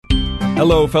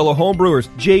Hello, fellow homebrewers.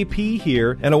 JP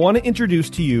here, and I want to introduce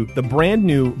to you the brand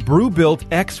new Brew-Built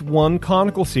X1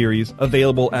 Conical Series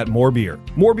available at More Beer.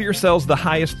 More Beer sells the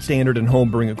highest standard in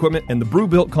homebrewing equipment, and the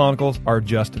Brew-Built Conicals are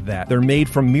just that. They're made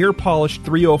from mirror-polished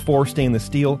 304 stainless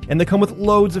steel, and they come with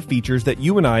loads of features that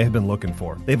you and I have been looking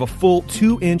for. They have a full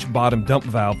 2-inch bottom dump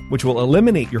valve, which will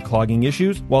eliminate your clogging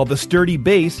issues, while the sturdy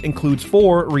base includes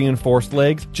 4 reinforced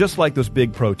legs, just like those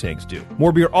big Pro tanks do.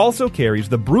 More Beer also carries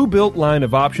the Brew-Built line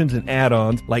of options and add-ons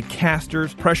like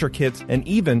casters, pressure kits, and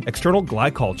even external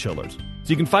glycol chillers. So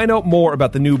you can find out more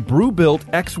about the new Brew-Built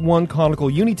X1 Conical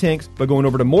Unitanks by going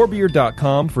over to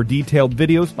morebeer.com for detailed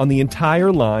videos on the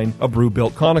entire line of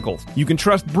Brew-Built Conicals. You can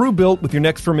trust Brew-Built with your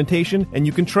next fermentation, and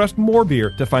you can trust More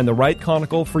Beer to find the right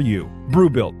conical for you.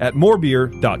 Brew-Built at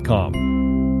morebeer.com.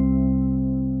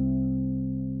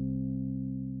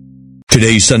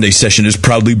 Today's Sunday session is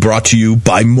proudly brought to you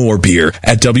by More Beer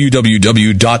at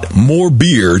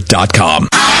www.morebeer.com.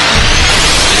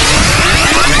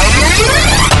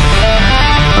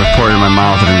 I poured it in my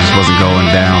mouth and it just wasn't going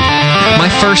down. My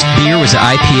first beer was an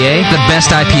IPA, the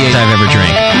best IPA I've ever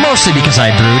drank. Mostly because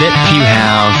I brewed it. If you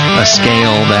have a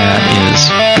scale that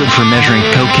is good for measuring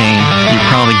cocaine, you're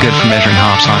probably good for measuring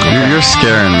hops on it. You're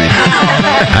scaring me.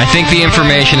 I think the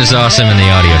information is awesome and the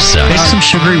audio sucks. Make some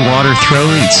sugary water, throw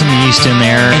some yeast in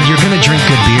there, and you're going to drink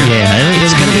good beer. Yeah,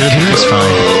 it's going to be good. It's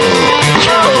fine.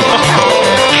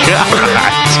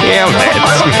 God damn it, man.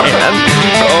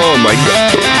 Oh, my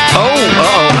God.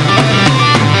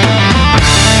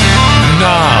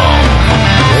 Now,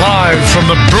 live from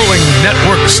the Brewing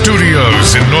Network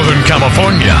studios in Northern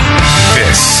California,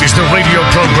 this is the radio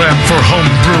program for home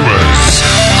brewers,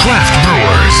 craft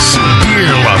brewers,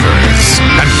 beer lovers,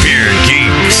 and beer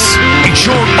geeks. It's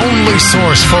your only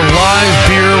source for live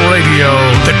beer radio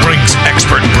that brings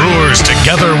expert brewers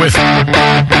together with,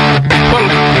 well,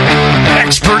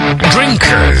 expert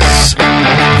drinkers.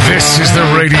 This is the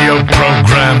radio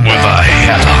program with a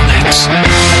head on it.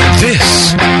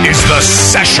 This is The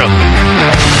Session.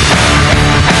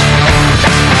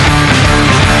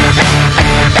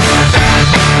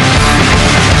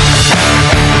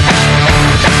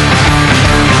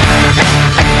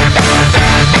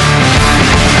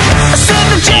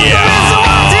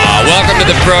 Welcome to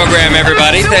the program,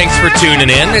 everybody. Thanks for tuning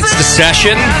in. It's The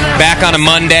Session, back on a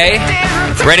Monday.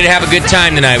 Ready to have a good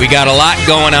time tonight. We got a lot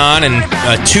going on, and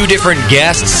 2 different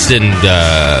guests, and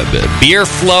beer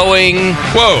flowing.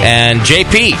 Whoa. And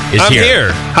JP is I'm here.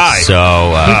 here. Hi. So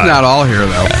He's not all here,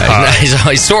 though.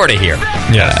 he's sort of here.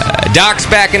 Yeah. Doc's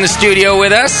back in the studio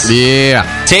with us. Yeah.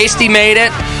 Tasty made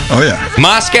it. Oh, yeah.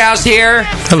 Moscow's here.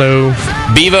 Hello.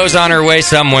 Bevo's on her way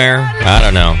somewhere. I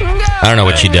don't know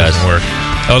what she does. Doesn't work.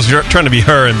 I was trying to be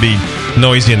her and be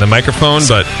noisy in the microphone,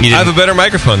 but I have a better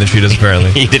microphone than she does,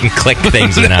 apparently. You didn't click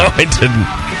things enough. No, I didn't.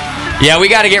 Yeah, we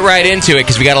got to get right into it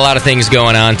because we got a lot of things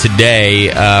going on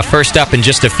today. First up, in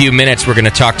just a few minutes, we're going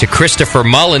to talk to Christopher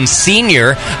Mullen,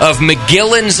 Sr. of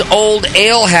McGillen's Old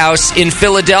Ale House in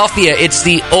Philadelphia. It's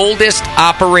the oldest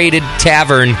operated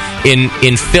tavern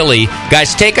in Philly.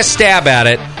 Guys, take a stab at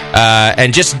it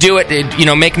and just do it,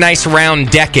 make nice round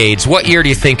decades. What year do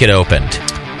you think it opened?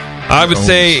 I would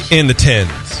say in the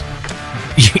 10s.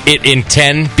 In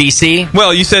 10 BC?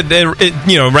 Well, you said round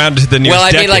to the nearest Well,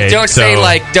 I mean, decade, don't say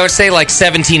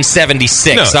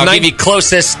 1776. No, I'll give you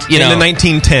closest. In the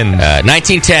 1910s.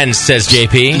 1910s, says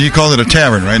JP. You called it a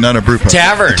tavern, right? Not a brew pub.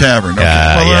 Tavern. A tavern. Okay.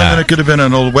 Then it could have been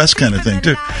an Old West kind of thing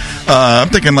too. I'm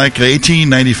thinking like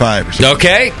 1895 or something.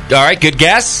 Okay, all right, good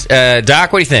guess.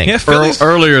 Doc, what do you think? Yeah, Philly's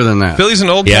earlier than that. Philly's an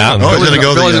old town. Oh,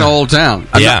 Philly's an old town.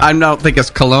 I don't think it's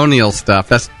colonial stuff.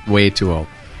 That's way too old.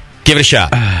 Give it a shot.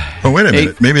 Oh, wait a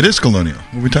minute. Maybe it is colonial.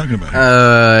 What are we talking about?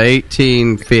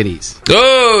 1850s.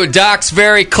 Oh, Doc's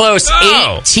very close.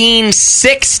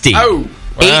 1860. Oh. Wow.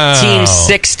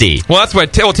 1860. Well, that's why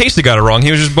Tasty got it wrong. He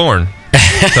was just born.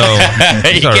 So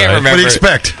You can't remember. What do you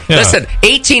expect? Yeah. Listen,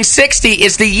 1860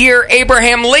 is the year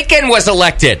Abraham Lincoln was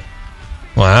elected.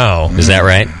 Wow. Is that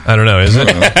right? I don't know. Is it?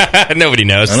 Nobody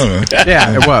knows. I don't know.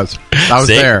 Yeah, it was. I was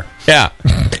there. Yeah.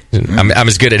 I'm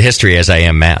as good at history as I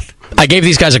am math. I gave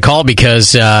these guys a call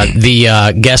because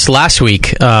the guest last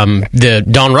week, the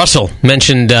Don Russell,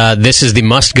 mentioned this is the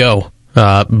must-go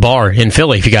bar in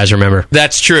Philly, if you guys remember.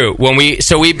 That's true.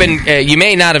 We've been, you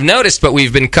may not have noticed, but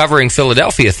we've been covering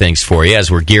Philadelphia things for you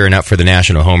as we're gearing up for the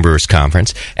National Homebrewers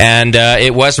Conference, and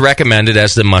it was recommended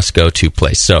as the must-go-to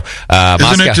place. So,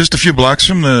 Isn't it just a few blocks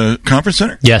from the conference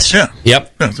center? Yes. Yeah.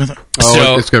 Yep. Yeah,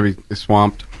 it's going to be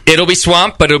swamped. It'll be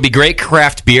swamped, but it'll be great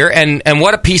craft beer, and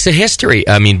what a piece of history.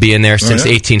 I mean, being there since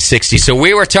 1860. So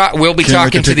we'll be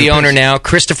talking to the owner now,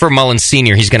 Christopher Mullins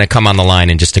Sr. He's going to come on the line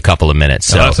in just a couple of minutes.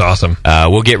 So that's awesome.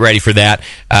 We'll get ready for that.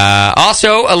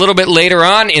 Also, a little bit later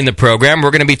on in the program,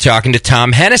 we're going to be talking to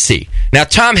Tom Hennessy. Now,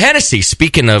 Tom Hennessy,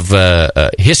 speaking of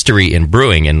history in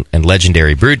brewing and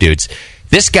legendary brew dudes,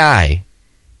 this guy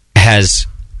has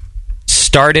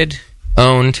started,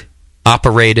 owned,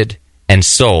 operated, and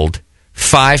sold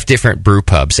 5 different brew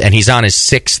pubs, and he's on his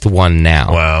 6th one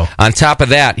now. Wow. On top of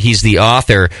that, he's the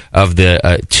author of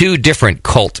the 2 different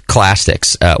cult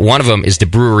classics. One of them is the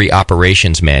Brewery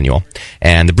Operations Manual,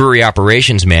 and the Brewery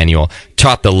Operations Manual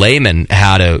taught the layman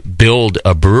how to build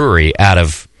a brewery out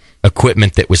of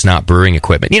equipment that was not brewing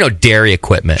equipment. Dairy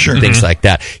equipment, things like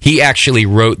that. He actually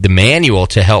wrote the manual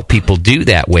to help people do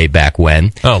that way back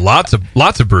when. Oh, lots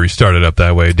of breweries started up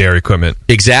that way, dairy equipment.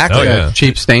 Exactly. Oh, yeah.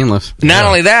 Cheap stainless. Not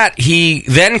only that, he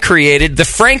then created the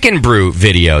Frankenbrew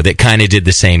video that kind of did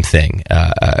the same thing.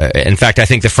 In fact, I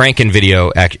think the Franken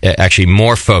video actually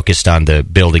more focused on the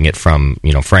building it from,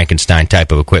 Frankenstein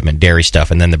type of equipment, dairy stuff,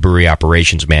 and then the Brewery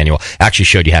Operations Manual actually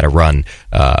showed you how to run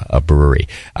a brewery.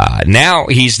 Now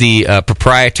he's the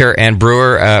proprietor and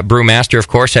brewmaster, of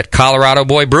course, at Colorado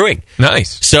Boy Brewing.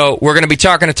 Nice. So we're going to be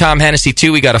talking to Tom Hennessy,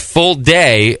 too. We got a full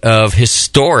day of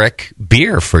historic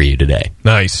beer for you today.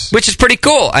 Nice. Which is pretty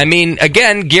cool. I mean,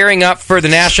 again, gearing up for the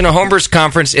National Homebrewers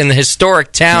Conference in the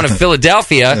historic town of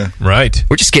Philadelphia. Yeah. Right.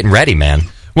 We're just getting ready, man.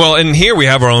 Well, and here we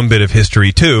have our own bit of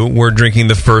history, too. We're drinking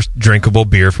the first drinkable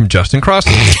beer from Justin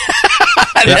Crossley.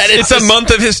 It's a month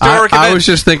of historic events. I was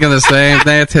just thinking the same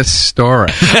thing. It's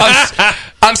historic.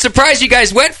 I'm surprised you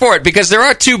guys went for it, because there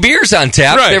are 2 beers on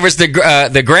tap. Right. There was the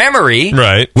Gramarye,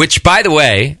 right, which, by the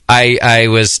way, I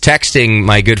was texting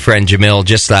my good friend Jamil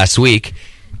just last week,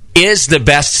 is the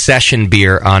best session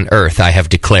beer on earth. I have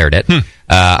declared it.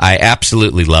 I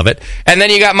absolutely love it. And then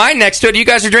you got mine next to it. You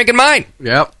guys are drinking mine.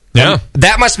 Yep. Yeah.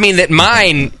 That must mean that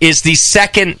mine is the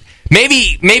second...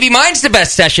 Maybe mine's the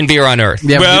best session beer on earth.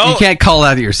 Yeah, well, but you can't call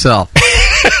that yourself.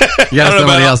 You got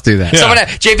somebody else do that. Yeah.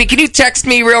 JP, can you text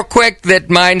me real quick that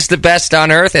mine's the best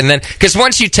on earth? And then, because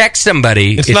once you text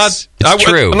somebody, it's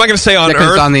true. I'm not going to say on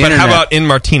earth, but internet. How about in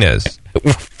Martinez?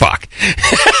 Fuck.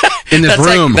 In this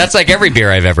room. That's like every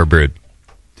beer I've ever brewed.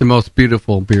 The most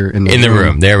beautiful beer in the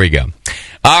room. There we go.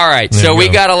 All right, so we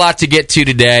got a lot to get to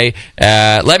today.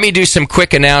 Let me do some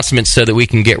quick announcements so that we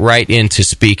can get right into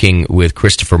speaking with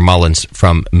Christopher Mullins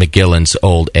from McGillen's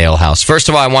Old Ale House. First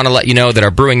of all, I want to let you know that our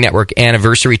Brewing Network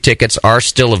anniversary tickets are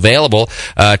still available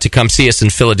to come see us in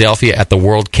Philadelphia at the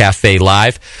World Cafe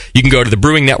Live. You can go to the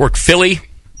Brewing Network Philly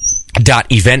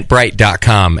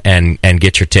 .eventbrite.com and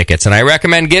get your tickets, and I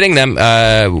recommend getting them.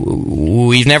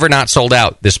 We've never not sold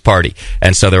out this party,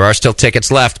 and so there are still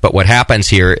tickets left. But what happens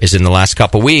here is, in the last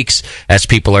couple weeks, as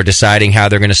people are deciding how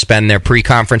they're going to spend their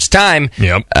pre-conference time,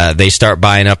 they start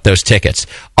buying up those tickets.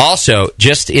 Also,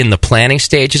 just in the planning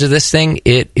stages of this thing,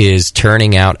 it is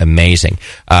turning out amazing.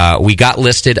 We got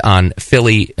listed on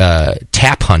Philly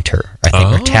Tap Hunter, I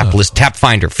think, or Tap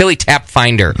Finder, Philly Tap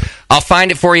Finder. I'll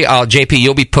find it for you. JP,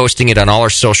 you'll be posting it on all our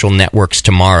social networks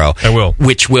tomorrow. I will.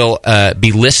 Which will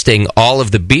be listing all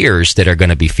of the beers that are going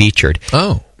to be featured.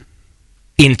 Oh.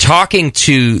 In talking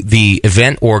to the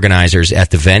event organizers at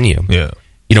the venue,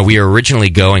 we were originally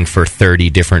going for 30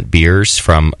 different beers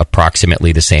from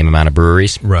approximately the same amount of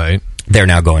breweries. Right. They're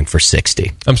now going for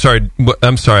 60. I'm sorry.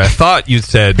 I thought you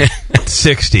said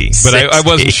 60, but I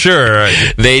wasn't sure.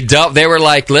 They were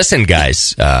like, listen,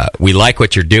 guys, we like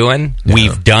what you're doing. Yeah.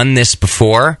 We've done this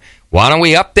before. Why don't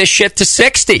we up this shit to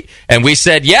 60? And we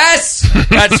said, yes,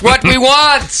 that's what we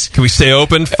want. Can we stay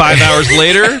open 5 hours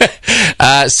later?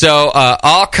 So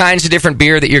all kinds of different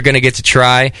beer that you're going to get to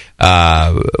try.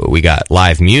 We got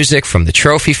live music from the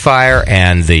Trophy Fire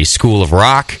and the School of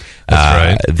Rock.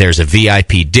 That's right. There's a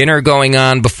VIP dinner going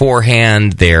on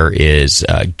beforehand. There is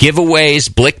giveaways.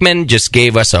 Blickman just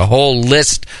gave us a whole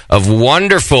list of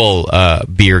wonderful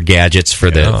beer gadgets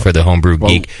for the Homebrew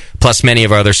Geek, plus many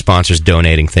of our other sponsors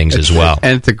donating things as well.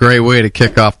 And it's a great way to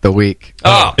kick off the week.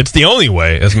 It's the only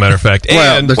way, as a matter of fact.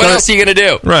 And what else are you going to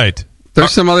do? Right.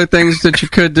 There's some other things that you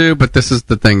could do, but this is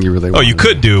the thing you really want. Oh, you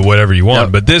could do whatever you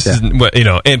want, but this is,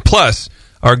 and plus,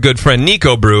 our good friend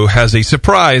Nico Brew has a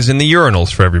surprise in the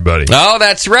urinals for everybody. Oh,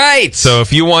 that's right. So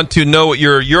if you want to know what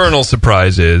your urinal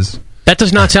surprise is... That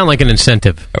does not sound like an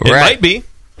incentive. It might be.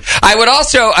 I would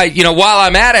also, while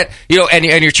I'm at it, and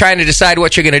you're trying to decide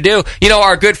what you're going to do,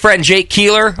 our good friend Jake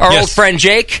Keeler, old friend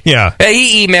Jake,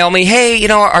 he emailed me, hey,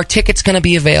 our ticket's going to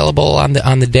be available on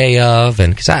the day of,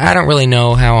 and because I don't really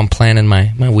know how I'm planning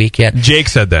my week yet. Jake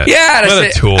said that. Yeah,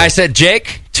 what a tool. I said,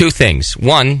 Jake, two things.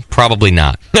 One, probably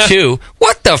not. Two,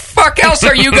 what the fuck else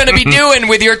are you going to be doing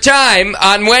with your time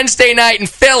on Wednesday night in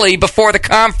Philly before the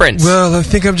conference? Well, I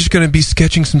think I'm just going to be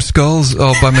sketching some skulls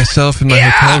all by myself in my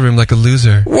hotel room like a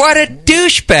loser. What a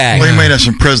douchebag. Well, he might have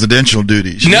some presidential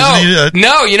duties. No,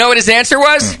 you know what his answer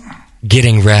was?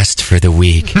 Getting rest for the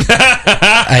week.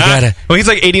 Well, he's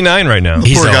like 89 right now.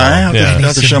 Poor guy. You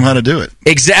have to show him how to do it.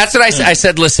 That's what I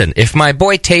said. Listen, if my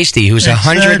boy Tasty, who's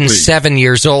 107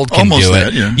 years old, can do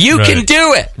it, you can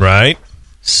do it. Right.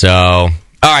 So...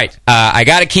 All right, I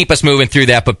got to keep us moving through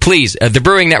that, but please, the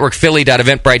Brewing Network,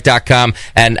 Philly.eventbrite.com,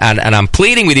 and I'm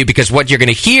pleading with you because what you're going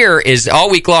to hear is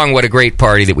all week long what a great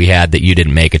party that we had that you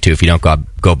didn't make it to if you don't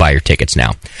go buy your tickets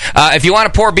now. If you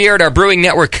want to pour beer at our Brewing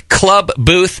Network Club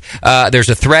booth, there's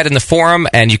a thread in the forum,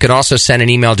 and you can also send an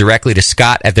email directly to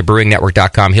Scott at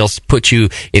thebrewingnetwork.com. He'll put you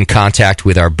in contact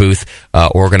with our booth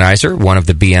organizer. One of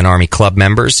the BN Army Club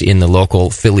members in the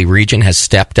local Philly region has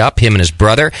stepped up, him and his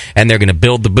brother, and they're going to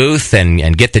build the booth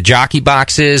and get the jockey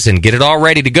boxes and get it all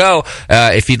ready to go.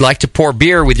 If you'd like to pour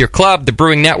beer with your club, the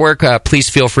Brewing Network, please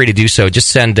feel free to do so. Just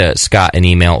send Scott an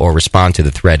email or respond to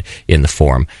the thread in the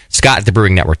forum. Scott at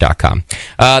thebrewingnetwork.com.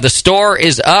 The store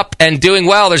is up and doing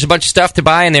well. There's a bunch of stuff to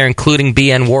buy in there, including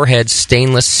BN Warheads,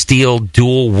 stainless steel,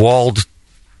 dual-walled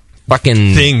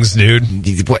fucking things,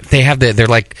 dude. What they have,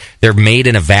 they're made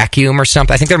in a vacuum or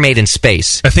something. I think they're made in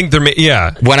space. I think they're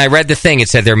yeah. When I read the thing, it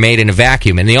said they're made in a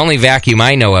vacuum, and the only vacuum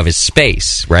I know of is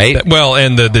space, right? Well,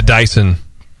 and the Dyson.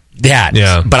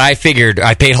 Yeah. But I figured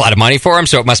I paid a lot of money for them,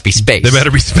 so it must be space. They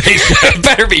better be space. It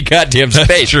better be goddamn space.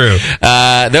 That's true.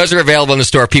 Those are available in the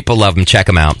store. People love them. Check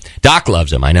them out. Doc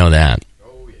loves them. I know that.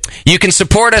 You can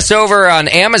support us over on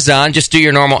Amazon. Just do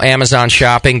your normal Amazon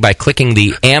shopping by clicking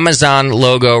the Amazon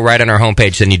logo right on our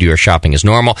homepage. Then you do your shopping as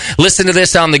normal. Listen to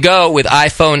this on the go with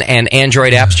iPhone and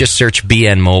Android apps. Just search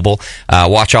BN Mobile.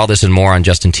 Watch all this and more on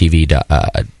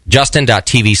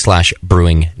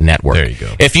Justin.tv/Brewing Network. There you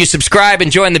go. If you subscribe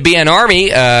and join the BN Army,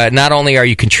 not only are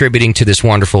you contributing to this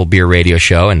wonderful beer radio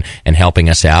show and helping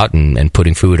us out and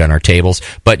putting food on our tables,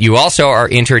 but you also are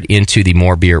entered into the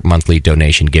More Beer monthly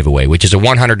donation giveaway, which is a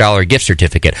 $100 gift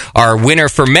certificate. Our winner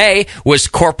for May was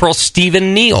Corporal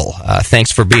Stephen Neal.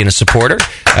 Thanks for being a supporter.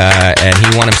 And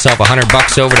he won himself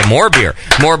 $100 over to More Beer.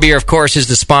 More Beer, of course, is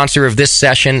the sponsor of this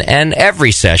session and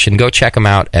every session. Go check them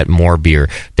out at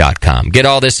morebeer.com. Get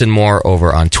all this and more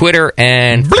over on Twitter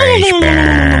and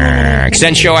Facebook.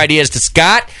 Send show ideas to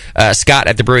Scott, Scott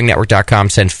at thebrewingnetwork.com.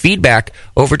 Send feedback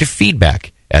over to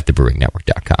feedback at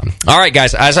thebrewingnetwork.com. All right,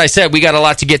 guys, as I said, we got a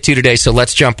lot to get to today, so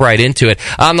let's jump right into it.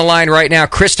 On the line right now,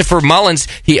 Christopher Mullins.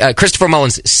 Christopher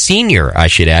Mullins Sr., I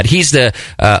should add. He's the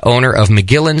owner of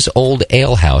McGillen's Old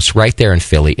Ale House right there in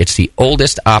Philly. It's the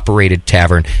oldest operated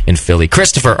tavern in Philly.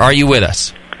 Christopher, are you with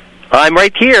us? I'm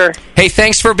right here. Hey,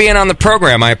 thanks for being on the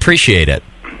program. I appreciate it.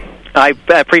 I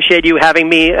appreciate you having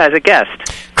me as a guest.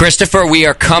 Christopher, we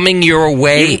are coming your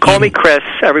way. You can call me Chris.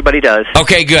 Everybody does.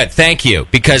 Okay, good. Thank you.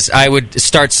 Because I would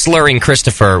start slurring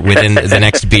Christopher within the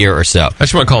next beer or so. I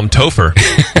just want to call him Topher.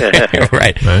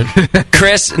 Right.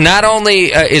 Chris, not only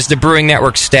is the Brewing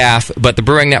Network staff, but the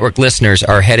Brewing Network listeners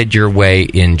are headed your way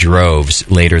in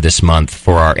droves later this month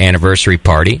for our anniversary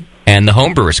party and the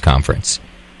Homebrewers Conference.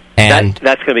 And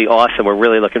that's going to be awesome. We're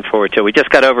really looking forward to it. We just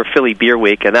got over Philly Beer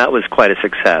Week, and that was quite a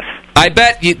success. I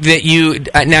bet that you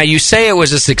now you say it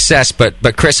was a success, but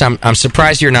Chris, I'm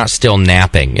surprised you're not still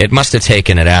napping. It must have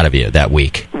taken it out of you that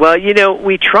week. Well,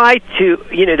 we try to.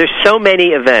 There's so many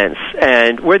events,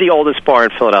 and we're the oldest bar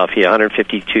in Philadelphia,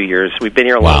 152 years. We've been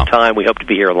here a long time. We hope to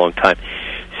be here a long time.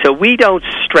 So we don't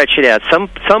stretch it out.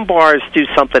 Some bars do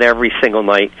something every single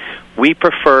night. We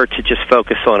prefer to just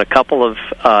focus on a couple of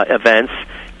events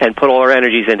and put all our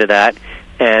energies into that,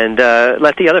 and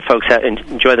let the other folks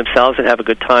enjoy themselves and have a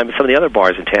good time at some of the other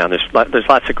bars in town. There's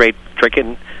lots of great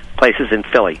drinking places in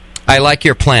Philly. I like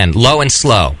your plan, low and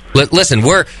slow. Listen,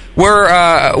 we're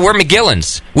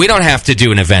McGillen's. We don't have to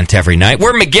do an event every night.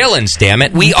 We're McGillen's, damn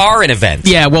it. We are an event.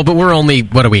 Yeah, well, but we're only,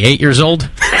 what are we, 8 years old?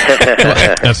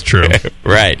 That's true.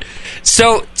 Right.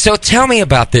 So tell me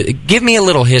about give me a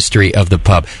little history of the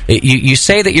pub. You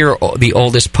say that you're the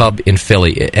oldest pub in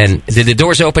Philly, and did the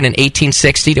doors open in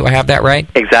 1860? Do I have that right?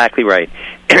 Exactly right.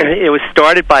 It was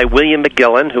started by William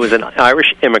McGillen, who was an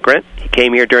Irish immigrant. He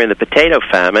came here during the potato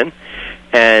famine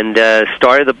and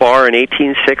started the bar in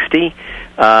 1860.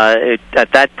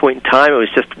 At that point in time, it was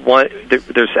just one.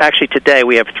 There's actually today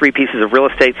we have 3 pieces of real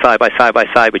estate side by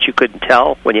side, but you couldn't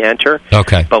tell when you enter.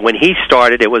 Okay. But when he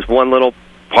started, it was one little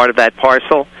part of that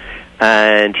parcel,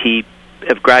 and he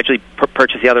gradually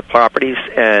purchased the other properties,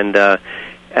 and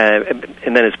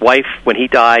and then his wife, when he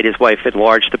died, his wife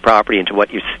enlarged the property into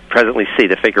what you presently see,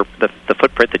 the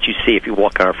footprint that you see if you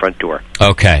walk on our front door.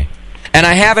 Okay. And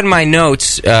I have in my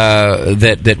notes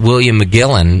that William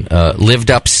McGillen lived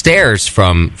upstairs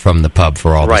from the pub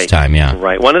for all this time. Yeah,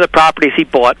 right. One of the properties he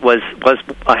bought was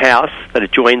a house that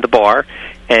adjoined the bar,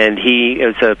 and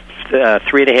it was a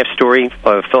 3.5-story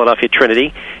Philadelphia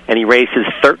Trinity, and he raised his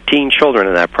 13 children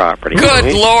in that property.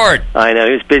 Good Lord! I know,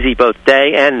 he was busy both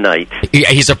day and night.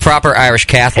 He's a proper Irish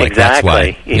Catholic.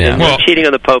 Exactly. That's why. Cheating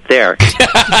on the Pope there.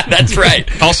 That's right.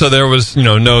 Also, there was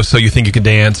no So You Think You Can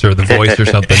Dance or The Voice or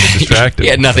something to distract him. He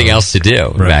had nothing else to do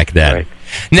back then. Right.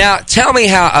 Now, tell me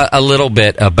a little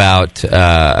bit about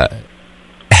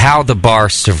how the bar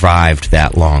survived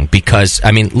that long. Because,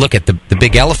 I mean, look at the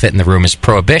big elephant in the room is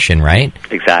Prohibition, right?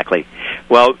 Exactly.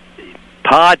 Well,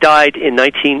 Pa died in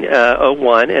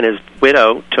 1901, and his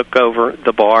widow took over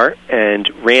the bar and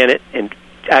ran it, and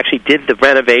actually did the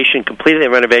renovation, completed the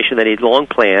renovation that he'd long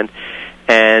planned,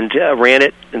 and ran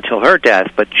it until her death.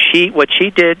 But what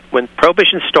she did when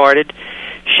Prohibition started,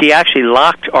 she actually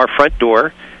locked our front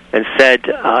door and said,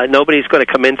 nobody's going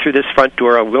to come in through this front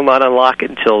door. I will not unlock it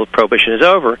until Prohibition is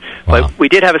over. Wow. But we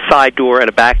did have a side door and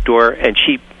a back door, and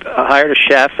she hired a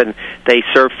chef, and they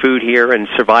served food here and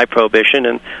survived Prohibition,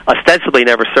 and ostensibly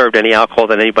never served any alcohol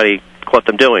that anybody caught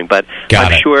them doing. But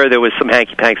I'm sure there was some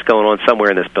hanky-panks going on somewhere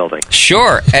in this building.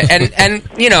 Sure. and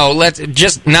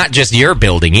let's not just your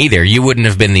building either. You wouldn't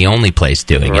have been the only place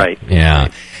doing it. Yeah.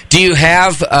 Right. Do you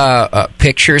have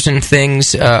pictures and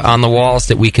things on the walls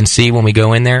that we can see when we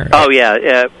go in there? Oh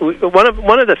yeah,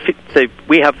 one of the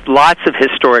we have lots of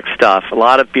historic stuff. A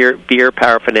lot of beer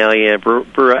paraphernalia,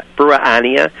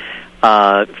 brewerania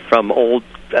from old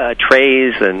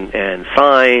trays and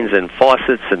signs and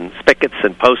faucets and spigots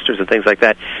and posters and things like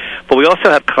that. But we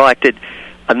also have collected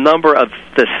a number of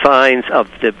the signs of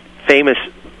the famous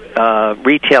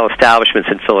retail establishments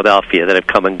in Philadelphia that have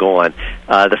come and gone.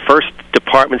 The first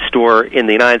department store in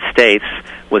the United States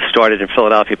was started in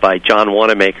Philadelphia by John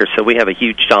Wanamaker, so we have a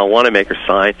huge John Wanamaker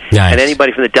sign. Nice. And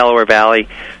anybody from the Delaware Valley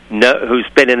who's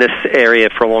been in this area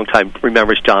for a long time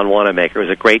remembers John Wanamaker. It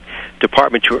was a great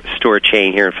department store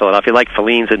chain here in Philadelphia, like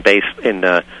Feline's in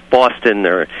Boston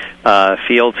or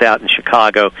Fields out in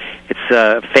Chicago.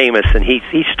 It's famous, and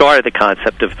he started the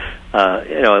concept of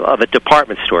a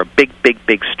department store, big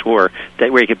store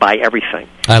where you could buy everything.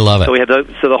 I love it. So we have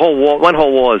the whole wall. One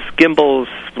whole wall is Gimbel's,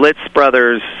 Blitz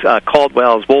Brothers,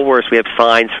 Caldwell's, Woolworths. We have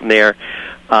signs from there.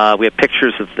 We have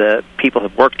pictures of the people who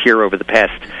have worked here over the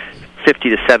past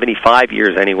 50 to 75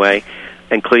 years, anyway,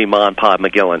 including Ma and Pa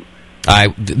McGillen.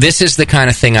 This is the kind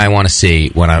of thing I want to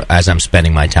see as I'm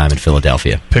spending my time in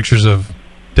Philadelphia. Pictures of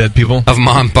dead people? Of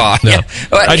Ma and Pa. No. Yeah.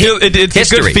 It's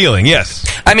history. A good feeling, yes.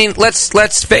 I mean,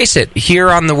 let's face it. Here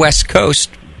on the West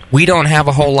Coast, we don't have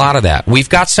a whole lot of that. We've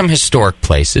got some historic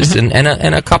places and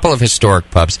a couple of historic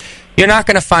pubs. You're not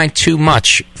going to find too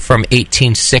much from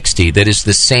 1860 that is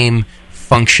the same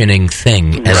functioning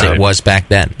thing as it was back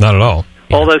then. Not at all.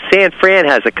 Yeah. Although San Fran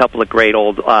has a couple of great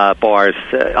old bars,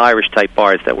 Irish-type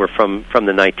bars that were from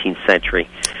the 19th century.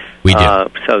 We do.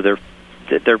 So they're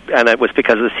and it was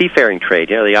because of the seafaring trade.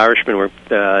 You know, the Irishmen were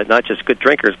not just good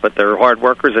drinkers, but they're hard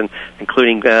workers, and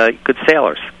including good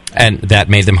sailors. And that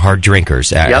made them hard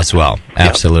drinkers as well.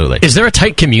 Absolutely. Is there a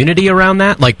tight community around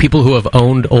that? Like people who have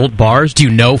owned old bars? Do you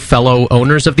know fellow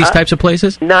owners of these types of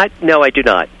places? No, I do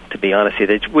not, to be honest with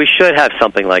you. We should have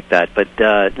something like that, but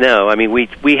no. I mean,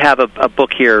 we have a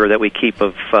book here that we keep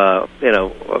of, a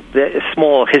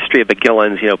small history of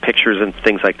McGillen's, pictures and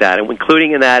things like that. And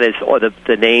including in that is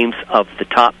the names of the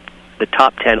top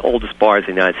 10 oldest bars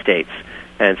in the United States.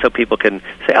 And so people can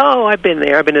say, "Oh, I've been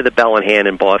there. I've been to the Bell and Hand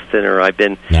in Boston, or I've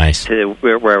been to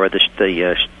wherever the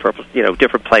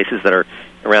different places that are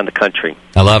around the country."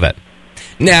 I love it.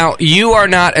 Now, you are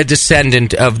not a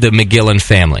descendant of the McGillen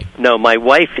family. No, my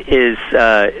wife is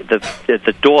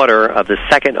the daughter of the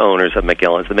second owners of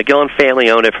McGillen's. The McGillen family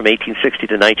owned it from 1860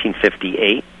 to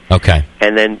 1958. Okay.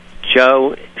 And then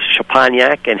Joe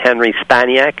Chapaniak and Henry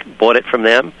Spaniak bought it from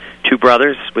them. Two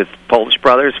brothers, Polish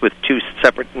brothers, with two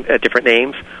separate, different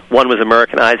names. One was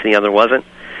Americanized and the other wasn't.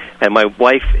 And my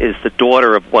wife is the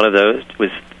daughter of one of those, was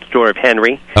the daughter of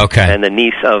Henry, and the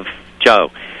niece of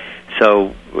Joe.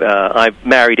 So I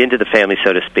married into the family,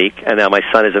 so to speak, and now my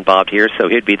son is involved here, so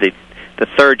he'd be the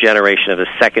third generation of the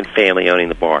second family owning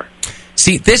the bar.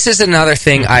 See, this is another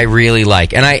thing I really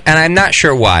like, and I'm not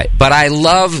sure why, but I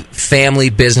love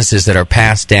family businesses that are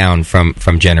passed down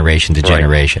from generation to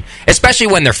generation, especially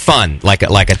when they're fun, like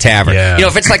a tavern. Yeah.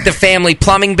 If it's like the family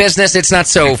plumbing business, it's not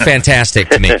so fantastic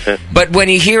to me. But when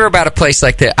you hear about a place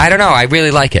like that, I don't know, I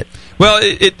really like it. Well,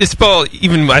 it's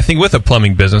even I think with a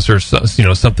plumbing business or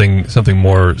something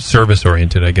more service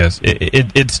oriented. I guess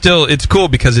it's cool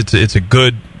because it's a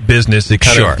good business. It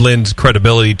kind of lends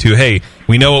credibility to, hey,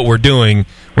 we know what we're doing.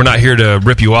 We're not here to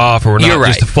rip you off, or we're not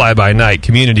just a fly by night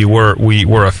community.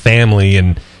 We're a family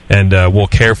and we'll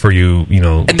care for you.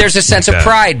 And there's a sense of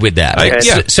pride with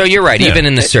that. So you're right, even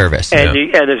in the service. And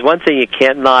there's one thing you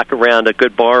can't knock around a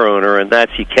good bar owner, and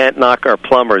that's you can't knock our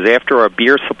plumbers. After our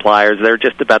beer suppliers, they're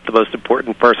just about the most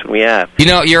important person we have.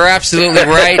 You're absolutely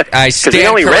right. I stand corrected. Because we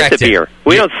only rent the beer.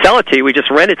 We don't sell it to you. We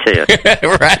just rent it to you.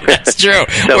 Right, that's true.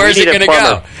 So where's it going to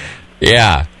go?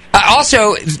 Yeah.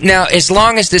 Also, now, as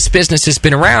long as this business has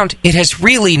been around, it has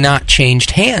really not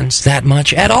changed hands that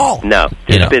much at all. No.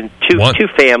 There's been two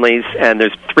families, and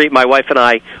there's three. My wife and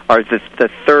I are the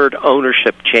third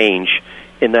ownership change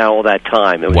in all that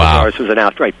time. Ours was an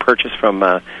outright purchase from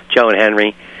Joe and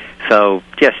Henry. So,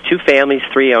 yes, two families,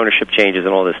 three ownership changes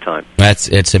in all this time.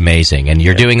 It's amazing. And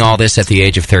you're doing all this at the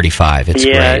age of 35. It's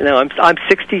great. No, I'm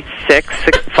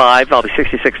 65. I'll be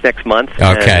 66 next month.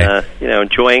 Okay. And,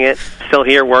 enjoying it. Still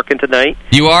here working tonight.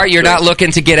 You are? You're not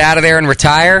looking to get out of there and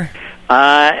retire?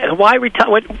 Why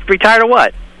retire? Retire to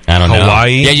what? I don't know.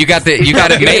 Hawaii? Yeah, you got it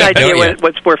made, idea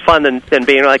what's more fun than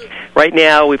being like, right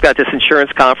now we've got this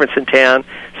insurance conference in town,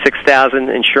 6,000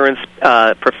 insurance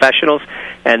professionals,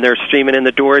 and they're streaming in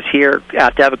the doors here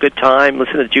out to have a good time,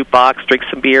 listen to the jukebox, drink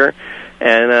some beer,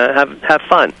 and have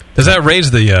fun. Does that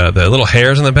raise the little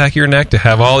hairs on the back of your neck to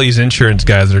have all these insurance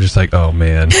guys that are just like, oh,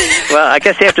 man? Well, I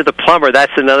guess after the plumber,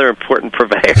 that's another important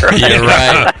purveyor. You're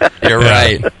right. You're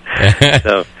right.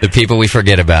 So, the people we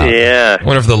forget about. Yeah. I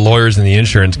wonder if the lawyers in the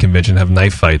insurance convention have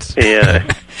knife fights. Yeah.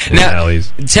 Now,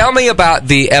 tell me about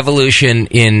the evolution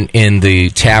in the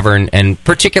tavern, and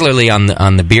particularly on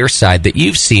the beer side that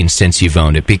you've seen since you've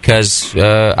owned it, because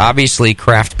obviously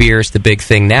craft beer is the big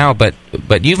thing now, but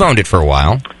you've owned it for a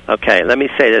while. Okay, let me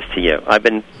say this to you. I've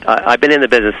been in the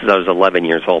business since I was 11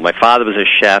 years old. My father was a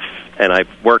chef, and I've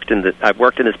worked in this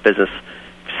business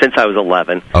since I was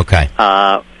 11. Okay.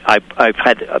 I've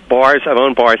had bars. I've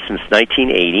owned bars since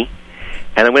 1980.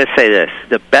 And I'm going to say this: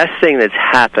 the best thing that's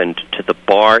happened to the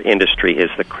bar industry is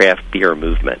the craft beer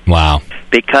movement. Wow!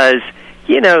 Because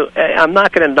I'm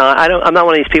not going to. I'm not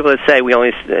one of these people that say we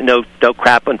only no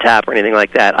crap on tap or anything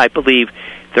like that. I believe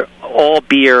they're all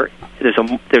beer. There's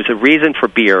a reason for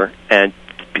beer, and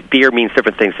beer means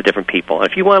different things to different people. And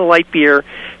if you want a light beer,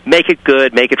 make it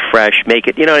good, make it fresh, make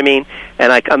it. You know what I mean?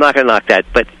 And I'm not going to knock that,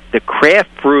 but the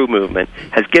craft brew movement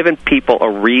has given people a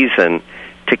reason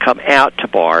to come out to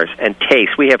bars and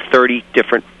taste. We have 30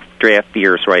 different draft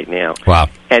beers right now. Wow.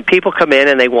 And people come in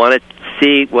and they want to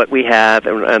see what we have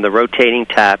and the rotating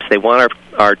taps. They want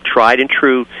our tried and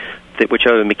true, which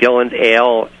are the McGillen's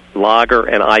Ale, Lager,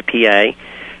 and IPA,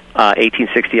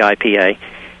 1860 IPA.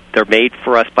 They're made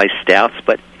for us by stouts,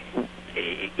 but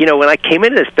when I came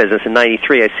into this business in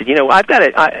 '93, I said, I've got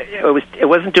it. It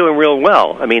wasn't doing real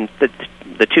well. I mean, the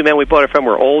two men we bought it from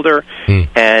were older,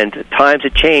 and times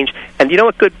had changed. And you know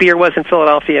what good beer was in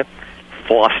Philadelphia?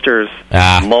 Foster's,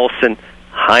 Molson,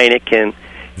 Heineken,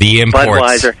 the imports.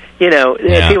 Budweiser.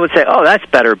 People would say, "Oh, that's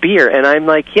better beer," and I'm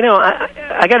like,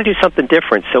 I got to do something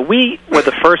different. So we were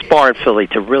the first bar in Philly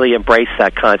to really embrace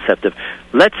that concept of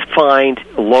let's find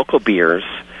local beers.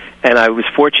 And I was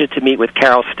fortunate to meet with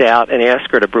Carol Stout and ask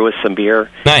her to brew us some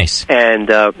beer. Nice. And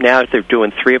now they're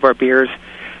doing 3 of our beers.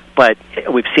 But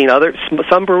we've seen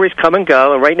some breweries come and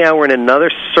go, and right now we're in another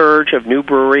surge of new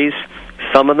breweries.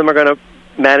 Some of them are going to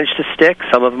manage to stick.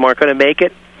 Some of them aren't going to make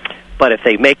it. But if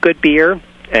they make good beer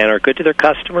and are good to their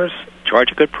customers,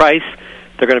 charge a good price,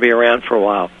 they're going to be around for a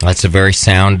while. That's a very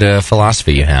sound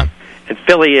philosophy you have. And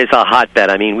Philly is a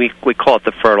hotbed. I mean, we call it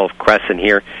the Fertile Crescent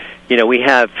here. We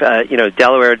have,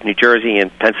 Delaware, New Jersey,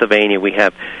 and Pennsylvania. We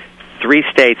have 3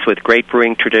 states with great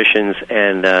brewing traditions,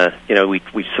 and,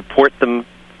 we support them.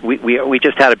 We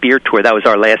just had a beer tour. That was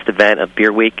our last event of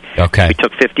Beer Week. Okay. We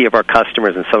took 50 of our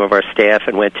customers and some of our staff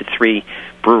and went to 3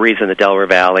 breweries in the Delaware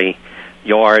Valley,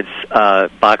 Yards,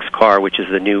 Boxcar, which is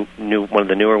the new one of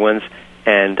the newer ones,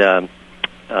 and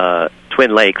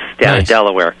Twin Lakes down in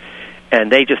Delaware. And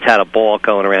they just had a ball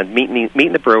going around,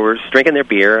 meeting the brewers, drinking their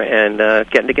beer, and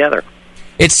getting together.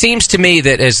 It seems to me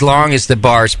that as long as the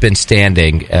bar's been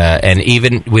standing, and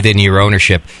even within your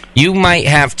ownership, you might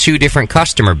have 2 different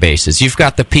customer bases. You've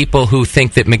got the people who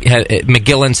think that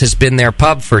McGillen's has been their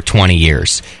pub for 20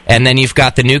 years, and then you've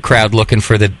got the new crowd looking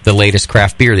for the latest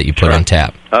craft beer that you put on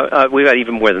tap. We've got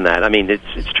even more than that. I mean,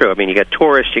 it's true. I mean, you got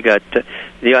tourists, you got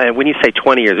and when you say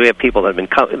 20 years, we have people that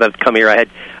have come here. I had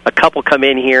a couple come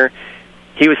in here.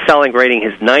 He was celebrating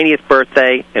his 90th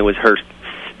birthday, and was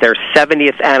their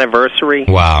 70th anniversary.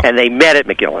 Wow. And they met at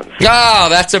McGillen's. Oh,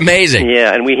 that's amazing.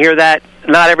 Yeah, and we hear that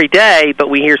not every day, but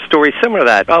we hear stories similar to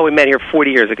that. Oh, we met here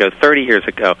 40 years ago, 30 years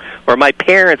ago, or my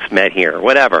parents met here,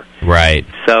 whatever. Right.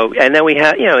 So, and then we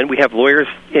have, and we have lawyers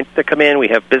that come in, we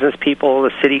have business people,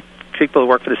 the city people who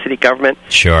work for the city government.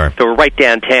 Sure. So we're right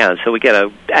downtown, so we get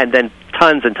and then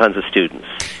tons and tons of students.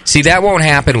 See, that won't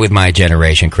happen with my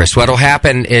generation, Chris. What'll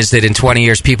happen is that in 20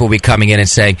 years, people will be coming in and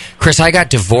saying, Chris, I got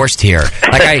divorced here.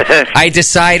 Like, I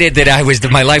decided that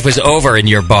my life was over in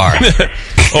your bar.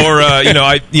 Or,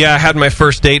 I had my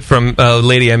first date from a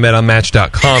lady I met on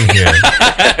Match.com here.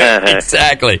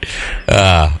 Exactly.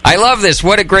 I love this.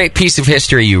 What a great piece of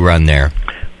history you run there.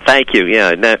 Thank you.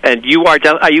 Yeah, and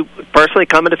are you personally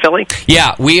coming to Philly?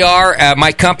 Yeah, we are.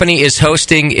 My company is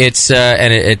hosting.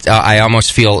 I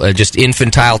almost feel just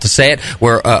infantile to say it.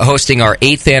 We're hosting our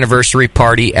 8th anniversary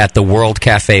party at the World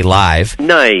Cafe Live.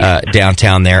 Nice.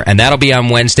 Downtown there, and that'll be on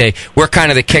Wednesday. We're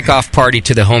kind of the kickoff party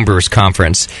to the Homebrewers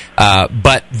Conference.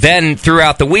 But then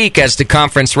throughout the week, as the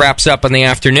conference wraps up in the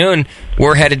afternoon,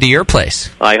 we're headed to your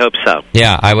place. I hope so.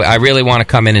 Yeah, I really want to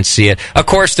come in and see it. Of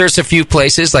course, there's a few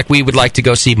places, like we would like to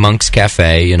go see Monk's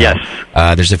Cafe. Yes.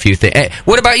 There's a few things.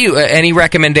 What about you? Any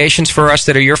recommendations for us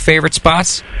that are your favorite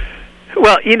spots?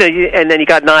 Well, and then you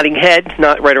got Notting Head,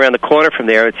 not right around the corner from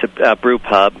there. It's a brew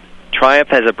pub. Triumph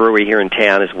has a brewery here in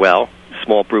town as well,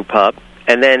 small brew pub.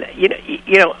 And then,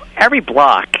 every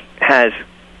block has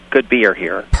good beer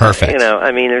here. Perfect.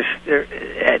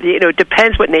 It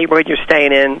depends what neighborhood you're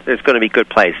staying in. There's going to be good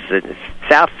places.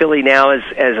 South Philly now is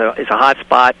a hot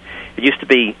spot. It used to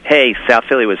be, hey, South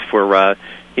Philly was for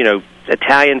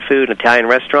Italian food, an Italian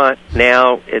restaurant.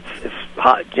 Now it's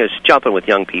hot, it's jumping with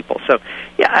young people. So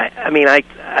yeah, I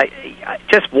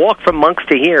just walk from Monk's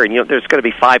to here, and there's going to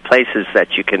be 5 places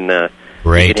that you can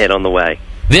hit on the way.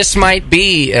 This might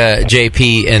be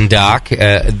JP and Doc,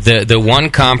 the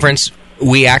one conference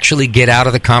we actually get out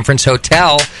of the conference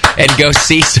hotel and go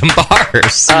see some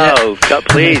bars. Oh,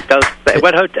 please don't.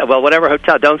 What hotel? Well, whatever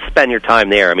hotel. Don't spend your time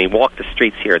there. I mean, walk the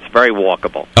streets here. It's very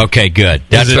walkable. Okay, good.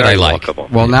 That's what I like. Walkable.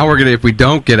 Well, now if we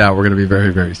don't get out, we're gonna be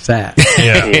very, very sad.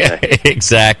 Yeah.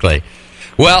 Exactly.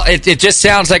 Well, it just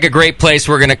sounds like a great place.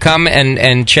 We're going to come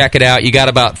and check it out. You got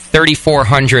about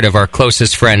 3,400 of our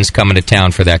closest friends coming to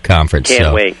town for that conference.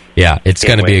 Can't wait. Yeah, it's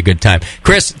going to be a good time.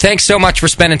 Chris, thanks so much for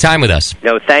spending time with us.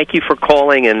 No, thank you for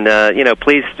calling, and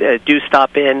please do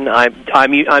stop in. I'm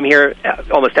here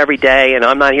almost every day, and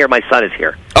I'm not here. My son is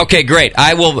here. Okay, great.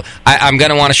 I'm going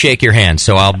to want to shake your hand,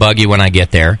 so I'll bug you when I get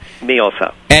there. Me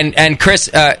also. And Chris,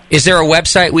 is there a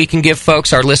website we can give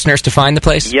folks, our listeners, to find the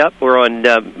place? Yep, we're on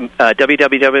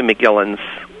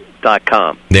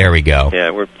www.mcgillens.com. There we go. Yeah,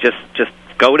 we're just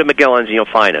go to McGillen's and you'll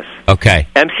find us. Okay.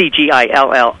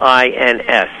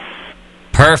 McGillins.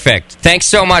 Perfect. Thanks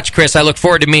so much, Chris. I look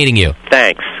forward to meeting you.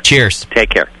 Thanks. Cheers. Take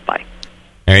care. Bye.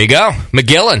 There you go.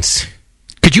 McGillen's.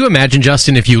 Could you imagine,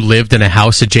 Justin, if you lived in a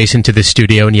house adjacent to this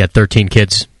studio and you had 13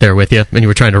 kids there with you and you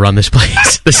were trying to run this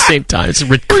place at the same time? It's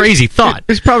a crazy thought.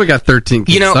 He's probably got 13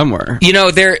 kids somewhere.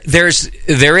 There is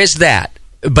that.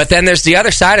 But then there's the other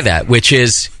side of that, which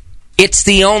is it's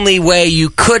the only way you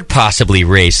could possibly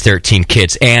raise 13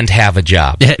 kids and have a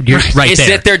job. You're right is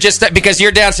there. That they're just because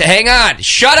you're down. Hang on,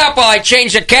 shut up while I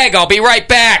change the keg. I'll be right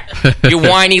back. You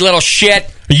whiny little shit.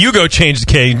 You go change the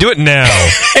keg. Do it now.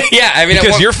 Yeah, I mean,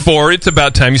 because you're 4, it's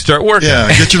about time you start working. Yeah,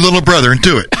 get your little brother and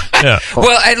do it. Yeah.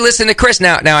 Well, I listen to Chris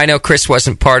now. Now I know Chris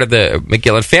wasn't part of the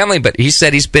McGillen family, but he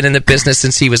said he's been in the business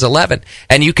since he was 11,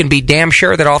 and you can be damn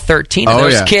sure that all 13 of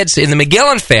those kids in the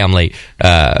McGillen family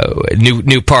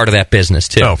knew part of that business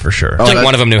too. Oh, for sure. Like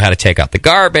one of them knew how to take out the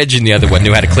garbage, and the other one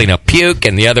knew how to clean up puke,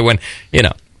 and the other one,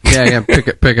 Yeah,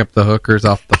 pick up the hookers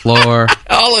off the floor.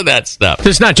 All of that stuff.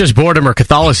 It's not just boredom or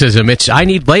Catholicism. It's I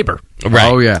need labor.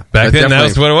 Right. Oh, yeah. Back then, that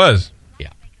was what it was.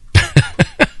 Yeah.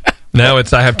 Now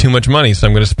it's I have too much money, so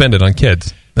I'm going to spend it on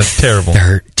kids. That's terrible.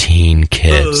 13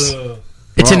 kids.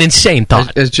 It's an insane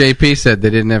thought. As JP said, they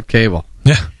didn't have cable.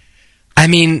 Yeah. I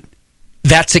mean,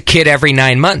 that's a kid every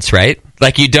 9 months, right?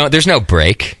 Like there's no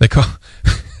break. They call...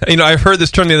 I've heard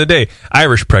this term the other day,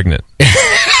 Irish pregnant. And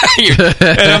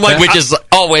I'm like, which is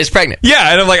always pregnant.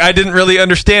 Yeah, and I'm like, I didn't really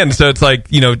understand. So it's like,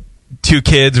 2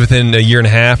 kids within a year and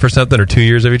a half or something, or 2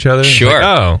 years of each other. Sure.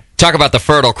 Like, talk about the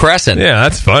Fertile Crescent. Yeah,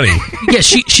 that's funny. Yeah,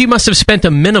 she must have spent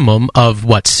a minimum of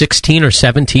 16 or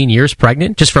 17 years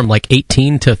pregnant, just from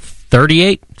 18 to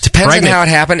 38. Depends on how it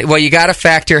happened. Well, you got to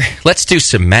factor. Let's do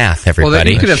some math,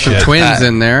 everybody. Well, you could have some twins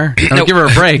in there. No, give her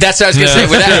a break. That's what I was going to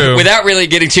say. Without really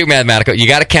getting too mathematical, you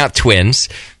got to count twins.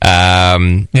 Yeah,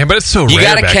 but it's so rare. You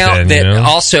got to back count then, that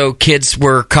also kids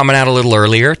were coming out a little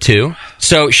earlier too.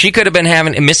 So she could have been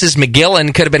having Mrs.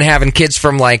 McGillen could have been having kids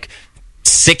from like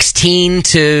 16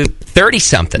 to 30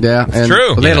 something. Yeah, it's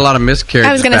true. They had a lot of miscarriages.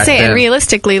 I was going to say, and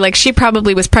realistically, like she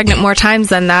probably was pregnant more times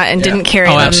than that and didn't carry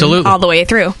them all the way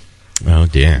through. Oh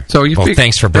dear. So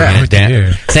thanks for bringing it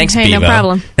down. Thanks, hey, Bevo. no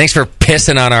problem. Thanks for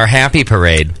pissing on our happy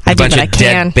parade. I A bunch of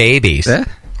dead babies.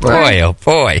 Boy, oh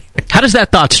boy. How does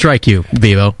that thought strike you,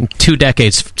 Bevo? 2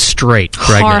 decades straight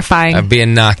pregnant. Horrifying. I'm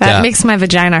being knocked that up. makes my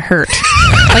vagina hurt.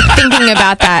 Like thinking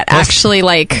about that, actually,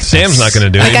 like Sam's not going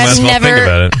to do it. Like You might as well think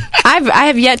about it. I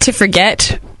have yet to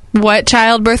forget what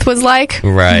childbirth was like.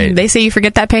 Right. They say you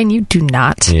forget that pain. You do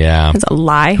not. Yeah. It's a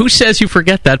lie. Who says you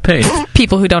forget that pain?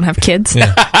 People who don't have kids.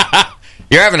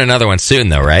 You're having another one soon,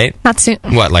 though, right? Not soon.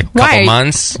 What, like a couple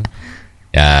months?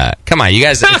 Come on, you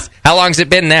guys. How long's it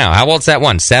been now? How old's that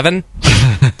one? 7?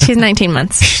 She's 19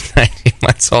 months. 19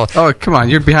 months old. Oh, come on.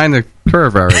 You're behind the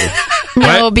curve already.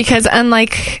 No, because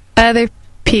unlike other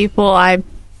people, I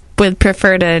would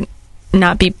prefer to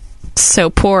not be so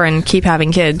poor and keep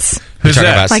having kids. Who's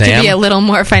that? I could be a little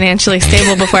more financially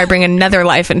stable before I bring another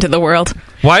life into the world.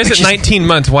 Why is it 19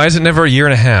 months? Why is it never a year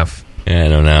and a half? I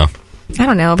don't know. I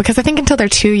don't know, because I think until they're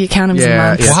 2, you count them as a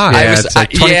month. Why? It's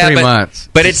like 23 months.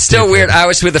 But it's still weird. I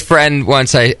was with a friend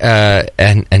once,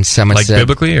 and someone like said,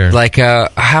 biblically, or like,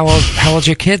 how old's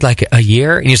your kid? Like a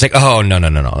year? And he's like, oh no,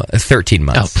 13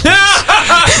 months. He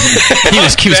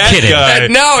was kidding.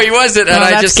 No, he wasn't. And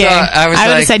I just thought, I would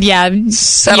have said, yeah,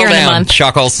 settle year down, and a month.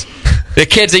 Chuckles. The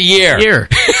kid's a year.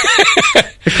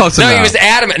 No, he was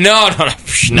adamant. No, not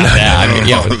that.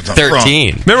 I mean,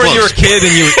 13. Remember when you were a kid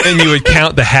and you would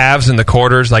count the halves and the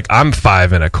quarters? Like, I'm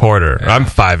 5 1/4. I'm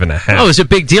 5 1/2. Oh, it was a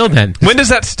big deal then. When does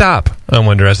that stop? I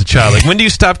wonder, as a child. Like, when do you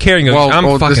stop caring?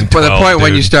 I'm fucking 12, by the point dude.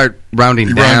 when you start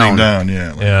rounding down.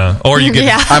 Yeah. Or you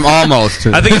get... I'm almost.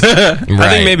 I think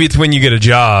maybe it's when you get a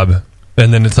job.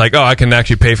 And then it's like, oh, I can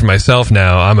actually pay for myself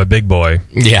now. I'm a big boy.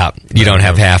 Yeah, you don't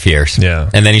have half years. Yeah,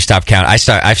 and then you stop counting.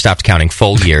 I've stopped counting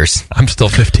full years. I'm still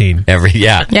 15.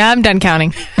 Yeah, I'm done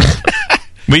counting.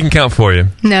 We can count for you.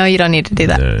 No, you don't need to do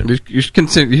that. You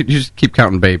just keep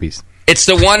counting babies. It's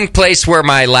the one place where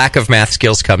my lack of math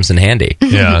skills comes in handy.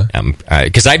 Yeah.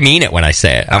 Because I mean it when I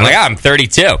say it. I'm like, I'm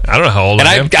 32. I don't know how old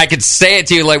I am. I could say it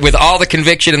to you like with all the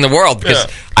conviction in the world because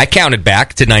I counted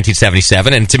back to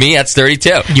 1977, and to me, that's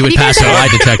 32. You would pass a lie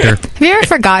detector. Have you ever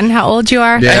forgotten how old you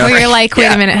are? Yeah. Where you're like,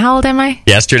 wait a minute, how old am I?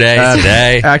 Yesterday,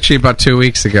 today. Actually, about 2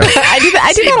 weeks ago. I do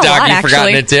that a Doc, lot, you've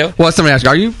forgotten it too? Well, somebody asked,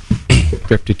 are you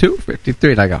 52,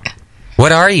 53? And I go,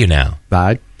 what are you now?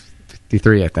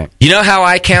 53, I think. You know how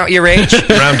I count your age?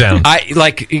 Round down.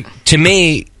 To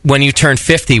me, when you turn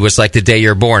 50 was like the day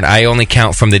you're born. I only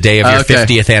count from the day of your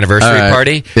 50th anniversary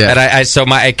party. Yeah. And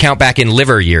I count back in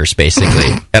liver years, basically.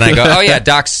 And I go, oh yeah,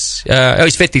 Doc's,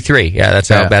 he's 53. Yeah,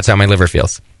 that's how my liver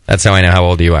feels. That's how I know how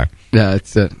old you are. Yeah,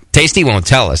 it's it. Tasty won't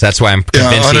tell us. That's why I'm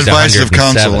convinced on he's advice of 107.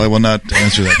 counsel, I will not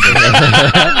answer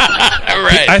that.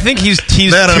 Right. I think he's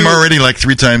that I'm already like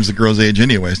 3 times the girl's age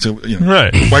anyway. So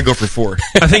right. Why go for 4?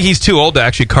 I think he's too old to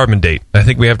actually carbon date. I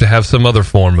think we have to have some other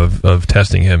form of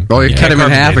testing him. Oh, you cut him in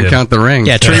half and count the rings.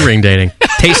 Yeah, tree ring dating,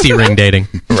 tasty ring dating.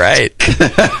 Right.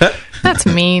 That's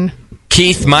mean.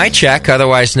 Keith Mychek,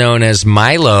 otherwise known as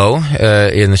Milo,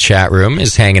 in the chat room,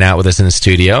 is hanging out with us in the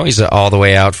studio. He's all the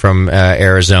way out from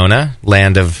Arizona,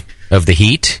 land of the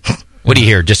heat. What do you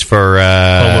hear? Just for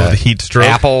the heat stroke?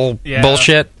 Apple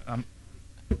bullshit?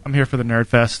 I'm here for the Nerd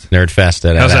Fest. Nerd Fest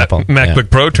at How's Apple. that MacBook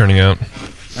Pro turning out?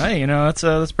 Hey, that's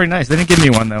pretty nice. They didn't give me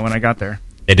one though when I got there.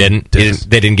 They didn't. They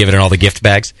didn't give it in all the gift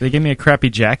bags. They gave me a crappy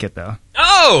jacket though.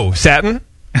 Oh, satin.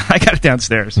 I got it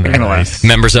downstairs. Nice. Gonna laugh.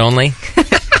 Members only.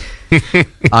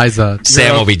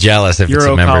 Sam will be jealous if it's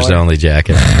a members only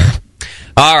jacket.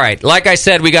 All right. Like I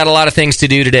said, we got a lot of things to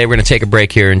do today. We're going to take a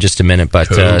break here in just a minute.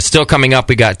 But still coming up,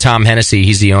 we got Tom Hennessy.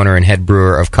 He's the owner and head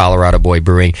brewer of Colorado Boy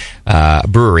Brewery.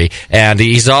 And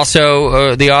he's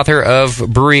also the author of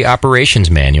Brewery Operations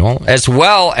Manual, as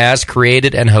well as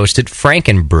created and hosted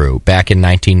Frankenbrew back in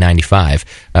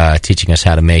 1995, teaching us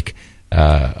how to make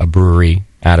a brewery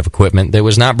out of equipment that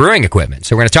was not brewing equipment.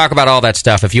 So we're going to talk about all that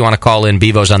stuff. If you want to call in,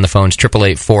 Bevo's on the phones,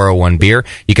 888-401-BEER.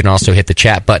 You can also hit the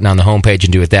chat button on the homepage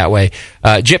and do it that way.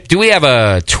 Jip, do we have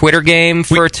a Twitter game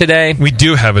for today? We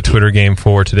do have a Twitter game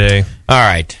for today. All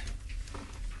right.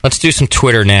 Let's do some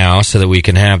Twitter now so that we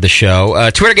can have the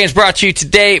show. Twitter Game's brought to you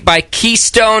today by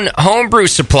Keystone Homebrew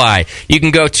Supply. You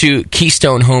can go to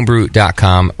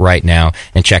KeystoneHomebrew.com right now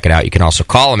and check it out. You can also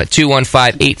call them at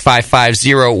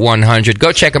 215-855-0100.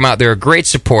 Go check them out. They're a great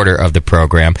supporter of the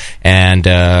program, and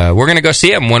we're going to go see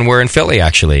them when we're in Philly,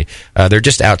 actually. They're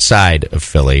just outside of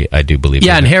Philly, I do believe.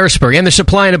 Yeah, in Harrisburg. And they're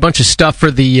supplying a bunch of stuff for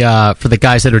the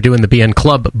guys that are doing the BN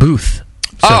Club booth.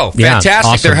 So, fantastic. Yeah,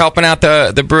 awesome. They're helping out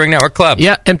the Brewing Network Club.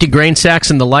 Yeah, empty grain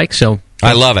sacks and the like, so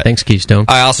I love it. Thanks, Keystone.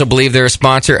 I also believe they're a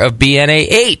sponsor of BNA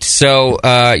 8. So,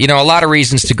 a lot of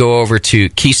reasons to go over to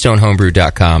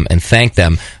KeystoneHomebrew.com and thank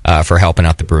them for helping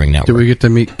out the Brewing Network. Do we get to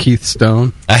meet Keith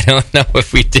Stone? I don't know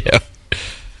if we do.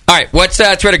 All right, what's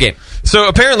Twitter Game? So,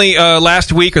 apparently,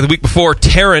 last week or the week before,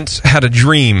 Terrence had a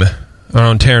dream. Our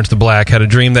own Terrence the Black had a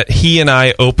dream that he and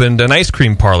I opened an ice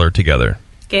cream parlor together.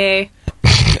 Gay.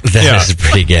 That is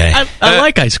pretty gay. I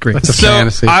like ice cream. That's a So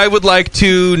fantasy. I would like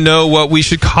to know what we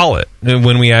should call it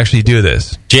when we actually do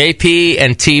this. JP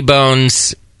and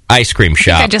T-Bone's Ice Cream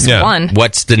Shop. I just won.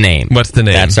 What's the name?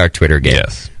 That's our Twitter game.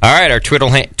 Yes. All right, our Twitter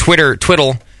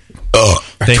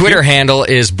handle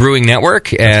is Brewing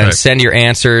Network, and right. send your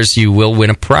answers. You will win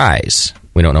a prize.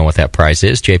 We don't know what that prize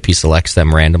is. JP selects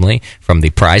them randomly from the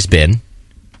prize bin.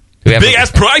 Big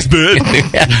ass prize bin.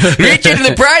 Reach into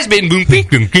the prize bin. Let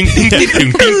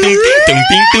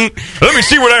me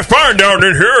see what I find down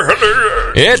in here.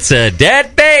 It's a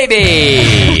dead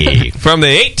baby from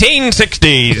the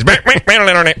 1860s.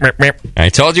 I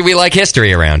told you we like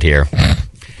history around here.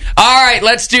 All right,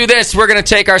 let's do this. We're going to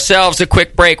take ourselves a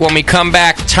quick break. When we come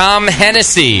back, Tom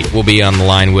Hennessy will be on the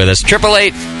line with us.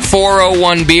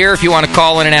 888-401-BEER if you want to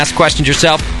call in and ask questions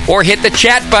yourself, or hit the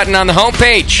chat button on the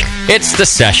homepage. It's The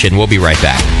Session. We'll be right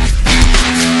back.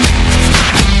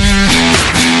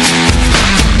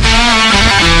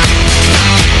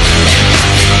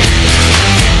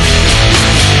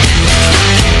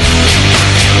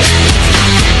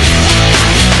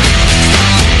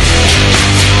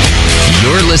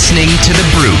 You're listening to the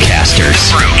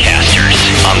Brewcasters.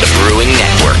 On the Brewing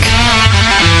Network.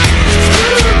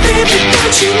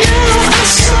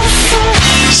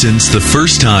 Since the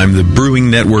first time the Brewing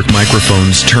Network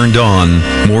microphones turned on,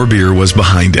 More Beer was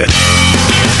behind it.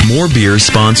 More Beer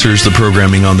sponsors the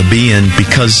programming on the BN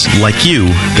because, like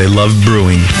you, they love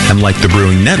brewing. And like the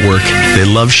Brewing Network, they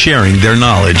love sharing their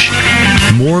knowledge.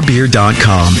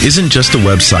 Morebeer.com isn't just a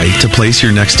website to place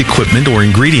your next equipment or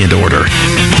ingredient order.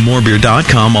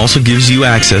 Morebeer.com also gives you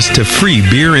access to free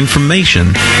beer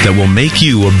information that will make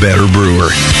you a better brewer.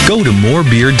 Go to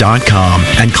morebeer.com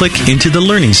and click into the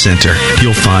Learning Center.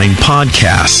 You'll find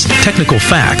podcasts, technical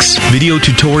facts, video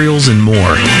tutorials, and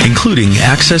more, including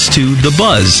access to The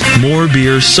Buzz, More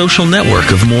Beer's social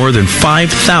network of more than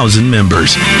 5,000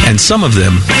 members. And some of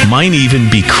them might even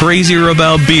be crazier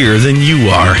about beer than you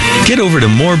are. Get over to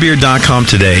morebeer.com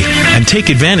today and take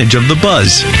advantage of The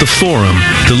Buzz, the forum,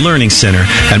 the Learning Center,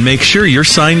 and make sure you're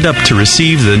signed up to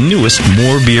receive the newest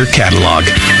More Beer catalog.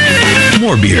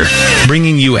 More Beer,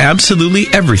 bringing you absolutely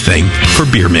everything for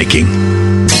beer making.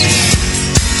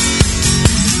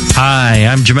 Hi,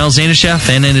 I'm Jamel Zanishev,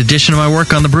 and in addition to my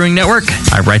work on the Brewing Network,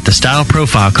 I write the Style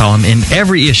Profile column in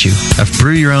every issue of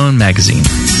Brew Your Own magazine.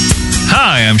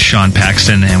 Hi, I'm Sean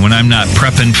Paxton, and when I'm not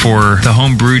prepping for the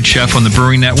Home Brewed Chef on the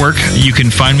Brewing Network, you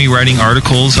can find me writing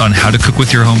articles on how to cook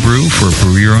with your home brew for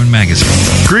Brew Your Own magazine.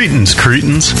 Greetings,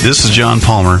 cretins. This is John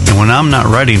Palmer, and when I'm not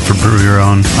writing for Brew Your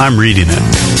Own, I'm reading it.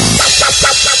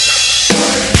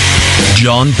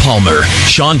 John Palmer,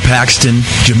 Sean Paxton,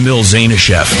 Jamil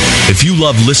Zanishev. If you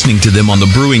love listening to them on the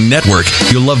Brewing Network,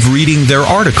 you'll love reading their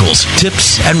articles,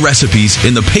 tips, and recipes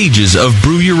in the pages of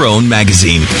Brew Your Own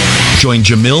magazine. Join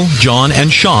Jamil, John,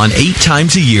 and Sean 8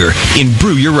 times a year in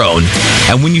Brew Your Own.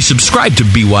 And when you subscribe to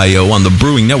BYO on the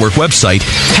Brewing Network website,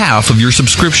 half of your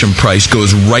subscription price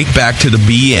goes right back to the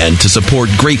BN to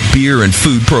support great beer and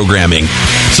food programming.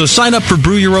 So sign up for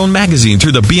Brew Your Own magazine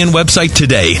through the BN website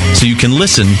today so you can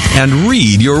listen and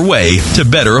read your way to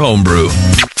better homebrew.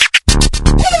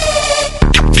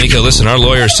 Nico, listen, our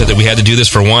lawyers said that we had to do this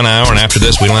for 1 hour, and after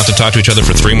this, we don't have to talk to each other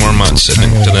for 3 more months to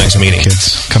the next meeting.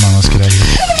 Kids, come on, let's get out of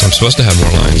here. I'm supposed to have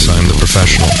more lines. I'm the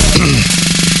professional.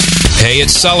 Hey,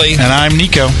 it's Sully. And I'm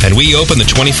Nico. And we opened the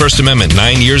 21st Amendment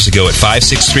 9 years ago at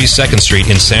 563 2nd Street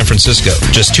in San Francisco,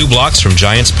 just 2 blocks from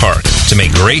Giants Park, to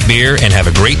make great beer and have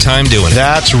a great time doing it.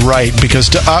 That's right, because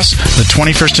to us, the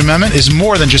 21st Amendment is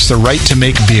more than just the right to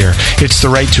make beer. It's the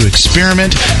right to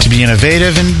experiment, to be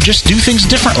innovative, and just do things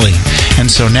differently. And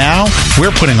so now,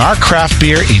 we're putting our craft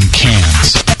beer in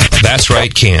cans. That's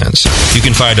right, cans. You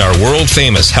can find our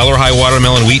world-famous Hell or High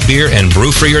Watermelon Wheat Beer and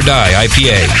Brew Free or Die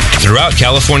IPA throughout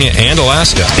California and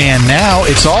Alaska. And now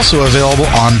it's also available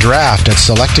on draft at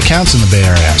select accounts in the Bay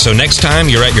Area. So next time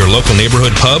you're at your local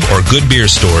neighborhood pub or good beer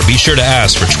store, be sure to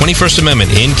ask for 21st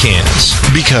Amendment in cans.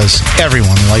 Because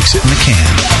everyone likes it in the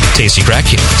can. Tasty crack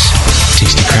cans.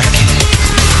 Tasty crack can.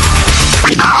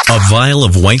 A vial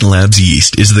of White Labs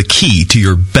yeast is the key to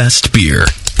your best beer.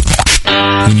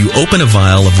 When you open a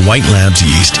vial of White Labs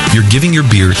yeast, you're giving your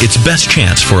beer its best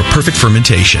chance for a perfect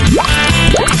fermentation.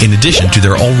 In addition to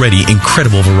their already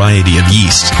incredible variety of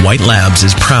yeasts, White Labs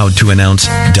is proud to announce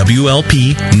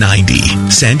WLP 90,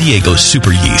 San Diego's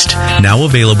super yeast, now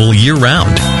available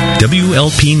year-round.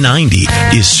 WLP 90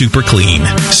 is super clean,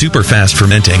 super fast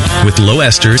fermenting, with low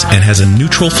esters and has a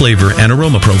neutral flavor and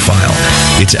aroma profile.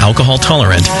 It's alcohol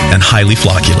tolerant and highly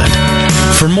flocculent.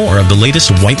 For more of the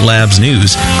latest White Labs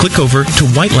news, click over to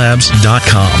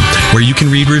whitelabs.com, where you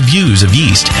can read reviews of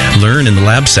yeast, learn in the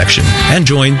lab section, and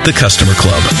join the customer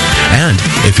club. And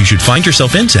if you should find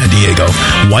yourself in San Diego,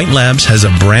 White Labs has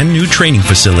a brand new training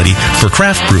facility for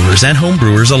craft brewers and home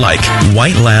brewers alike.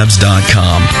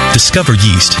 Whitelabs.com. Discover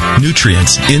yeast,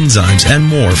 nutrients, enzymes, and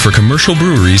more for commercial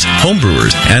breweries, home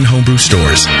brewers, and homebrew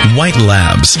stores. White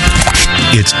Labs.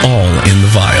 It's all in the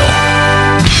vial.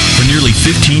 For nearly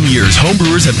 15 years,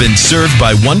 homebrewers have been served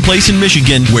by one place in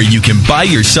Michigan where you can buy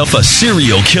yourself a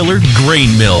serial killer grain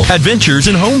mill. Adventures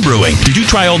in Homebrewing. Did you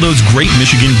try all those great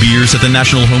Michigan beers at the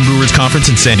National Homebrewers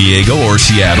Conference in San Diego or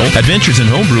Seattle? Adventures in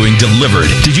Homebrewing delivered.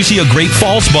 Did you see a great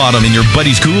false bottom in your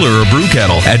buddy's cooler or brew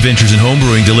kettle? Adventures in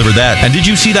Homebrewing delivered that. And did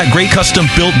you see that great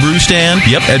custom-built brew stand?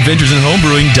 Yep, Adventures in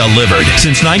Homebrewing delivered.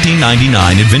 Since 1999,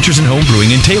 Adventures in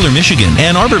Homebrewing in Taylor, Michigan,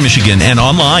 Ann Arbor, Michigan, and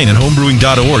online at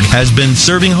homebrewing.org has been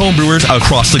serving homebrewers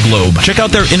across the globe. Check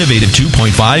out their innovative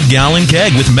 2.5-gallon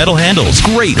keg with metal handles,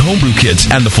 great homebrew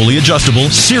kits, and the fully adjustable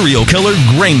Serial Killer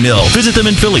Grain Mill. Visit them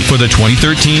in Philly for the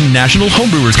 2013 National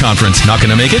Homebrewers Conference. Not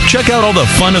gonna make it? Check out all the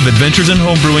fun of Adventures in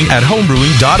Homebrewing at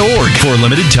homebrewing.org. For a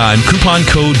limited time, coupon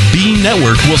code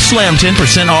BNetwork will slam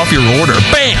 10% off your order.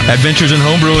 Bam! Adventures in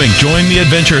Homebrewing. Join the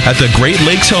adventure at the Great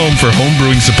Lakes Home for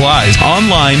Homebrewing Supplies.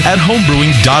 Online at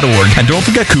homebrewing.org. And don't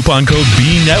forget coupon code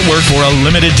BNetwork for a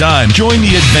limited time. Join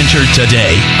the adventure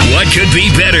today. What could be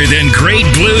better than great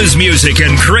blues music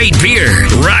and great beer?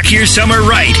 Rock your summer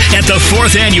right at the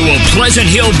 4th Annual Pleasant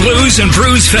Hill Blues and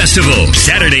Brews Festival.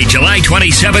 Saturday, July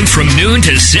 27th from noon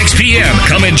to 6 p.m.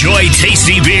 Come enjoy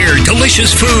tasty beer,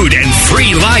 delicious food, and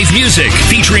free live music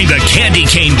featuring the Candy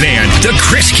Cane Band, the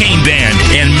Chris Cane Band,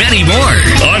 and many more.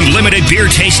 Unlimited beer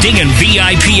tasting and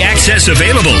VIP access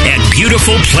available at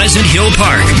beautiful Pleasant Hill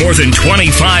Park. More than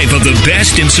 25 of the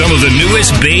best and some of the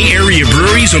newest Bay Area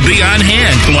breweries will be on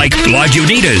hand, like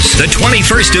Lagunitas, the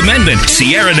 21st Amendment,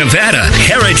 Sierra Nevada,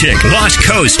 Heretic, Lost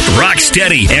Coast,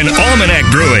 Rocksteady, and Almanac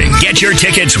Brewing. Get your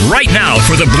tickets right now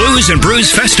for the Blues and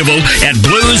Brews Festival at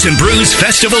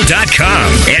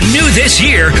bluesandbrewsfestival.com. And new this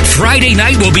year, Friday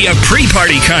night will be a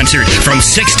pre-party concert from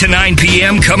 6 to 9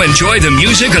 p.m. Come enjoy the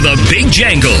music of the Big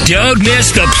Jangle. Don't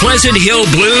miss the Pleasant Hill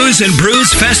Blues and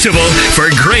Brews Festival for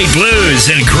great blues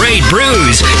and great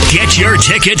brews. Get your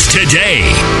tickets today.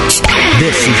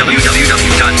 This is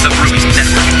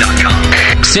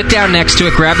www.thebrewingnetwork.com. Sit down next to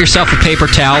it, grab yourself a paper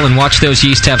towel, and watch those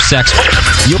yeast have sex.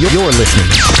 You're listening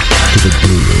to the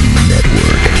Brewing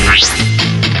Network.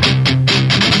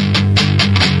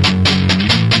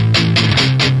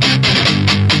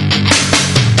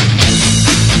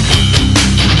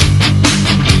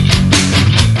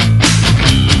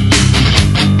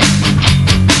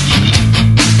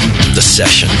 The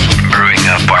session. Brewing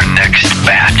up our next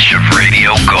batch of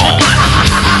Radio Gold.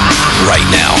 Right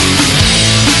now.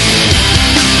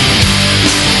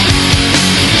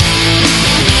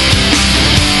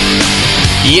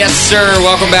 Yes, sir.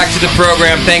 Welcome back to the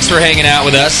program. Thanks for hanging out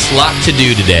with us. A lot to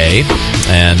do today.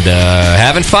 And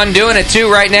having fun doing it,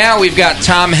 too. Right now, we've got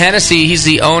Tom Hennessy. He's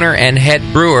the owner and head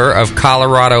brewer of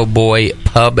Colorado Boy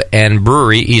Pub and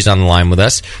Brewery. He's on the line with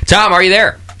us. Tom, are you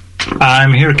there?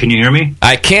 I'm here. Can you hear me?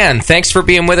 I can. Thanks for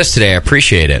being with us today. I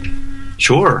appreciate it.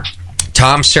 Sure.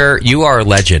 Tom, sir, you are a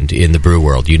legend in the brew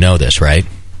world. You know this, right?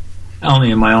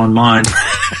 Only in my own mind.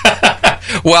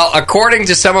 Well, according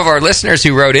to some of our listeners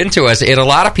who wrote into us, in a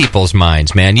lot of people's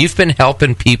minds, man, you've been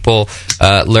helping people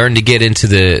learn to get into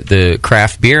the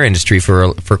craft beer industry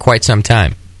for quite some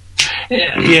time.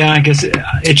 Yeah, I guess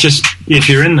it's just, if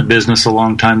you're in the business a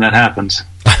long time, that happens.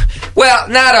 Well,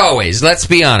 not always. Let's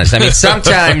be honest. I mean,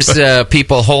 sometimes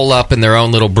people hole up in their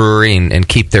own little brewery and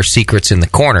keep their secrets in the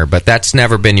corner, but that's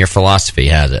never been your philosophy,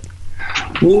 has it?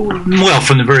 Well,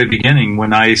 from the very beginning,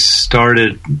 when I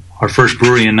started our first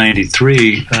brewery in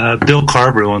 '93, Bill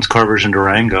Carver, who owns Carver's in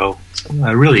Durango,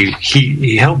 really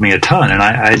he helped me a ton, and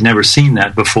I had never seen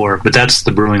that before. But that's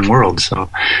the brewing world, so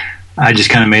I just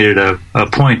kind of made it a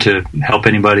point to help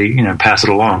anybody, pass it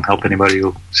along, help anybody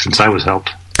since I was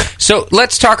helped. So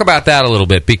let's talk about that a little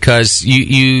bit, because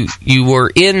you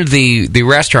were in the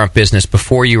restaurant business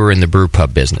before you were in the brew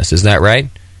pub business. Is that right?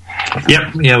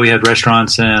 Yep. Yeah, we had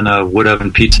restaurants and a wood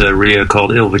oven pizzeria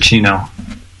called Il Vicino.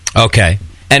 Okay.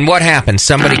 And what happened?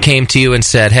 Somebody came to you and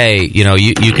said, "Hey,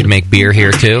 you could make beer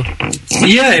here too."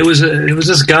 Yeah, it was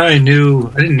this guy I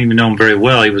knew. I didn't even know him very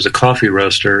well. He was a coffee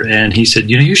roaster, and he said,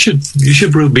 "You should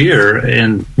brew beer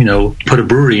and put a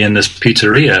brewery in this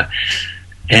pizzeria."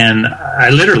 And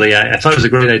I thought it was a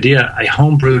great idea. I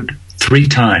homebrewed 3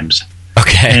 times.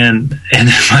 Okay. And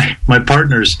my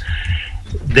partners,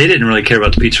 they didn't really care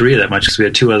about the pizzeria that much because we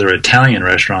had 2 other Italian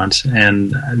restaurants.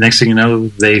 And next thing you know,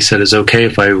 they said it's okay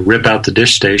if I rip out the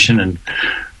dish station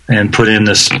and put in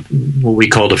this, what we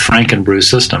called a Frankenbrew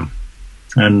system.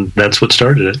 And that's what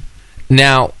started it.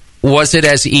 Now, was it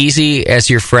as easy as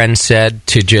your friend said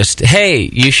to just, hey,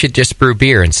 you should just brew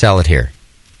beer and sell it here?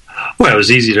 Well, it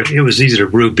was easy to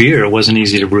brew beer. It wasn't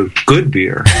easy to brew good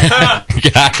beer.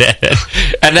 Got it.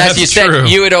 And as you said,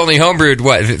 you had only homebrewed,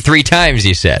 what, 3 times,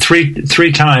 you said?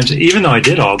 Three times, even though I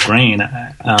did all grain.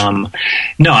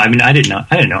 No, I mean, I didn't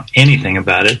know anything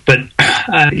about it. But,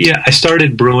 I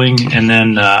started brewing, and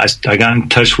then I got in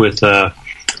touch with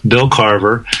Bill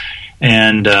Carver,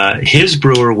 and his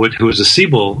brewer, who was a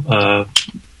Siebel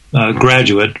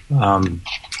graduate,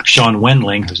 Sean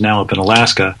Wendling, who's now up in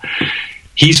Alaska.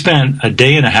 He spent a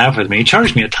day and a half with me. He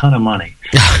charged me a ton of money.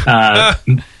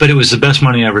 But it was the best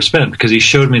money I ever spent because he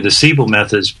showed me the Siebel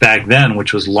methods back then,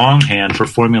 which was longhand for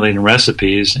formulating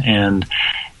recipes. And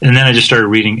then I just started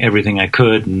reading everything I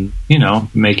could and,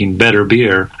 making better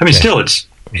beer. I mean, still, it's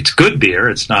good beer.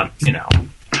 It's not,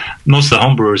 most of the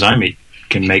homebrewers I meet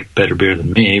can make better beer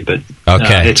than me, but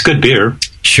it's good beer.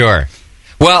 Sure.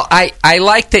 Well, I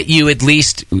like that you at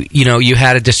least, you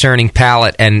had a discerning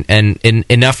palate and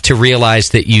enough to realize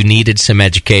that you needed some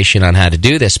education on how to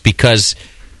do this because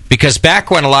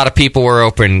back when a lot of people were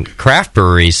open craft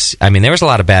breweries, I mean, there was a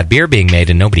lot of bad beer being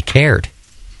made and nobody cared.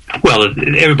 Well,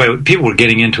 people were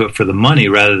getting into it for the money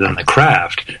rather than the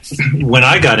craft. When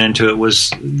I got into it, was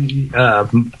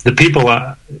the people,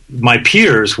 my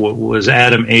peers, was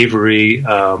Adam Avery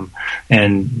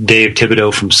and Dave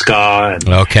Thibodeau from Ska, and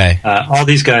all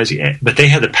these guys. But they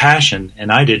had the passion,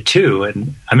 and I did too.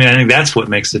 And I mean, I think that's what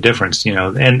makes the difference,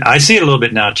 And I see it a little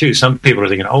bit now too. Some people are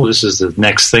thinking, "Oh, this is the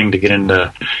next thing to get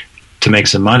into to make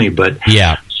some money," but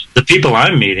yeah. The people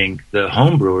I'm meeting, the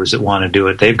home brewers that want to do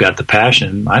it, they've got the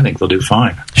passion. I think they'll do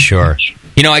fine. Sure.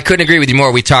 I couldn't agree with you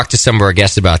more. We talked to some of our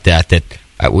guests about that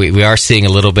we are seeing a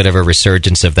little bit of a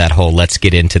resurgence of that whole let's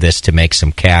get into this to make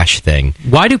some cash thing.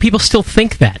 Why do people still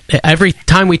think that? Every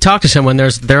time we talk to someone,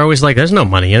 they're always like, there's no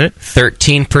money in it.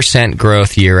 13%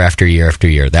 growth year after year after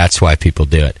year. That's why people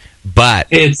do it. But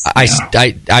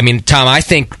I mean, Tom, I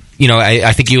think...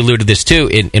 I think you alluded to this too.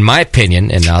 In my opinion,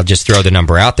 and I'll just throw the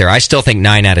number out there, I still think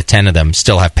 9 out of 10 of them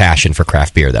still have passion for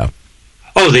craft beer, though.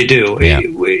 Oh, they do. Yeah.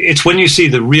 It's when you see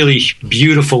the really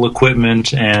beautiful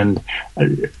equipment, and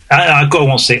I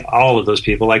won't say all of those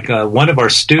people. Like one of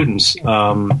our students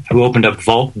who opened up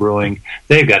Vault Brewing,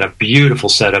 they've got a beautiful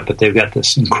setup, but they've got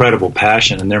this incredible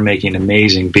passion, and they're making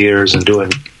amazing beers and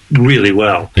doing really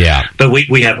well. Yeah. But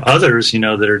we have others,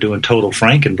 that are doing total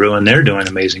Frankenbrew, and they're doing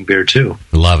amazing beer too.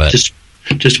 Love it. Just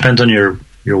depends on your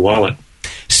wallet.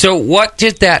 So what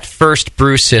did that first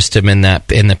brew system in the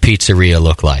pizzeria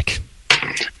look like?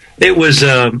 It was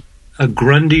a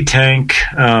Grundy tank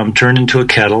turned into a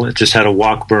kettle. It just had a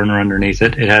wok burner underneath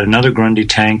it. It had another Grundy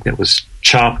tank that was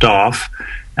chopped off,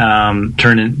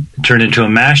 turned into a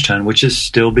mash tun, which is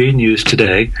still being used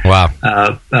today. Wow.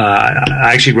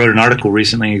 I actually wrote an article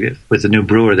recently with a new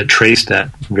brewer that traced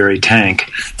that very tank.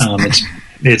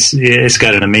 It's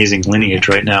got an amazing lineage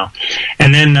right now.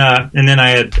 And then I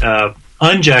had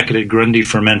unjacketed Grundy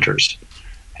fermenters.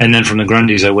 And then from the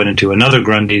Grundys, I went into another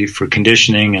Grundy for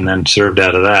conditioning and then served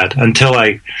out of that until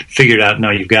I figured out, no,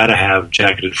 you've got to have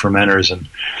jacketed fermenters. And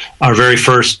our very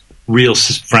first real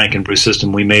Frankenbrew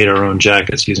system, we made our own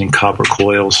jackets using copper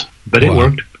coils, but it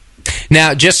worked.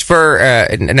 Now, just for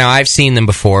now, I've seen them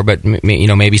before, but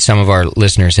maybe some of our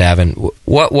listeners haven't.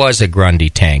 What was a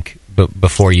Grundy tank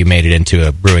before you made it into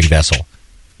a brewing vessel?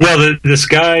 Well, this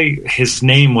guy, his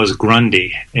name was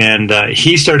Grundy, and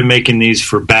he started making these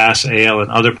for Bass Ale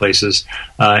and other places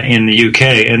in the UK,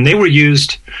 and they were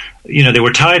used. They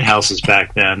were tide houses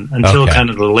back then until kind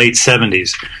of the late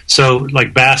 70s. So,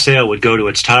 like, Bass Ale would go to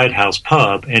its tide house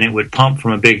pub, and it would pump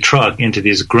from a big truck into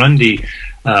these Grundy.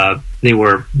 They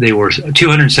were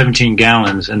 217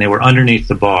 gallons, and they were underneath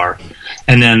the bar,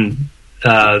 and then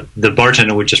the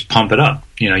bartender would just pump it up,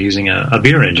 using a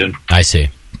beer engine. I see.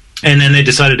 And then they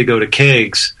decided to go to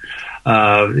kegs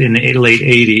in the late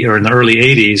 80s or in the early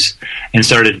 80s, and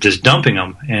started just dumping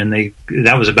them. And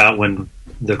that was about when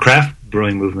the craft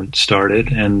brewing movement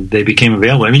started, and they became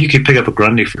available. I mean, you could pick up a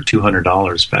Grundy for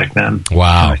 $200 back then.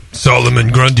 Wow. Solomon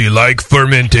Grundy like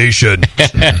fermentation.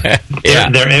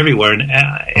 They're everywhere, and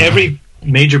every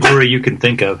major brewery you can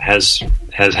think of has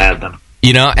had them.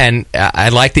 And I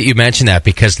like that you mentioned that,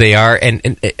 because they are,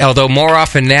 and although more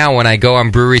often now when I go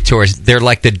on brewery tours, they're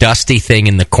like the dusty thing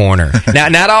in the corner. Now,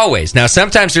 not always. Now,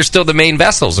 sometimes they're still the main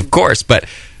vessels, of course, but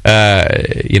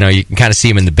you can kind of see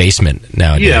them in the basement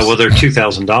nowadays. Yeah, well, they're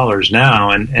 $2,000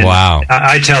 now, and wow.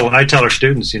 I tell our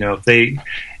students, if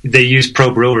they use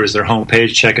Pro Brewer as their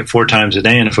homepage, check it 4 times a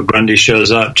day, and if a Grundy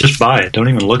shows up, just buy it. Don't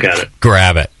even look at it.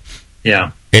 Grab it.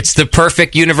 Yeah, it's the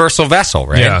perfect universal vessel,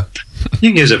 right? Yeah, you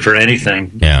can use it for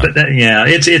anything. Yeah, but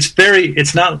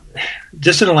it's not.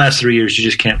 Just in the last 3 years, you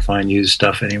just can't find used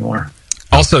stuff anymore.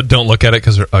 Also, don't look at it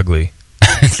because they're ugly.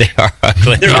 They are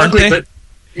ugly. They're ugly, but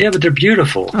they're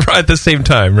beautiful. Right at the same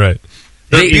time, right?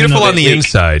 They're beautiful on the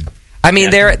inside. I mean,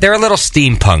 they're a little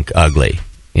steampunk ugly.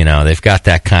 They've got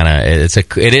that kind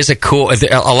of. It is a cool.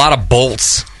 A lot of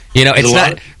bolts. It's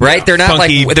not right. Yeah.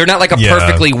 They're not like a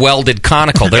perfectly welded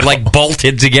conical. They're like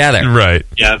bolted together. Right.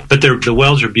 Yeah, but the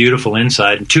welds are beautiful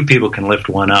inside, and 2 people can lift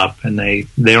one up, and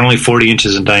they're only 40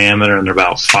 inches in diameter, and they're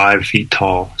about 5 feet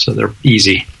tall, so they're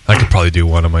easy. I could probably do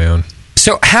one on my own.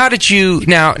 So how did you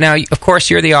now? Of course,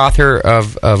 you're the author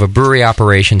of a brewery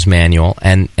operations manual,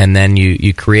 and then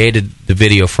you created the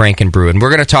video Frankenbrew, and we're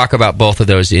going to talk about both of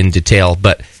those in detail.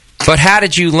 But how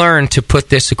did you learn to put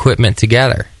this equipment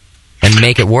together and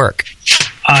make it work?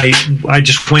 I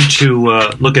just went to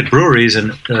look at breweries,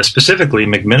 and specifically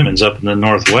McMenamins up in the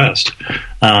Northwest.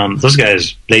 Those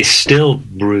guys, they still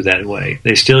brew that way.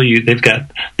 They still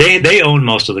they own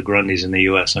most of the Grundys in the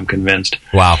U.S. I'm convinced.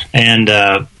 Wow. And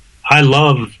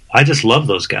I just love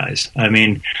those guys. I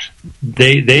mean,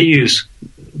 they use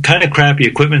kind of crappy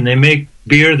equipment. They make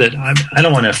beer that I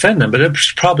don't want to offend them, but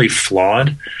it's probably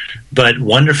flawed, but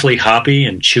wonderfully hoppy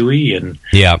and chewy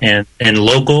and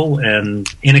local and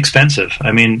inexpensive.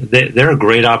 I mean, they're a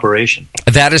great operation.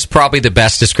 That is probably the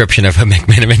best description of a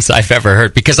McMenamins I've ever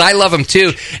heard, because I love them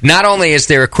too. Not only is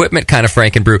their equipment kind of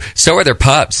Frankenbrew, so are their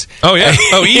pubs. Oh yeah,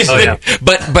 easily. Oh, yeah.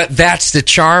 But that's the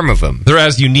charm of them. They're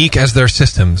as unique as their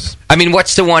systems. I mean,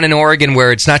 what's the one in Oregon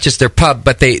where it's not just their pub,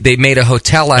 but they made a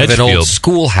hotel out of an old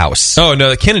schoolhouse? Oh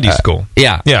no, the Kennedy School.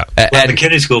 Yeah. Well, the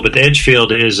Kennedy School, but the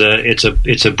Edgefield is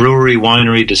it's a brewery,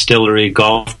 winery, distillery,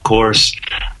 golf course,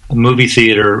 movie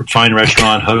theater, fine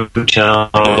restaurant, hotel,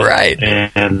 right,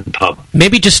 and pub.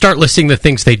 Maybe just start listing the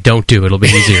things they don't do. It'll be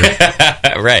easier.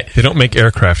 Right. They don't make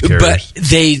aircraft carriers. But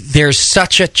there's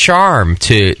such a charm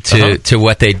to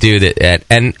what they do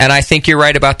and I think you're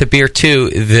right about the beer too.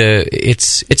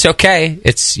 It's okay.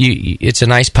 It's a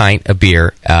nice pint of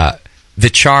beer. The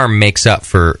charm makes up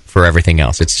for everything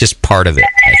else. It's just part of it,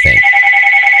 I think.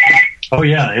 Oh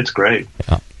yeah, it's great.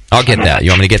 I'll get that.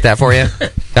 You want me to get that for you,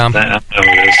 Tom?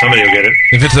 Somebody will get it.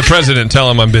 If it's the president, tell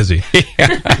him I'm busy.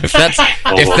 If that's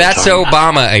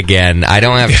Obama again, I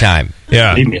don't have time.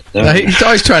 Yeah. He's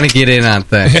always trying to get in on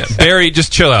things. Barry,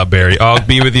 just chill out, Barry. I'll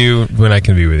be with you when I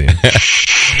can be with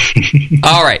you.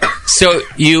 All right. So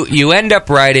you end up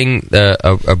writing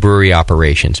a brewery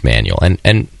operations manual,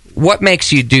 and what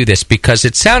makes you do this? Because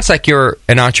it sounds like you're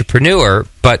an entrepreneur,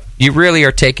 but you really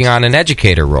are taking on an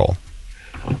educator role.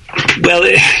 Well,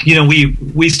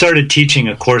 we started teaching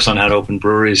a course on how to open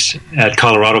breweries at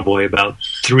Colorado Boy about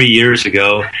 3 years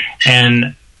ago,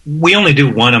 and we only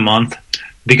do one a month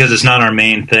because it's not our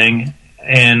main thing.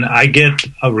 And I get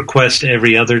a request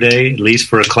every other day, at least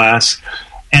for a class,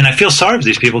 and I feel sorry for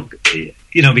these people,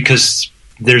 because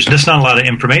there's just not a lot of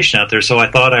information out there. So I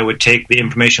thought I would take the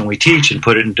information we teach and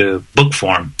put it into book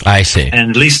form. I see. And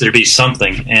at least there'd be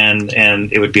something, and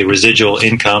it would be residual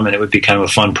income, and it would be kind of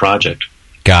a fun project.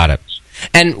 Got it.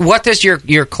 And what does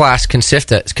your class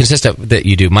consist of that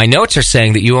you do? My notes are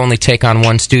saying that you only take on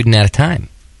one student at a time.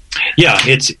 Yeah,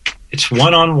 it's it's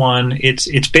one-on-one.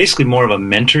 It's basically more of a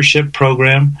mentorship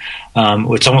program.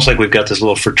 It's almost like we've got this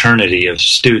little fraternity of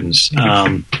students.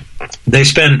 They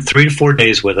spend 3 to 4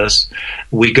 days with us.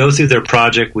 We go through their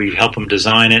project. We help them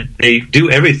design it. They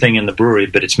do everything in the brewery,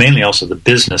 but it's mainly also the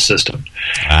business system.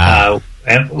 Wow.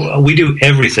 And we do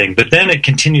everything, but then it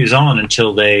continues on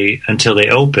until they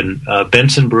open.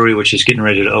 Benson Brewery, which is getting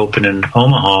ready to open in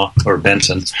Omaha, or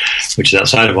Benson, which is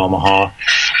outside of Omaha.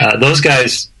 Those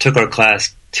guys took our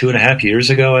class 2.5 years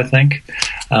ago, I think,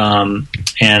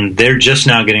 and they're just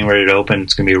now getting ready to open.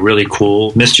 It's going to be really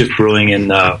cool. Mischief Brewing in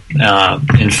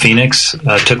Phoenix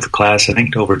took the class, I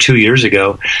think, over 2 years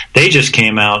ago. They just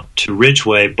came out to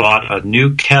Ridgeway, bought a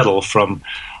new kettle from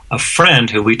a friend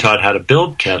who we taught how to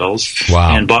build kettles,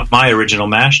 and bought my original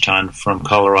mash tun from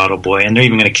Colorado Boy, and they're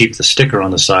even going to keep the sticker on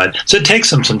the side. So it takes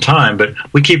them some time, but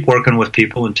we keep working with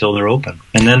people until they're open.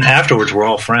 And then afterwards, we're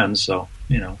all friends, so,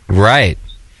 Right.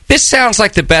 This sounds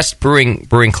like the best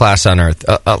brewing class on earth.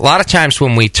 A lot of times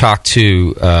when we talk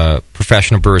to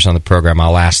professional brewers on the program,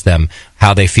 I'll ask them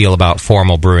how they feel about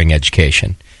formal brewing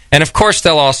education. And of course,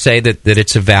 they'll all say that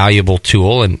it's a valuable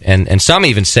tool, and some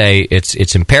even say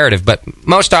it's imperative. But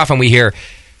most often we hear,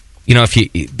 if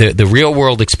the real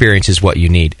world experience is what you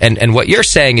need. And what you're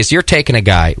saying is you're taking a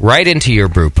guy right into your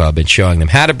brew pub and showing them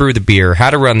how to brew the beer,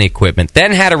 how to run the equipment,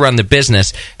 then how to run the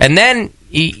business, and then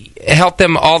help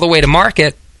them all the way to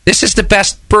market. This is the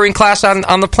best brewing class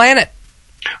on the planet.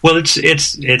 Well,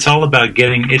 it's all about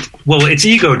getting it. Well, it's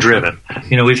ego driven.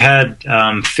 We've had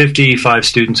 55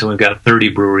 students and we've got 30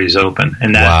 breweries open,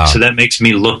 and so that makes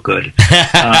me look good.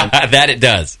 That it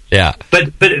does, yeah.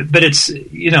 But it's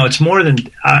it's more than.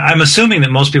 I'm assuming that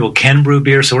most people can brew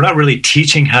beer, so we're not really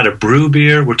teaching how to brew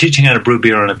beer. We're teaching how to brew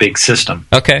beer on a big system.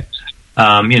 Okay.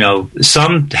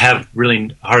 Some have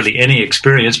really hardly any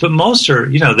experience, but most are.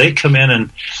 They come in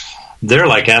and they're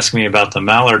like asking me about the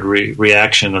Maillard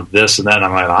reaction of this and that. And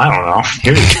I'm like, I don't know.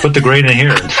 Here, put the grain in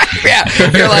here.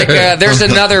 Yeah, you're like, there's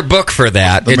another book for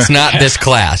that. It's not this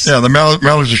class. Yeah, the Mallards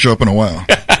will show up in a while.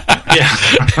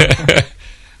 Yeah.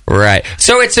 Right.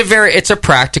 So it's a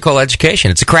practical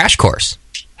education. It's a crash course.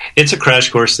 It's a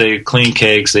crash course. They clean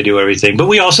kegs. They do everything. But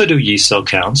we also do yeast cell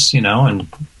counts, and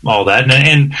all that.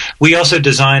 And we also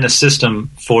design a system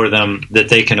for them that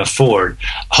they can afford.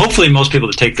 Hopefully most people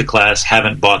that take the class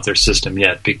haven't bought their system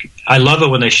yet. I love it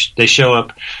when they show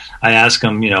up. I ask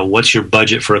them, what's your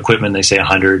budget for equipment? They say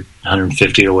 100,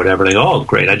 150 or whatever. They go, oh,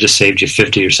 great. I just saved you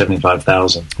 50 or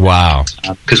 75,000. Wow.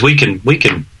 Because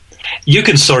you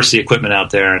can source the equipment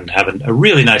out there and have a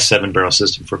really nice 7-barrel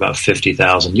system for about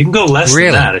 50,000. You can go less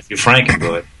than that if you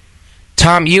Franken it.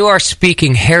 Tom, you are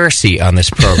speaking heresy on this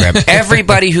program.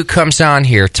 Everybody who comes on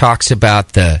here talks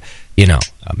about the,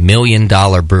 $1 million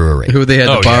brewery. Who they had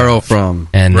to borrow from.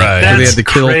 And who they had to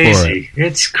kill crazy. for it.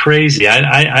 It's crazy.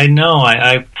 I know.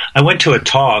 I went to a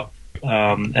talk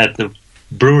at the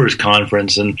Brewers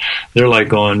Conference, and they're like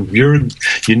going, like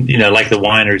the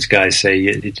winers guys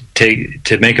say,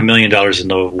 to make $1 million in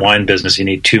the wine business, you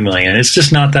need $2 million. It's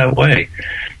just not that way.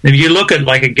 If you look at,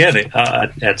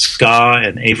 at Ska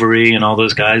and Avery and all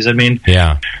those guys,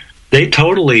 they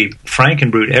totally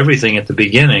Frankenbrewed everything at the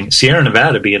beginning. Sierra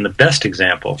Nevada being the best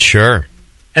example. Sure.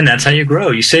 And that's how you grow.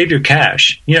 You save your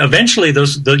cash. Eventually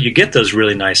you get those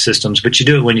really nice systems, but you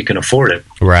do it when you can afford it.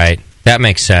 Right. That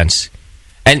makes sense.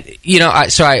 And, I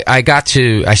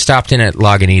stopped in at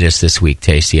Lagunitas this week,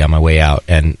 Tasty, on my way out,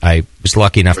 and I was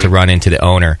lucky enough to run into the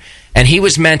owner. And he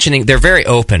was mentioning, they're very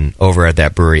open over at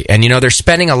that brewery. And, they're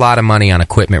spending a lot of money on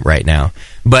equipment right now.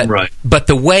 But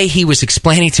the way he was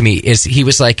explaining to me is he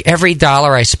was like, every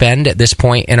dollar I spend at this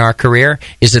point in our career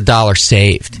is $1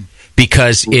 saved.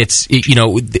 Because it's,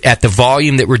 at the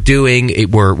volume that we're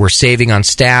doing, we're saving on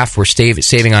staff, we're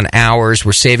saving on hours,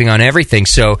 we're saving on everything.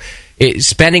 So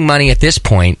spending money at this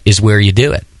point is where you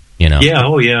do it. Yeah,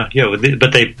 oh yeah.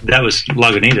 But that was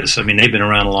Lagunitas. They've been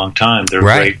around a long time. They're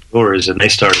great brewers, and they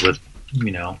started with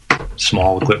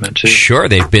small equipment too. Sure,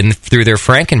 they've been through their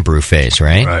Frankenbrew phase,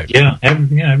 right? Right. Yeah,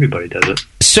 everybody does it.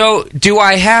 So, do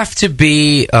I have to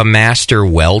be a master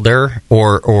welder,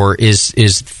 or is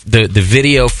the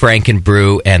video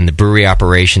Frankenbrew and the brewery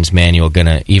operations manual going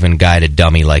to even guide a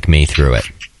dummy like me through it?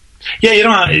 Yeah, you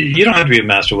don't have to be a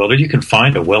master welder. You can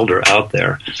find a welder out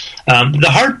there. The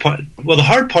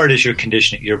hard part is your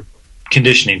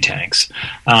conditioning tanks,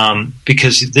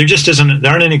 because there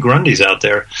aren't any Grundys out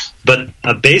there. But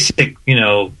a basic,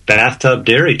 bathtub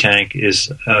dairy tank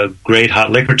is a great hot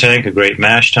liquor tank, a great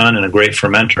mash tun, and a great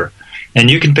fermenter.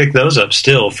 And you can pick those up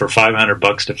still for $500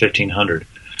 to $1,500.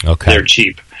 Okay, they're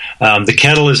cheap. The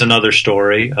kettle is another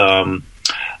story.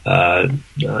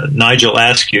 Nigel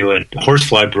Askew at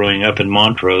Horsefly Brewing up in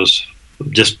Montrose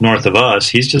just north of us.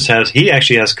 He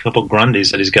actually has a couple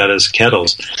Grundys that he's got as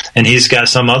kettles, and he's got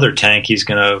some other tank he's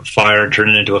going to fire and turn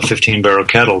it into a 15-barrel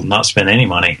kettle and not spend any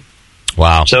money.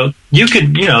 Wow. So you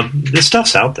could, this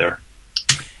stuff's out there.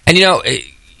 And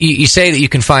you say that you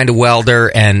can find a welder,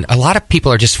 and a lot of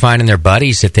people are just finding their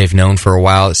buddies that they've known for a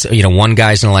while. One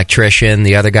guy's an electrician,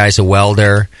 the other guy's a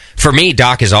welder. For me,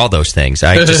 Doc is all those things.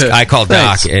 I call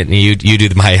Doc, and you do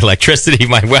my electricity,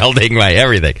 my welding, my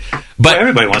everything. But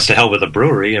everybody wants to help with a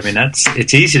brewery. I mean,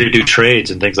 it's easy to do trades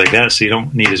and things like that, so you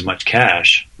don't need as much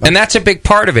cash. And that's a big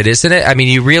part of it, isn't it? I mean,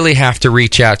 you really have to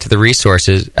reach out to the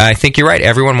resources. I think you're right.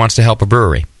 Everyone wants to help a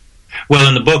brewery. Well,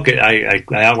 in the book, I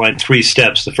outline 3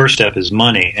 steps. The first step is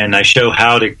money, and I show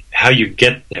how you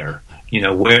get there.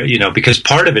 Because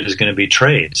part of it is going to be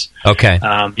trades. Okay.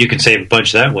 You can save a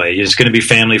bunch that way. It's going to be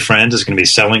family, friends. It's going to be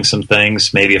selling some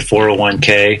things, maybe a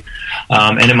 401k,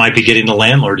 and it might be getting the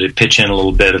landlord to pitch in a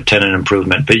little bit of tenant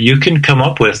improvement. But you can come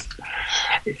up with.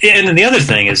 And then the other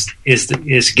thing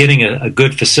is getting a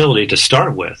good facility to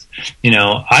start with.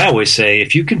 I always say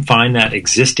if you can find that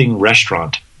existing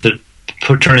restaurant that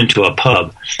turn into a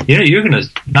pub, you're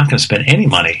not going to spend any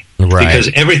money, right?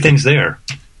 Because everything's there.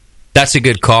 That's a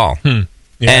good call.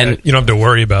 Yeah, and you don't have to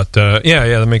worry about.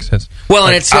 That makes sense. Well,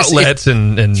 and it's outlets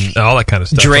and all that kind of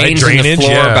stuff. Drains right? in the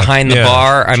floor behind the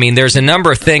bar. I mean, there's a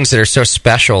number of things that are so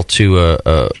special to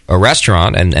a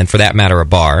restaurant, and for that matter, a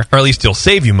bar. Or at least it'll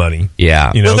save you money.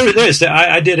 Yeah. Well, there it is.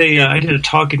 I did a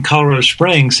talk in Colorado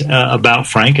Springs about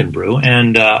Frankenbrew,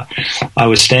 and I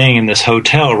was staying in this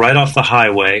hotel right off the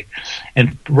highway,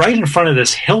 and right in front of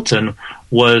this Hilton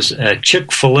was a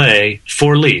Chick-fil-A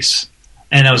for lease.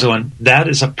 And I was going, that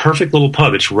is a perfect little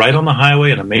pub. It's right on the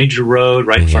highway on a major road,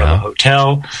 right in front of a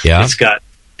hotel. Yeah. It's got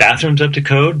bathrooms up to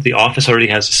code. The office already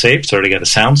has a safe. It's already got a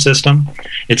sound system.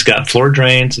 It's got floor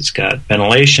drains. It's got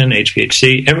ventilation,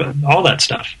 HVAC, all that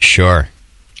stuff. Sure.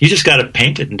 You just got to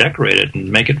paint it and decorate it and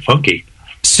make it funky.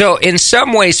 So in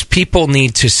some ways, people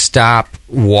need to stop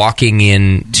walking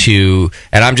into,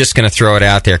 and I'm just going to throw it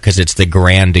out there because it's the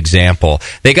grand example.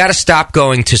 They got to stop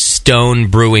going to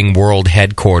Stone Brewing World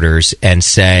headquarters and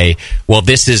say, well,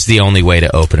 this is the only way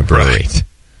to open a brewery. Right.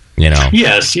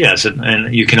 Yes,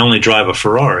 and you can only drive a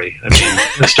Ferrari. I mean,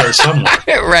 let's start somewhere.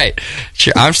 Right.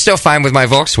 Sure. I'm still fine with my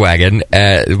Volkswagen,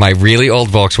 my really old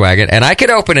Volkswagen, and I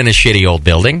could open in a shitty old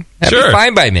building. That'd be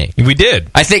fine by me. We did.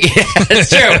 I think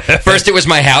that's true. First it was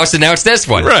my house, and now it's this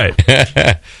one. Right.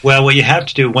 Well, what you have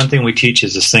to do, one thing we teach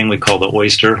is this thing we call the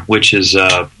oyster, which is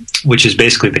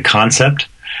basically the concept.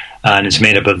 And it's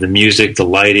made up of the music, the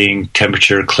lighting,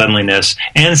 temperature, cleanliness,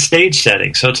 and stage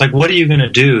setting. So it's like, what are you going to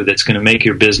do that's going to make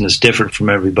your business different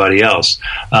from everybody else?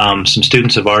 Some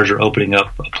students of ours are opening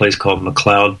up a place called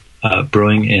McLeod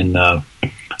Brewing in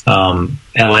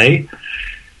L.A.,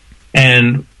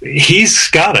 and he's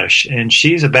Scottish, and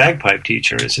she's a bagpipe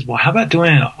teacher. I said, well, how about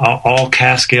doing an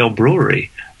all-cask ale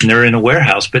brewery? And they're in a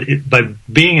warehouse, but by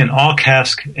being an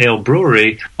all-cask ale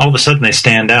brewery, all of a sudden they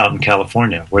stand out in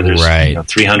California, where there's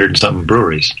 300 and something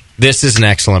breweries. This is an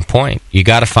excellent point. You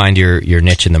got to find your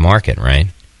niche in the market, right?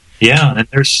 Yeah, and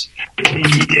it's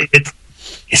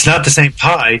not the same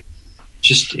pie.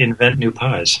 Just invent new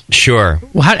pies. Sure.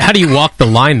 Well, how do you walk the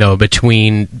line, though,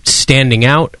 between standing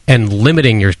out and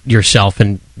limiting yourself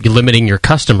and limiting your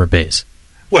customer base?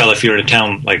 Well, if you're in a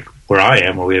town like where I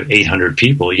am, where we have 800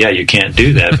 people, you can't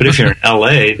do that. But if you're in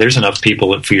L.A., there's enough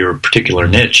people for your particular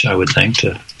niche, I would think,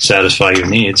 to satisfy your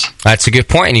needs. That's a good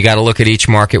point, and you got to look at each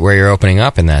market where you're opening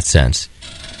up in that sense.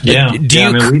 Yeah.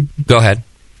 Go ahead.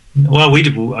 Well,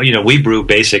 we brew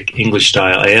basic English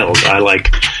style ales. I like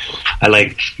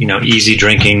easy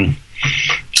drinking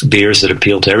beers that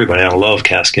appeal to everybody. I love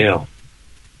cask ale.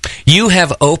 You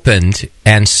have opened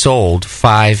and sold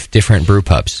 5 different brew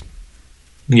pubs.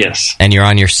 Yes. And you're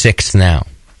on your 6th now.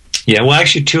 Yeah, well,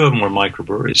 actually, 2 of them were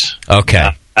microbreweries. Okay.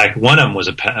 One of them was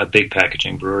a big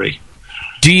packaging brewery.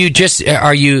 Do you just do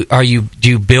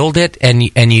you build it and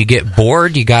you get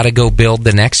bored? You got to go build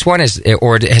the next one,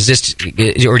 or do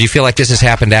you feel like this has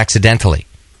happened accidentally?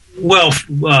 Well,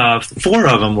 4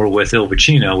 of them were with Il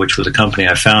Vicino, which was a company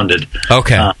I founded.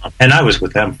 Okay. And I was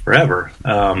with them forever.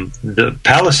 The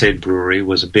Palisade Brewery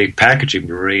was a big packaging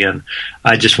brewery, and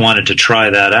I just wanted to try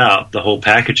that out, the whole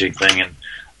packaging thing. And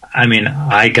I mean,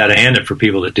 I got to hand it for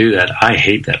people that do that. I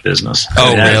hate that business.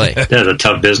 Oh, really? That's a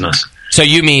tough business. So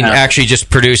you mean actually just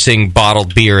producing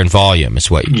bottled beer in volume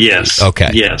is what you Yes. Okay.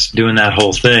 Yes, doing that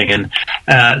whole thing.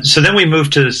 And so then we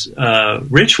moved to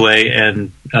Ridgeway,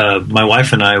 and my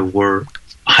wife and I were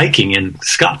hiking in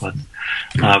Scotland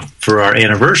for our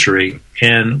anniversary.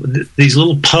 And these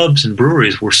little pubs and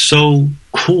breweries were so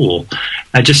cool.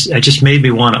 It just made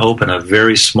me want to open a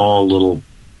very small little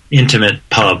intimate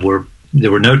pub where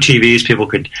there were no TVs. People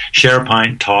could share a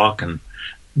pint, talk, and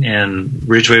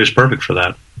Ridgeway was perfect for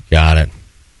that. Got it.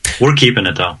 We're keeping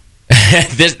it though.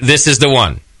 This is the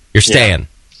one. You're staying.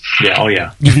 Yeah. Oh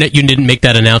yeah. You didn't make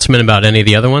that announcement about any of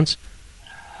the other ones?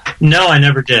 No, I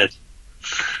never did.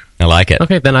 I like it.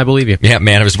 Okay, then I believe you. Yeah,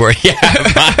 man, I was worried. Yeah,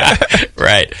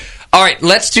 right. All right,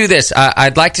 let's do this.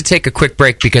 I'd like to take a quick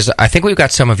break because I think we've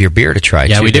got some of your beer to try.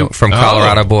 Yeah, too, we do. From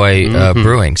Colorado Boy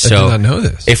Brewing. So I did not know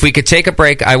this. If we could take a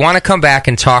break, I want to come back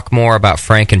and talk more about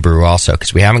Frankenbrew also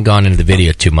because we haven't gone into the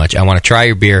video too much. I want to try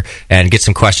your beer and get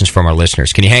some questions from our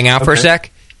listeners. Can you hang out for a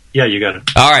sec? Yeah, you got it.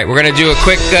 All right, we're going to do a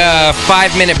quick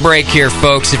 5-minute break here,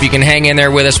 folks. If you can hang in there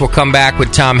with us, we'll come back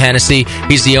with Tom Hennessy.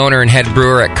 He's the owner and head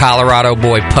brewer at Colorado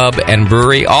Boy Pub and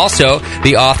Brewery. Also,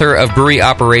 the author of Brewery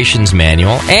Operations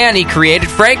Manual. And he created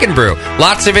Frankenbrew.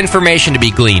 Lots of information to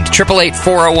be gleaned.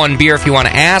 888-401-BEER if you want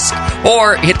to ask.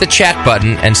 Or hit the chat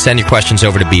button and send your questions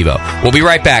over to Bevo. We'll be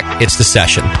right back. It's The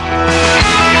Session.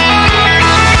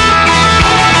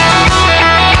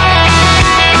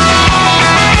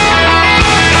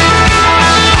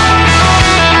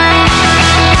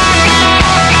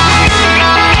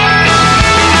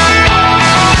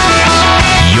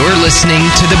 Listening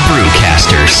to the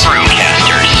Brewcasters. On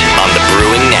the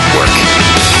Brewing Network.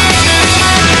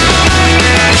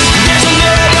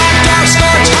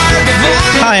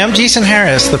 Hi, I'm Jason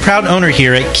Harris, the proud owner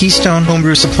here at Keystone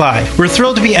Homebrew Supply. We're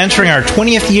thrilled to be entering our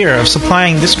 20th year of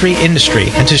supplying this great industry,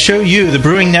 and to show you, the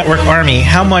Brewing Network Army,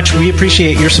 how much we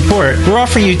appreciate your support, we're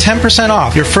offering you 10%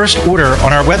 off your first order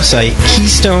on our website,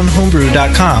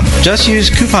 KeystoneHomebrew.com. Just use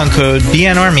coupon code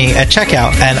BNARMY at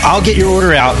checkout, and I'll get your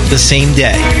order out the same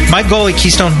day. My goal at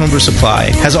Keystone Homebrew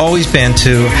Supply has always been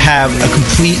to have a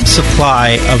complete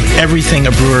supply of everything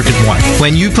a brewer could want.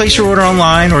 When you place your order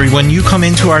online or when you come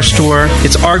into our store,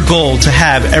 it's our goal to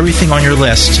have everything on your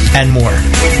list and more.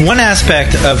 One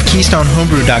aspect of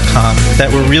KeystoneHomebrew.com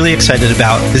that we're really excited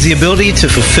about is the ability to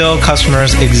fulfill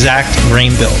customers' exact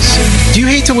grain bills. Do you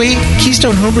hate to wait?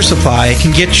 Keystone Homebrew Supply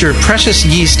can get your precious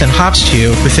yeast and hops to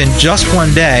you within just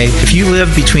one day if you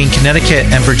live between Connecticut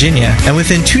and Virginia, and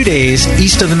within 2 days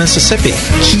east of the Mississippi.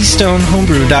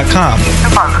 KeystoneHomebrew.com.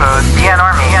 Coupon code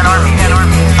BNARMY.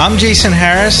 I'm Jason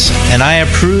Harris, and I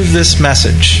approve this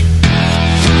message.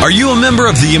 Are you a member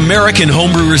of the American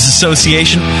Homebrewers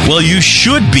Association? Well, you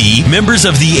should be. Members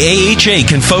of the AHA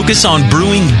can focus on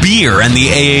brewing beer, and the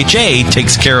AHA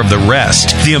takes care of the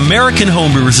rest. The American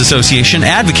Homebrewers Association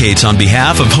advocates on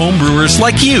behalf of homebrewers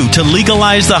like you to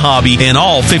legalize the hobby in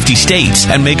all 50 states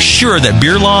and make sure that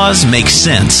beer laws make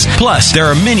sense. Plus, there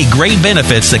are many great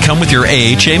benefits that come with your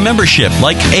AHA membership,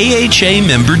 like AHA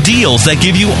member deals that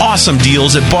give you awesome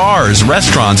deals at bars,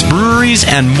 restaurants, breweries,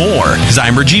 and more.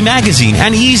 Zymergy Magazine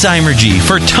and eZymergy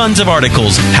for tons of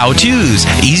articles, how-tos,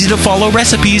 easy-to-follow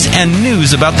recipes, and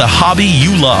news about the hobby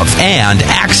you love, and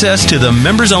access to the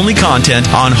members-only content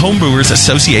on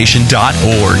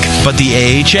homebrewersassociation.org. But the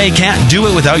AHA can't do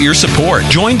it without your support.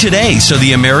 Join today so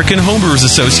the American Homebrewers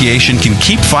Association can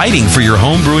keep fighting for your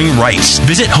homebrewing rights.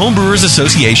 Visit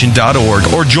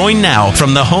homebrewersassociation.org or join now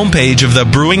from the homepage of the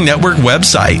Brewing Network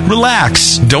website.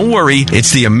 Relax. Don't worry.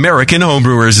 It's the American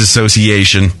Homebrewers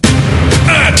Association.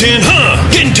 I-10,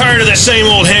 Getting tired of that same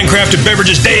old handcrafted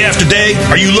beverages day after day?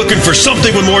 Are you looking for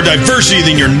something with more diversity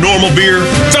than your normal beer?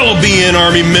 Fellow BN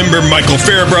Army member Michael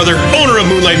Fairbrother, owner of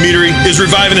Moonlight Meadery, is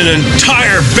reviving an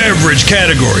entire beverage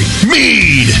category,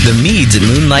 mead. The meads at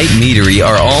Moonlight Meadery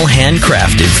are all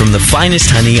handcrafted from the finest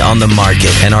honey on the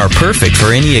market and are perfect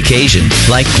for any occasion,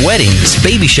 like weddings,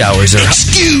 baby showers, or...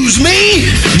 Excuse me?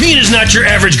 Mead is not your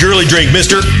average girly drink,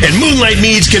 mister, and Moonlight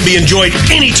Meads can be enjoyed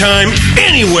anytime,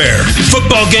 anywhere.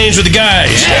 Football games with the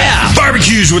guys. Yeah.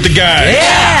 Barbecues with the guys.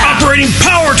 Yeah. Operating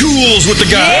power tools with the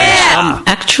guys. Yeah.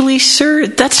 Actually, sir,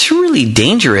 that's really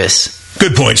dangerous.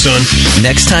 Good point, son.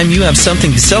 Next time you have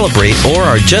something to celebrate or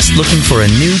are just looking for a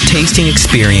new tasting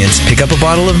experience, pick up a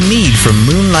bottle of mead from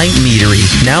Moonlight Meadery.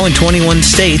 Now in 21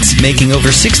 states, making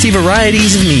over 60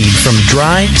 varieties of mead from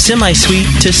dry, semi-sweet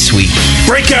to sweet.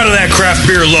 Break out of that craft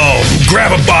beer lull.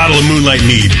 Grab a bottle of Moonlight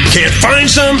Mead. Can't find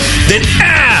some? Then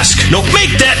ask. No,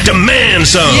 make that demand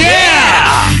some.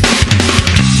 Yeah!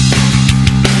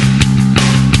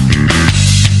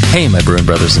 Hey, my brewing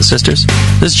brothers and sisters.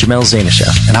 This is Jamel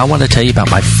Zainasheff, and I want to tell you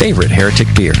about my favorite heretic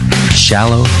beer,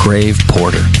 Shallow Grave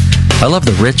Porter. I love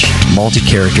the rich, malty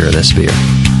character of this beer.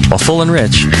 While full and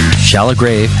rich, Shallow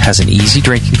Grave has an easy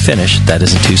drinking finish that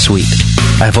isn't too sweet.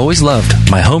 I've always loved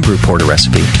my homebrew porter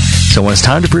recipe, so when it's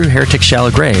time to brew Heretic Shallow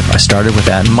Grave, I started with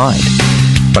that in mind.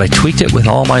 But I tweaked it with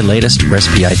all my latest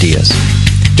recipe ideas.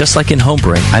 Just like in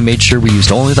homebrewing, I made sure we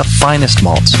used only the finest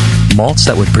malts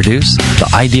that would produce the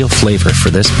ideal flavor for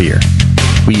this beer.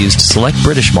 We used select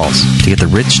British malts to get the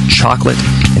rich chocolate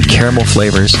and caramel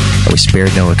flavors, and we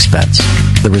spared no expense.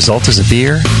 The result is a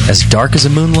beer as dark as a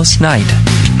moonless night,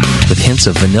 with hints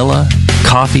of vanilla,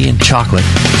 coffee, and chocolate.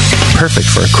 Perfect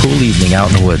for a cool evening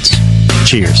out in the woods.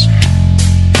 Cheers.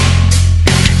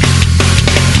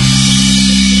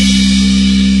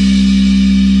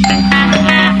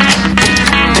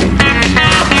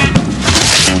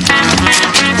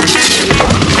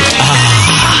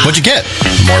 What'd you get?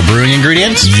 More brewing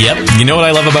ingredients? Yep. You know what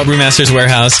I love about Brewmaster's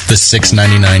Warehouse? The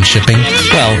 $6.99 shipping?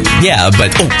 Well, yeah,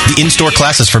 but... Oh, the in-store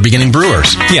classes for beginning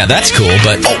brewers. Yeah, that's cool,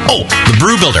 but... Oh, the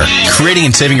Brew Builder. Creating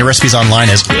and saving your recipes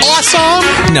online is awesome!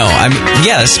 No,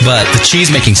 yes, but... The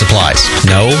cheese-making supplies.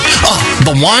 No. Oh,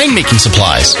 the wine-making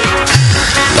supplies.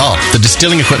 Oh, the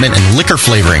distilling equipment and liquor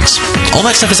flavorings. All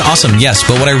that stuff is awesome, yes,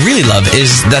 but what I really love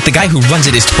is that the guy who runs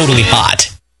it is totally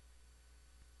hot.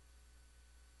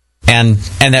 And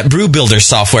that Brew Builder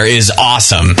software is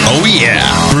awesome. Oh, yeah.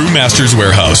 Brewmaster's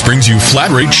Warehouse brings you flat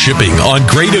rate shipping on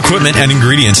great equipment and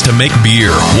ingredients to make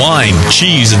beer, wine,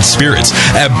 cheese, and spirits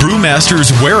at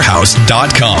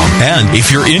brewmasterswarehouse.com. And if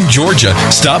you're in Georgia,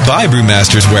 stop by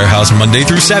Brewmaster's Warehouse Monday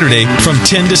through Saturday from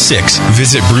 10 to 6.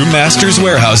 Visit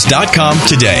brewmasterswarehouse.com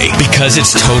today because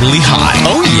it's totally hot.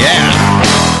 Oh, yeah.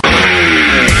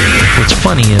 What's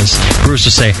funny is brewers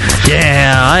will say,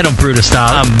 yeah, I don't brew to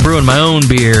style. I'm brewing my own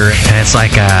beer, and it's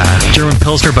like a German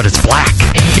Pilsner, but it's black.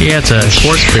 Yeah, it's a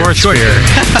sports beer. You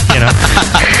know?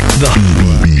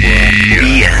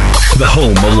 The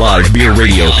home of live beer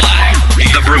radio.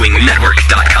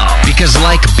 TheBrewingNetwork.com. Because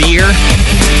like beer,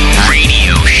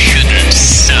 radio shouldn't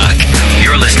suck.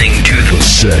 You're listening to The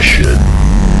Session.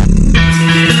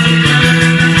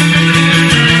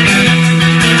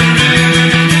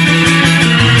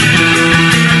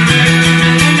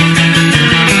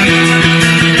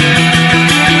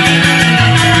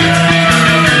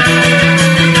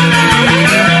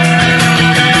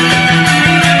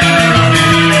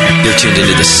 Tuned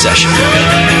into this session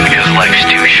because life's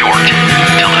too short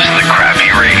to listen to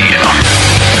crappy radio.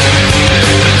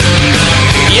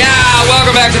 Yeah,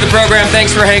 welcome back to the program.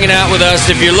 Thanks for hanging out with us.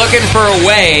 If you're looking for a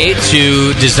way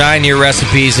to design your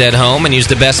recipes at home and use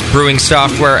the best brewing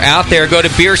software out there, go to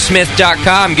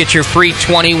beersmith.com. Get your free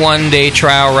 21-day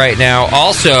trial right now.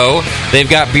 Also, they've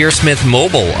got Beersmith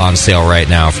Mobile on sale right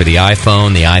now for the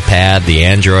iPhone, the iPad, the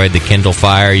Android, the Kindle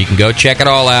Fire. You can go check it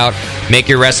all out. Make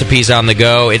your recipes on the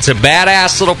go. It's a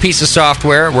badass little piece of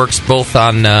software. It works both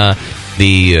on the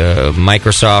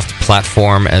Microsoft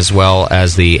platform as well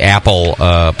as the Apple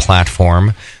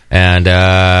platform. And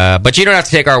but you don't have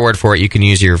to take our word for it. You can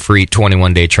use your free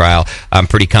 21-day trial. I'm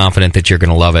pretty confident that you're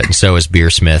going to love it, and so is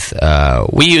Beersmith.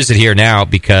 We use it here now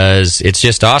because it's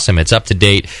just awesome. It's up to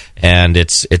date, and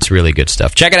it's really good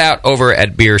stuff. Check it out over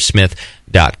at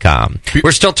beersmith.com.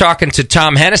 We're still talking to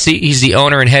Tom Hennessy. He's the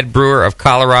owner and head brewer of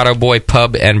Colorado Boy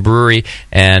Pub and Brewery,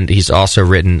 and he's also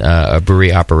written a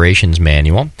brewery operations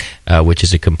manual, which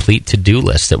is a complete to-do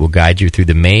list that will guide you through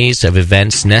the maze of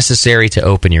events necessary to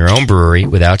open your own brewery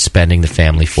without spending the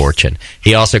family fortune.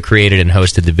 He also created and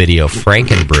hosted the video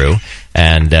Frankenbrew,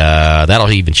 and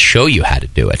that'll even show you how to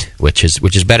do it, which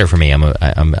is better for me. I'm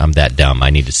that dumb. I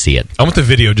need to see it. I want the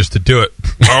video just to do it.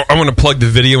 I want to plug the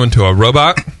video into a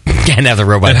robot and have the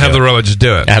robot just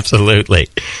do it. Absolutely.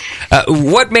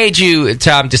 What made you,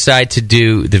 Tom, decide to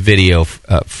do the video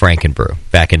Frankenbrew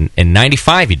back in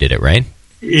 '95? You did it, right?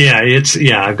 Yeah,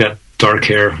 I've got dark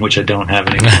hair, which I don't have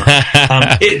anymore.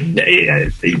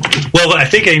 Well, I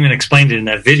think I even explained it in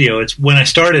that video. It's when I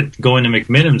started going to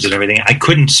McMinim's and everything, I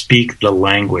couldn't speak the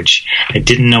language. I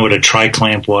didn't know what a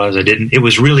tri-clamp was. It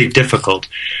was really difficult.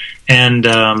 And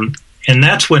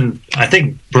that's when I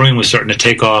think brewing was starting to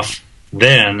take off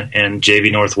then, and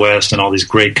JV Northwest and all these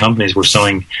great companies were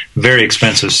selling very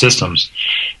expensive systems.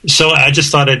 So I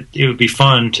just thought it would be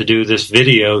fun to do this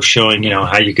video showing,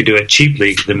 how you could do it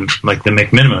cheaply, like the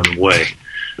McMinimum way.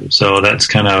 So that's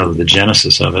kind of the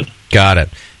genesis of it. Got it.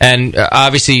 And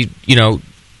obviously,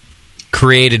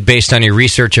 created based on your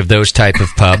research of those type of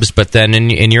pubs, but then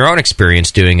in your own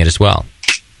experience doing it as well.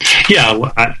 Yeah,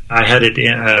 I had it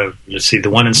in, the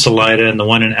one in Salida and the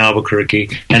one in Albuquerque,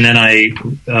 and then I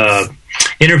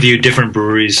interviewed different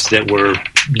breweries that were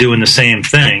doing the same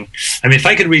thing. I mean, if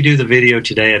I could redo the video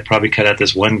today, I'd probably cut out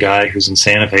this one guy who's in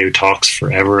Santa Fe who talks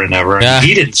forever and ever, and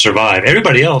he didn't survive.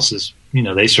 Everybody else is,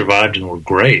 they survived and were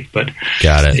great, but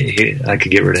got it. I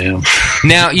could get rid of him.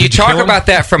 Now, you talk about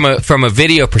that from a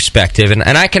video perspective, and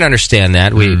I can understand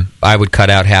that. I would cut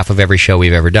out half of every show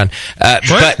we've ever done.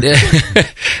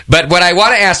 But what I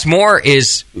want to ask more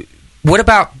is, what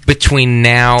about between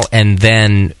now and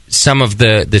then? Some of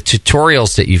the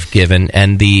tutorials that you've given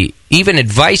and the even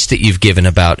advice that you've given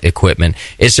about equipment.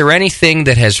 Is there anything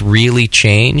that has really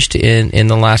changed in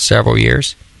the last several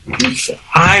years?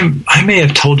 I may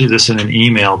have told you this in an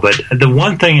email, but the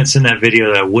one thing that's in that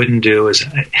video that I wouldn't do is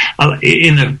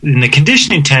in the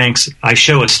conditioning tanks, I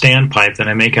show a standpipe that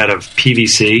I make out of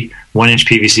PVC, 1-inch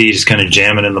PVC. You just kind of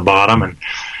jam it in the bottom, and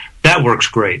that works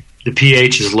great. The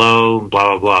pH is low,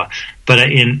 blah, blah, blah.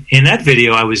 But in that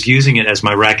video, I was using it as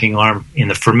my racking arm in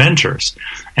the fermenters,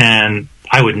 and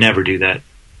I would never do that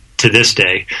to this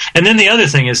day. And then the other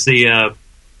thing is the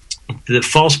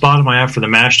false bottom I have for the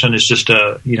mash tun is just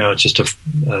a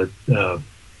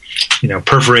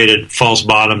perforated false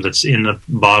bottom that's in the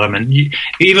bottom. And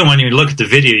even when you look at the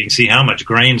video, you can see how much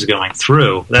grain's going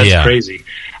through. That's crazy.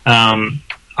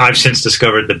 I've since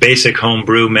discovered the basic home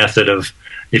brew method of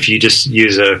if you just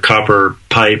use a copper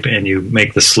pipe and you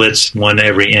make the slits one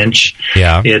every inch,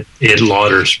 it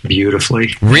lauders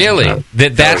beautifully. Really?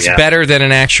 That's better than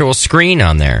an actual screen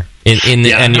on there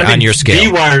on your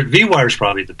scale. V-wire is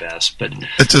probably the best, but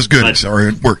it's as good, or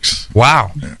it works.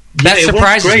 Wow. That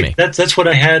surprises me. That's what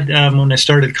I had when I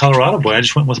started Colorado Boy. I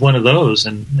just went with one of those,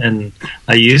 and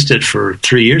I used it for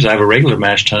 3 years. I have a regular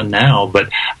mash tun now, but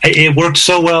it worked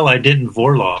so well I didn't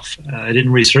Vorloff. I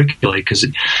didn't recirculate because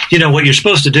what you're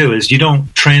supposed to do is you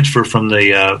don't transfer from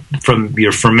your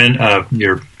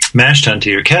mash tun to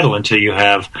your kettle until you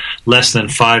have less than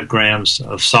 5 grams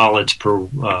of solids per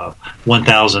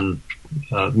 1,000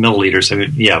 milliliters.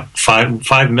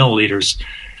 5 milliliters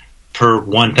per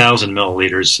 1,000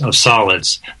 milliliters of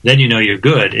solids. Then you're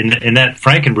good. In that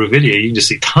Frankenbrew video, you can just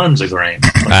see tons of grain.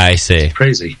 I see. It's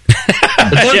crazy.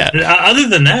 Other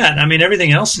than that,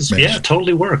 everything else is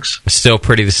totally works. Still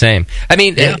pretty the same.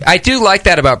 I do like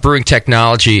that about brewing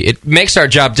technology. It makes our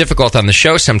job difficult on the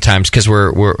show sometimes because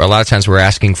we're a lot of times we're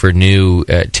asking for new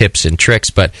tips and tricks,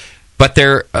 but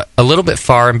they're a little bit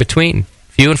far in between,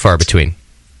 few and far between.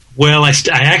 Well, I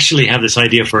actually have this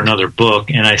idea for another book,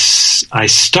 and I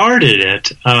started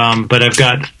it, but I've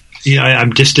got I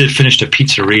just finished a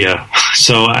pizzeria,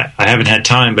 so I haven't had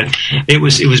time. But it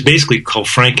was basically called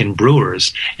Franken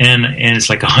Brewers, and it's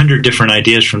like 100 different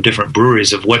ideas from different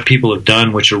breweries of what people have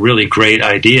done, which are really great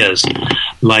ideas.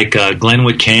 Like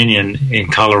Glenwood Canyon in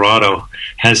Colorado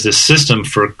has this system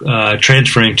for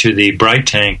transferring to the bright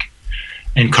tank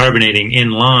and carbonating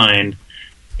in line.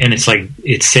 And it's like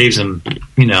it saves them,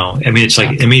 it's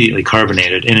like immediately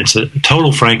carbonated, and it's a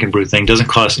total Frankenbrew thing. Doesn't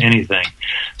cost anything.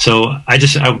 So I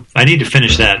need to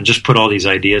finish that and just put all these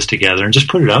ideas together and just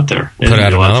put it out there. Put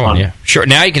out another one, yeah. Sure.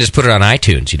 Now you can just put it on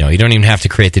iTunes. You don't even have to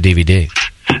create the DVD.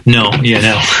 No more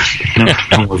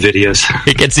videos.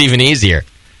 It gets even easier.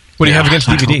 What do you have against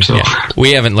DVD? So. Yeah.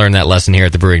 We haven't learned that lesson here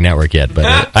at the Brewing Network yet,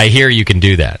 but I hear you can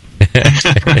do that.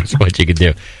 It's what you can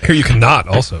do. Here you cannot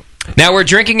also. Now we're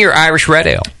drinking your Irish Red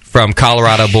Ale from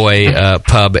Colorado Boy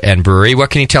Pub and Brewery. What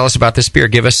can you tell us about this beer?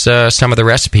 Give us some of the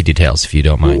recipe details, if you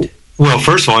don't mind. Well,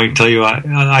 first of all, I can tell you,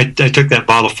 I took that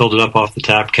bottle, filled it up off the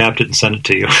tap, capped it, and sent it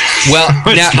to you. Well,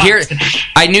 now here,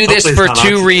 I knew this for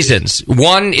two reasons.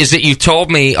 One is that you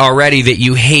told me already that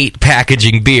you hate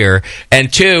packaging beer,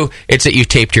 and two, it's that you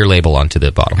taped your label onto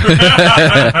the bottle.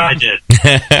 I did.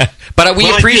 But we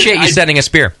appreciate you sending us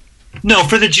beer. No,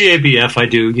 for the GABF, I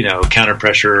do, counter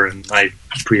pressure, and I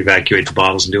pre-evacuate the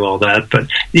bottles and do all that. But,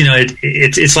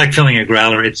 it's like filling a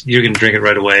growler. You're going to drink it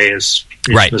right away. It's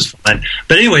fun.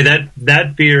 But anyway,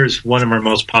 that beer is one of our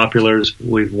most populars.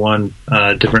 We've won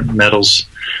different medals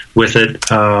with it.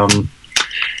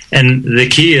 And the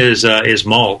key is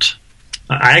malt.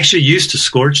 I actually used to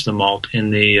scorch the malt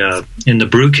in the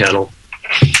brew kettle.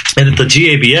 And at the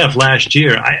GABF last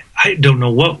year, I don't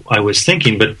know what I was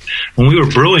thinking, but when we were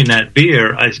brewing that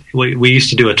beer, we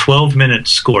used to do a 12-minute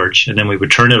scorch, and then we would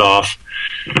turn it off,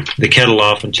 the kettle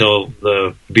off until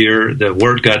the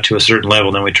wort got to a certain level,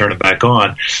 and then we turn it back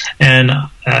on. And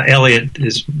Elliot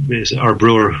is our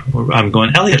brewer. I'm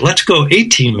going, Elliot, let's go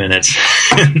 18 minutes.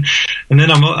 And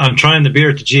then I'm trying the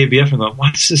beer at the GABF and going,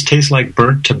 why does this taste like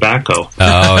burnt tobacco?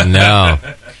 Oh, no.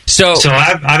 So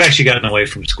I've actually gotten away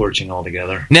from scorching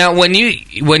altogether. Now, when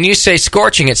you say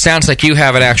scorching, it sounds like you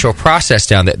have an actual process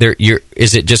down there.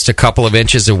 Is it just a couple of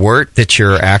inches of wort that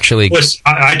you're actually? Well,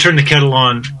 I turn the kettle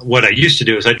on. What I used to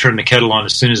do is I turn the kettle on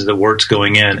as soon as the wort's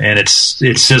going in, and it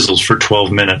sizzles for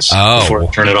 12 minutes before I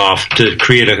turn it off to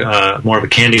create a more of a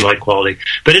candy-like quality.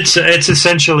 But it's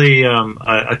essentially a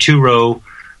 2-row.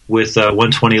 With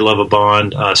 120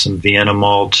 Lovibond, some Vienna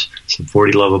malt, some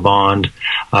 40 Lovibond,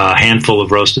 a handful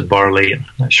of roasted barley, and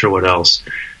I'm not sure what else.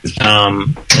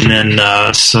 And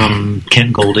then some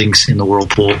Kent Goldings in the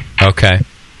Whirlpool. Okay.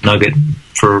 Nugget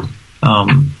for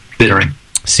bittering.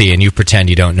 See, and you pretend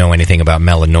you don't know anything about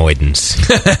melanoidins.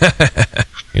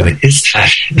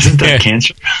 Isn't that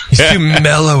cancer? He's too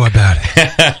mellow about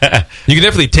it. You can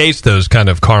definitely taste those kind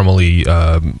of caramely,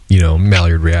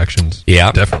 Maillard reactions.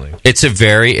 Yeah, definitely. It's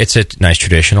a nice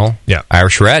traditional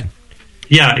Irish red.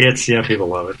 Yeah, people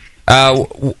love it.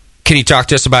 Can you talk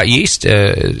to us about yeast?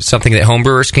 Something that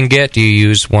homebrewers can get? Do you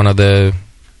use one of the...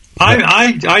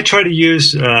 I try to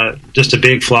use just a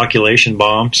big flocculation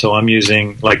bomb, so I'm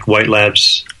using like White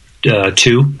Labs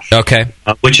 2. Okay.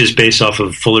 Which is based off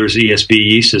of Fuller's ESB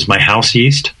yeast, is my house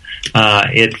yeast.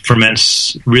 It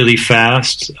ferments really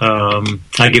fast.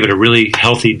 I give it a really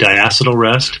healthy diacetyl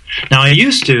rest. Now, I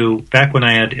used to, back when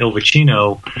I had Il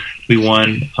Vicino, we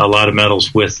won a lot of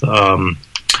medals with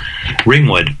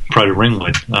Ringwood, Pride of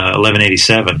Ringwood,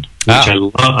 1187, which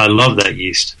I love that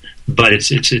yeast. But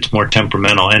it's more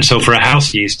temperamental. And so for a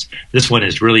house yeast, this one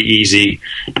is really easy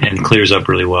and clears up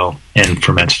really well and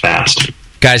ferments fast.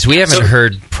 Guys, we haven't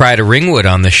heard Pride of Ringwood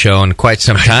on the show in quite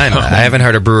some time. I haven't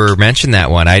heard a brewer mention that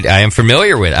one. I am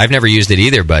familiar with it. I've never used it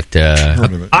either, but...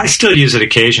 I still use it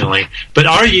occasionally. But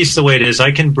our yeast, the way it is,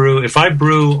 I can brew... If I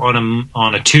brew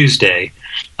on a Tuesday,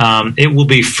 it will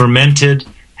be fermented,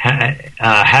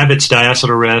 have its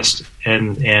diacetyl rest,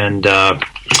 and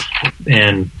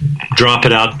drop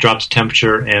it out, drop the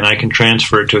temperature, and I can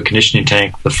transfer it to a conditioning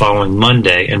tank the following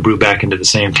Monday and brew back into the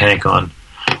same tank on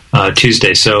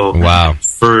Tuesday. So wow.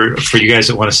 For you guys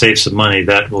that want to save some money,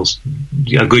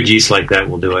 a good yeast like that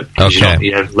will do it. Okay.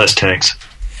 You have less tanks.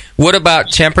 What about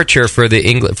temperature for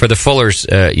the Fuller's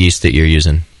yeast that you're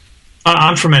using?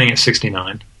 I'm fermenting at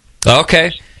 69.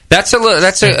 Okay, that's a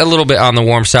little bit on the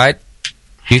warm side.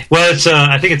 Well, it's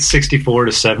I think it's 64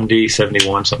 to 70,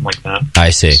 71, something like that.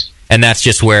 I see, and that's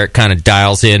just where it kind of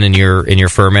dials in your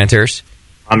fermenters.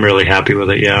 I'm really happy with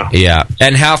it. Yeah. Yeah.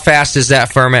 And how fast is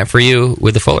that ferment for you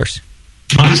with the Fullers?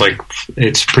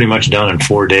 It's pretty much done in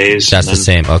 4 days. That's the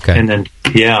same. Okay. And then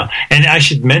and I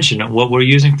should mention what we're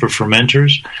using for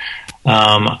fermenters.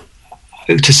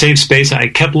 To save space, I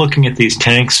kept looking at these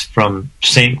tanks from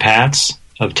St. Pat's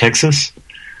of Texas.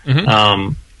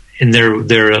 Mm-hmm. And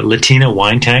they're Latina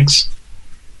wine tanks.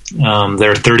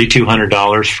 They're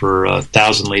 $3,200 for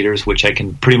 1,000 liters, which I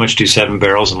can pretty much do 7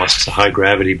 barrels unless it's a high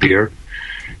gravity beer.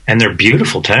 And they're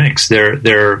beautiful tanks.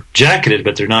 They're jacketed,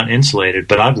 but they're not insulated.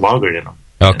 But I've lagered in them.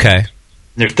 Okay. And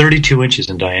they're 32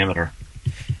 inches in diameter.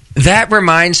 That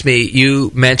reminds me,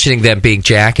 you mentioning them being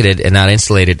jacketed and not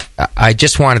insulated. I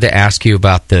just wanted to ask you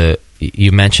about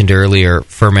you mentioned earlier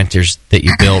fermenters that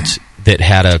you built that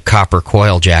had a copper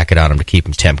coil jacket on them to keep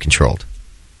them temp controlled.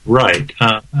 Right.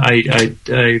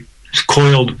 I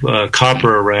coiled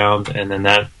copper around, and then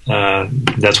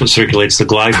that's what circulates the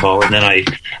glycol. And then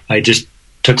I just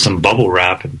took some bubble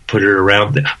wrap and put it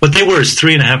around. What they were is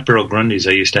 3.5 barrel Grundys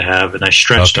I used to have, and I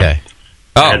stretched them.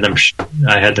 Oh.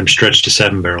 I had them stretched to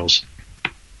 7 barrels.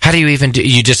 How do you even do?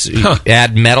 You just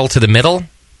add metal to the middle?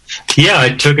 Yeah, I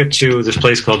took it to this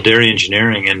place called Dairy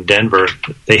Engineering in Denver.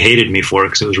 They hated me for it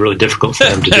because it was really difficult for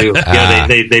them to do. Yeah,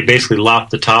 they basically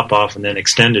lopped the top off and then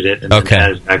extended it and then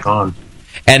added it back on.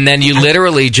 And then you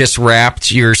literally just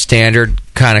wrapped your standard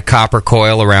kind of copper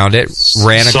coil around it,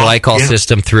 ran a glycol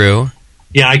system through.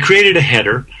 Yeah, I created a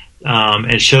header.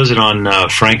 It shows it on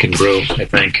Frankenbrew, I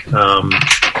think.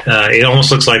 It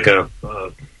almost looks like a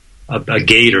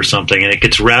gate or something, and it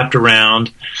gets wrapped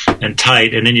around and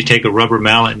tight, and then you take a rubber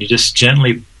mallet and you just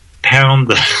gently pound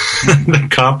the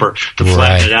copper to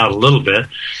flatten it out a little bit.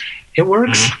 It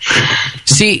works.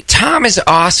 See, Tom is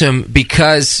awesome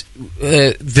because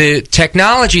the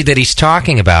technology that he's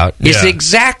talking about is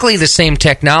exactly the same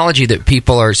technology that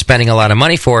people are spending a lot of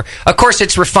money for. Of course,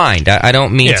 it's refined. I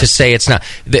don't mean to say it's not.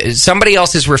 Somebody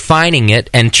else is refining it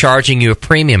and charging you a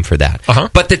premium for that.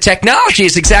 But the technology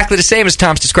is exactly the same as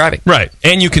Tom's describing. Right.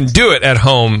 And you can do it at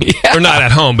home, or not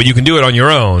at home, but you can do it on your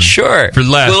own. Sure. For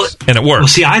less, and it works. Well,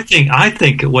 see, I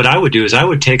think what I would do is I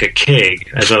would take a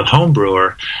keg as a home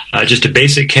brewer, just a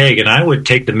basic keg, and I would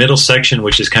take the middle section,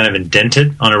 which is kind of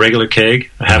indented on a regular keg,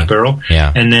 a half barrel,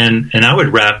 and I would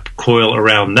wrap coil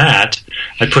around that.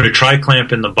 I'd put a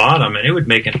tri-clamp in the bottom, and it would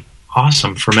make an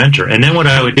awesome fermenter. And then what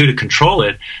I would do to control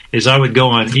it is I would go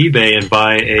on eBay and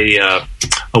buy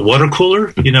a water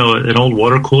cooler, an old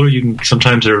water cooler. You can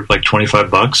sometimes they're like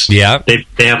 $25. Yeah,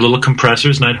 they have little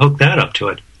compressors, and I'd hook that up to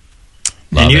it.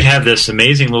 And you'd have this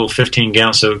amazing little 15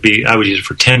 gallons, so I would use it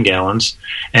for 10 gallons,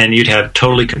 and you'd have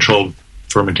totally controlled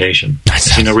fermentation. I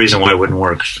see no reason why it wouldn't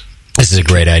work. This is a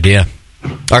great idea.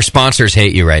 Our sponsors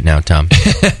hate you right now, Tom.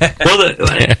 Well,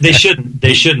 they shouldn't.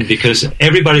 They shouldn't, because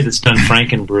everybody that's done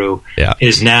Frankenbrew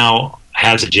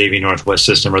has a JV Northwest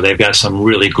system, or they've got some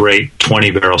really great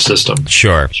 20-barrel system.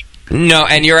 Sure. No,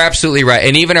 and you're absolutely right.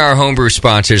 And even our homebrew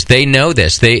sponsors, they know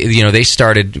this. They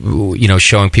started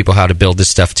showing people how to build this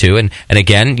stuff too. And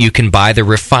again, you can buy the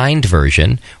refined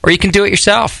version, or you can do it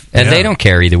yourself, and they don't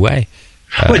care either way.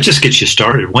 Well, it just gets you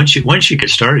started. Once you get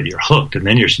started, you're hooked, and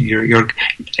then you're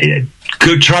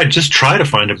good. Try to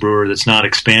find a brewer that's not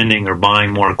expanding or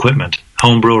buying more equipment,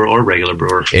 home brewer or regular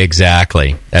brewer.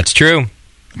 Exactly, that's true.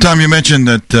 Tom, you mentioned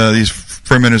that these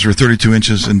fermenters were 32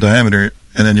 inches in diameter,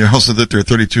 and then you also said they're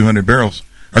 3,200 barrels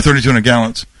or 3,200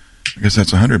 gallons. I guess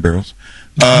that's 100 barrels.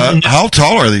 How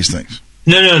tall are these things?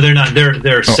 No, they're not.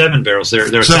 They're 7 barrels.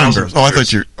 They're 7 barrels. Oh, I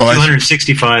thought you.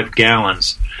 265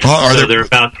 gallons. So they're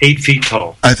about 8 feet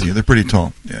tall. I think they're pretty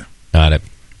tall. Yeah, got it.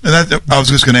 And I was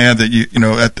just going to add that you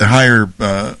know at the higher,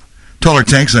 taller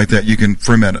tanks like that, you can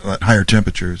ferment at higher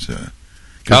temperatures.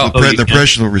 The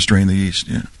pressure will restrain the yeast.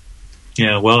 Yeah.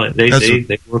 Yeah. Well, they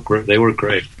work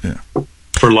great. Yeah.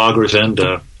 For lagers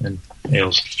and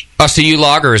ales. Oh, so you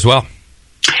lager as well?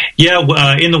 Yeah,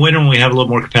 in the winter when we have a little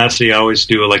more capacity, I always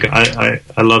do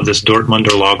I love this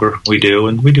Dortmunder lager we do,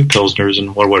 and we do pilsners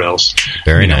and what else.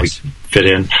 Very nice. We fit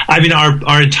in. I mean,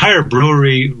 our entire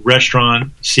brewery,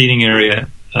 restaurant, seating area,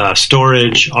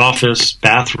 storage, office,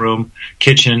 bathroom,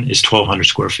 kitchen is 1,200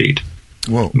 square feet.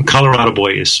 Whoa! Colorado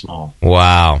Boy is small.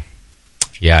 Wow.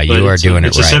 Yeah, you are doing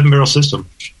it right. It's a 7-barrel system.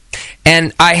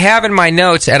 And I have in my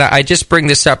notes, and I just bring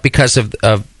this up because of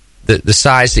the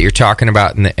size that you're talking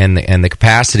about and the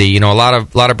capacity. You know, a lot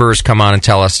of brewers come on and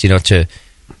tell us, you know, to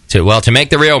make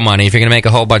the real money, if you're going to make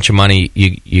a whole bunch of money,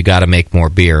 you got to make more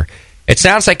beer. It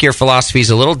sounds like your philosophy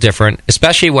is a little different,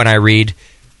 especially when I read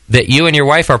that you and your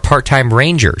wife are part-time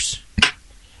rangers,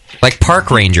 like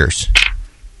park rangers.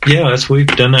 Yeah, we've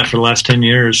done that for the last 10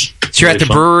 years. So you're at the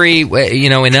brewery, you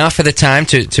know, enough of the time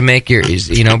to make your,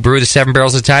 you know, brew the 7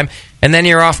 barrels at a time, and then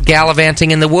you're off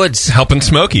gallivanting in the woods, helping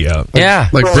Smokey out. Yeah,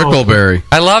 like Brickleberry.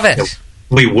 I love it.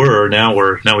 We were. Now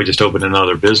we just opened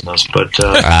another business. But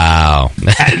wow,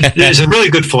 there's a really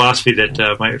good philosophy that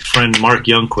my friend Mark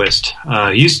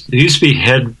Youngquist he used to be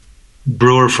head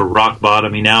brewer for Rock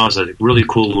Bottom. He now has a really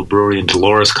cool little brewery in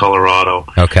Dolores, Colorado.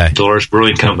 Okay, Dolores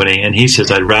Brewing Company, and he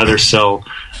says I'd rather sell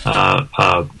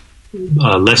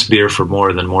less beer for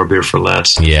more than more beer for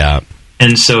less. Yeah.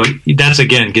 And so that's,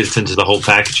 again, gets into the whole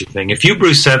packaging thing. If you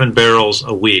brew 7 barrels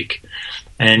a week,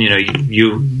 and, you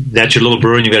know, that's your little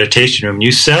brewer and you got a tasting room,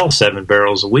 you sell 7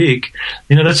 barrels a week,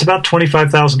 you know, that's about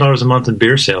 $25,000 a month in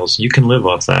beer sales. You can live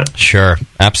off that. Sure.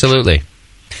 Absolutely.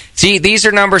 See, these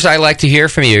are numbers I like to hear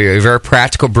from you. You're a very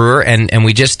practical brewer, and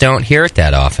we just don't hear it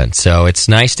that often. So it's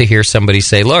nice to hear somebody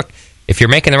say, look, if you're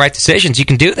making the right decisions, you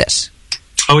can do this.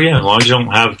 Oh yeah, as long as you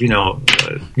don't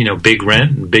have big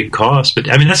rent and big costs. But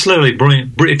I mean, that's literally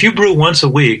brewing. If you brew once a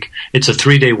week, it's a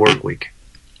 3-day work week.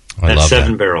 That's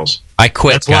 7 barrels. I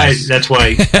quit. That's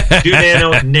why do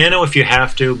nano if you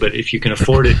have to, but if you can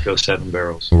afford it, go 7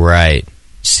 barrels. Right.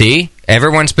 See,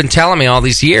 everyone's been telling me all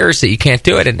these years that you can't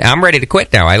do it, and I'm ready to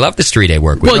quit now. I love this 3-day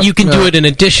work week. Well, you can do it in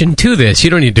addition to this. You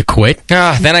don't need to quit.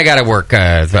 Then I got to work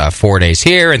 4 days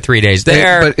here and 3 days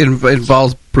there. But it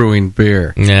involves brewing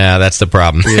beer. Yeah, that's the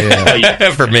problem. Yeah.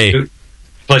 For me.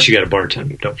 Plus, you got a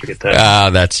bartender. Don't forget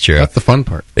that. That's true. That's the fun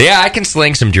part. Yeah, I can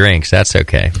sling some drinks. That's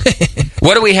okay.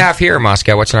 What do we have here,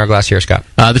 Moscow? What's in our glass here, Scott?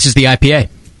 This is the IPA.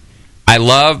 I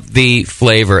love the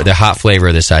flavor, the hot flavor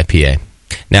of this IPA.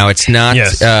 Now it's not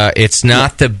it's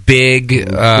not the big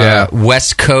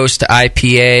West Coast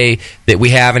IPA that we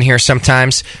have in here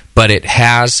sometimes, but it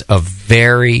has a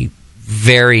very,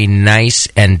 very nice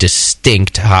and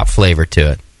distinct hop flavor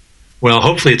to it. Well,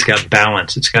 hopefully it's got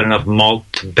balance. It's got enough malt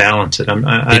to balance it.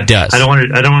 It does. I don't want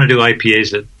to do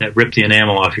IPAs that rip the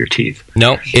enamel off your teeth.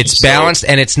 No, it's balanced,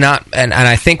 and it's not. And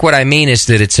I think what I mean is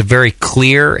that it's a very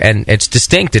clear and it's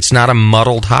distinct. It's not a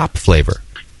muddled hop flavor.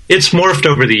 It's morphed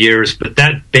over the years, but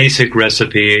that basic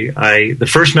recipe, the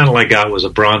first medal I got was a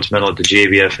bronze medal at the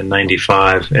JBF in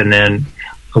 '95, and then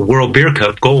a World Beer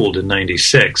Cup gold in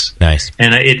 '96. Nice.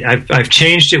 And I've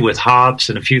changed it with hops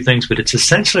and a few things, but it's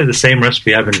essentially the same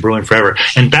recipe I've been brewing forever.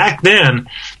 And back then,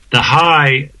 the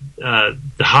high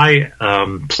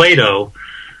Plato,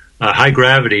 high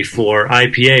gravity for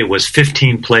IPA was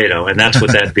 15 Plato, and that's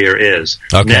what that beer is.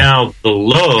 Okay. Now the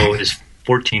low is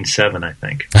 14.7, I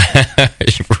think.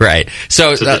 Right.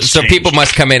 So people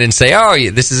must come in and say, "Oh,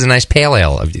 this is a nice pale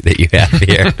ale that you have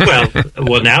here."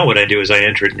 well, now what I do is I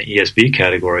enter it in the ESB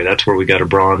category. That's where we got a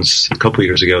bronze a couple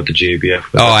years ago at the GABF.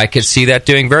 Oh, I could see that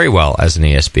doing very well as an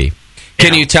ESB.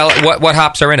 Can you tell what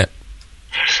hops are in it?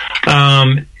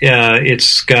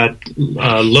 It's got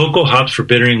local hops for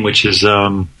bittering, which is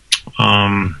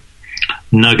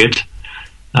Nugget.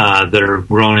 that are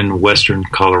grown in western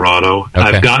Colorado. Okay.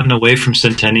 I've gotten away from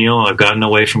Centennial. I've gotten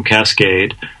away from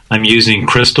Cascade. I'm using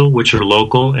Crystal, which are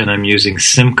local, and I'm using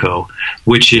Simcoe,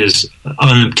 which is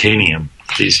unobtainium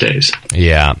these days.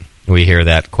 Yeah, we hear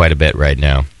that quite a bit right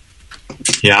now.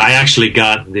 Yeah, I actually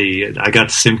got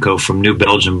Simcoe from New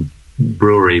Belgium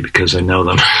Brewery because I know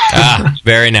them.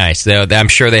 Very nice. I'm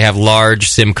sure they have large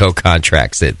Simcoe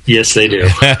contracts. Yes, they do.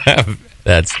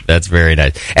 That's very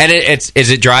nice. And is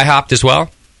it dry hopped as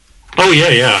well? Oh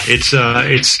yeah.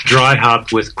 It's dry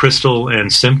hopped with Crystal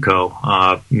and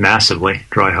Simcoe, massively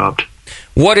dry hopped.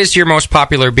 What is your most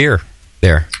popular beer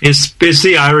there? It's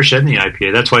the Irish and the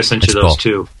IPA. That's why I sent you those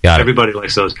two. Everybody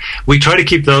likes those. We try to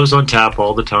keep those on tap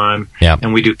all the time,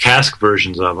 and we do cask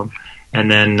versions of them. And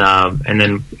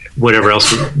then whatever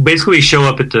else. Basically, we show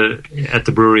up at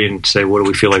the brewery and say, "What do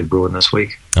we feel like brewing this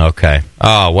week?" Okay.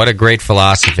 Oh, what a great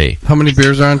philosophy! How many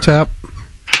beers are on tap?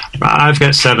 I've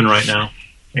got 7 right now,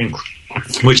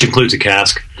 which includes a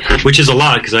cask, which is a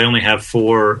lot because I only have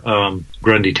 4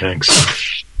 Grundy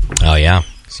tanks. Oh yeah.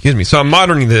 Excuse me. So I'm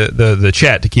monitoring the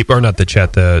chat to keep, or not the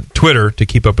chat, the Twitter to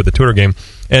keep up with the Twitter game.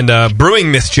 And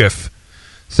Brewing Mischief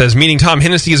says, meeting Tom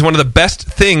Hennessy is one of the best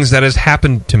things that has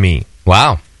happened to me.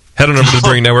 Wow. Head on over to the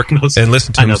Brewing Network and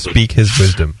listen to him speak his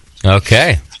wisdom.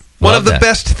 Okay. One of the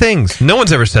best things. No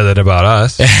one's ever said that about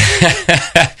us.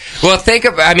 Well,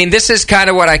 this is kind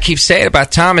of what I keep saying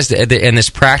about Tom is in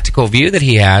this practical view that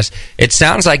he has. It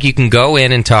sounds like you can go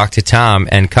in and talk to Tom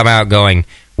and come out going,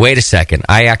 wait a second,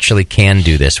 I actually can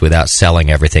do this without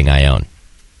selling everything I own.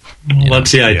 Well,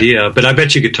 that's the idea, but I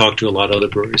bet you could talk to a lot of other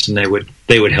breweries, and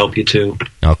they would help you too.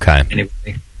 Okay.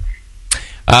 Anyway.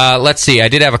 Let's see. I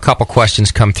did have a couple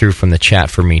questions come through from the chat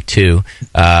for me too.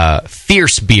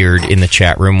 Fierce Beard in the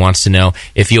chat room wants to know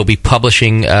if you'll be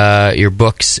publishing your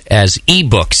books as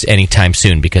ebooks anytime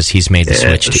soon because he's made the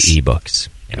switch to ebooks.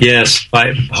 Yes,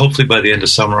 hopefully by the end of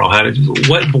summer I'll have it.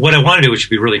 What I want to do, which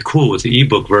would be really cool with the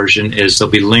ebook version, is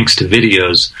there'll be links to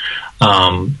videos,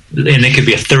 and it could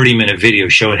be a 30-minute video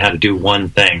showing how to do one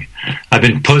thing. I've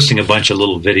been posting a bunch of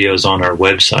little videos on our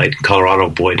website,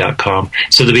 coloradoboy.com,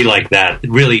 so they'll be like that,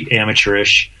 really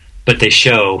amateurish, but they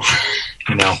show,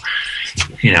 you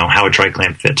know how a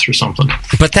tri-clamp fits or something.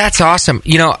 But that's awesome.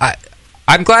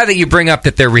 I'm glad that you bring up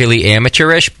that they're really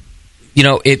amateurish.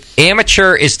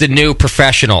 Amateur is the new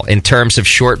professional in terms of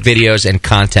short videos and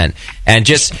content. And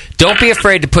just don't be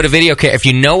afraid to put a video. If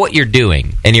you know what you're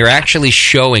doing and you're actually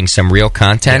showing some real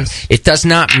content, it does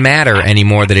not matter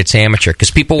anymore that it's amateur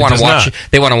because people want to watch it.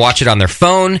 They want to watch it on their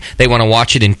phone. They want to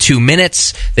watch it in 2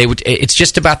 minutes. It's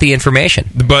just about the information.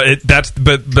 But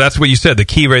that's what you said. The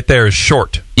key right there is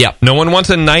short. Yeah. No one wants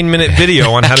a 9-minute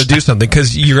video on how to do something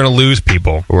because you're going to lose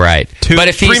people. Right. 3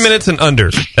 minutes and under.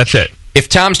 That's it. If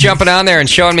Tom's jumping on there and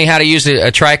showing me how to use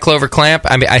a tri-clover clamp,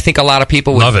 I think a lot of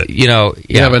people would love it. You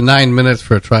have 9 minutes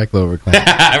for a tri-clover clamp.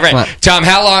 Right, Tom.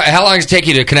 How long does it take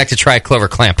you to connect a tri-clover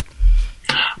clamp?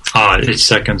 It's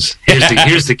seconds.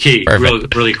 Here's the key,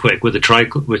 really quick with the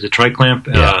tri-clamp.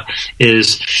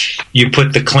 Is you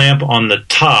put the clamp on the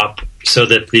top so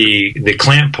that the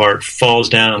clamp part falls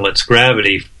down and lets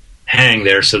gravity hang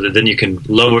there, so that then you can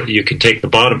take the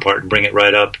bottom part and bring it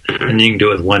right up, and you can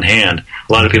do it with one hand.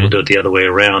 A lot of people do it the other way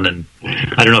around, and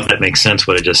I don't know if that makes sense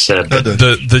what I just said.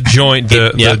 The joint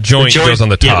goes on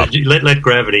the top. Let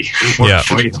gravity work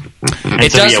for you. And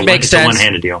it does make sense. It's a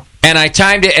one-handed deal. And I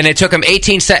timed it, and it took him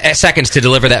 18 seconds to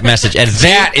deliver that message, and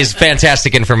that is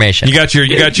fantastic information. You got your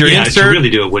insert. If you really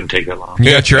do, it wouldn't take that long.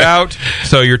 You got your out,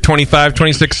 so you're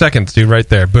 26 seconds, dude, right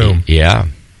there. Boom. Yeah.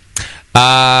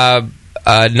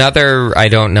 Another, I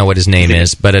don't know what his name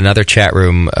is, but another chat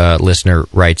room listener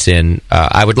writes in,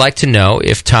 I would like to know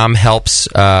if Tom helps,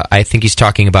 I think he's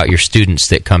talking about your students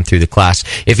that come through the class,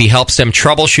 if he helps them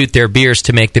troubleshoot their beers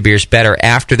to make the beers better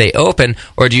after they open,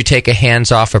 or do you take a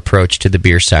hands-off approach to the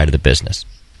beer side of the business?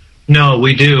 No,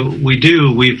 we do.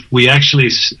 We actually,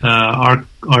 all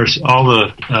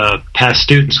the past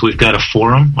students, we've got a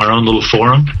forum, our own little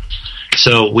forum.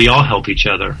 So we all help each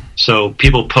other. So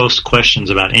people post questions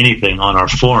about anything on our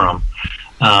forum,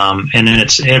 and then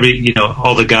it's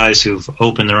all the guys who've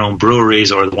opened their own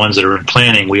breweries or the ones that are in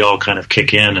planning. We all kind of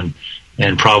kick in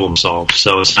and problem solve.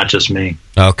 So it's not just me.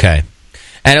 Okay.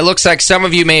 And it looks like some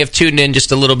of you may have tuned in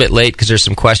just a little bit late because there's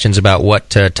some questions about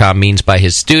what Tom means by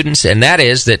his students, and that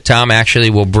is that Tom actually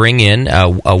will bring in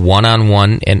a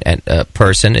one-on-one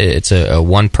person. It's a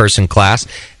one-person class,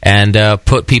 and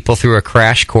put people through a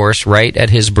crash course right at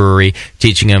his brewery,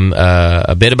 teaching them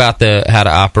a bit about how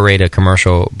to operate a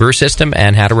commercial brew system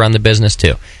and how to run the business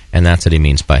too. And that's what he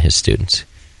means by his students.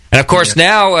 And of course,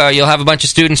 now you'll have a bunch of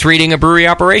students reading a brewery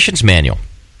operations manual.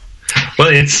 Well,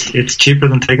 it's cheaper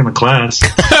than taking the class.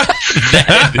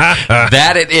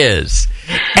 That it is.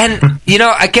 And,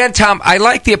 again, Tom, I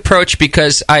like the approach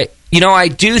because I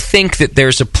do think that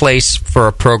there's a place for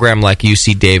a program like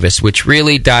UC Davis, which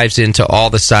really dives into all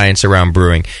the science around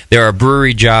brewing. There are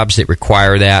brewery jobs that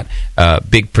require that,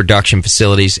 big production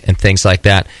facilities and things like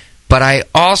that. But I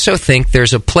also think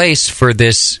there's a place for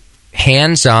this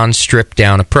hands-on,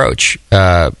 stripped-down approach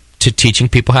to teaching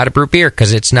people how to brew beer,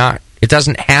 because it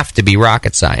doesn't have to be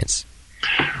rocket science.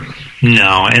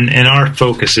 No, and our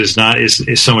focus is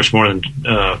so much more than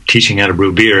teaching how to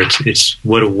brew beer. It's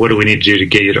what do we need to do to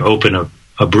get you to open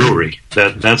a brewery?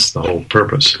 That's the whole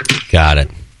purpose. Got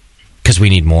it. Because we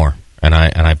need more, and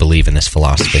I believe in this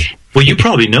philosophy. Well, you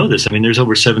probably know this. I mean, there's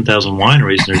over 7,000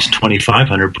 wineries, and there's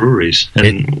 2,500 breweries.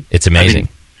 And it's amazing.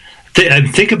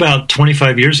 Think about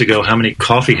 25 years ago how many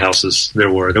coffee houses there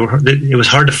were. It was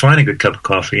hard to find a good cup of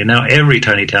coffee, and now every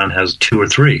tiny town has 2 or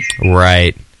 3.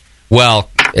 Right. Well,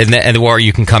 or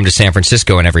you can come to San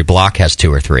Francisco, and every block has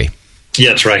 2 or 3.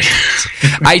 Yeah, that's right.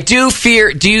 I do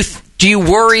fear. Do you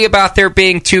worry about there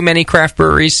being too many craft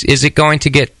breweries? Is it going to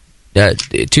get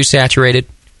too saturated?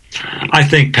 I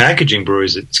think packaging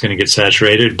breweries, it's going to get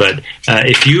saturated. But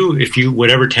if you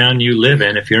whatever town you live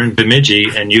in, if you're in Bemidji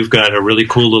and you've got a really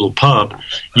cool little pub,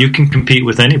 you can compete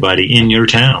with anybody in your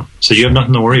town. So you have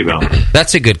nothing to worry about.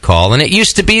 That's a good call. And it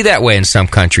used to be that way in some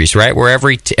countries, right? Where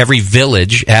every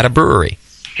village had a brewery.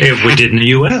 We did in the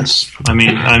U.S. I mean,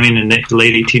 in the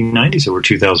late 1890s, there were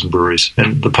 2,000 breweries,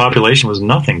 and the population was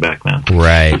nothing back then.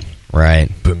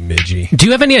 Right. Bemidji. Do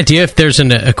you have any idea if there's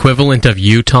an equivalent of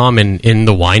you, Tom, in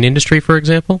the wine industry, for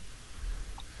example?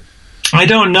 I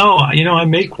don't know. I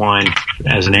make wine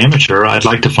as an amateur. I'd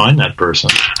like to find that person.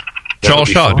 Charles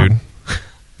Shaw, dude.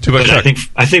 But I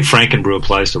think Frankenbrew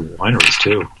applies to wineries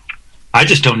too. I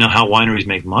just don't know how wineries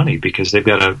make money, because they've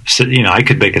got to. I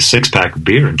could make a 6-pack of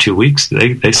beer in 2 weeks.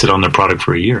 They sit on their product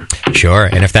for a year. Sure,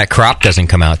 and if that crop doesn't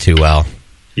come out too well,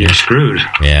 you're screwed.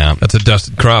 Yeah, that's a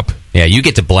dusted crop. Yeah, you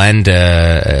get to blend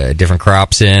different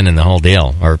crops in and the whole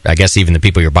deal. Or I guess even the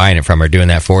people you're buying it from are doing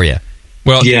that for you.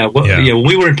 Well, yeah. When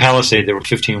we were in Palisade, there were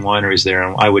 15 wineries there,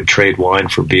 and I would trade wine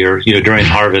for beer. During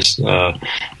harvest,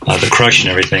 the crush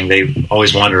and everything, they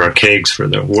always wanted our kegs for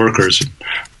the workers.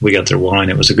 We got their wine.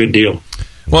 It was a good deal.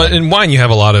 Well, in wine, you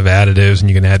have a lot of additives, and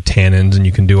you can add tannins, and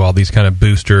you can do all these kind of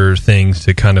booster things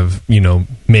to kind of,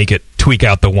 make it tweak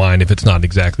out the wine if it's not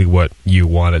exactly what you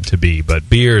want it to be. But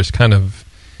beer is kind of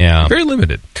very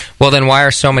limited. Well, then why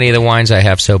are so many of the wines I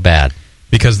have so bad?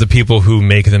 Because the people who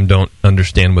make them don't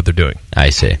understand what they're doing.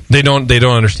 I see. They don't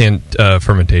understand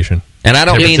fermentation. And I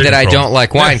don't mean that I don't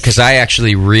like wine, because I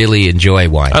actually really enjoy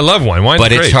wine. I love wine. Wine's but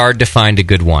great. It's hard to find a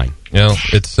good wine.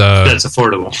 It's that's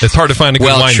affordable. It's hard to find a good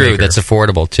wine. Well, true. That's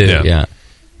affordable too.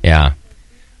 Yeah.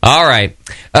 All right.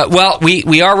 Well,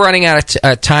 we are running out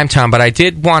of time, Tom. But I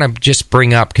did want to just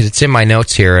bring up, because it's in my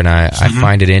notes here, and I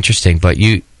find it interesting. But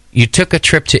you took a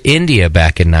trip to India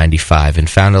back in '95 and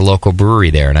found a local brewery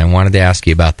there, and I wanted to ask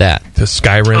you about that. To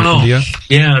Skyrim, India?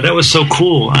 Yeah, that was so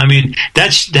cool. I mean,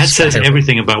 that says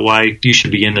everything about why you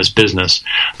should be in this business.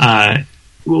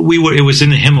 It was in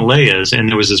the Himalayas, and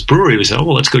there was this brewery. We said, "Oh,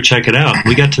 well, let's go check it out."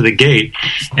 We got to the gate,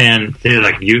 and they're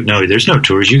like, there's no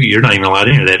tours. You're not even allowed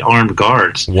in here." They had armed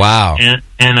guards. Wow.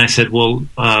 And I said, "Well,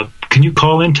 can you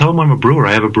call in? Tell them I'm a brewer.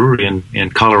 I have a brewery in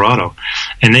Colorado."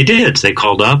 And they did. They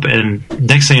called up, and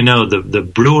next thing you know, the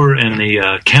brewer and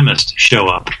the chemist show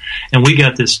up, and we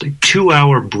got this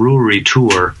 2-hour brewery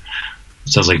tour.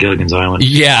 Sounds like Gilligan's Island.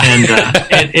 Yeah.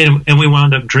 And we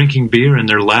wound up drinking beer in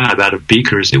their lab out of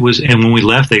beakers. And when we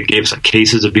left, they gave us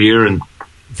cases of beer, and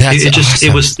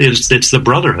it's the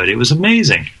brotherhood. It was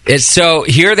amazing. So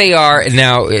here they are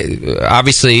now.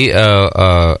 Obviously,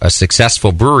 a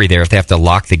successful brewery there. If they have to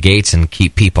lock the gates and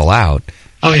keep people out.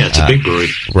 Oh yeah, it's a big brewery.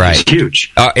 Right, it's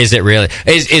huge. Is it really?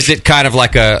 Is it kind of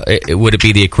like would it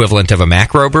be the equivalent of a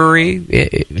macro brewery?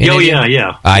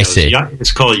 Yeah. I see.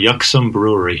 It's called Yucksum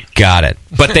Brewery. Got it.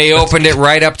 But they opened it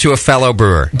right up to a fellow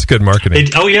brewer. It's good marketing.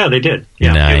 They did.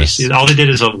 Yeah, nice. All they did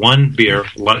is one beer.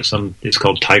 It's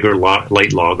called Tiger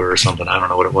Light Lager or something. I don't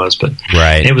know what it was, but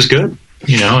it was good.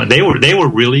 And they were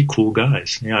really cool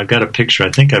guys. Yeah, I've got a picture. I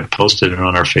think I've posted it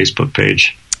on our Facebook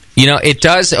page. It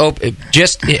does open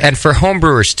and for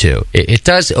homebrewers too. It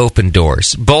does open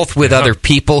doors, both with other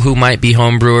people who might be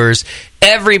homebrewers.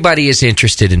 Everybody is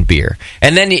interested in beer,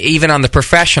 and then even on the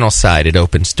professional side, it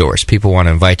opens doors. People want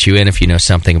to invite you in if you know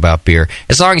something about beer,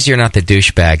 as long as you're not the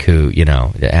douchebag who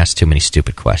asks too many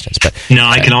stupid questions. But no,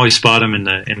 I can always spot him in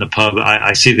the pub.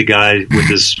 I see the guy with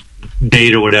his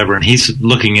date or whatever, and he's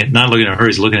not looking at her.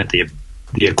 He's looking at the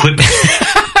equipment.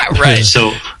 Right.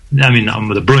 So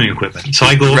with the brewing equipment. So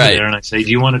I go over there and I say, "Do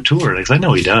you want a tour?" Because I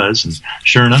know he does, and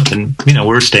sure enough, and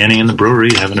we're standing in the brewery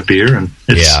having a beer, and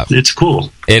it's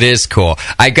cool. It is cool.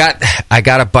 I got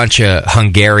a bunch of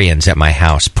Hungarians at my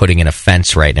house putting in a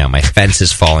fence right now. My fence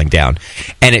is falling down,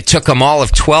 and it took them all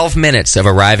of 12 minutes of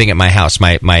arriving at my house.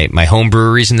 My home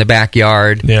brewery's in the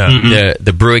backyard. Yeah. Mm-hmm.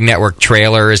 The Brewing Network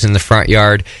trailer is in the front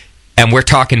yard. And we're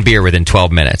talking beer within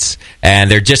 12 minutes.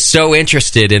 And they're just so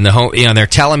interested in the home. They're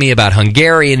telling me about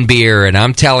Hungarian beer, and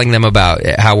I'm telling them about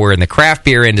how we're in the craft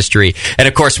beer industry. And,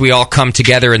 of course, we all come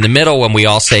together in the middle when we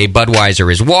all say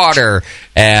Budweiser is water.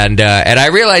 And I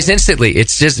realized instantly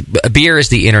it's just beer is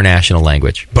the international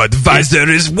language. Budweiser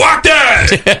is water!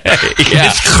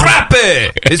 It's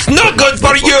crappy! It's not good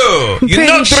for you! You Pretty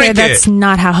not sure drink that's it!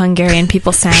 not how Hungarian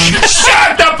people sound.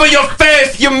 Shut up in your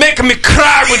face! You make me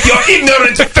cry with your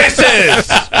ignorant faces!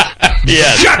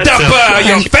 Yes. Shut up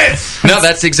your face! No,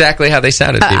 that's exactly how they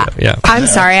sounded. Yeah. I'm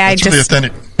sorry, just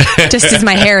is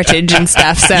my heritage and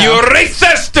stuff. So You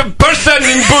racist person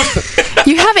in booth!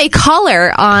 you have a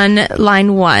caller on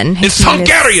line 1. His It's name is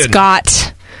Hungarian.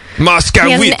 Scott. Moscow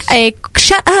He has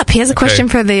shut up. He has a question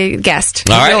for the guest.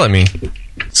 All right. Yell at me.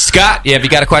 Scott, have you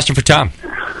got a question for Tom?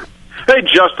 Hey,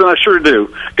 Justin, I sure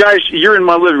do. Guys, you're in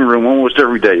my living room almost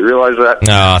every day. You realize that? No,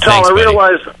 Tom, thanks, I buddy.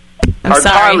 realize I'm our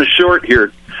sorry. time is short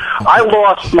here. I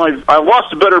lost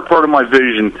the better part of my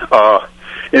vision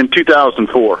in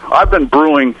 2004. I've been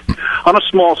brewing on a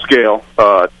small scale,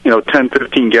 10,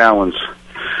 15 gallons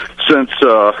since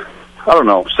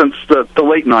since the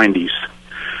late 90s.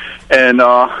 And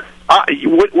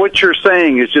what you're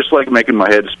saying is just like making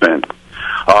my head spin.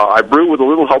 I brew with a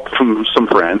little help from some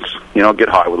friends. Get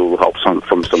high with a little help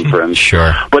from some friends.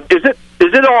 Sure. But is it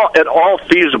at all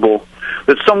feasible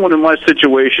that someone in my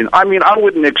situation? I mean, I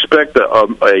wouldn't expect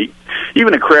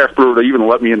even a craft brewer to even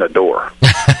let me in the door.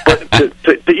 But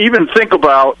to even think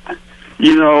about,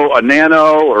 a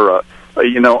nano or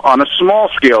on a small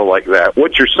scale like that,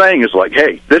 what you're saying is like,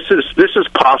 hey, this is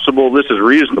possible, this is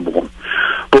reasonable.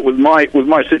 But with my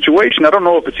situation, I don't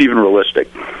know if it's even realistic.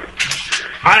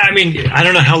 I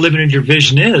don't know how limited your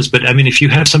vision is, but if you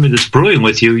have somebody that's brewing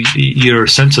with you, your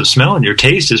sense of smell and your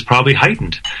taste is probably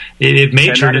heightened. It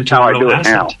may turn into a real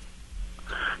asset.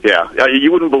 Yeah,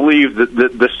 you wouldn't believe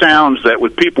the sounds that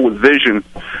with people with vision,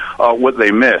 what they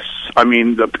miss.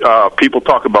 People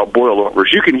talk about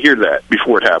boilovers. You can hear that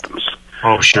before it happens.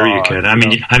 Oh, sure you can.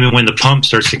 When the pump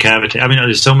starts to cavitate,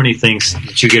 there's so many things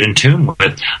that you get in tune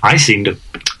with. I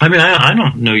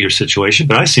don't know your situation,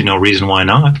 but I see no reason why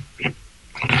not.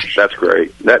 That's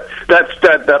great.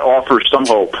 That offers some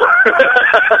hope.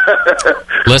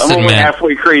 Listen, I'm only man.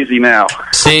 halfway crazy now.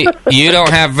 See, you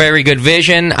don't have very good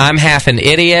vision. I'm half an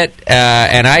idiot,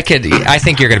 and I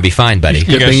think you're going to be fine, buddy.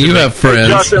 Good thing you have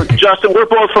friends. Justin, we're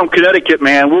both from Connecticut,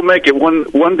 man. We'll make it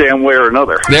one damn way or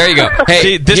another. There you go.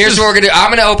 Hey, here's what we're going to do.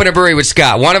 I'm going to open a brewery with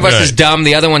Scott. One of us is dumb,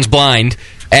 the other one's blind.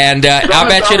 And I'll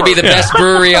bet you it'll be the best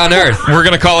brewery on earth. We're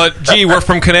going to call it, we're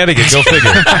from Connecticut. Go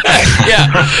figure.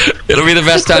 Yeah. It'll be the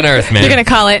best on earth, man. You're going to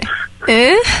call it,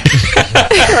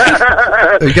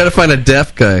 You got to find a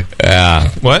deaf guy. Yeah.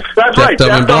 What? That's right. Deaf,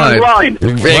 dumb, and blind.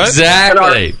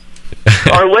 Exactly.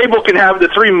 Our label can have the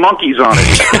 3 monkeys on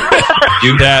it.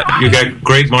 You got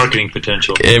great marketing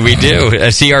potential. We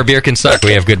do. See, our beer can suck.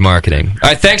 We have good marketing. All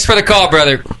right, thanks for the call,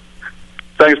 brother.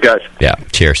 Thanks, guys. Yeah,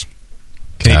 cheers.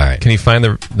 Can he find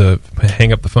the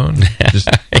hang up the phone?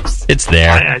 It's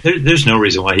there. There's no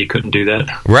reason why he couldn't do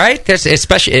that, right?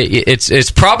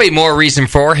 It's probably more reason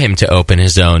for him to open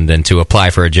his own than to apply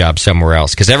for a job somewhere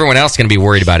else, because everyone else is going to be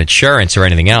worried about insurance or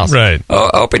anything else. Right?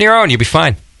 Open your own, you'll be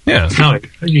fine. Yeah. No,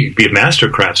 you could be a master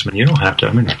craftsman. You don't have to.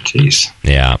 Jeez.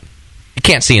 Yeah. You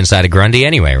can't see inside a Grundy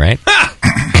anyway, right?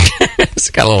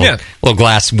 It's got a little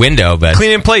glass window, but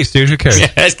clean in place, dude. Who cares? Yeah,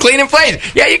 it's clean in place.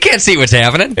 Yeah, you can't see what's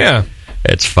happening. Yeah.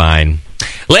 It's fine.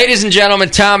 Ladies and gentlemen,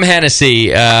 Tom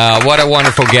Hennessy, what a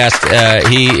wonderful guest.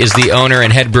 He is the owner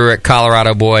and head brewer at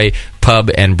Colorado Boy Pub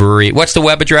and Brewery. What's the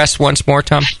web address once more,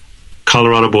 Tom?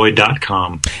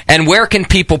 ColoradoBoy.com. And where can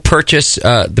people purchase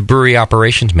the brewery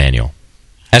operations manual?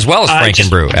 As well as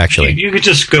Frankenbrew, actually. You could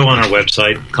just go on our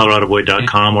website,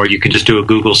 coloradoboy.com, or you can just do a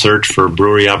Google search for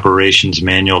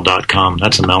breweryoperationsmanual.com.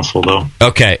 That's a mouthful, though.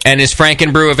 Okay. And is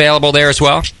Frankenbrew available there as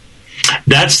well?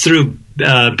 That's through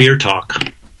Beer Talk.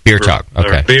 Beer Talk,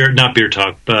 okay. Not Beer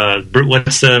Talk.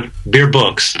 What's the Beer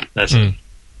Books? That's it.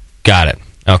 Got it.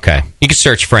 Okay. You can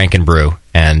search Frankenbrew,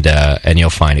 and you'll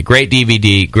find it. Great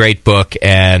DVD, great book,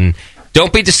 and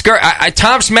Don't be discouraged.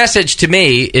 Tom's message to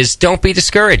me is don't be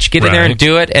discouraged. Get in there and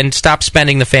do it, and stop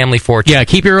spending the family fortune. Yeah,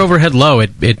 keep your overhead low.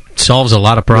 It solves a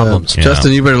lot of problems. Yeah.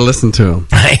 Justin, you better listen to him.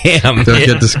 I am. Don't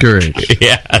get discouraged.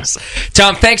 Yes.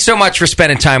 Tom, thanks so much for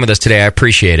spending time with us today. I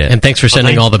appreciate it. And thanks for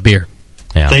sending all the beer.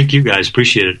 Yeah. Thank you, guys.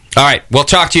 Appreciate it. All right. We'll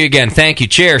talk to you again. Thank you.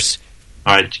 Cheers.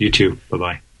 All right. You too.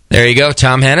 Bye-bye. There you go,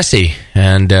 Tom Hennessy.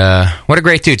 And what a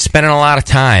great dude. Spending a lot of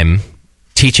time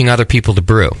teaching other people to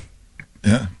brew.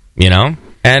 Yeah. You know?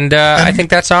 And I think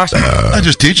that's awesome. Not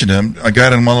just teaching them, I got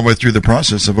them all the way through the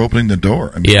process of opening the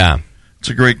door. I mean, it's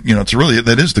a great, it's really,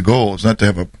 that is the goal. It's not to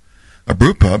have a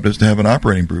brew pub, it's to have an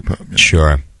operating brew pub.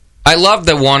 Sure. I love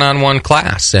the one-on-one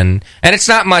class, and it's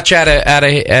not much out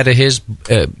of his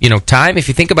time. If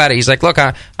you think about it, he's like, look,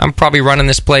 I'm probably running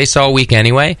this place all week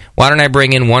anyway. Why don't I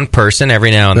bring in one person every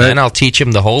now and then? I'll teach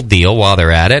them the whole deal while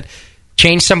they're at it.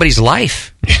 Change somebody's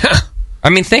life. Yeah.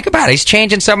 I mean, think about it. He's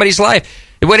changing somebody's life.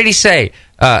 What did he say?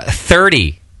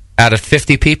 30 out of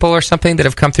 50 people or something that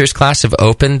have come through his class have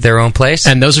opened their own place.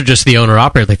 And those are just the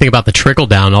owner-operator. Like, think about the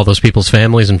trickle-down, all those people's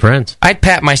families and friends. I'd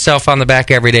pat myself on the back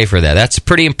every day for that. That's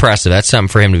pretty impressive. That's something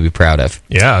for him to be proud of.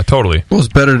 Yeah, totally. Well, it's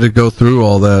better to go through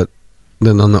all that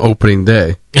than on the opening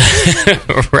day.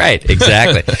 Right,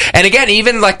 exactly. And again,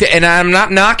 even and I'm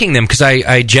not knocking them, because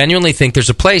I genuinely think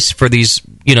there's a place for these,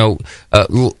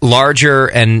 larger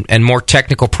and more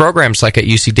technical programs like at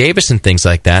UC Davis and things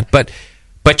like that.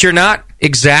 But you're not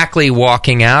exactly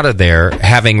walking out of there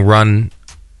having run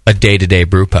a day-to-day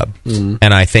brew pub. Mm.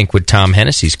 And I think with Tom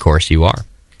Hennessy's course, you are.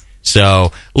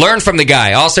 So learn from the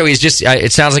guy. Also, he's just,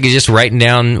 it sounds like he's just writing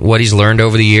down what he's learned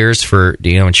over the years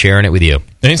and sharing it with you.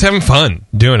 And he's having fun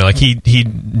doing it. Like, he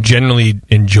generally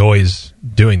enjoys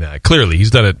doing that. Clearly,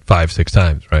 he's done it 5-6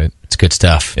 times, right? It's good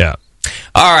stuff. Yeah.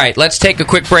 All right, let's take a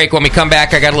quick break. When we come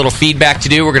back, I got a little feedback to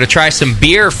do. We're going to try some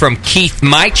beer from Keith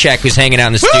Mychek, who's hanging out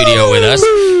in the studio with us.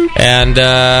 And,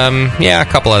 a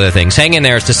couple other things. Hang in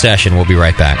there. It's The Session. We'll be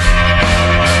right back.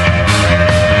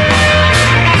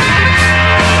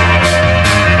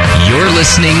 You're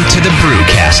listening to the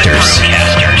Brewcasters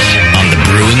on the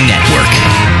Brewing Network.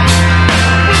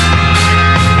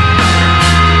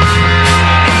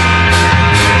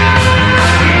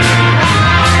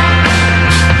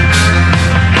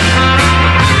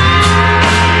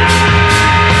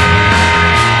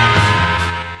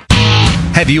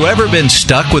 Have you ever been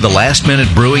stuck with a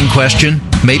last-minute brewing question?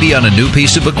 Maybe on a new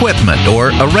piece of equipment or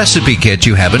a recipe kit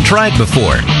you haven't tried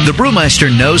before. The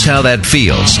Brewmeister knows how that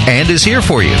feels and is here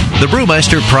for you. The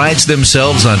Brewmeister prides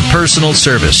themselves on personal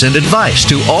service and advice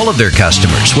to all of their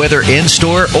customers, whether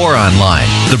in-store or online.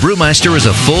 The Brewmeister is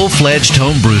a full-fledged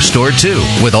home brew store, too,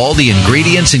 with all the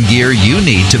ingredients and gear you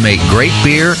need to make great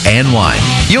beer and wine.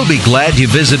 You'll be glad you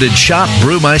visited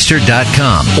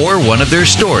shopbrewmeister.com or one of their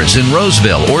stores in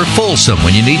Roseville or Folsom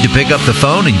when you need to pick up the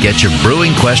phone and get your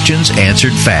brewing questions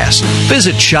answered fast.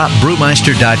 Visit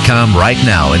shopbrewmeister.com right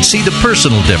now and see the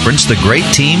personal difference the great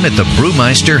team at the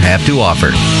Brewmeister have to offer.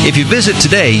 If you visit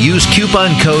today, use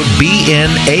coupon code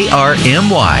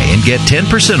BNARMY and get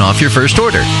 10% off your first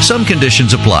order. Some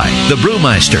conditions apply. The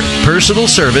Brewmeister, personal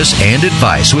service and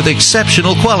advice with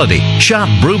exceptional quality.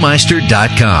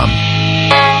 Shopbrewmeister.com.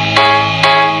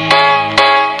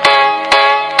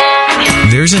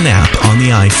 There's an app on the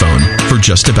iPhone for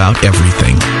just about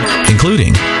everything,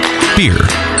 including beer.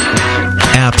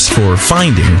 Apps for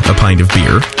finding a pint of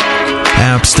beer.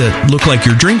 Apps that look like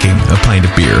you're drinking a pint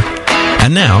of beer.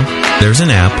 And now, there's an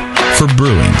app for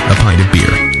brewing a pint of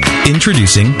beer.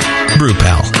 Introducing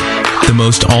BrewPal, the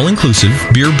most all-inclusive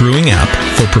beer brewing app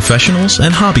for professionals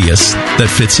and hobbyists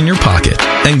that fits in your pocket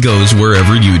and goes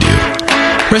wherever you do.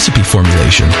 Recipe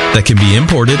formulation that can be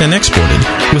imported and exported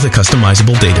with a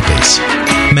customizable database.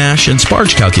 Mash and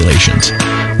sparge calculations,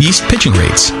 yeast pitching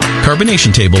rates,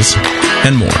 carbonation tables,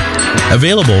 and more.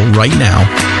 Available right now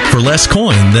for less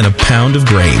coin than a pound of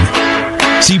grain.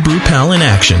 See BrewPal in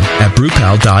action at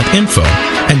brewpal.info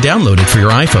and download it for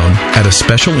your iPhone at a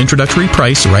special introductory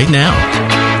price right now.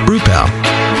 BrewPal,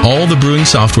 all the brewing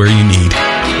software you need,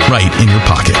 right in your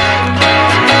pocket.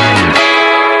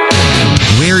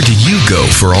 Where do you go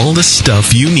for all the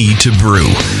stuff you need to brew?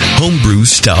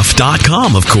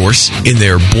 Homebrewstuff.com, of course. In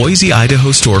their Boise, Idaho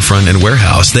storefront and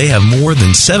warehouse, they have more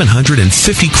than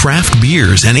 750 craft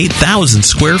beers and 8,000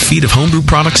 square feet of homebrew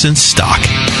products in stock.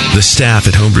 The staff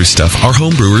at Homebrew Stuff are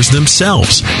homebrewers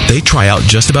themselves. They try out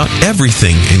just about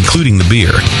everything, including the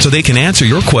beer, so they can answer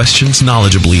your questions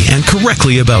knowledgeably and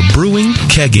correctly about brewing,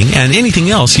 kegging, and anything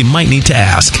else you might need to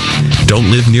ask. Don't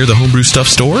live near the Homebrew Stuff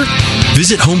store?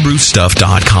 Visit homebrewstuff.com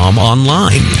homebrewstuff.com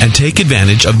online and take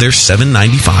advantage of their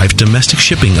 $7.95 domestic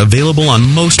shipping available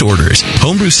on most orders.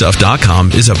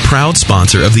 Homebrewstuff.com is a proud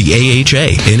sponsor of the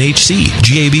AHA, NHC,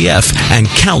 GABF, and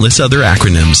countless other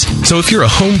acronyms. So if you're a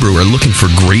homebrewer looking for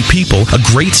great people, a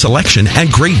great selection,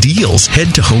 and great deals,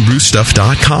 head to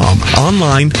homebrewstuff.com,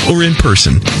 online or in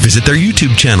person. Visit their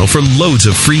YouTube channel for loads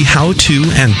of free how-to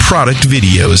and product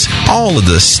videos. All of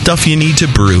the stuff you need to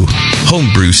brew.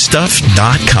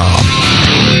 Homebrewstuff.com.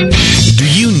 Do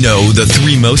you know the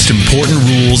 3 most important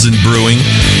rules in brewing?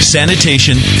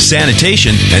 Sanitation,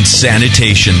 sanitation, and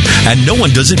sanitation. And no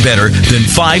one does it better than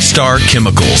 5-Star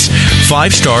Chemicals.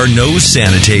 5-Star knows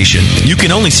sanitation. You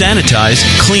can only sanitize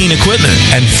clean equipment.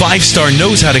 And 5-Star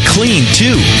knows how to clean,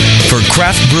 too. For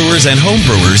craft brewers and home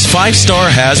brewers, 5-Star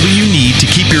has what you need to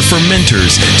keep your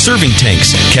fermenters, serving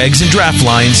tanks, kegs, and draft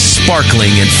lines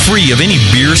sparkling and free of any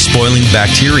beer-spoiling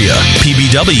bacteria.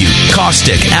 PBW,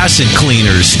 caustic, acid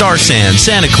cleaners, Star Sand,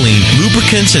 SaniClean,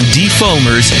 lubricants and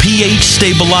defoamers, pH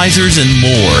stabilizers, and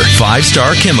more.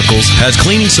 5-Star Chemicals has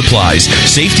cleaning supplies,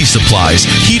 safety supplies,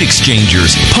 heat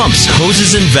exchangers, pumps,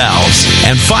 hoses, and valves.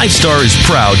 And 5-Star is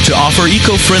proud to offer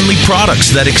eco-friendly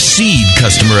products that exceed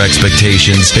customer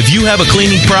expectations. If you have a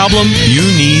cleaning problem, you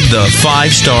need the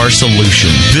 5-Star solution.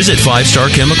 Visit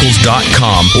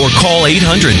 5starchemicals.com or call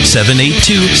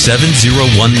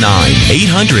 800-782-7019.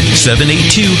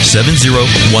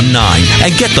 800-782-7019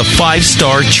 and get the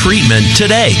 5-Star treatment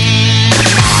today.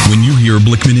 When you hear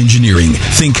Blickman Engineering,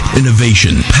 think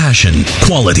innovation, passion,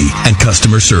 quality, and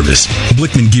customer service.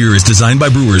 Blickman gear is designed by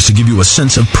brewers to give you a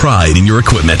sense of pride in your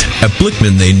equipment. At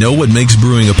Blickman, they know what makes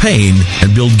brewing a pain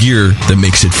and build gear that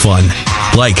makes it fun.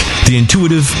 Like the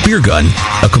intuitive beer gun,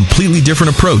 a completely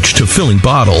different approach to filling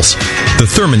bottles. The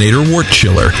Therminator Wort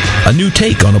Chiller, a new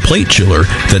take on a plate chiller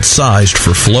that's sized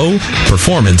for flow,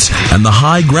 performance, and the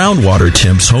high groundwater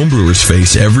temps homebrewers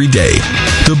face every day.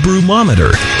 The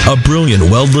Brewmometer, a brilliant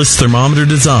weldless thermometer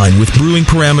design with brewing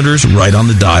parameters right on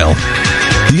the dial.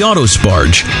 The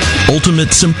Autosparge,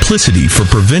 ultimate simplicity for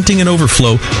preventing an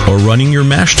overflow or running your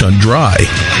mash tun dry.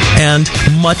 And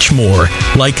much more,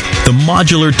 like the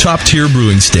modular top-tier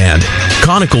brewing stand,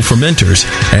 conical fermenters,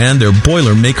 and their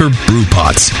Boilermaker brew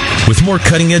pots. With more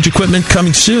cutting-edge equipment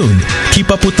coming soon,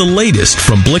 keep up with the latest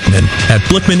from Blickman at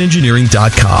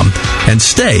blickmanengineering.com and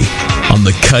stay on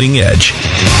the cutting edge.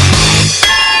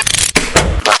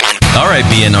 All right,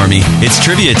 BN Army, it's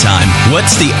trivia time.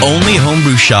 What's the only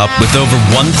homebrew shop with over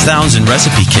 1,000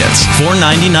 recipe kits,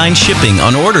 $4.99 shipping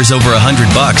on orders over $100,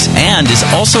 and is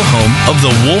also home of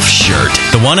the Wolf Shirt?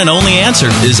 The one and only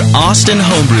answer is Austin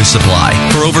Homebrew Supply.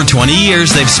 For over 20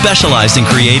 years, they've specialized in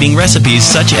creating recipes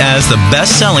such as the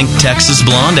best-selling Texas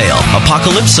Blonde Ale,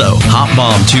 Apocalypso, Hop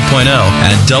Bomb 2.0,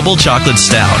 and Double Chocolate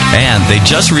Stout. And they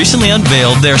just recently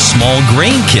unveiled their small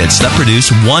grain kits that produce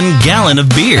 1 gallon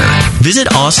of beer. Visit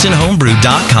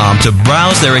AustinHomebrew.com to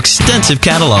browse their extensive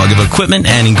catalog of equipment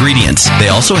and ingredients. They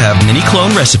also have mini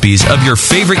clone recipes of your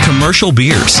favorite commercial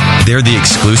beers. They're the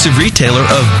exclusive retailer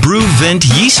of Brew Vent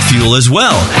Yeast Fuel as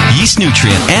well, Yeast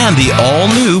Nutrient, and the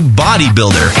all-new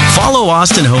Bodybuilder. Follow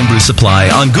Austin Homebrew Supply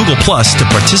on Google Plus to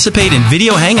participate in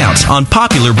video hangouts on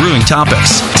popular brewing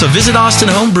topics. So visit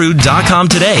AustinHomebrew.com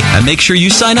today and make sure you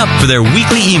sign up for their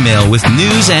weekly email with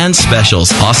news and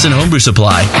specials. Austin Homebrew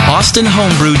Supply,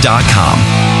 AustinHomebrew.com.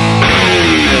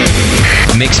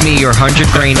 Mix me your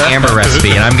 100-grain amber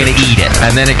recipe, and I'm going to eat it.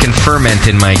 And then it can ferment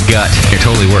in my gut. It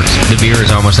totally works. The beer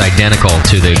is almost identical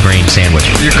to the grain sandwich.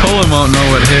 Your colon won't know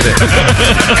what hit it.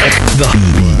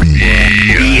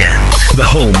 The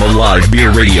home of live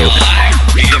beer radio.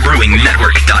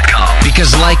 TheBrewingNetwork.com.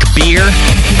 Because like beer,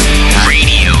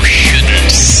 radio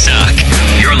shouldn't suck.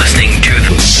 You're listening to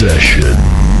The Session.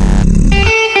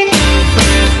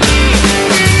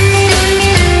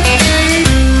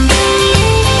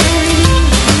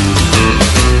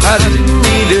 I didn't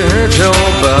mean to hurt your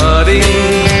buddy.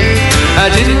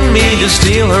 I didn't mean to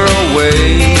steal her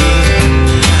away.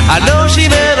 I know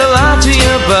she meant a lot to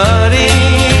you, buddy,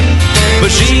 but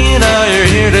she and I are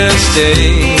here to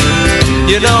stay.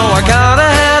 You know, I kinda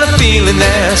had a feeling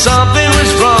that something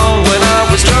was wrong when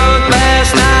I was drunk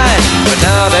last night, but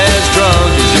not as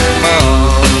drunk as your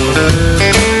mom.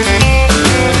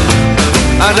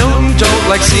 I know you don't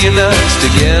like seeing us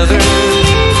together.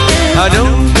 I know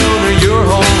you've known her your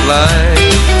whole life.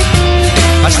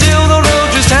 I still don't know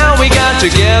just how we got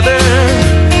together,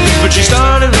 but she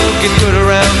started looking good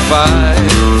around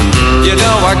 5. You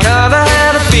know, I kinda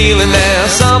had a feeling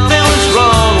that something was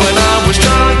wrong when I was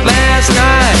drunk last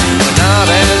night, but not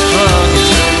as drunk as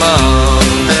your mom.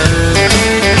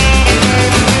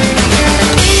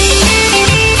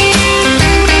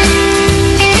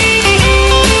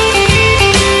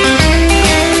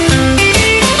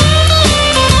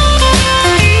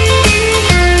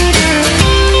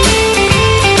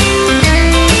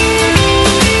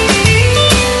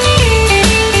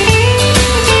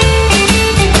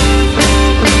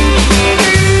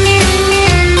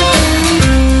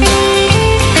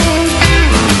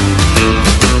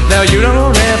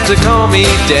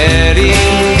 daddy,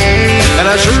 and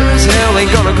I sure as hell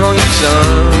ain't gonna call you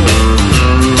son.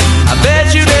 I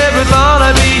bet you never thought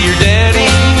I'd be your daddy.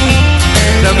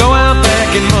 Now go out back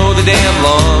and mow the damn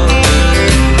lawn.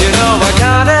 You know, I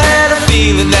kinda had a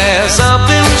feeling that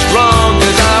something was wrong,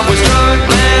 'cause I was drunk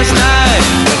last night,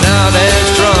 but not as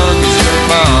drunk as your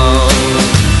mom.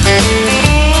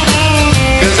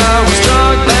 'Cause I was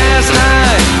drunk last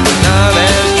night, but not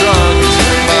as drunk as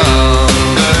your mom.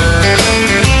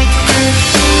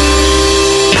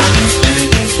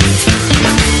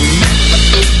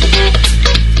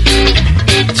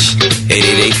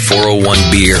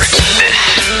 888-401-BEER.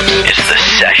 This is The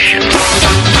Session.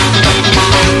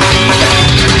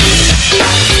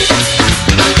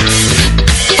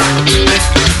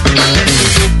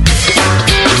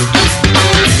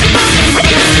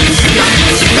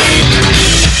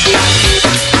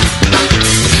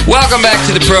 Welcome back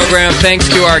to the program. Thanks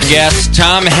to our guest,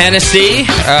 Tom Hennessy.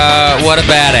 What a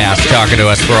badass talking to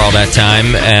us for all that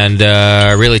time and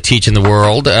really teaching the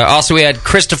world. Also, we had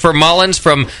Christopher Mullins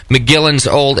from McGillen's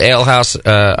Old Ale House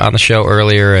on the show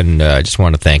earlier, and I just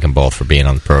want to thank them both for being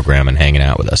on the program and hanging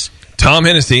out with us. Tom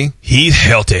Hennessy, he's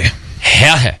healthy.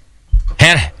 Healthy.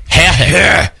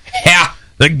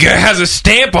 The guy has a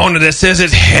stamp on it that says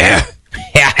it's hair.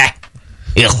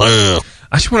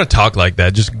 I just want to talk like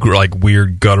that, just like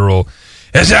weird guttural.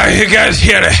 Is that you guys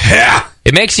here to hair?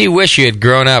 It makes you wish you had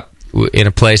grown up in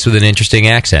a place with an interesting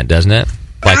accent, doesn't it?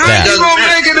 Like How that. you gonna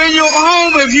make it in your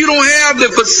home if you don't have the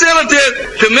facility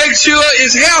to make sure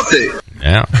it's healthy?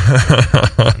 Yeah.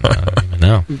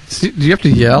 No. Do you have to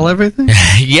yell everything?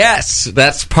 Yes,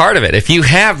 that's part of it. If you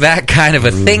have that kind of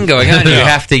a thing going on, you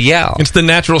have to yell. It's the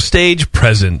natural stage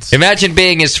presence. Imagine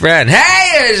being his friend. Hey,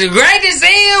 it's great to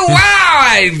see you. Wow,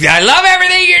 I love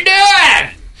everything you're doing.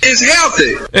 It's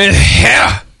healthy.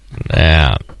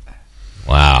 Yeah.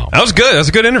 Wow. That was good. That was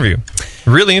a good interview.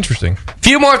 Really interesting.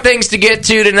 Few more things to get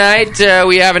to tonight.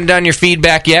 We haven't done your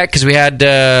feedback yet because we had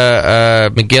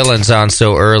McGillen's on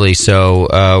so early. So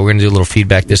we're going to do a little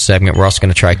feedback this segment. We're also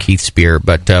going to try Keith's beer.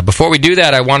 But before we do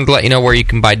that, I wanted to let you know where you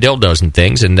can buy dildos and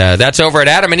things. And that's over at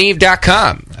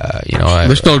adamandeve.com.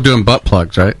 They're still doing butt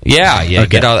plugs, right? Yeah. Okay.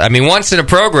 Get all, I mean, once in a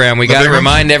program, we got to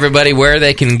remind everybody where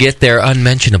they can get their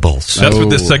unmentionables. That's what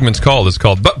this segment's called. It's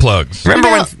called butt plugs.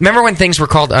 Remember when things were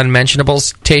called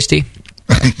unmentionables, Tasty?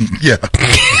 Yeah.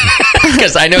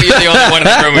 Because I know you're the only one in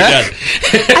the room who does.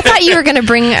 I thought you were going to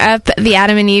bring up the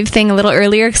Adam and Eve thing a little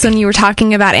earlier, because when you were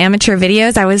talking about amateur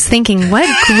videos, I was thinking, what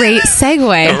a great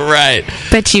segue. Right.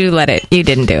 But you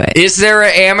didn't do it. Is there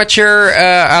an amateur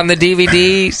on the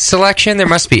DVD selection? There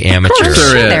must be amateur. Of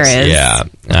course there is. Yeah.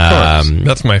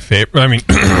 That's my favorite. I mean,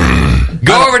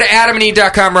 go over to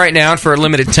adamandeve.com right now, and for a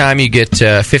limited time, you get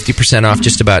 50% off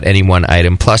just about any one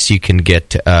item. Plus, you can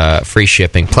get free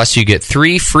shipping. Plus, you get 3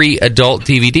 free adult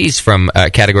DVDs from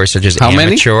categories such as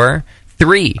amateur. Many?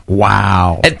 3.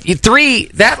 Wow. 3,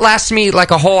 that lasts me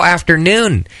like a whole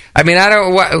afternoon. I mean, I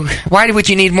don't. Why would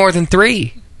you need more than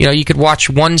 3? You know, you could watch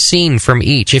one scene from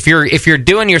each. If you're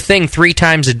doing your thing 3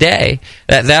 times a day,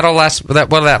 that'll last.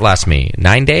 What'll that last me?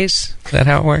 9 days? Is that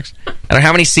how it works? I don't know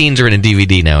how many scenes are in a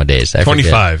DVD nowadays.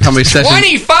 25. How many sessions?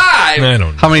 25. I don't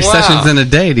know. How many sessions in a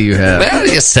day do you have?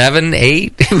 Well, 7,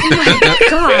 8.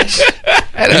 Gosh.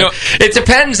 It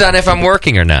depends on if I'm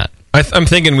working or not. I'm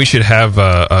thinking we should have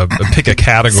pick a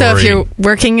category. So if you're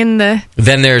working in the...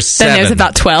 Then there's 7. Then there's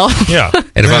about 12. Yeah.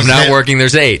 And if I'm not working,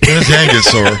 there's 8. His hand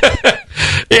gets sore.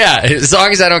 Yeah, as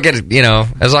long as I don't get,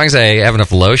 as long as I have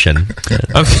enough lotion.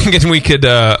 I'm thinking we could...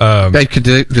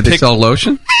 do they sell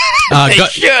lotion?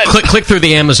 Click through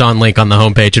the Amazon link on the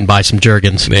homepage and buy some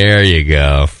Jergens. There you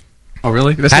go. Oh,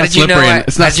 really? That's How not did you know?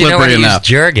 It's not slippery enough.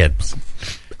 Jergens.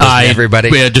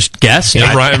 Everybody just guess. It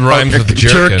rhymes with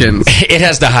Jerkins. It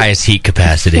has the highest heat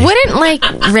capacity.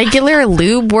 Wouldn't regular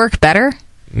lube work better?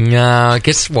 No, it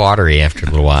gets watery after a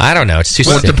little while. I don't know. It's too.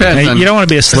 Well, it depends. Hey, you don't want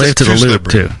to be a slave to the lube,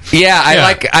 too. Yeah,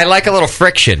 I like a little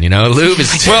friction. Lube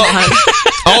is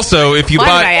Also, if you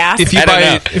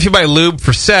buy lube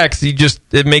for sex,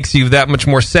 it makes you that much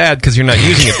more sad because you're not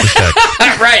using it for sex.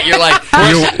 Right, you're like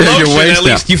lotion, at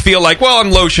least you feel like, well,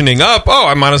 I'm lotioning up. Oh,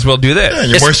 I might as well do this. Yeah,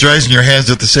 you're moisturizing your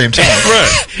hands at the same time.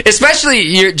 Right. Especially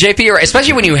JP, you're right.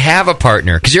 Especially when you have a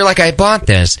partner, because you're like, I bought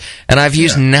this and I've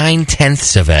used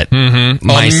 9/10 of it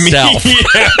myself.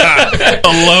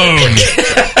 Alone.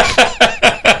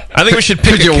 I think we should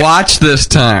pick. Could you watch this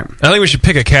time? I think we should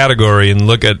pick a category and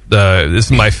look at. This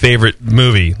is my favorite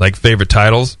movie, like favorite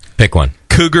titles. Pick one.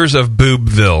 Cougars of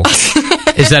Boobville.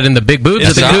 Is that in the big boobs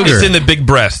or the cougar? It's in the big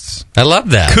breasts. I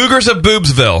love that. Cougars of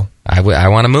Boobsville. I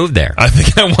want to move there. I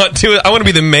think I want to. I want to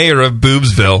be the mayor of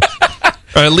Boobsville,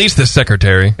 or at least the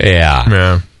secretary.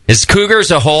 Yeah. Is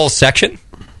Cougars a whole section?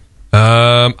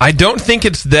 I don't think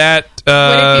it's that.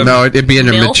 No, it'd be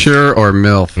either MILF? mature or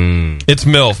MILF. It's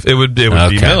MILF. It would be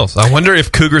MILF. I wonder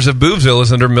if Cougars of Boobsville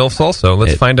is under MILFs also.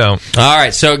 Let's find out. All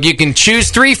right, so you can choose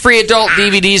 3 free adult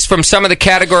DVDs from some of the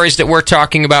categories that we're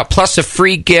talking about, plus a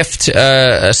free gift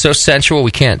so sensual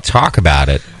we can't talk about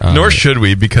it. Nor should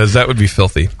we, because that would be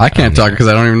filthy. I can't talk because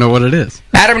I don't even know what it is.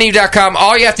 AdamandEve.com.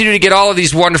 All you have to do to get all of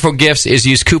these wonderful gifts is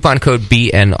use coupon code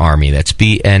BNARMY. That's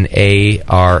BNARMY.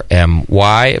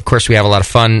 Of course, we have a lot of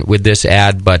fun with this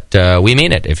ad, but we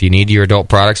mean it. If you need your adult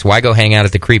products, why go hang out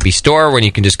at the creepy store when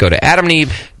you can just go to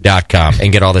AdamandEve.com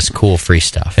and get all this cool free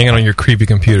stuff? Hang on your creepy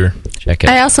computer. Check it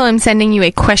out. I also am sending you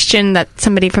a question that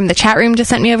somebody from the chat room just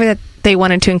sent me over that they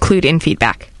wanted to include in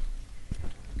feedback.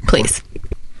 Please.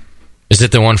 Is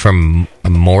it the one from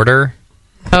Mortar?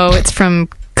 Oh, it's from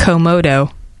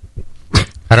Komodo.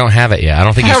 I don't have it yet. I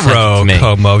don't think you sent it to me.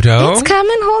 Komodo. It's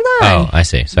coming. Hold on. Oh, I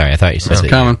see. Sorry, I thought you said It's it.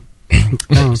 coming.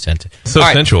 You sent it. So All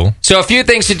right. sensual. So a few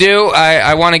things to do.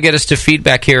 I want to get us to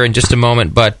feedback here in just a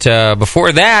moment, but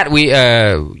before that, we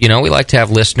like to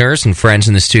have listeners and friends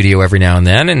in the studio every now and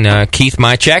then. And Keith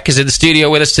Mychek is in the studio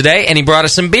with us today, and he brought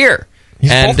us some beer.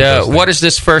 What is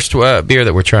this first beer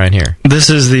that we're trying here? This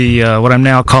is the what I'm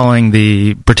now calling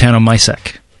the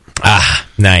Britannomysec. Ah,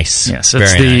 nice. Yes,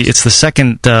 Very nice. It's the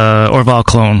second Orval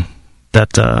clone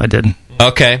that I did.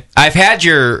 Okay, I had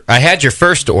your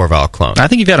first Orval clone. I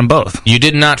think you've had them both. You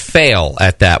did not fail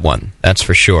at that one, that's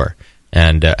for sure.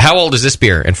 And how old is this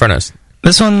beer in front of us?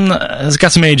 This one has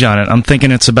got some age on it. I'm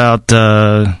thinking it's about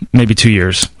maybe 2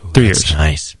 years, 3 years.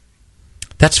 Nice.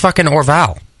 That's fucking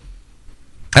Orval.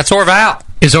 That's Orval.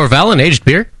 Is Orval an aged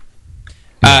beer?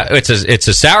 It's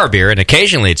a sour beer, and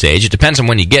occasionally it's aged. It depends on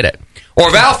when you get it.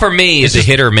 Orval for me is a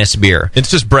hit or miss beer. It's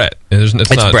just Brett. It's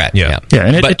not, Brett. Yeah.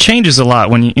 And it changes a lot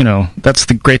when you know. That's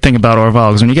the great thing about Orval,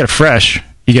 because when you get it fresh,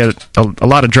 you get a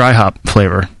lot of dry hop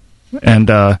flavor, and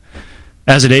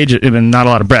as it ages, not a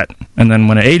lot of Brett. And then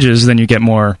when it ages, then you get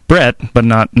more Brett, but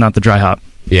not the dry hop.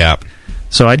 Yeah.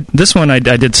 So this one I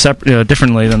did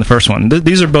differently than the first one.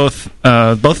 These are both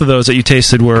of those that you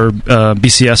tasted were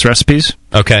BCS recipes.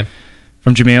 Okay.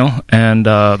 From Jameel, and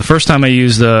the first time I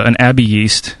used an Abbey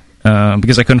yeast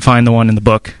because I couldn't find the one in the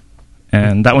book,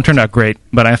 and that one turned out great.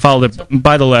 But I followed it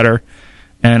by the letter,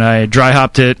 and I dry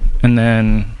hopped it, and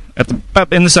then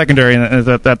in the secondary, at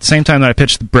the same time that I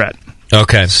pitched the Brett.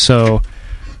 Okay. So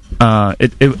I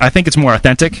think it's more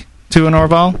authentic to an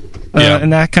Orval in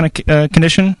that kind of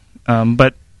condition.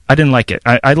 But I didn't like it.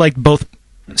 I liked both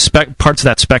parts of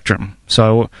that spectrum.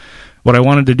 So what I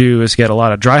wanted to do is get a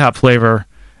lot of dry hop flavor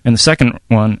in the second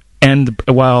one, and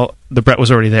while the Brett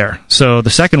was already there. So the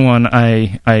second one,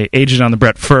 I aged it on the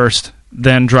Brett first,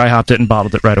 then dry hopped it and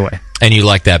bottled it right away. And you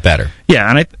like that better? Yeah,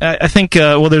 and I think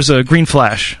there's a Green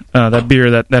Flash, that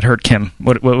beer that hurt Kim.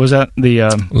 What was that? The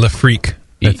Le Freak,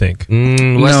 I think.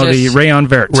 The Rayon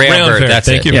Vert. Rayon Vert. That's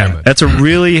Thank you very much. That's a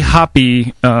really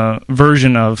hoppy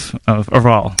version of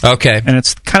Orval. Okay. And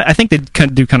it's I think they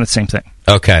do kind of the same thing.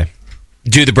 Okay.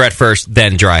 Do the Brett first,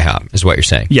 then dry hop, is what you're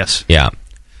saying? Yes. Yeah.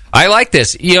 I like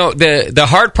this. You know, the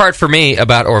hard part for me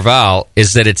about Orval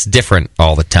is that it's different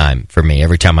all the time for me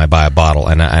every time I buy a bottle,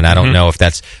 and I don't know if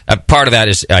that's part of that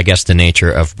is, I guess, the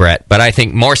nature of Brett, but I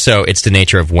think more so it's the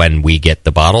nature of when we get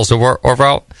the bottles of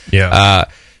Orval. Yeah.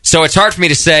 So it's hard for me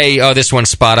to say, oh, this one's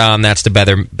spot on, that's the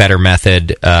better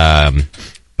method,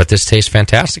 but this tastes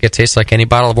fantastic. It tastes like any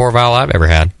bottle of Orval I've ever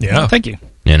had. Yeah. Well, thank you.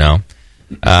 You know?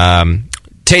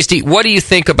 Tasty, what do you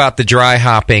think about the dry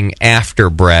hopping after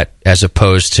Brett as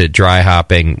opposed to dry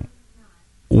hopping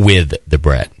with the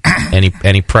Brett?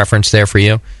 Any preference there for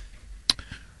you?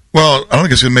 Well, I don't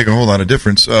think it's going to make a whole lot of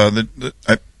difference. When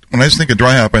I just think of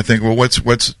dry hop, I think, well,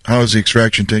 how is the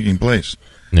extraction taking place?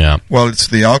 Yeah. Well, it's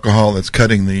the alcohol that's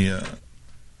cutting the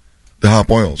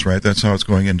hop oils, right? That's how it's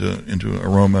going into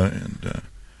aroma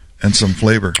and some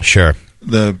flavor. Sure.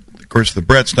 Of course, the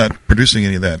Brett's not producing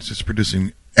any of that. It's just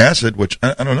producing acid, which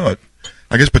I don't know.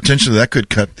 I guess potentially that could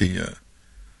cut the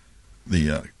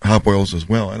hop oils as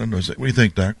well. I don't know. What do you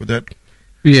think, Doc? Would that?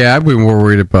 Yeah, I'd be more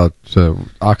worried about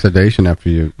oxidation after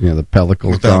the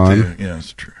pellicle's gone. Yeah,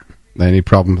 that's true. Any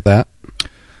problem with that?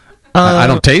 I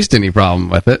don't taste any problem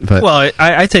with it. But well,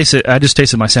 I taste it. I just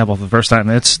tasted my sample for the first time.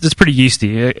 It's pretty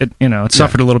yeasty. It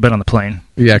suffered a little bit on the plane.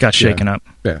 Yeah, it got shaken up.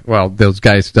 Yeah. Well, those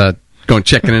guys going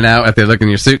checking it out after they look in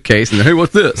your suitcase and hey,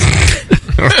 what's this?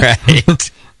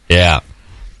 Right. Yeah.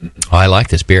 Oh, I like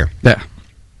this beer. Yeah.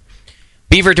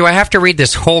 Beaver, do I have to read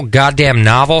this whole goddamn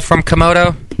novel from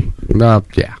Komodo? No,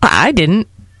 yeah. I didn't.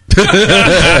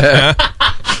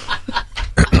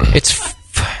 It's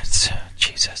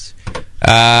Jesus.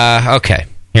 Okay,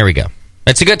 here we go.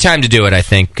 It's a good time to do it, I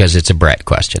think, because it's a Brett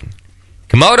question.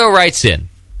 Komodo writes in.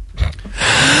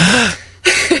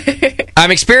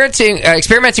 I'm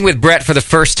experimenting with Brett for the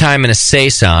first time in a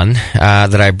Saison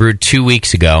that I brewed 2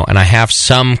 weeks ago, and I have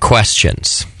some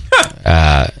questions.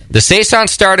 The Saison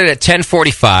started at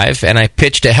 10:45, and I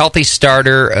pitched a healthy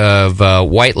starter of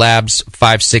White Labs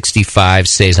 565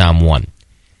 Saison 1.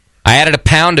 I added a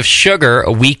pound of sugar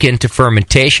a week into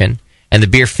fermentation, and the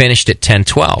beer finished at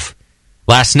 10:12.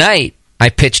 Last night, I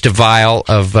pitched a vial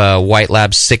of White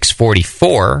Labs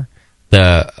 644.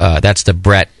 That's the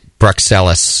Brett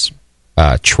Bruxelles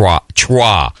Trois.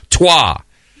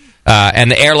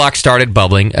 And the airlock started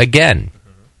bubbling again.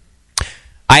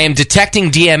 I am detecting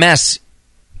DMS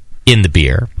in the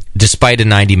beer, despite a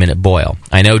 90-minute boil.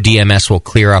 I know DMS will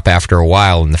clear up after a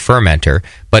while in the fermenter,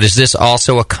 but is this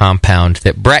also a compound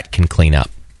that Brett can clean up?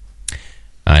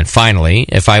 And finally,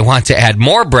 if I want to add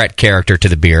more Brett character to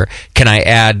the beer, can I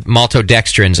add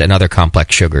maltodextrins and other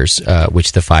complex sugars,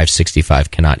 which the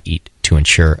 565 cannot eat, to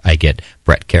ensure I get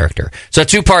Brett character? So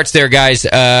 2 parts there, guys.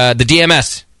 The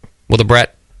DMS, will the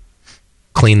Brett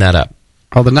clean that up?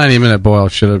 Oh, the 90-minute boil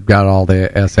should have got all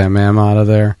the SMM out of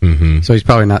there. Mm-hmm. So he's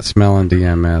probably not smelling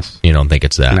DMS. You don't think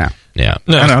it's that? No. Yeah.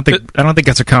 No, I don't think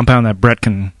that's a compound that Brett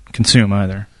can consume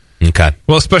either. Okay.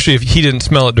 Well, especially if he didn't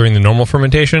smell it during the normal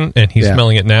fermentation and he's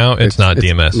smelling it now, it's not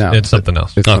DMS. No, it's something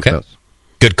else. It's okay. else.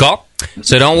 Good call.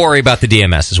 So don't worry about the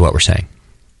DMS is what we're saying.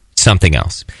 Something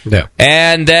else. Yeah.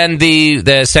 And then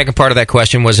the second part of that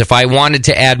question was if I wanted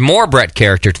to add more Brett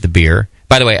character to the beer.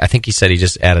 By the way, I think he said he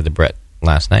just added the Brett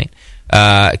last night.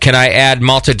 Can I add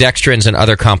maltodextrins and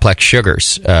other complex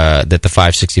sugars that the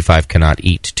 565 cannot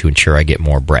eat to ensure I get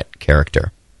more Brett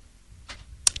character?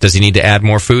 Does he need to add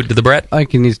more food to the Brett? I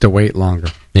think he needs to wait longer.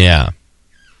 Yeah.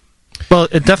 Well,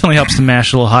 it definitely helps to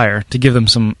mash a little higher to give them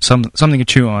something to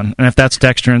chew on. And if that's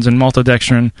dextrins and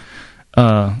maltodextrin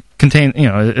contain,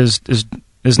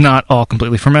 is not all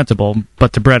completely fermentable,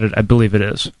 but to bread it, I believe it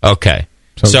is. Okay.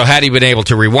 So had he been able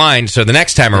to rewind, so the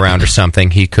next time around or something,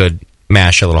 he could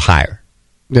mash a little higher.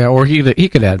 Yeah, or he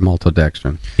could add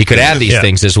maltodextrin. He could add these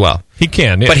things as well. He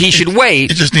can, yeah. But he should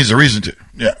wait. He just needs a reason to.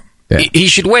 Yeah. He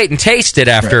should wait and taste it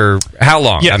after how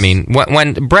long? Yes. I mean,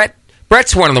 when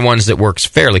Brett's one of the ones that works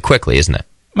fairly quickly, isn't it?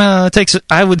 It takes,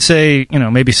 I would say,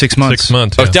 maybe 6 months. 6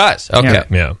 months. Oh, it does? Okay.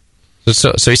 Yeah.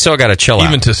 So he's still got to chill out.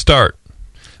 Even to start.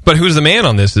 But who's the man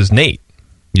on this is Nate.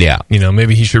 Yeah.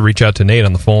 Maybe he should reach out to Nate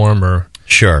on the forum or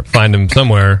find him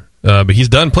somewhere. But he's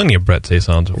done plenty of Brett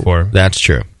Saisons before. That's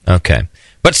true. Okay.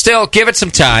 But still, give it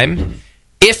some time.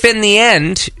 If in the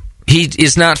end he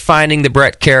is not finding the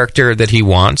Brett character that he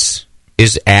wants,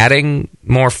 is adding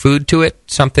more food to it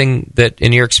something that,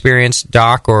 in your experience,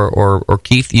 Doc or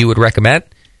Keith, you would recommend?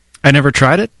 I never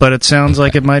tried it, but it sounds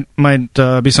like it might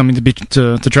be something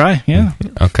to try. Yeah.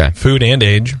 Okay. Food and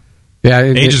age. Yeah,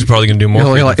 age is probably going to do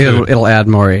more. It'll add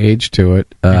more age to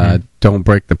it. Don't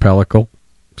break the pellicle.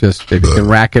 Just if you can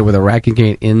rack it with a racking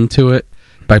cane into it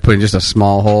by putting just a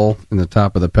small hole in the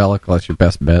top of the pellicle, that's your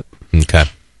best bet. Okay.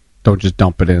 Don't just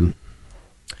dump it in.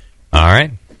 All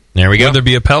right. There we go. Would there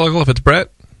be a pellicle if it's Brett?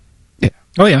 Yeah.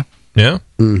 Oh, yeah. Yeah?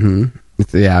 Mm-hmm.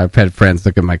 Yeah, I've had friends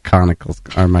look at my conicals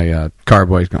or my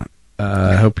carboys going,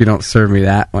 I hope you don't serve me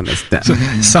that when it's done.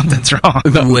 Something's wrong.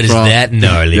 What is that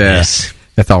gnarliness? Yeah.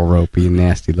 That's all ropey and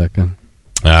nasty looking.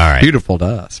 All right. Beautiful to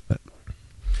us, but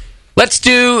let's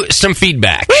do some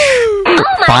feedback.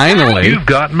 Finally. You've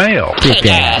got mail.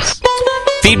 Yes.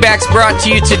 Feedback's brought to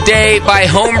you today by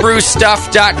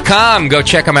homebrewstuff.com. Go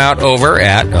check them out over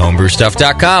at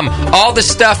homebrewstuff.com. All the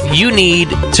stuff you need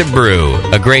to brew.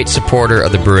 A great supporter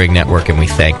of the Brewing Network, and we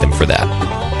thank them for that.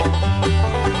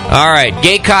 All right,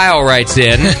 Gay Kyle writes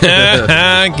in.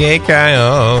 Gay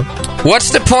Kyle.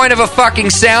 What's the point of a fucking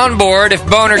soundboard if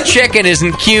Boner Chicken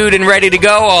isn't cued and ready to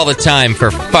go all the time, for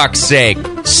fuck's sake?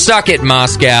 Suck it,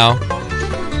 Moscow.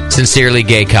 Sincerely,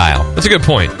 Gay Kyle. That's a good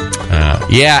point.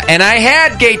 Yeah, and I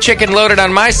had Gay Chicken loaded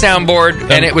on my soundboard,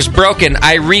 and it was broken.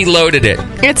 I reloaded it.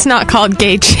 It's not called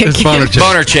Gay Chicken. It's Boner Chicken.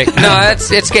 Boner Chicken. No, it's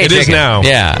Gay Chicken. It is now.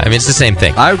 Yeah, I mean, it's the same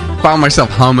thing. I found myself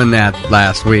humming that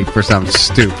last week for some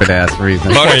stupid-ass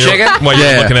reason. Boner Chicken? Why,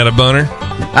 you're looking at a boner?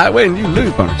 Wait, you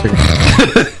lose Boner Chicken.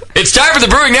 It's time for the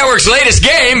Brewing Network's latest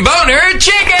game, Boner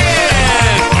Chicken!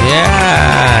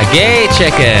 Yeah, Gay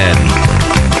Chicken.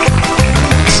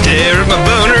 Stare at my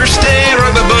boner, stare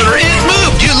at my boner. It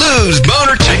moved, you lose,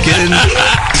 Boner Chicken.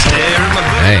 Stare at my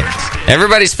boner. Hey,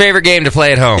 everybody's favorite game to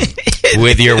play at home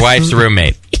with your wife's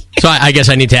roommate. So I guess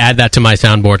I need to add that to my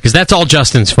soundboard, because that's all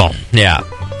Justin's fault. Yeah,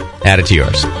 add it to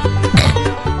yours. All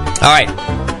right,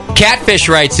 Catfish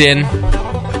writes in,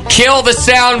 kill the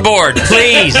soundboard,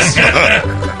 please.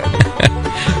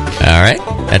 All right.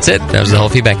 That's it. That was the whole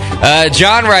feedback.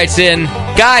 John writes in,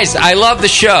 guys, I love the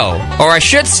show. Or I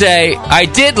should say, I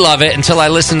did love it until I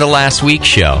listened to last week's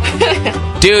show.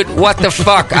 Dude, what the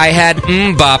fuck? I had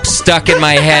bop stuck in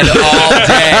my head all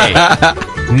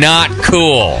day. Not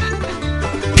cool.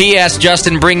 P.S.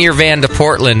 Justin, bring your van to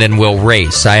Portland and we'll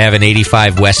race. I have an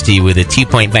 85 Westie with a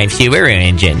 2.5 Subaru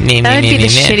engine. That would be the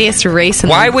shittiest race in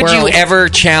Why the world. would you ever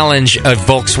challenge a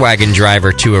Volkswagen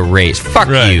driver to a race? Fuck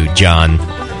you, John.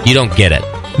 You don't get it.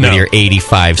 No. With your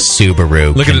 85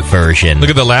 Subaru conversion. Look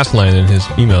at the last line in his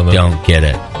email, though. Don't get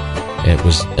it. It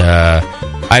was,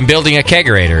 I'm building a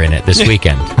kegerator in it this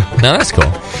weekend. No, that's cool.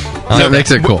 That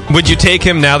makes it cool. Would you take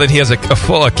him now that he has a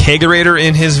full kegerator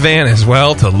in his van as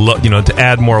well to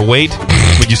add more weight?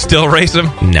 Would you still race him?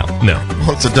 No.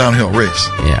 Well, it's a downhill race.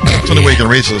 Yeah. It's the only way you can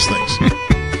race those things.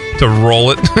 To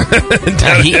roll it.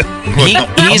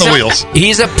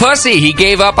 He's a pussy. He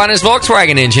gave up on his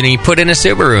Volkswagen engine and he put in a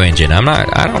Subaru engine. I'm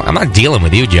not dealing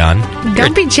with you, John.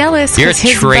 Don't be jealous. You're a 'cause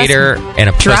his traitor bus and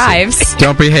a pussy. drives.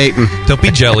 Don't be hating. Don't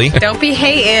be jelly. Don't be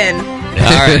hating. All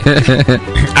right.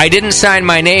 I didn't sign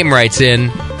my name, writes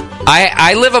in.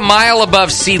 I live a mile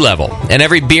above sea level, and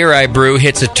every beer I brew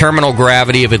hits a terminal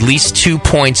gravity of at least 2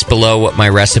 points below what my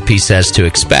recipe says to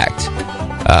expect.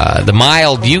 The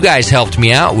mile you guys helped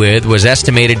me out with was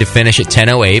estimated to finish at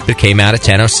 10:08, but came out at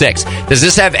 10:06. Does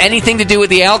this have anything to do with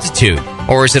the altitude,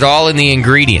 or is it all in the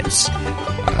ingredients?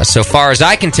 So far as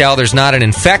I can tell, there's not an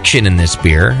infection in this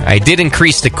beer. I did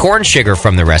increase the corn sugar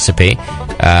from the recipe.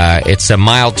 It's a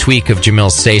mild tweak of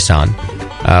Jamil's Saison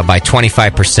by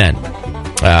 25%.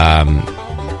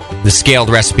 The scaled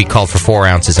recipe called for 4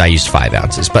 ounces. I used 5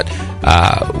 ounces. But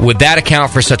would that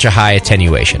account for such a high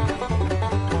attenuation?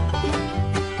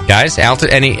 Guys,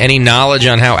 any knowledge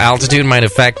on how altitude might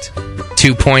affect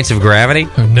 2 points of gravity?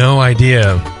 I have no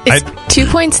idea. Is 2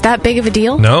 points that big of a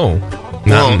deal? No.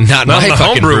 Not my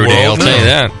fucking brew day, I'll tell you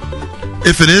that.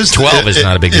 If it is 12 is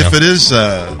not a big deal. If it is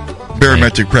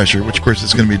barometric pressure, which of course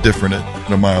it's going to be different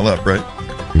at a mile up, right?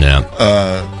 Yeah.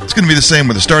 It's going to be the same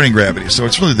with the starting gravity. So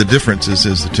it's really the difference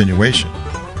is attenuation.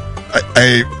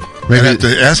 I have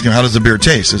to ask him, how does the beer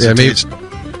taste?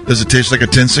 Does it taste like a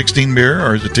 10-16 beer,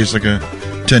 or does it taste like a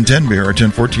 10-10 beer or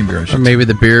 10-14 beer? Maybe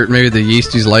the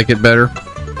yeasties like it better.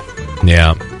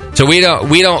 Yeah. So we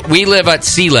live at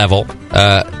sea level.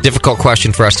 Difficult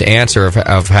question for us to answer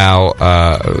of how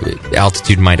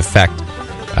altitude might affect.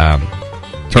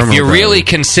 If you're really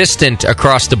consistent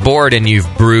across the board and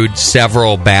you've brewed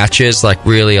several batches, like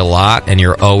really a lot, and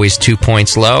you're always 2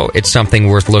 points low, it's something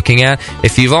worth looking at.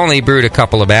 If you've only brewed a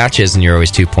couple of batches and you're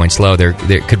always 2 points low, there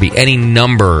could be any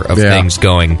number of things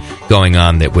going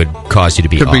on that would cause you to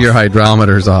be Could off. be your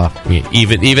hydrometer's off.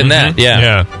 Even that,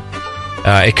 yeah.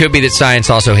 It could be that science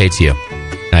also hates you.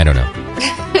 I don't know.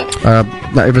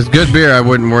 If it's good beer, I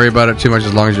wouldn't worry about it too much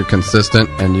as long as you're consistent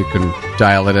and you can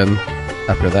dial it in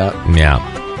after that. Yeah.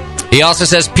 He also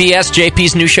says, P.S.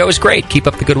 JP's new show is great. Keep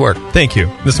up the good work. Thank you.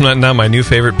 This is now my new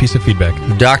favorite piece of feedback.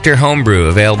 Dr. Homebrew,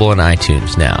 available on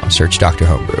iTunes now. Search Dr.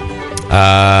 Homebrew.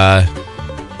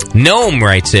 Gnome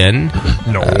writes in.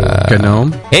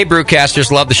 Gnome. Hey,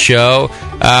 Brewcasters, love the show.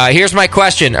 Here's my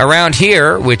question. Around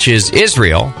here, which is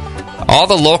Israel, all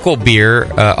the local beer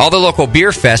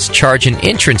fests charge an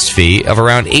entrance fee of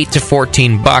around $8 to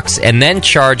 $14, and then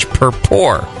charge per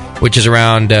pour, which is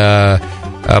around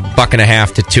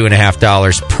 $1.50 to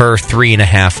 $2.50 per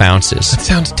 3.5 ounces. That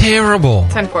sounds terrible.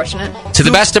 It's unfortunate. To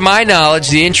the best of my knowledge,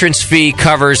 the entrance fee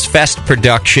covers fest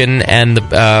production, and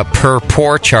the per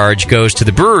pour charge goes to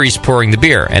the breweries pouring the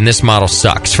beer, and this model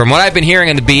sucks. From what I've been hearing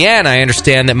on the BN, I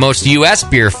understand that most U.S.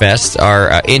 beer fests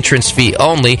are entrance fee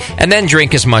only, and then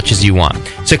drink as much as you want.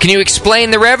 So can you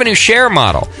explain the revenue share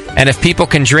model? And if people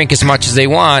can drink as much as they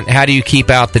want, how do you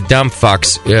keep out the dumb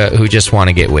fucks who just want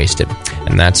to get wasted?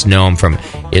 And that's Noam from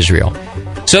Israel.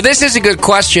 So this is a good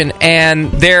question,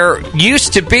 and there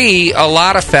used to be a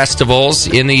lot of festivals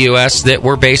in the U.S. that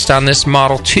were based on this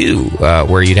model, too,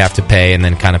 where you'd have to pay and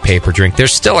then kind of pay per drink.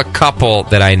 There's still a couple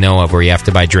that I know of where you have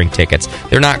to buy drink tickets.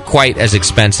 They're not quite as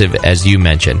expensive as you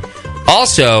mentioned.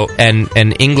 Also, and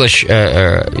English, UK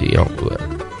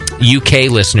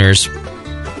listeners,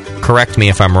 correct me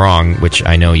if I'm wrong, which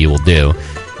I know you will do,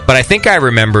 but I think I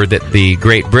remember that the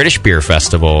Great British Beer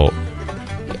Festival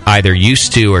either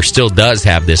used to or still does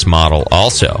have this model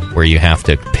also, where you have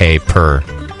to pay per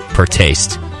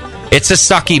taste. It's a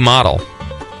sucky model,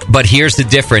 but here's the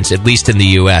difference, at least in the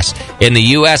U.S. In the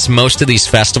U.S., most of these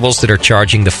festivals that are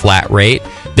charging the flat rate,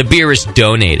 the beer is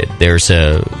donated. There's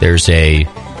a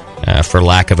for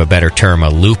lack of a better term, a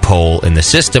loophole in the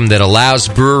system that allows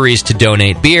breweries to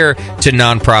donate beer to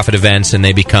nonprofit events, and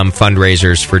they become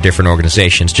fundraisers for different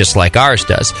organizations, just like ours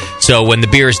does. So when the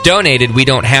beer is donated, we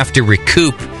don't have to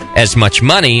recoup as much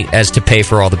money as to pay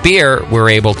for all the beer.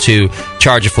 We're able to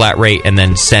charge a flat rate and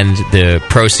then send the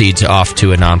proceeds off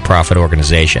to a nonprofit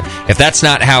organization. If that's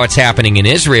not how it's happening in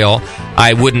Israel,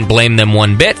 I wouldn't blame them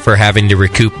one bit for having to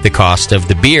recoup the cost of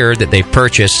the beer that they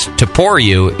purchase to pour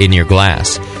you in your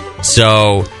glass.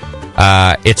 So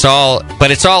it's all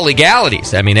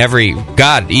legalities. I mean,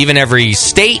 even every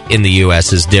state in the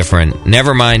U.S. is different.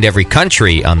 Never mind every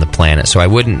country on the planet. So I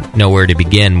wouldn't know where to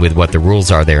begin with what the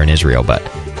rules are there in Israel, but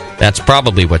that's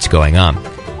probably what's going on.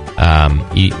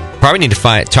 You probably need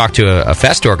to talk to a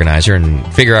fest organizer and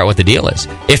figure out what the deal is.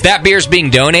 If that beer's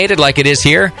being donated like it is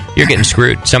here, you're getting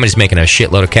screwed. Somebody's making a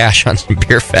shitload of cash on some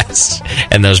beer fests,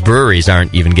 and those breweries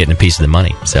aren't even getting a piece of the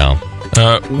money. So,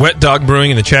 Wet Dog Brewing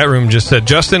in the chat room just said,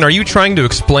 Justin, are you trying to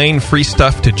explain free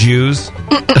stuff to Jews?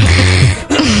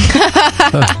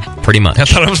 Pretty much. I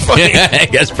thought it was funny.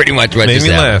 That's pretty much what made me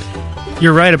laugh.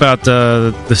 You're right about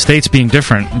the states being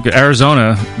different.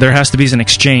 Arizona, there has to be an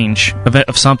exchange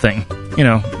of something. You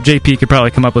know, JP could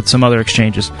probably come up with some other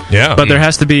exchanges. Yeah. But there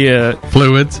has to be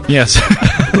fluids. Yes.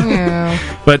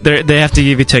 But they have to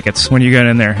give you tickets when you get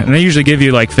in there, and they usually give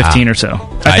you like 15 or so.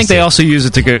 I think they also use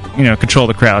it to control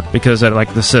the crowd, because at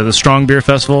like the Strong Beer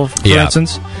Festival, for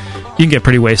instance, you can get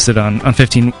pretty wasted on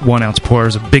 15 1-ounce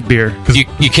pours of big beer.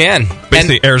 You can.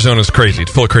 Basically, Arizona's crazy.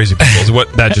 It's full of crazy people. Is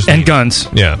what that just and means. guns.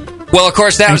 Yeah. Well, of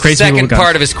course, that was the second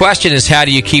part of his question: is how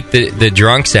do you keep the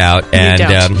drunks out? And you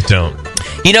don't.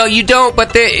 You don't.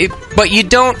 But you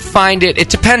don't find it. It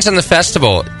depends on the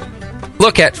festival.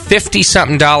 Look, at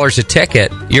 $50-something a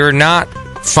ticket, you're not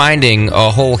finding a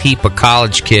whole heap of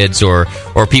college kids or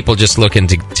people just looking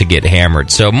to get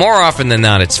hammered. So more often than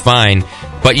not, it's fine.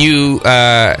 But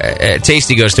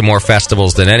Tasty goes to more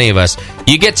festivals than any of us.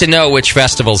 You get to know which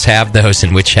festivals have those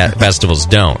and which festivals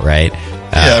don't, right?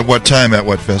 At what time, at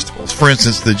what festivals? For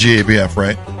instance, the GABF,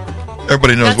 right?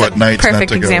 Everybody knows what nights not to go.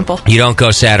 Perfect example. You don't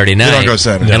go Saturday night. You don't go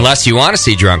Saturday. Unless you want to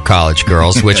see drunk college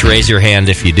girls, which raise your hand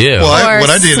if you do. Well, what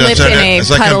I did slip in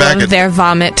a puddle of their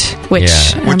vomit, which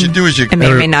what you do is I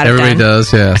may or may not have everybody done.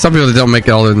 does, yeah. Some people don't make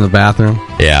it all in the bathroom.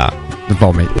 Yeah. The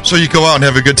vomit. So you go out and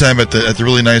have a good time at the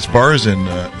really nice bars in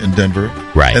Denver.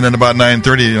 Right. And then about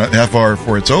 9:30, half hour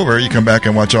before it's over, you come back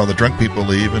and watch all the drunk people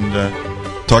leave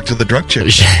and talk to the drunk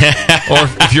chicks. Or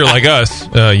if you're like us,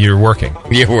 you're working.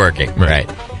 You're working, right.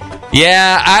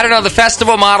 Yeah, I don't know. The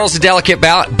festival model's a delicate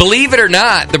balance. Believe it or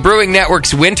not, the Brewing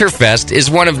Network's Winterfest is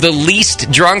one of the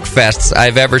least drunk fests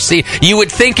I've ever seen. You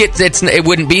would think it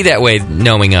wouldn't be that way,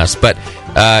 knowing us, but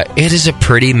it is a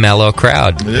pretty mellow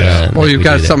crowd. Yeah. Well, you've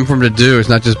got something for them to do. It's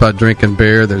not just about drinking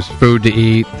beer. There's food to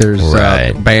eat. There's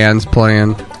bands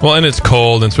playing. Well, and it's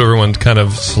cold, and so everyone's kind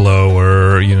of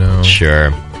slower,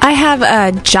 Sure. I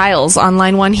have Giles on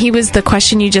line 1. He was the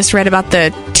question you just read about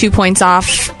the 2 points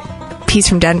off piece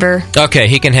from Denver. Okay,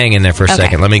 he can hang in there for a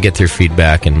second. Let me get through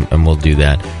feedback, and we'll do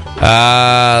that.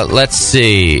 Let's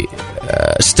see.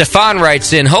 Stefan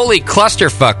writes in, holy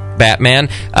clusterfuck, Batman.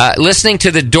 Listening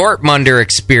to the Dortmunder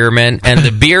experiment and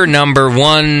the beer number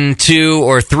 1, 2,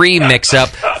 or 3 mix-up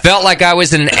felt like I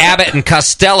was in an Abbott and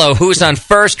Costello Who's on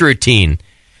First routine.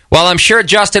 While I'm sure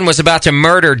Justin was about to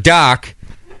murder Doc,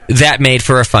 that made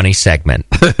for a funny segment.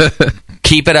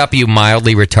 Keep it up, you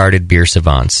mildly retarded beer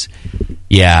savants.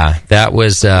 Yeah, that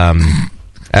was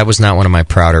not one of my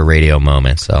prouder radio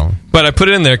moments. So, but I put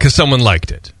it in there because someone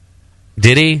liked it.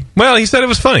 Did he? Well, he said it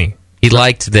was funny. He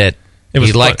liked that.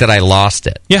 He liked that I lost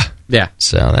it. Yeah.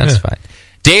 So that's fine.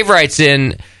 Dave writes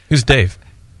in. Who's Dave?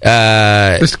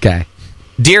 This guy.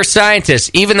 Dear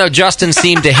scientists, even though Justin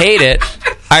seemed to hate it,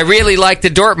 I really liked the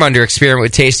Dortmunder experiment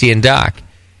with Tasty and Doc.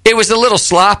 It was a little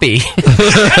sloppy,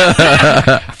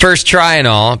 first try and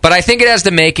all, but I think it has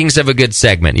the makings of a good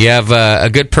segment. You have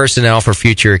a good personnel for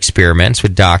future experiments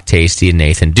with Doc, Tasty, and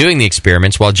Nathan doing the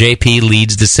experiments while JP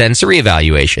leads the sensory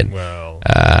evaluation. Well,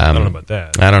 I don't know about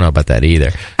that. I don't know about that either.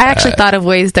 I actually thought of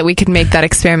ways that we could make that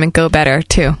experiment go better,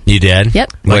 too. You did?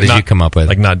 Yep. What did you come up with?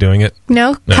 Like not doing it?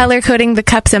 No, color coding the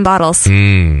cups and bottles.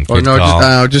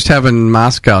 Or just having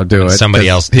Moscow do it. Somebody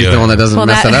else do it. He's the one that doesn't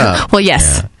mess it up. Well,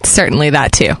 yes, certainly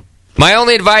that, too. My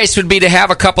only advice would be to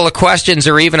have a couple of questions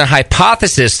or even a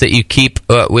hypothesis that you keep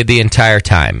with the entire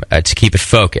time to keep it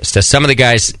focused. Some of the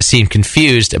guys seemed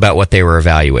confused about what they were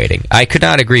evaluating. I could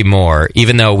not agree more,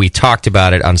 even though we talked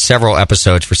about it on several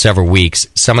episodes for several weeks.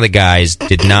 Some of the guys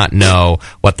did not know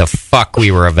what the fuck we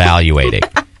were evaluating.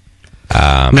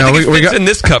 I think it fits in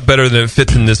this cup better than it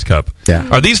fits in this cup. Yeah.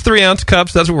 Are these 3-ounce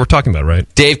cups? That's what we're talking about, right?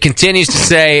 Dave continues to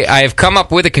say, I have come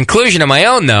up with a conclusion of my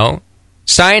own, though.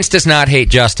 Science does not hate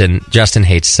Justin. Justin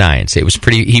hates science. He was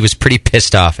pretty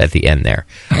pissed off at the end there.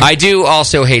 I do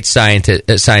also hate science,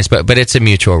 but it's a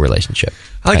mutual relationship.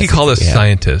 I like you call us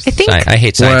scientists. I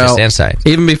hate scientists and science.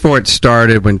 Even before it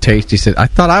started, when Tasty said, I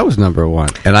thought I was number one.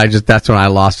 And that's when I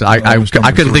lost it. I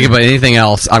couldn't think about anything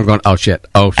else. I'm going, oh shit,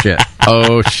 oh shit,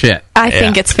 oh shit. I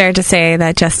think it's fair to say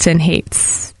that Justin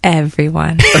hates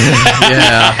everyone.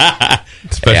 Yeah.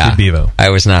 Especially Bevo.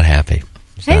 I was not happy.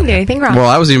 I didn't do anything wrong. Well,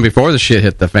 I was even before the shit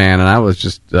hit the fan, and I was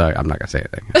just, I'm not going to say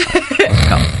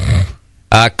anything.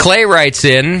 Clay writes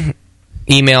in,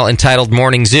 email entitled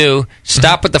Morning Zoo,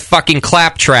 stop with the fucking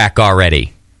clap track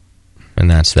already. And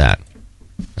that's that.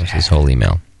 That's his whole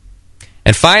email.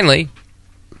 And finally,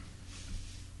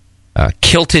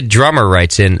 Kilted Drummer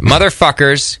writes in,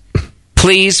 motherfuckers,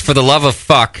 please, for the love of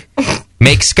fuck,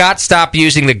 make Scott stop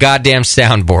using the goddamn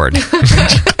soundboard.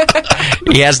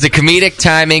 He has the comedic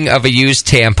timing of a used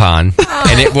tampon,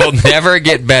 and it will never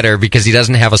get better because he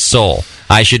doesn't have a soul.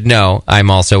 I should know. I'm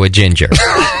also a ginger.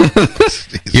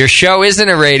 Your show isn't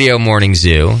a radio morning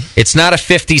zoo. It's not a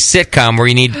 50s sitcom where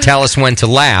you need to tell us when to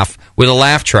laugh with a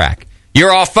laugh track.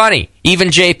 You're all funny, even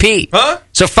JP. Huh?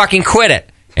 So fucking quit it.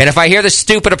 And if I hear the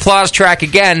stupid applause track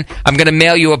again, I'm going to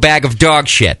mail you a bag of dog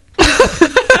shit.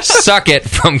 Suck it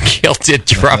from Kilted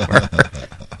Drummer.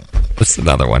 That's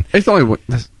another one. It's only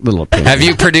this little opinion. Have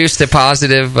you produced a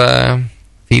positive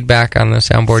feedback on the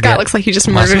soundboard Scott yet? looks like he just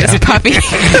murdered his puppy.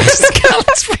 Scott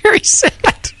looks very sad.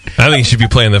 I think you should be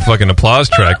playing the fucking applause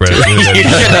track right You should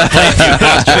have played the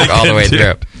applause track all the way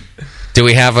through. Do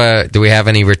we have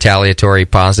any retaliatory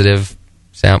positive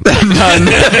sound? None.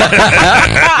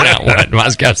 Not one.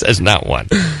 Moscow says not one.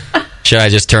 Should I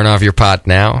just turn off your pot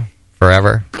now?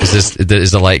 Forever? Is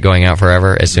the light going out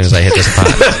forever as soon as I hit this pot?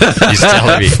 He's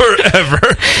telling me. Forever.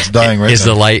 It's dying right Is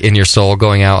now. the light in your soul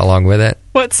going out along with it?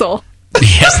 What soul? He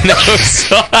has no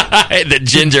soul. The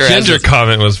ginger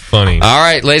comment was funny. All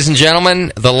right, ladies and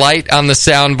gentlemen, the light on the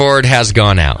soundboard has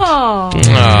gone out. Oh.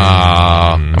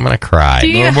 I'm going to cry. Do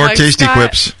you No need a more hug, tasty Scott?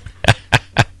 quips.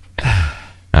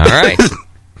 All right.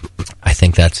 I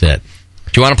think that's it.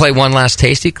 Do you want to play one last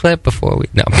tasty clip before we...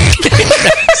 No.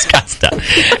 Scott's done.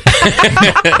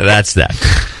 That's that.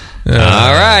 All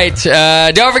right.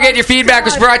 Don't forget your feedback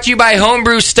was brought to you by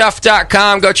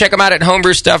homebrewstuff.com. Go check them out at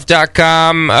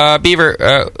homebrewstuff.com.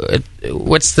 Beaver,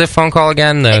 what's the phone call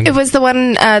again? It was the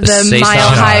one, the Saison. Mile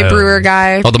High Brewer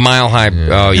guy. Oh, the Mile High.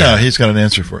 Oh, yeah. Yeah, he's got an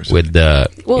answer for us. With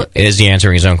Well- is he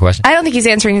answering his own question? I don't think he's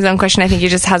answering his own question. I think he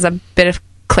just has a bit of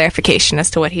clarification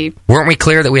as to what he... Weren't we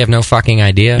clear that we have no fucking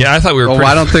idea? Yeah, I thought we were.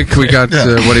 I don't think we got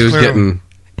what he was Clear. getting.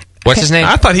 What's his name?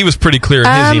 I thought he was pretty clear in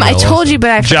his email. I told you, but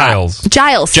I forgot.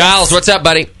 Giles. Giles, what's up,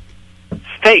 buddy?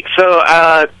 Hey, so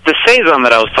the Saison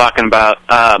that I was talking about,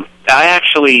 I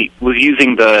actually was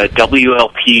using the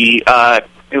WLP,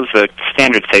 it was a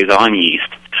standard Saison yeast.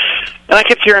 And I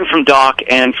kept hearing from Doc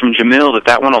and from Jamil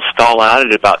that one will stall out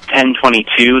at about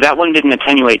 1022. That one didn't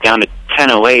attenuate down to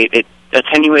 1008. It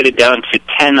attenuated down to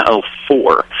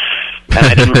 1004. And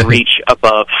I didn't reach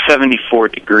above 74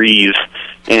 degrees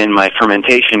in my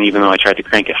fermentation, even though I tried to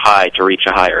crank it high to reach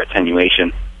a higher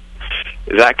attenuation.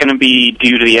 Is that going to be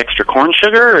due to the extra corn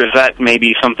sugar, or is that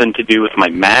maybe something to do with my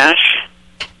mash?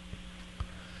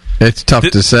 It's tough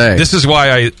to say. This is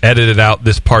why I edited out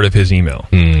this part of his email.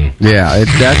 Yeah,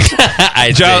 that's...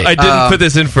 I didn't put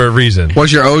this in for a reason.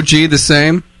 Was your OG the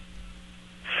same?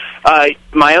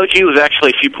 My OG was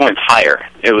actually a few points higher.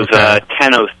 It was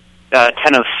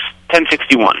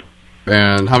 1061.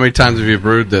 And how many times have you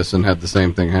brewed this and had the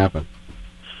same thing happen?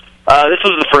 This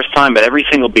was the first time, but every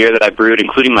single beer that I brewed,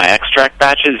 including my extract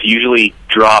batches, usually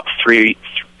drop 2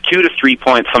 to 3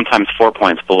 points, sometimes 4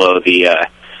 points below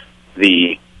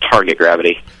the target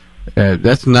gravity.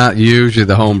 That's not usually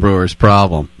the home brewer's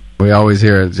problem. We always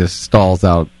hear it just stalls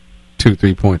out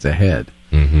 2-3 points ahead.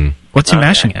 Mm-hmm. What's he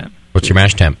mashing at? What's your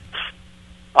mash temp?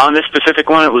 On this specific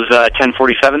one, it was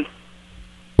 1047.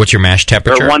 What's your mash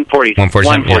temperature? Or 140.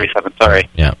 147, sorry.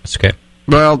 Yeah, it's okay.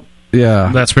 Well,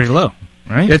 yeah. That's pretty low,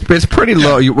 right? It's pretty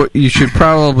low. You should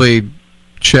probably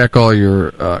check all your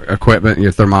equipment,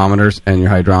 your thermometers and your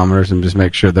hydrometers, and just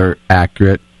make sure they're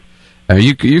accurate.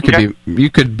 You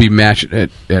could be mashing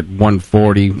at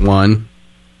 141,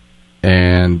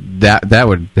 and that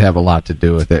would have a lot to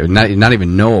do with it. Not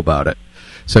even know about it.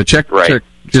 So just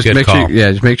Good make call.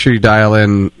 just make sure you dial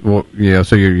in.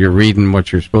 So you're reading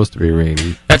what you're supposed to be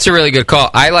reading. That's a really good call.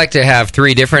 I like to have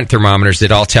 3 different thermometers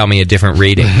that all tell me a different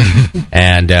reading,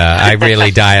 and I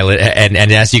really dial it. And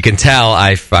as you can tell,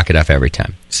 I fuck it up every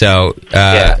time. So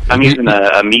I'm using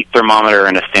a meat thermometer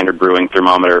and a standard brewing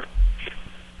thermometer.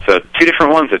 So 2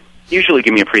 different ones that usually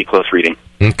give me a pretty close reading.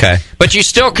 Okay, but you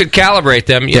still could calibrate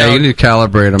them. You need to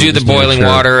calibrate them. Do the boiling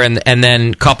water, and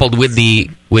then coupled with the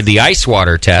ice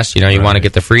water test. You want to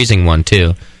get the freezing one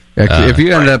too. If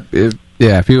you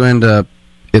end up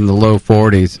in the low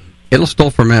 40s, it'll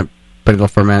still ferment, but it'll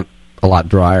ferment a lot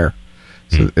drier.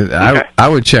 So I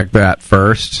would check that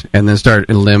first, and then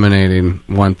start eliminating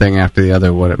one thing after the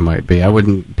other what it might be. I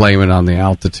wouldn't blame it on the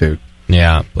altitude.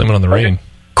 Yeah, blame it on the rain.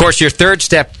 Of course, your third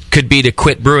step could be to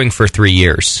quit brewing for 3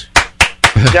 years.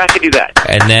 Yeah, I could do that.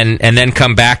 And then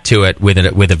come back to it with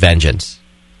a vengeance.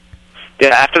 Yeah,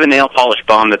 after the nail polish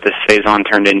bomb that this Saison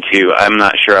turned into, I'm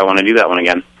not sure I want to do that one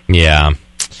again. Yeah.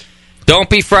 Don't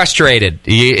be frustrated.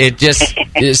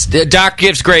 Doc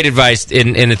gives great advice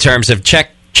in the terms of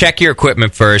check your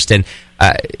equipment first, and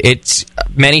it's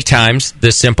many times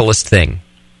the simplest thing,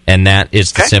 and that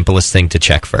is the simplest thing to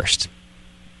check first.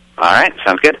 All right,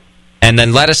 sounds good. And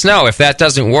then let us know if that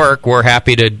doesn't work. We're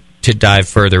happy to dive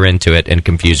further into it and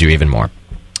confuse you even more.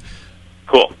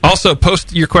 Cool. Also,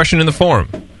 post your question in the forum.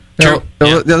 The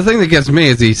other thing that gets me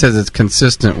is he says it's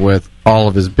consistent with all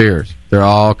of his beers. They're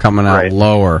all coming out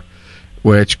lower,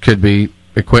 which could be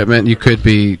equipment.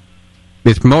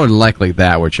 It's more than likely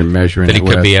that what you're measuring. That it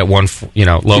could be at low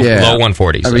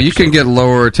 140s. I mean, you can get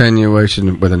lower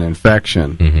attenuation with an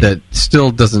infection that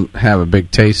still doesn't have a big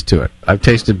taste to it. I've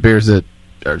tasted beers that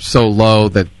are so low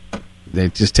that they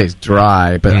just taste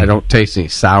dry, but I don't taste any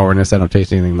sourness. I don't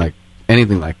taste anything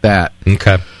like that.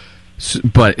 Okay.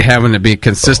 But having to be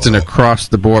consistent across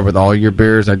the board with all your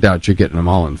beers, I doubt you're getting them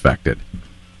all infected.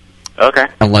 Okay.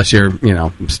 Unless you're,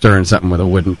 stirring something with a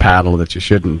wooden paddle that you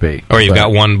shouldn't be. Or you've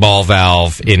got one ball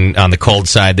valve on the cold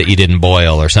side that you didn't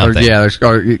boil or something.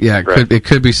 It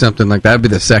could be something like that. That'd be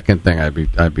the second thing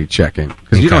I'd be checking,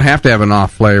 because you don't have to have an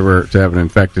off flavor to have an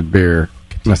infected beer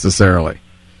necessarily,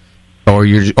 or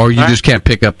you just can't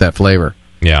pick up that flavor.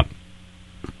 Yeah.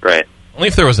 Right. Only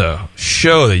if there was a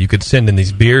show that you could send in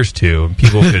these beers to, and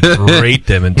people could rate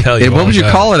them and tell you. What would you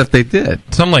call it if they did?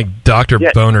 Something like Dr.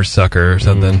 Boner Sucker or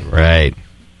something. Right.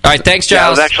 All right, thanks, Giles. Yeah, I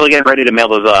was actually getting ready to mail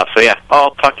those off, so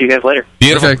I'll talk to you guys later.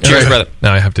 Beautiful. Okay, Cheers, brother.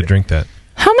 Now I have to drink that.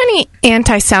 How many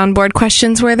anti-soundboard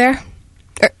questions were there?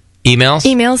 Emails?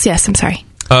 Emails, yes, I'm sorry.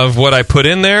 Of what I put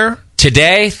in there?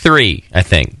 Today, 3, I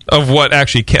think. Of what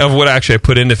actually I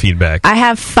put into feedback. I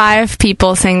have 5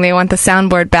 people saying they want the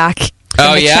soundboard back.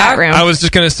 Oh, in the chat room. I was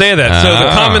just going to say that. So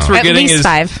the comments we're At getting least is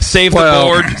 5. save the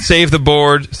board, save the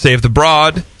board, save the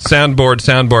broad, soundboard,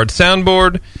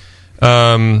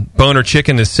 Boner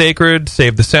Chicken is sacred,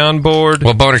 save the soundboard.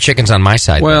 Well, Boner Chicken's on my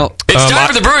side. Well, it's time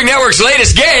for the Brewing Network's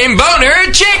latest game,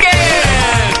 Boner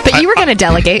Chicken! But you were going to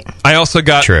delegate. I also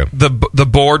got the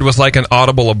board was like an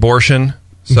audible abortion.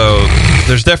 So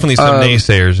there's definitely some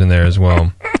naysayers in there as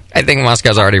well. I think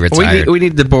Moscow's already retired. We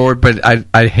need the board, but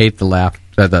I hate the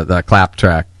clap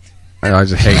track. I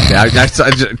just hate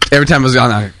that. Every time I was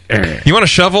on, you want a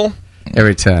shovel?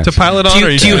 Every time to pile it on.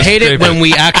 Do you hate it when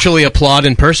we actually applaud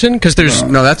in person? Because there's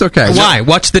no, that's okay. Why?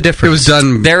 What's the difference? It was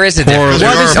done. There is a difference.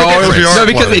 What is the difference? No,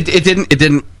 because it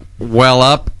didn't well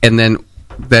up and then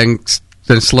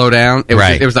slow down. It was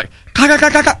like it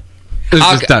was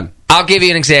just done. I'll give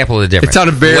you an example of the difference. It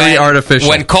sounded very artificial.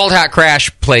 When Cold Hot Crash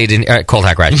played in the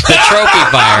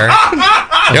Trophy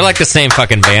Fire, they're like the same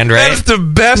fucking band, right? That's the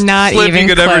best flip you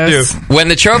could ever do. When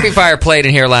the Trophy Fire played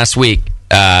in here last week,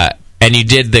 and you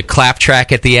did the clap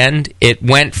track at the end, it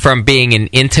went from being an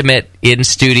intimate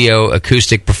in-studio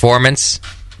acoustic performance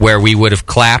where we would have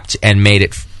clapped and made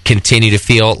it continue to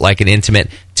feel like an intimate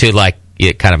to like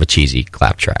kind of a cheesy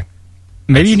clap track.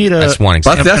 Maybe you need an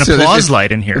applause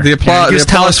light in here. The applause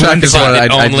track is what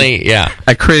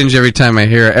I cringe every time I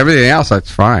hear it. Everything else, that's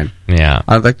fine. Yeah.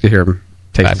 I'd like to hear them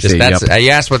take the seat up. You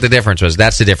asked what the difference was.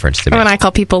 That's the difference to me. When I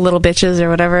call people little bitches or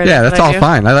whatever. Yeah, that's all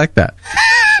fine. I like that.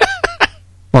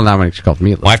 Well, not when she called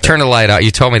me. Well, I've turned the light out.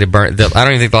 You told me to burn. I don't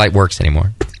even think the light works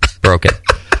anymore. Broke it.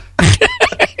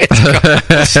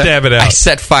 Stab it out. I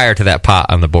set fire to that pot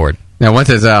on the board. Now, once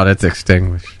it's out, it's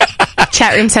extinguished.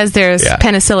 Chat room says there's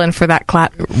penicillin for that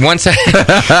clap. Once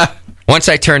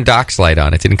I turned Doc's light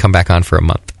on, it didn't come back on for a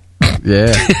month.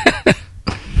 Yeah.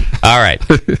 All right.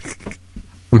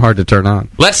 I'm hard to turn on.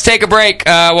 Let's take a break.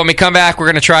 When we come back, we're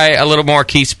going to try a little more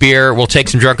Keith's beer. We'll take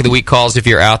some Drunk of the Week calls if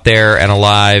you're out there and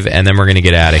alive, and then we're going to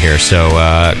get out of here. So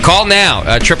call now,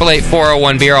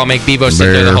 888-401-BEER. I'll make Bevo sit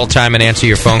there the whole time and answer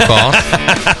your phone calls.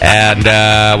 And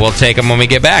we'll take them when we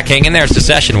get back. Hang in there. It's The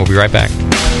Session. We'll be right back.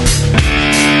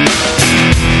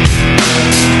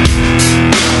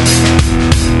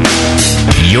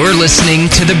 You're listening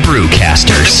to the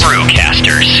Brewcasters. The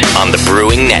Brewcasters on the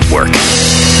Brewing Network.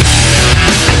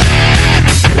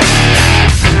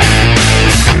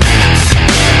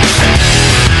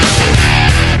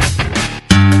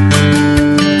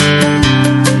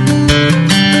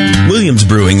 Williams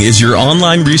Brewing is your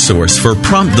online resource for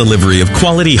prompt delivery of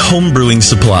quality home brewing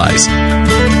supplies.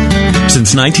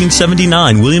 Since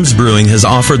 1979, Williams Brewing has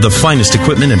offered the finest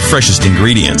equipment and freshest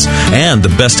ingredients, and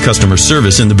the best customer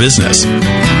service in the business.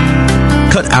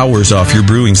 Cut hours off your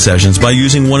brewing sessions by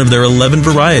using one of their 11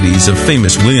 varieties of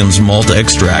famous Williams malt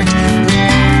extract.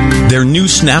 Their new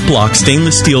Snap-Lock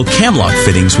stainless steel cam-lock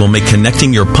fittings will make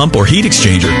connecting your pump or heat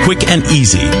exchanger quick and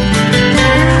easy.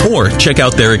 Or check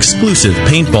out their exclusive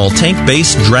paintball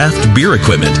tank-based draft beer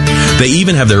equipment. They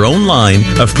even have their own line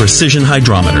of precision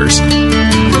hydrometers.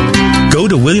 Go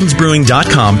to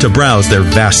williamsbrewing.com to browse their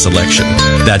vast selection.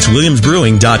 That's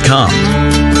williamsbrewing.com.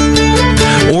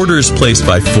 Orders placed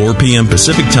by 4 p.m.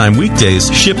 Pacific Time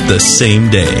weekdays ship the same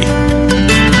day.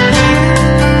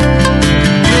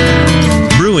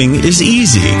 Brewing is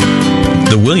easy.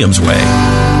 The Williams way.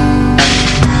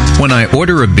 When I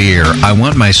order a beer, I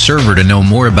want my server to know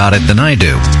more about it than I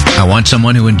do. I want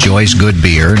someone who enjoys good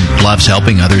beer and loves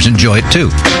helping others enjoy it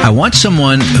too. I want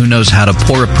someone who knows how to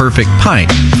pour a perfect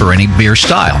pint for any beer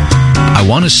style. I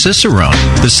want a Cicerone.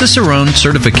 The Cicerone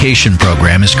certification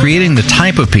program is creating the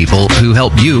type of people who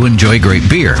help you enjoy great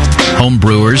beer. Home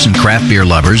brewers and craft beer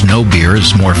lovers know beer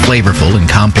is more flavorful and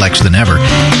complex than ever,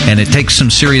 and it takes some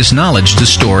serious knowledge to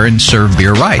store and serve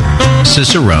beer right.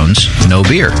 Cicerones know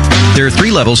beer. There are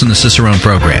 3 levels in the Cicerone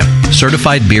program: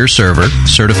 Certified Beer Server,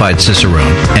 Certified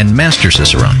Cicerone, and Master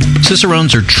Cicerone.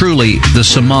 Cicerones are truly the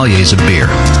sommeliers of beer.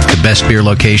 The best beer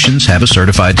locations have a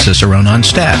certified Cicerone on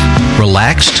staff.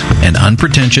 Relaxed and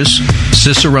unpretentious,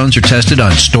 Cicerones are tested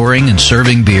on storing and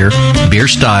serving beer, beer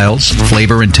styles,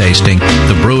 flavor and tasting,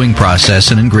 the brewing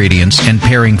process and ingredients, and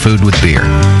pairing food with beer.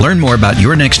 Learn more about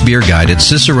your next beer guide at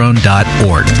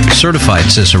cicerone.org.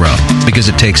 Certified Cicerone, because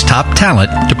it takes top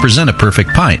talent to present a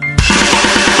perfect pint.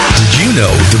 Did you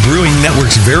know the Brewing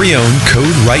Network's very own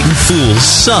Code Right and Fool's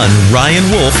son, Ryan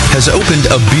Wolf, has opened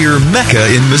a beer mecca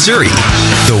in Missouri?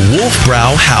 The Wolf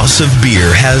Brow House of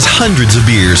Beer has hundreds of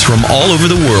beers from all over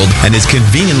the world and is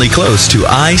conveniently close to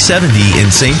I-70 in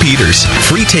St. Peter's.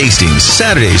 Free tastings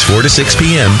Saturdays 4 to 6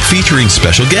 p.m. featuring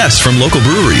special guests from local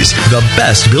breweries. The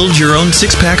best build-your-own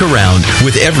six-pack around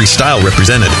with every style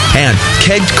represented. And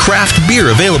kegged craft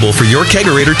beer available for your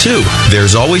kegerator too.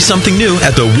 There's always something new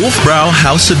at the Wolf Brow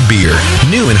House of Beer.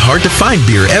 New and hard to find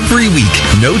beer every week.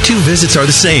 No 2 visits are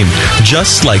the same.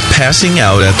 Just like passing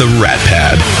out at the Rat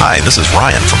Pad. Hi, this is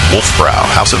Ryan from Wolf Brow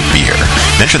House of Beer.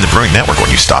 Mention the Brewing Network when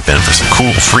you stop in for some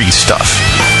cool free stuff.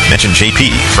 Mention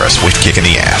JP for a swift kick in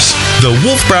the ass. The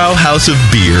Wolf Brow House of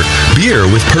Beer. Beer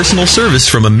with personal service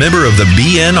from a member of the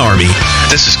BN Army.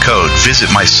 This is Code.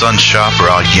 Visit my son's shop or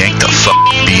I'll yank the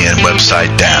BN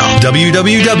website down.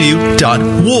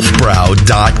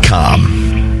 www.wolfbrow.com.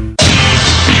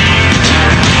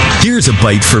 Here's a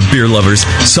bite for beer lovers.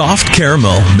 Soft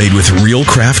caramel made with real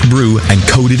craft brew and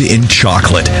coated in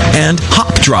chocolate. And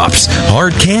Hop Drops,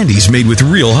 hard candies made with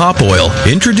real hop oil.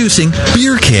 Introducing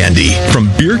Beer Candy from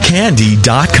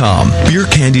beercandy.com. Beer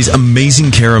Candy's amazing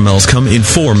caramels come in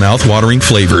 4 mouth-watering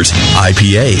flavors.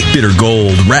 IPA, bitter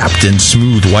gold, wrapped in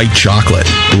smooth white chocolate.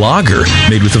 Lager,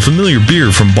 made with a familiar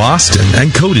beer from Boston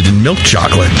and coated in milk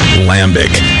chocolate.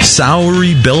 Lambic,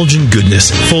 soury Belgian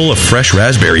goodness full of fresh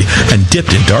raspberry and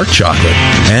dipped in dark chocolate.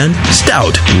 And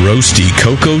Stout, roasty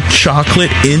cocoa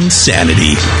chocolate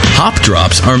insanity. Hop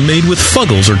Drops are made with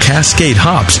Fuggles or Cascade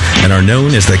hops and are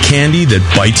known as the candy that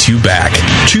bites you back.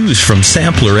 Choose from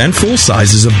sampler and full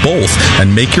sizes of both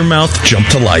and make your mouth jump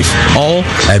to life. All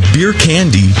at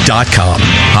beercandy.com.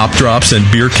 Hop Drops and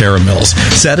beer caramels.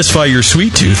 Satisfy your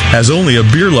sweet tooth as only a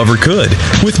beer lover could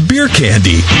with Beer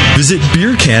Candy. Visit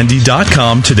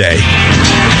beercandy.com today.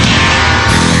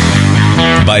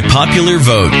 By popular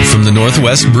vote from the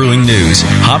Northwest Brewing News,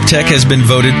 HopTech has been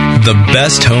voted the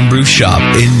best homebrew shop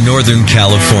in Northern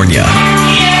California.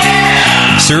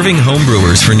 Serving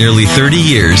homebrewers for nearly 30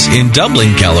 years in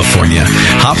Dublin, California,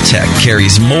 HopTech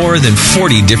carries more than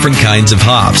 40 different kinds of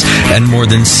hops and more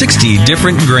than 60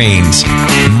 different grains.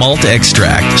 Malt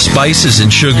extract, spices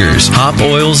and sugars, hop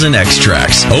oils and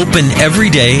extracts. Open every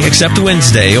day except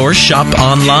Wednesday or shop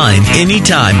online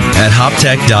anytime at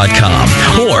hoptech.com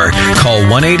or call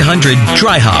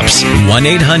 1-800-DRY-HOPS,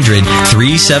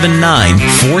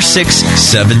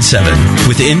 1-800-379-4677.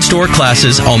 With in-store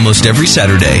classes almost every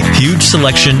Saturday, huge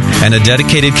selection, and a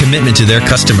dedicated commitment to their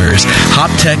customers,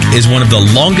 HopTech is one of the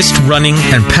longest-running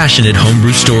and passionate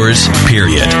homebrew stores,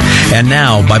 period. And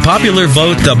now, by popular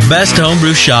vote, the best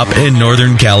homebrew shop in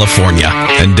Northern California.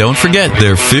 And don't forget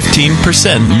their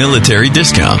 15% military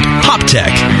discount.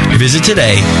 HopTech. Visit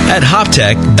today at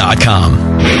hoptech.com.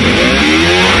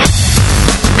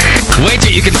 Wait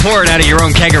till you can pour it out of your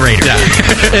own kegerator.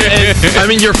 I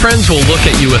mean, your friends will look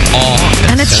at you with awe.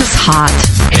 And it's just hot.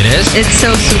 It is? It's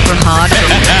so super hot.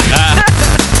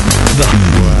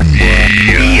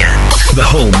 The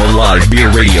home of live beer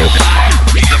radio.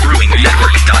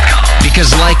 TheBrewingNetwork.com.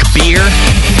 Because like beer,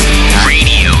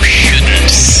 Radio shouldn't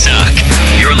suck.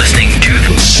 You're listening to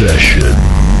The Session.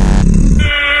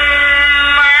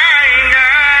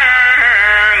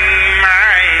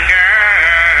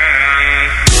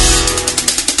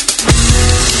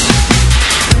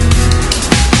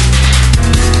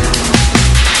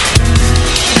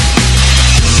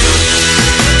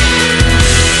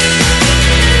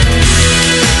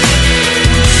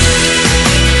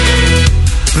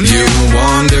 You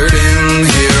wandered in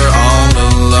here all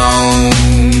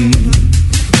alone.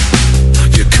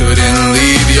 You couldn't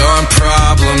leave your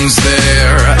problems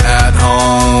there at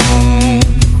home.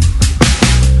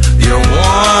 You're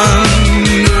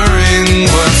wondering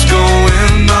what's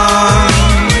going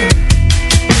on.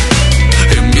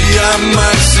 And me, I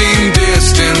might seem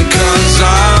distant 'cause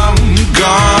I'm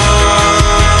gone.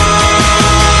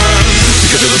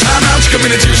 Because of the time out, you come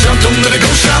into yourself, don't let it go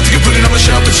south. You can put it on the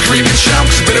shelf and scream and shout,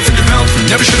 'cause it's better for your health.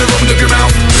 Never should have opened up your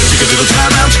mouth. Because of the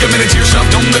time out, you come into yourself,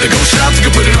 don't let it go south. You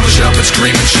can put it on the shelf and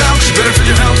scream and shout, 'cause it's better for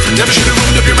your health. Never should have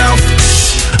opened up your mouth.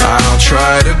 I'll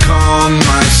try to calm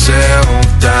myself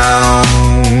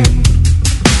down.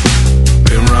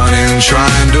 Been running,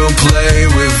 trying to play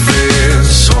with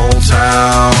this whole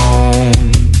town.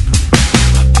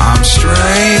 I'm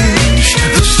strange,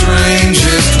 the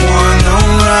strangest one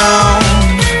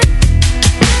around.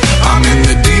 I'm in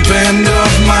the deep end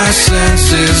of my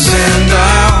senses and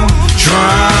I'll drown.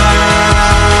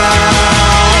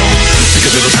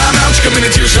 Because of the time out, you come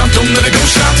into yourself, don't let it go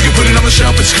south. You can put it on the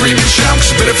shelf and scream and shout, 'cause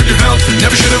it's better for your health.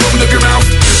 Never should have opened up your mouth.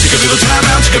 Because of the time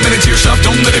out, you come into yourself,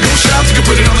 don't let it go south. You can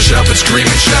put it on the shelf and scream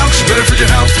and shout, 'cause it's better for your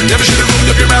health. Never should have opened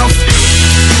up your mouth.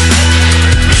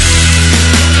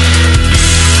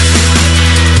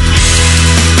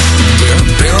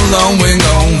 Billowing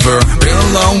over,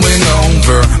 billowing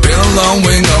over,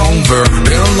 billowing over,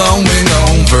 billowing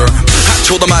over. I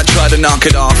told him I'd try to knock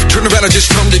it off. Turn around and just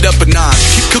turned it up a notch.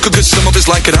 Keep cooking 'cause some of us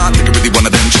like it hot. Think you're really one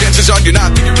of them. Chances are you're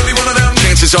not. Think you're really one of them.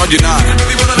 Chances are you're not.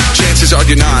 Chances are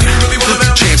you're not.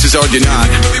 Chances are you're not.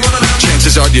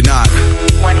 Chances are you're not.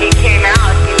 When he came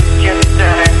out, he was just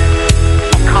a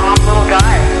calm little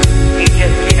guy. He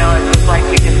just, it was like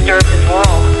we disturbed his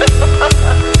world.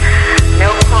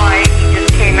 No crying. He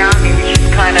just came out and he was just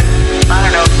kind of, I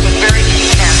don't know, he was very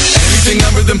content. Anything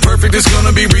other than perfect is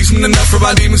gonna be reason enough for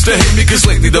my demons to hate me. 'Cause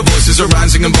lately the voices are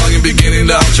rising in volume, beginning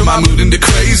to alter my mood into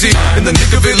crazy. In the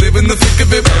nick of it, live in the thick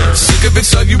of it. Sick of it,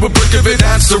 son, you a brick of it.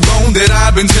 That's the road that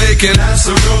I've been taking. That's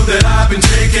the road that I've been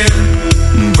taking.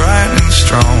 Bright and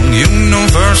strong,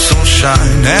 universal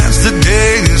shine as the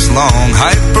day is long.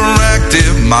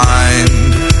 Hyperactive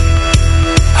mind.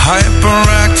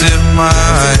 Hyperactive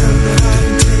mind.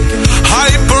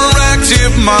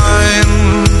 Hyperactive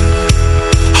mind.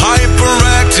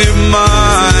 Hyperactive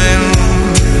mind.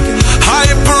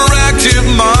 Hyperactive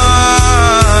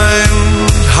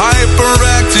mind.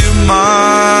 Hyperactive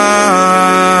mind.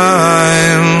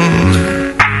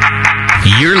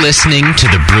 you're listening to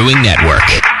the Brewing Network.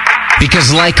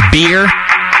 Because like beer,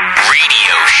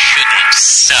 Radio shouldn't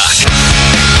suck.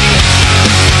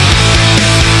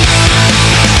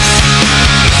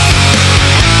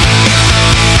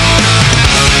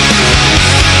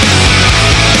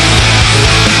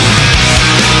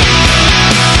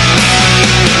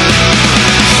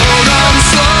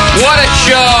 What a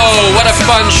show! what a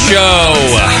fun show.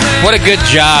 What a good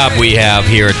job we have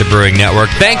here at the Brewing Network.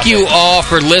 Thank you all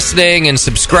for listening and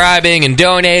subscribing and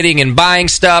donating and buying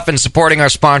stuff and supporting our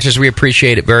sponsors. We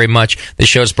appreciate it very much. The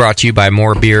show is brought to you by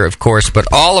More Beer, of course, but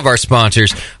all of our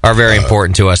sponsors are very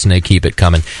important to us, and they keep it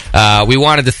coming. We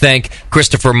wanted to thank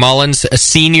Christopher Mullins, a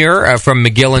senior from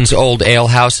McGillen's Old Ale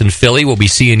House in Philly. We'll be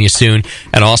seeing you soon.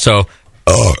 And also,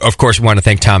 of course, we want to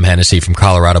thank Tom Hennessy from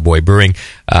Colorado Boy Brewing,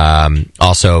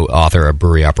 also author of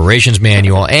Brewery Operations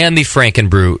Manual and the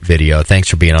Frankenbrew video. Thanks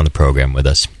for being on the program with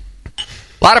us.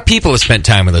 A lot of people have spent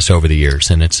time with us over the years,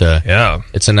 and it's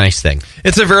a nice thing.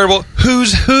 It's a veritable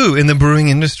who's who in the brewing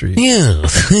industry. Yeah,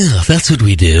 that's what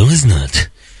we do, isn't it?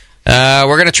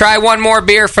 We're going to try one more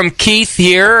beer from Keith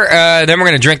here, then we're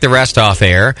going to drink the rest off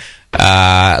air.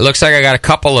 Looks like I got a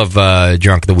couple of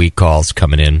Drunk of the Week calls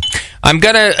coming in. I'm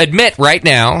going to admit right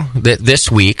now that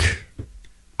this week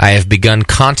I have begun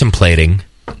contemplating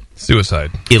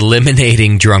suicide,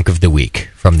 eliminating Drunk of the Week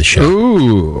from the show.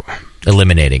 Ooh,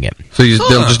 eliminating it. So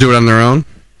they'll just do it on their own?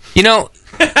 You know,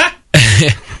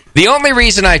 the only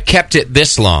reason I've kept it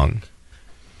this long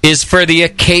is for the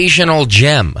occasional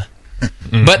gem.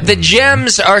 But the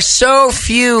gems are so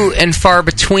few and far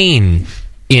between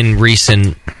in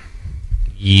recent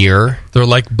year. They're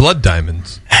like blood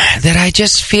diamonds. That I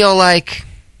just feel like,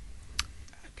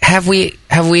 have we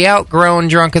outgrown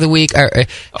Drunk of the Week? Yeah.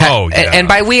 And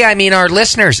by we, I mean our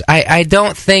listeners. I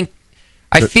don't think...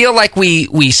 I feel like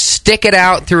we stick it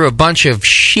out through a bunch of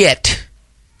shit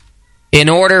in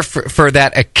order for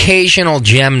that occasional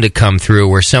gem to come through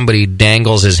where somebody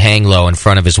dangles his hang low in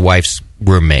front of his wife's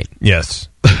roommate. Yes.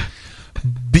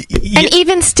 And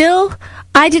even still,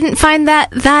 I didn't find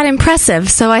that impressive,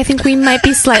 so I think we might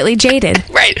be slightly jaded.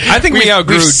 Right. I think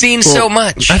we've seen so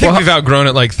much. I think we've outgrown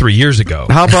it like 3 years ago.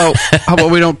 How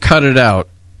about we don't cut it out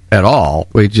at all?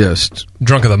 We just...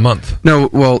 Drunk of the month.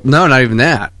 No, not even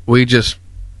that. We just...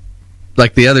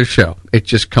 Like the other show, it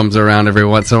just comes around every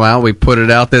once in a while. We put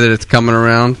it out there that it's coming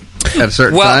around at a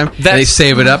certain time. And they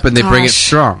save it up and they bring it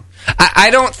strong. I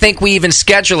don't think we even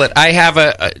schedule it. I have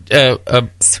a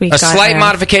slight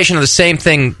modification of the same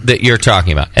thing that you're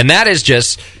talking about. And that is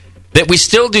just that we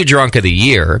still do Drunk of the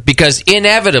Year because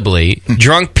inevitably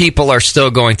drunk people are still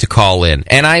going to call in.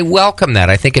 And I welcome that.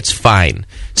 I think it's fine.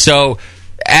 So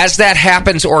as that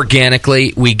happens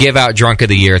organically, we give out Drunk of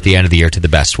the Year at the end of the year to the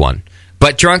best one.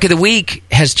 But Drunk of the Week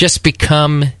has just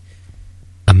become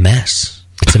a mess.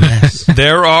 It's a mess.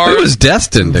 It was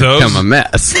destined to become a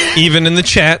mess. Even in the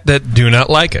chat that do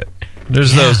not like it.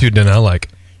 There's those who do not like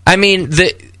it. I mean,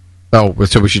 so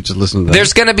we should just listen to that.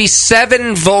 There's going to be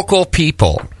 7 vocal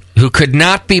people who could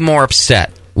not be more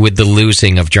upset with the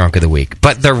losing of Drunk of the Week.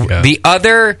 But the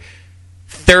other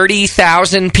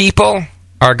 30,000 people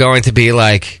are going to be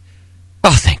like,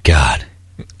 oh, thank God.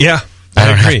 Yeah.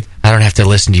 I don't have to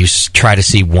listen to you try to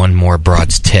see one more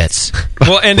broad's tits.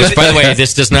 Well, and by the way,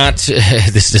 this does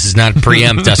not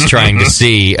preempt us trying to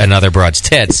see another broad's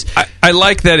tits. I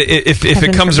like that if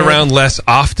it comes around less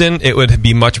often, it would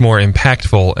be much more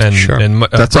impactful and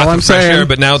that's all I'm saying.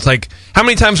 But now it's like, how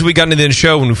many times have we gotten into the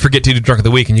show when we forget to do Drunk of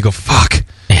the Week and you go, fuck,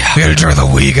 we got to Drunk of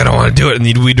the Week, I don't want to do it,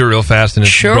 and we do it real fast and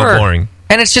it's real boring.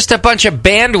 And it's just a bunch of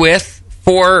bandwidth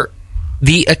for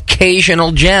the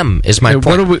occasional gem is my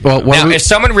point. If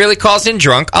someone really calls in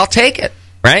drunk, I'll take it,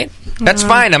 right? That's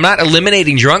fine. I'm not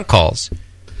eliminating drunk calls.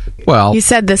 Well, you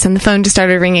said this and the phone just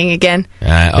started ringing again.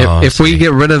 If we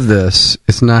get rid of this,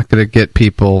 it's not going to get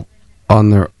people all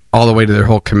the way to their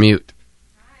whole commute.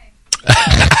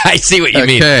 I see what you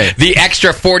mean. The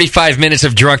extra 45 minutes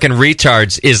of drunken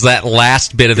retards is that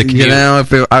last bit of the commute. You know,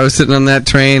 if I was sitting on that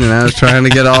train and I was trying to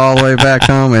get all the way back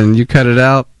home and you cut it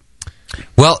out.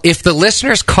 Well, if the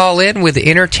listeners call in with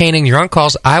entertaining drunk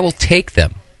calls, I will take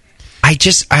them. I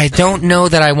don't know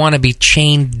that I want to be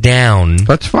chained down.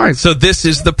 That's fine. So this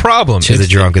is the problem. To the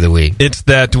Drunk of the Week. It's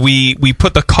that we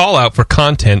put the call out for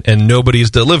content and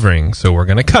nobody's delivering, so we're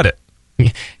going to cut it.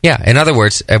 Yeah, in other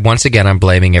words, once again, I'm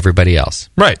blaming everybody else.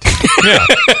 Right. Yeah.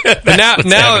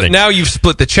 now you've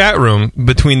split the chat room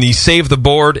between the Save the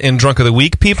Board and Drunk of the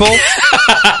Week people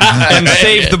and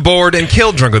Save the Board and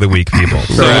Kill Drunk of the Week people.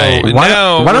 So why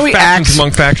don't we axe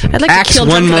among factions? I'd like to kill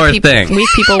one more thing. Weak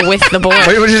people with the board.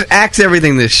 We'll just axe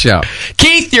everything this show.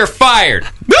 Keith, you're fired.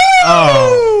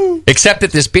 Oh. Except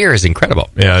that this beer is incredible.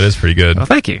 Yeah, it is pretty good. Well,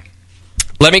 thank you.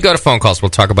 Let me go to phone calls. We'll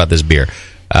talk about this beer.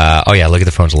 Look at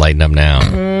the phones lighting up now.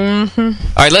 Mm-hmm.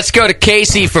 All right, let's go to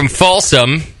Casey from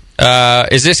Folsom.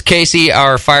 Is this Casey,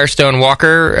 our Firestone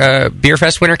Walker Beer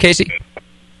Fest winner, Casey?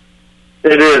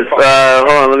 It is. Hold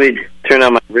on, let me turn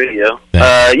on my radio.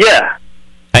 Yeah.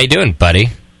 How you doing, buddy?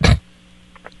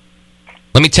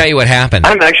 Let me tell you what happened.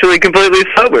 I'm actually completely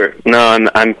sober. No,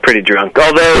 I'm pretty drunk.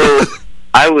 Although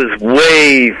I was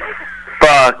way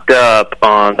fucked up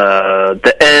on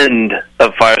the end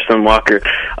of Firestone Walker.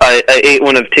 I ate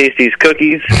one of Tasty's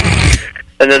cookies,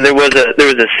 and then there was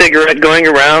a cigarette going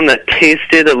around that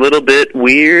tasted a little bit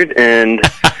weird. And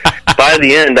by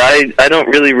the end, I don't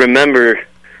really remember.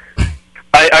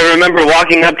 I remember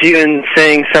walking up to you and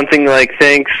saying something like,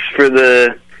 "Thanks for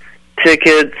the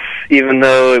tickets," even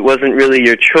though it wasn't really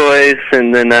your choice.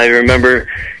 And then I remember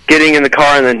getting in the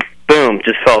car and then boom,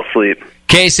 just fell asleep.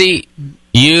 Casey,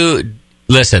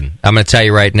 listen, I'm going to tell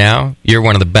you right now, you're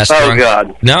one of the best drunks.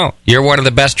 God. No, you're one of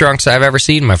the best drunks I've ever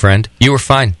seen, my friend. You were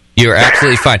fine. You were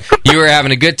absolutely fine. You were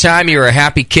having a good time. You were a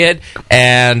happy kid.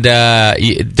 And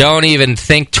you don't even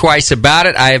think twice about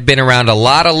it. I have been around a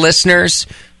lot of listeners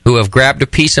who have grabbed a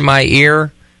piece of my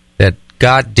ear that,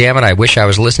 God damn it, I wish I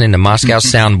was listening to Moscow's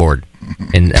soundboard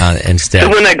instead. So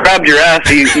when I grabbed your ass,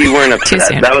 you weren't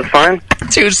upset. That was fine?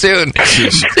 Too soon.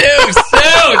 Too soon.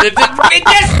 It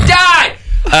just died.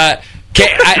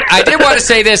 I did want to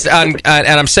say this, and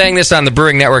I'm saying this on the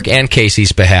Brewing Network and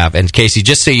Casey's behalf. And Casey,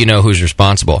 just so you know who's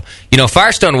responsible.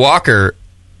 Firestone Walker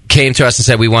came to us and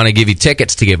said, we want to give you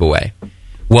tickets to give away.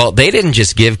 Well, they didn't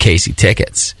just give Casey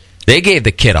tickets. They gave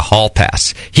the kid a hall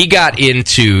pass. He got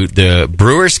into the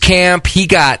Brewers camp. He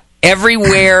got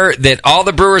everywhere that all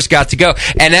the Brewers got to go.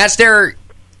 And as they're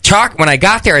talk, when I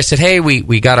got there, I said, hey,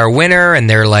 we got our winner. And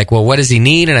they're like, well, what does he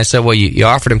need? And I said, well, you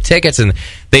offered him tickets. And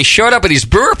they showed up with these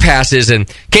Brewer passes.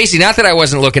 And Casey, not that I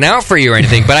wasn't looking out for you or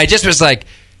anything, but I just was like,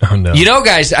 oh, no.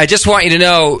 Guys, I just want you to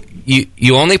know,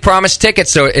 you only promised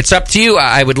tickets, so it's up to you.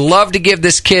 I would love to give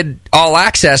this kid all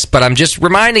access, but I'm just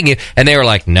reminding you. And they were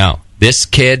like, no, this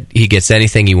kid, he gets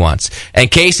anything he wants.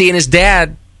 And Casey and his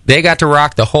dad, they got to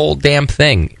rock the whole damn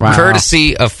thing,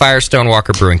 courtesy of Firestone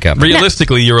Walker Brewing Company.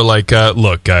 Realistically, you were like,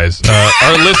 look, guys,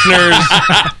 our listeners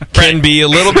can be a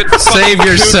little bit save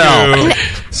yourself.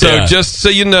 So just so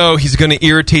you know, he's going to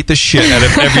irritate the shit out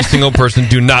of every single person.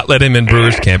 Do not let him in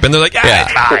Brewers Camp. And they're like,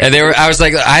 and I was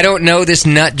like, I don't know this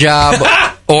nut job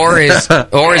or his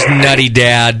nutty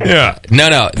dad. Yeah.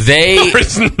 No, they.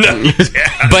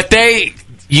 But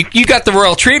you got the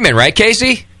royal treatment, right,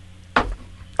 Casey?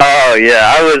 Oh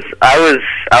yeah,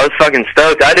 I was fucking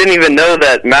stoked. I didn't even know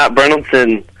that Matt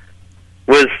Brennelson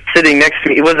was sitting next to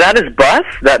me. Was that his bus?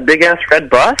 That big ass red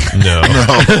bus? No.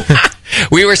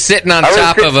 We were sitting on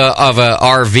top of a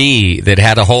RV that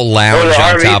had a whole lounge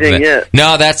on RV top thing, of it. Yeah.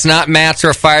 No, that's not Matt's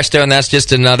or Firestone. That's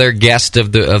just another guest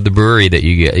of the brewery that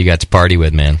you got to party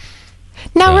with, man.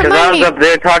 Now because I was up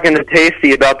there talking to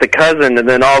Tasty about the cousin, and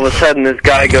then all of a sudden this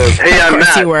guy goes, "Hey, I'm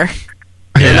Matt." You were.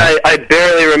 And I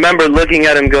barely remember looking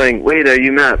at him going, wait, are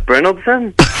you Matt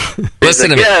Brennelson? Listen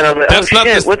to me. Yeah, and I'm like,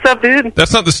 shit, what's up, dude?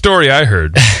 That's not the story I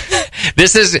heard.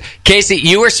 This is, Casey,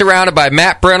 you were surrounded by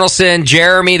Matt Brennelson,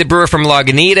 Jeremy, the brewer from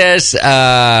Lagunitas,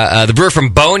 the brewer from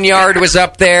Boneyard was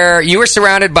up there. You were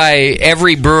surrounded by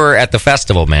every brewer at the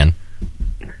festival, man.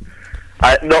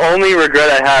 The only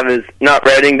regret I have is not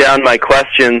writing down my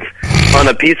questions on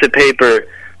a piece of paper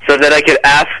so that I could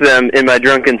ask them in my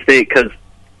drunken state, because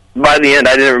by the end,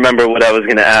 I didn't remember what I was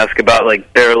going to ask about,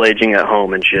 like, barrel aging at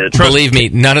home and shit. Believe me,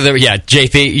 none of the... Yeah,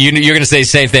 JP, you're going to say the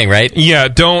same thing, right? Yeah,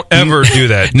 don't ever do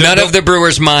that. None of the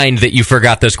brewers mind that you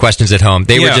forgot those questions at home.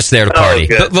 They were just there to party.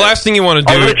 The last thing you want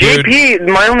to do... Although JP,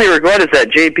 my only regret is that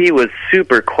JP was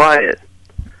super quiet.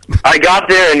 I got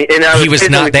there, and I was... He was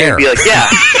not there. Be like, yeah.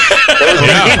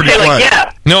 He'd say, like,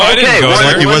 yeah. No, I didn't go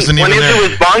there. He wasn't even there. One answer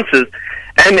responses...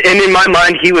 And in my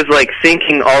mind, he was like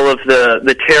thinking all of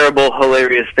the terrible,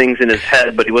 hilarious things in his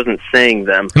head, but he wasn't saying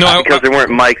them because there weren't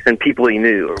mics and people he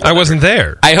knew. I wasn't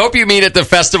there. I hope you mean at the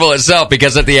festival itself,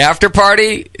 because at the after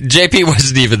party, JP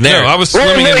wasn't even there. No, I was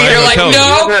swimming in my You're hotel. like,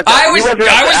 no, I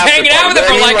was hanging out with him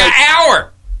for like an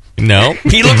hour. No,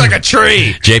 he looked like a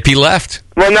tree. JP left.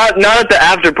 Well, not at the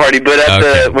after party, but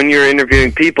at when you were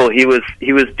interviewing people, he was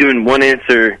doing one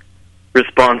answer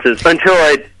responses until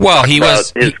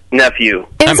his nephew.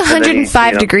 It was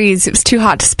 105 degrees. It was too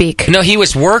hot to speak. No, he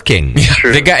was working.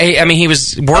 True. The guy, I mean, he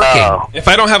was working. If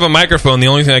I don't have a microphone, the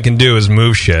only thing I can do is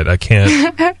move shit. I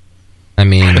can't. I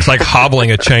mean, it's like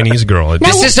hobbling a Chinese girl.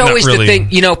 This is always the thing.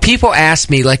 You know, people ask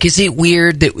me, like, is it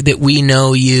weird that we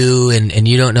know you and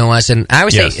you don't know us? And I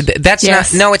always say, that's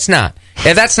not. No, it's not.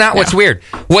 That's not what's weird.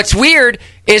 What's weird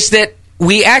is that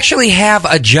we actually have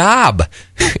a job.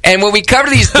 And when we cover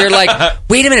these, they're like,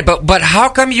 wait a minute, but how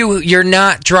come you're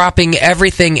not dropping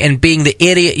everything and being the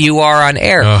idiot you are on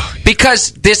air?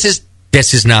 Because this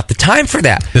is not the time for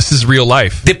that. This is real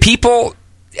life. The people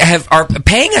are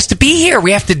paying us to be here.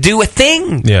 We have to do a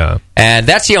thing. Yeah. And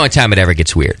that's the only time it ever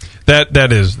gets weird.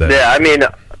 That is that. Yeah, I mean,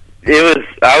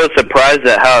 I was surprised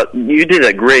at how you did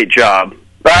a great job.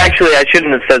 But actually, I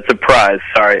shouldn't have said surprise.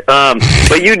 Sorry.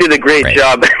 But you did a great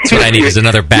job. That's what I need is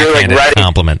another backhanded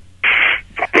compliment.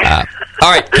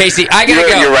 All right, Casey, I gotta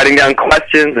go. You're writing down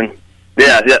questions and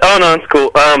yeah. Oh no, it's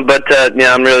cool. But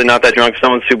yeah, I'm really not that drunk. If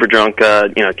someone's super drunk,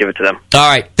 give it to them. All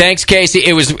right, thanks, Casey.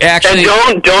 It was actually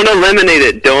don't eliminate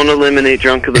it. Don't eliminate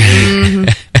drunk of the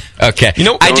week. Okay.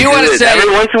 I do want to say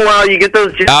every once in a while you get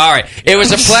those. All right. It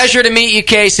was a pleasure to meet you,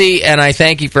 Casey, and I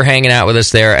thank you for hanging out with us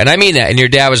there. And I mean that. And your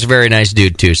dad was a very nice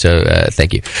dude too. So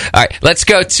thank you. All right. Let's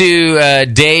go to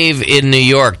Dave in New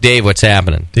York. Dave, what's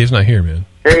happening? Dave's not here, man.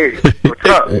 Hey, what's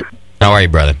up? How are you,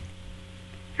 brother?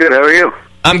 Good. How are you?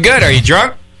 I'm good. Are you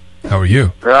drunk? How are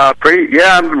you? Pretty.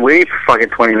 Yeah, I've been waiting for fucking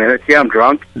 20 minutes. Yeah, I'm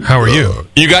drunk. How are you?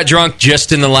 You got drunk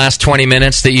just in the last 20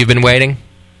 minutes that you've been waiting?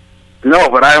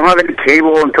 No, but I don't have any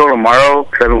cable until tomorrow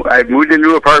because I moved into a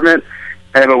new apartment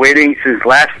and I've been waiting since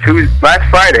last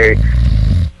Friday.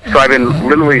 So I've been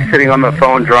literally sitting on the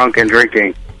phone, drunk and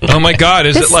drinking. Oh my God!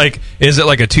 Is it like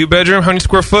a 2-bedroom? How many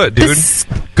square foot, dude?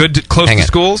 Good, close to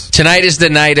schools. Tonight is the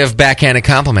night of backhanded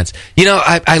compliments.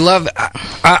 I love.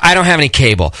 I don't have any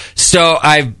cable, so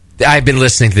I've been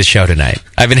listening to the show tonight.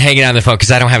 I've been hanging out on the phone because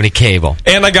I don't have any cable.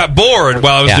 And I got bored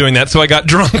while I was doing that, so I got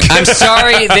drunk. I'm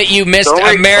sorry that you missed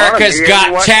America's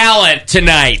Got Talent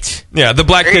tonight. Yeah, the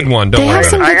black kid one. Don't worry.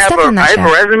 I have a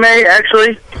resume,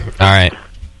 actually. All right.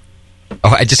 Oh,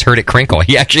 I just heard it crinkle.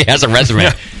 He actually has a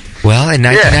resume. Well, in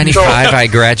 1995, I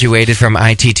graduated from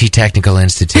ITT Technical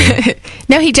Institute.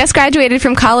 No, he just graduated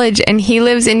from college, and he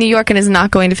lives in New York and is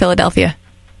not going to Philadelphia.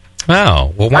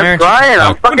 Oh, well, why aren't you?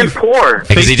 I'm fucking poor.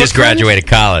 Because he just graduated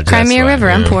college. Crimea River,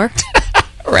 I'm poor.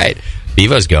 Right.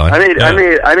 Bevo's going.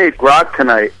 I made grog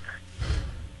tonight.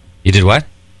 You did what?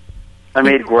 I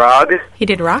made grog. He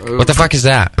did rock? What the fuck is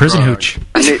that? Prison hooch.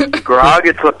 I made grog.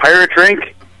 It's a pirate drink.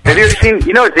 Have you ever seen,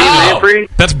 Dave Lamprey?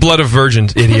 That's blood of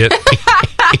virgins, idiot.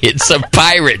 It's a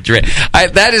pirate drink.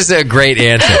 That is a great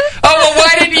answer. Oh, well, why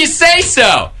didn't you say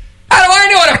so? How do I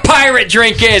know what a pirate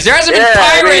drink is? There hasn't been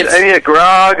pirates. I made a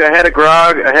grog. I had a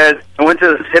grog. I went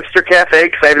to this hipster cafe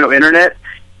because I have no internet.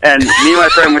 And me and my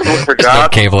friend went to look for jobs. No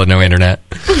cable and no internet.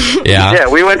 Yeah. Yeah,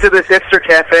 we went to this hipster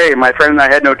cafe. My friend and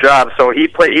I had no jobs, so he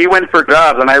went for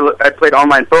jobs, and I played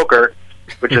online poker,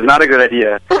 which is not a good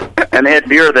idea. And they had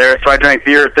beer there, so I drank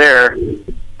beer there.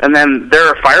 And then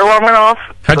their fire alarm went off.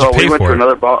 How'd you pay we went for to it?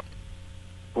 another bar.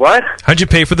 What? How'd you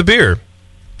pay for the beer?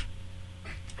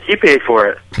 He paid for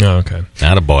it. Oh, okay.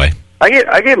 Attaboy. I gave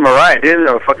him a ride. He didn't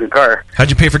have a fucking car. How'd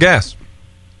you pay for gas?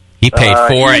 He paid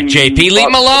for it, JP. Leave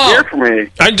him alone. Beer for me.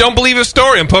 I don't believe his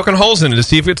story. I'm poking holes in it to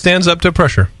see if it stands up to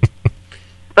pressure.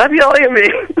 Stop yelling at me.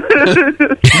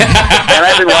 And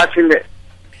I've been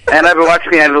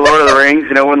watching the end of Lord of the Rings.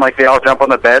 You know when they all jump on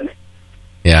the bed.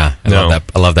 Yeah, I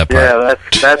love that part. Yeah,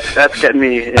 that's getting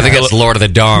me. I think that's Lord of the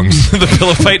Dongs. The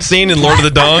pillow fight scene in Lord of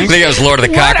the Dongs? I think it was Lord of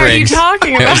the Cock Rings. What are you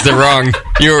talking about? It was the wrong.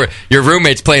 Your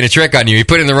roommate's playing a trick on you. He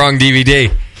put in the wrong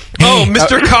DVD. Oh,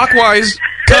 Mr. Cockwise,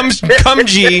 come,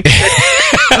 G.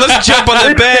 Let's jump on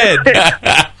the bed.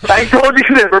 I told you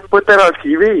to never put that on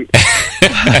TV.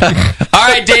 All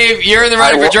right, Dave, you're in the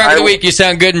running for Drunk of the Week. You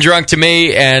sound good and drunk to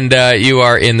me, and you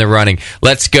are in the running.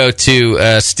 Let's go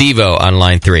to Steve-O on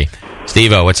line 3.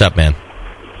 Steve-O, what's up, man?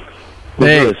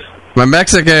 Hey, my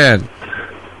Mexican.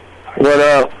 What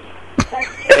up?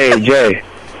 Hey, Jay.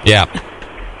 Yeah.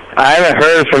 I haven't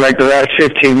heard for the last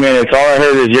 15 minutes. All I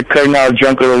heard is you're cutting out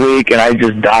Drunk of the Week, and I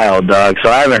just dialed, dog. So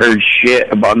I haven't heard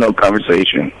shit about no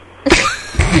conversation.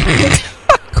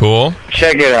 Cool.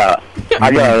 Check it out.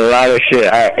 I got a lot of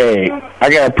shit. I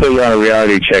got to put you on a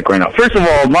reality check right now. First of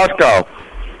all, Moscow,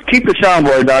 keep the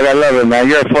soundboard, dog. I love it, man.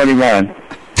 You're a funny man.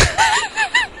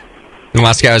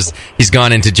 Moscow, he's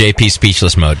gone into JP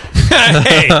speechless mode.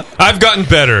 Hey, I've gotten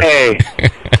better. Hey.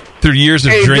 Through years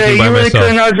of drinking Jay, by you really myself.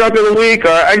 cutting out Drunk of the Week? Or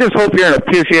I just hope you're in a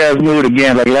pissy-ass mood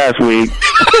again like last week.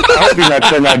 I hope you're not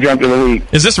cutting out Drunk of the Week.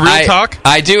 Is this real talk?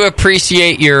 I do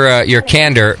appreciate your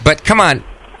candor, but come on,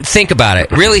 think about it.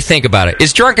 Really think about it.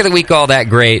 Is Drunk of the Week all that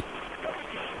great?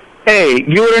 Hey,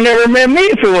 you would have never met me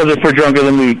if it wasn't for Drunk of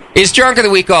the Week. Is Drunk of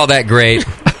the Week all that great?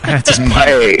 Hey,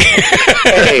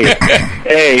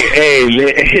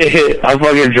 I'm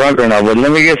fucking drunk right now, but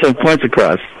let me get some points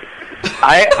across.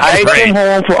 I came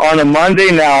home on a Monday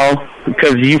now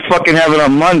because you fucking have it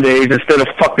on Mondays instead of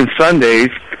fucking Sundays.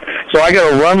 So I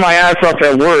gotta run my ass off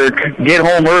at work, get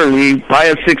home early, buy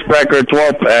a 6-pack or a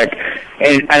 12-pack,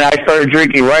 and I started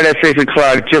drinking right at 6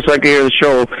 o'clock, just like I hear the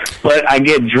show. But I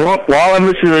get drunk while I'm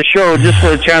listening to the show, just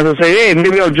for a chance to say, hey,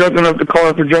 maybe I'm drunk enough to call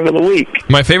in for Drunk of the Week.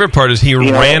 My favorite part is he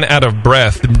ran out of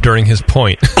breath during his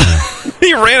point.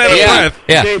 He ran out of breath.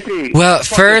 Yeah. Well,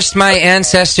 first, my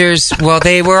ancestors,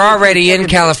 they were already in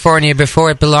California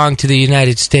before it belonged to the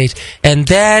United States. And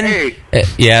then...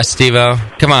 yeah, Steve-O.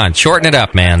 Come on, shorten it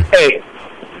up, man. Hey,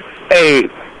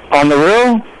 on the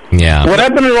real? Yeah. What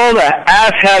happened to all that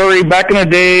ass-hattery back in the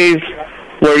days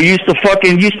where you used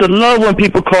to love when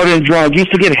people called in drunk. You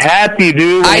used to get happy,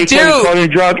 dude. I do.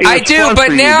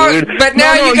 But now you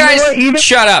guys...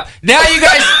 shut up. Now you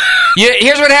guys...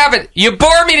 here's what happened. You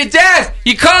bore me to death.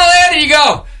 You call in and you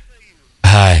go,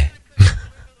 hi.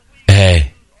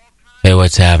 Hey,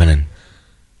 what's happening?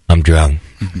 I'm drunk.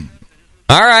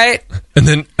 All right. And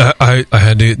then I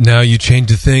had to. Now you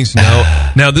changed the things.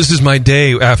 Now this is my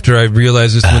day. After I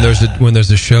realize this, when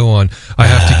there's a show on, I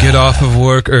have to get off of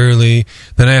work early.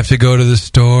 Then I have to go to the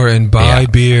store and buy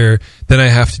beer. Then I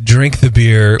have to drink the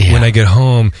beer when I get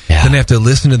home. Then I have to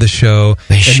listen to the show,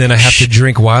 and then I have to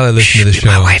drink while I listen to the show.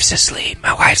 My wife's asleep.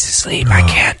 I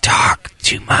can't talk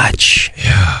too much.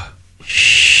 Yeah.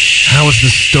 How was the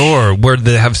store? Where did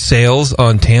they have sales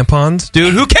on tampons?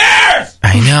 Dude, who cares?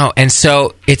 I know. And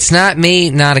so it's not me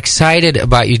not excited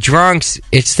about you drunks.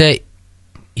 It's that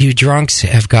you drunks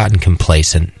have gotten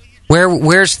complacent.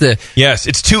 Where's the... Yes,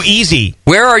 it's too easy.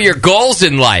 Where are your goals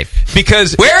in life?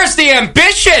 Because... Where's the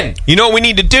ambition? You know what we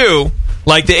need to do?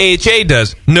 Like the AHA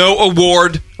does. No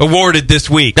award awarded this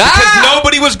week. Because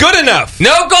nobody was good enough.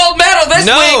 No gold medal this week.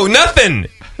 No, nothing.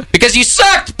 Because you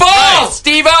sucked balls,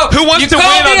 Steve-O. Who wants to win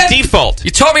on default? You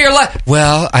told me your life.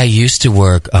 Well, I used to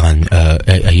work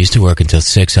until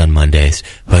 6 on Mondays,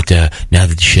 but now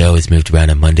that the show has moved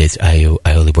around on Mondays, I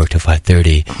only work till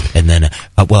 5:30, and then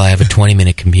I have a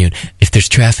 20-minute commute. If there's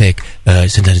traffic,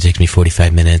 sometimes it takes me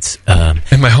 45 minutes.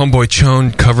 And my homeboy Chone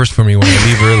covers for me when I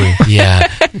leave early. Yeah,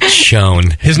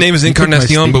 Chone. His name is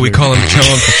Encarnacion, but we call him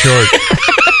Chone for short.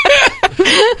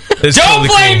 Don't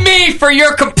blame me for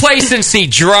your complacency,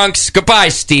 drunks. Goodbye,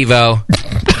 Steve-O.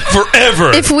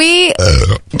 Forever. If we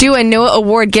do a no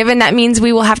award given, that means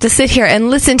we will have to sit here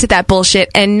and listen to that bullshit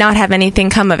and not have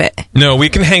anything come of it. No, we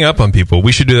can hang up on people.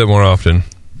 We should do that more often.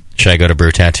 Should I go to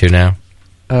Brew Tattoo now?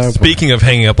 Speaking of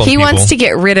hanging up on people. He wants to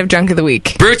get rid of Drunk of the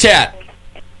Week. Brew Tat.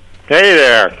 Hey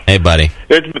there. Hey, buddy.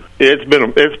 It's been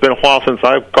a while since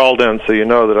I've called in, so you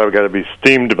know that I've got to be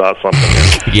steamed about something.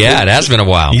 Yeah, it has been a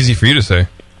while. Easy for you to say.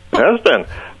 It has been.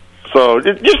 So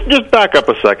just back up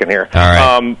a second here. All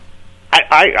right.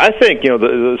 I think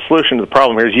the solution to the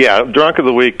problem here is Drunk of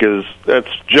the Week that's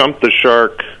jumped the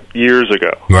shark years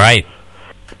ago. Right.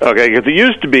 Okay, because it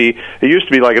used to be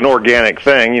like an organic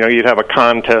thing. You'd have a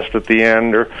contest at the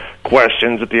end or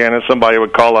questions at the end, and somebody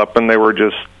would call up and they were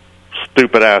just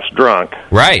stupid ass drunk.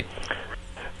 Right.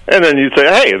 And then you'd say,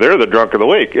 hey, they're the Drunk of the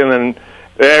Week, and then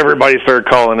everybody started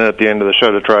calling in at the end of the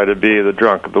show to try to be the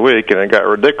Drunk of the Week, and it got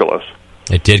ridiculous.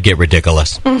 It did get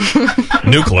ridiculous.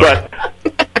 Nuclear.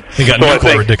 It got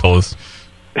nuclear ridiculous.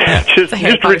 Just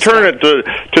return it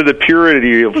to the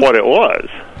purity of what it was.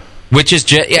 Which is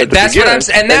that's what I'm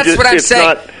saying. And that's what I'm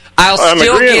saying.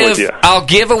 I'll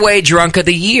give away Drunk of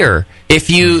the Year if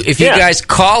you guys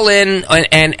call in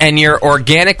and you're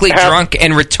organically drunk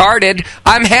and retarded.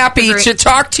 I'm happy to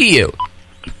talk to you.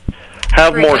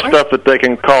 Have more stuff that they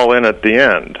can call in at the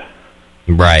end.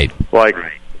 Right. Like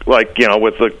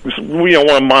with one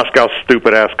of Moscow's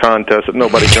stupid ass contests that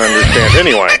nobody can understand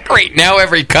anyway. Great. Now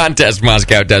every contest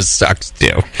Moscow does sucks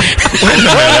too.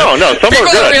 Well, no. Some People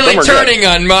are good. are really some are turning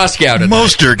on Moscow today.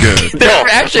 Most are good.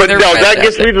 That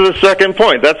gets me to the second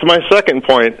point. That's my second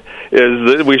point.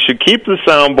 Is that we should keep the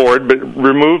soundboard but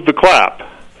remove the clap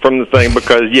from the thing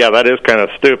because that is kind of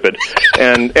stupid,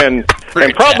 and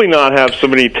probably not have so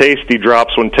many Tasty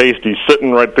drops when Tasty's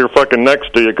sitting right there fucking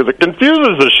next to you because it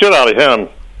confuses the shit out of him.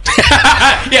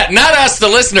 Yeah, not us, the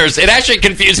listeners. It actually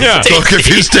confuses Tasty. Don't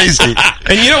confuse Tasty.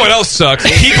 And you know what else sucks?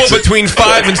 People between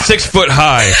 5 and 6 foot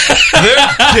high. They're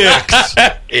dicks.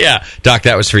 Yeah, Doc,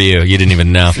 that was for you. You didn't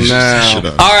even know.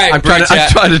 No. All right, I'm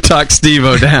trying to talk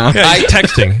Steve-O down. Yeah, he's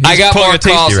texting. He's I got more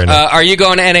calls. Right now. Are you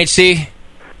going to NHC?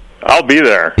 I'll be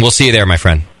there. We'll see you there, my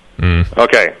friend.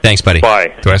 Okay. Thanks, buddy.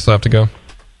 Bye. Do I still have to go?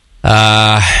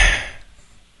 Wow,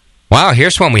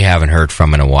 here's one we haven't heard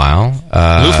from in a while.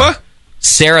 Lufa?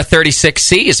 Sarah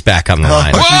 36C is back on the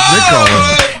line.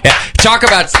 Yeah, talk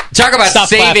about Stop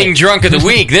saving clapping. Drunk of the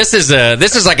Week. This is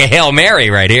like a Hail Mary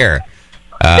right here.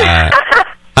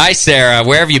 Hi, Sarah.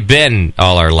 Where have you been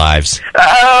all our lives?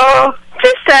 Oh,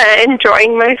 just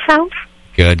enjoying myself.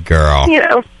 Good girl.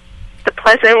 The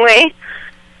pleasant way.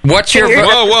 What's your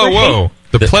Whoa.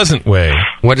 The pleasant way.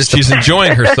 What is? She's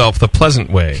enjoying herself the pleasant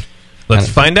way. Let's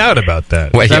find out about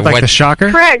that. Is that like the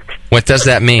shocker? Correct. What does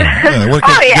that mean?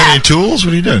 yeah. Any tools?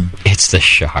 What are you doing? It's the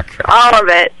shocker. All of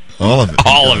it. All of it.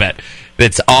 All of it.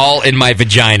 It's all in my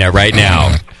vagina right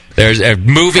now. There's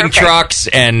moving trucks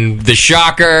and the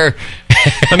shocker.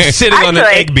 I'm sitting on an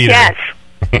egg beater.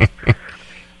 Yes.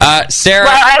 Sarah.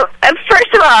 Well, first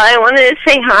of all, I wanted to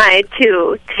say hi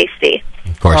to Tasty.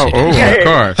 Of course you did. Of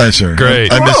course. Hi, sir.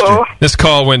 Great. I missed you. This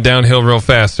call went downhill real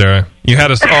fast, Sarah. You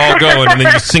had us all going, and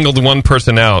then you singled one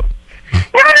person out.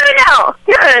 No.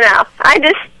 I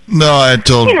just... No, I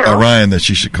told You know. Ryan that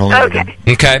she should call in.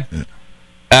 Okay.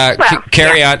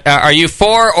 Carry on. Are you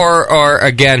for or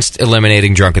against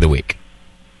eliminating Drunk of the Week?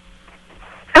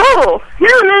 Oh,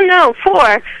 no. 4.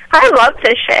 I love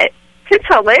this shit. It's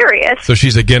hilarious. So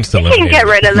she's against You eliminating. can't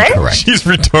get rid of it. Correct. She's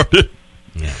retarded.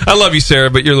 I love you, Sarah,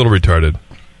 but you're a little retarded.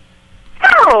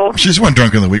 No. She's one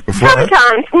drunk in the week before. Right?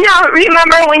 Sometimes. No,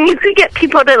 remember when you could get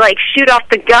people to, like, shoot off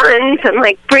the guns and,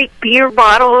 like, break beer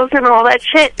bottles and all that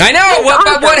shit? I know.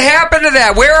 What happened to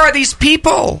that? Where are these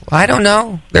people? I don't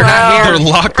know. They're not here. They're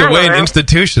locked away in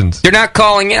institutions. They're not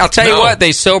calling in. I'll tell you what.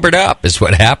 They sobered up is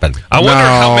what happened. I wonder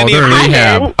how many.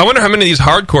 I wonder how many of these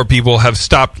hardcore people have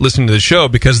stopped listening to the show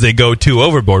because they go too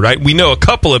overboard. Right? We know a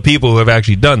couple of people who have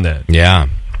actually done that. Yeah.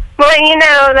 Well, you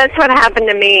know, that's what happened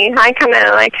to me. I kind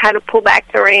of, like, had to pull back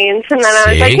the reins, and then I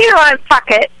was See? like, you know what, fuck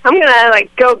it. I'm going to,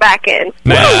 like, go back in.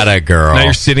 Not a girl. Now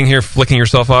you're sitting here flicking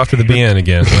yourself off to the BN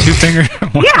again. Two finger.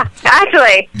 Yeah,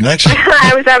 actually.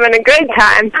 I was having a good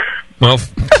time. Well,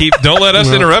 don't let us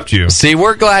interrupt you. See,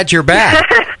 we're glad you're back.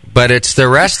 But it's the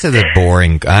rest of the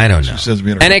boring. I don't know.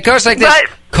 And it goes like this: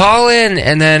 call in,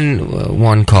 and then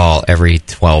one call every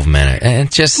 12 minutes, and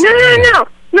it's just No.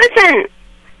 Listen,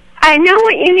 I know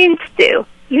what you need to do.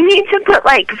 You need to put,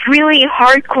 like, really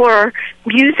hardcore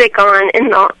music on.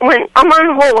 And when I'm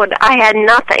on hold, I had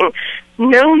nothing.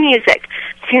 No music.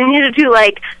 So you need to do,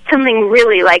 like, something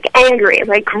really, like, angry,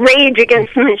 like Rage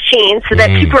Against the Machine, so that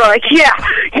people are like, yeah,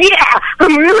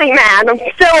 I'm really mad. I'm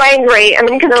so angry, and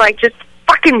I'm going to, like, just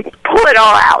fucking pull it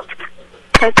all out.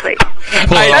 That's like,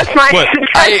 that's my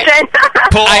suggestion.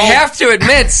 I have to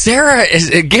admit, Sarah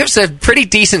gives a pretty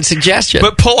decent suggestion.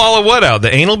 But pull all of what out?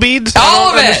 The anal beads? All I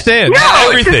don't of it. understand. No,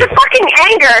 Everything. it's the fucking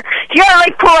anger. You gotta,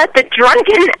 like, pull out the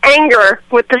drunken anger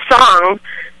with the song,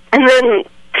 and then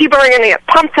people are gonna get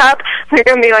pumped up. They're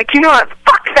gonna be like, you know what?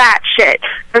 Fuck that shit.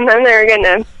 And then they're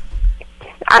gonna,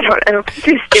 I don't know,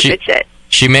 do stupid shit.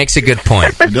 She makes a good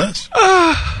point. It does.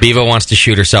 Bevo wants to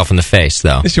shoot herself in the face,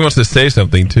 though. She wants to say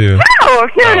something, too. No.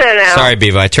 Sorry,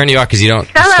 Bevo. I turned you off because you don't.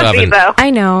 I love Bevo. I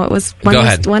know, it was Go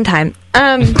ahead. one time.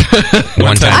 One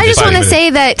time. I just want to 5 minutes. say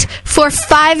that for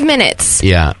 5 minutes,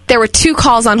 Yeah. there were 2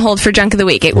 calls on hold for Junk of the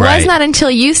Week. It Right. was not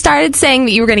until you started saying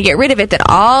that you were going to get rid of it that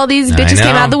all these I bitches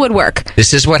came know. out of the woodwork.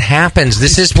 This is what happens.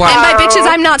 This is why. And by bitches,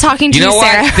 I'm not talking to You you, know what?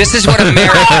 Sarah. This is what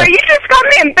America. Oh, you just called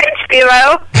me a bitch,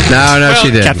 Bevo. No,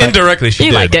 she did. Indirectly, she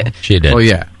did. liked it. She did. Well,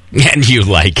 yeah. And you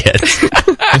like it.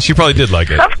 And she probably did like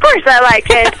it. Of course I like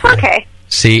it. Okay.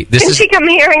 See, this Can is. she come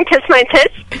here and kiss my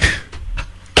tits?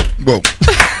 Whoa.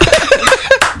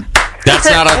 That's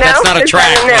not a. No? That's not a Is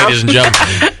track, that a no? ladies and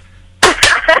gentlemen.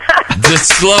 The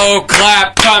slow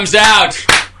clap comes out.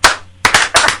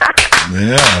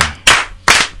 Yeah.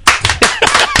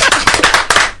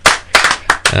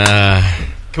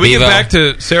 Can we get back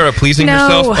to Sarah pleasing No.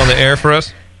 herself on the air for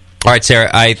us? All right, Sarah,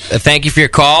 I thank you for your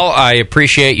call. I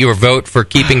appreciate your vote for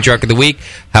keeping Drunk of the Week.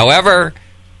 However,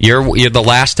 you're the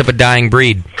last of a dying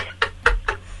breed.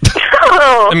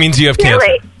 Oh, That means you have cancer.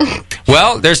 really?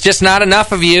 Well, there's just not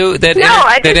enough of you that No,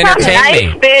 I that just have entertain nice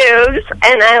me. boobs,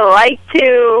 and I like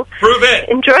to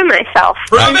enjoy myself.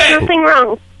 Prove There's it. nothing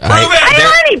wrong. I- I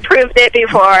already proved it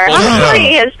before. I'll show you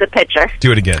here's the picture.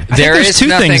 Do it again. I think There there's is two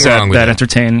nothing things wrong with that it.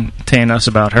 entertain us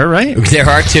about her, right? There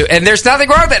are two, and there's nothing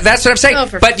wrong with that. That's what I'm saying.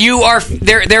 But you are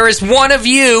there. There is one of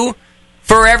you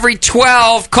for every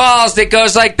 12 calls that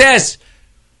goes like this.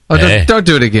 Oh, Hey. don't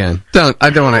do it again. I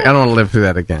don't want to live through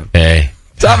that again. Hey,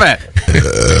 stop it.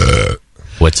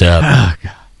 What's up? Oh,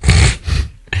 God.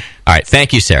 All right,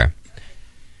 thank you, Sarah.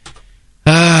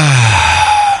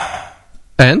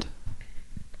 And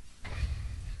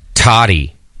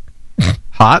Toddy.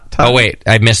 Hot? Oh, wait,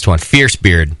 I missed one. Fierce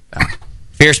Beard.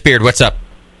 Fierce Beard, what's up?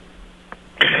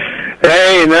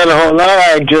 Hey, not a whole lot.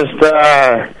 I just,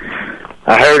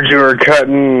 I heard you were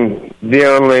cutting the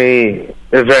only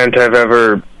event I've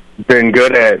ever been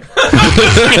good at.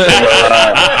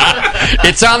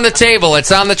 It's on the table.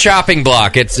 It's on the chopping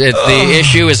block. The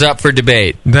issue is up for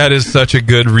debate. That is such a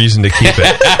good reason to keep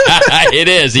it. It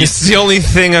is. It's the only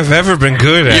thing I've ever been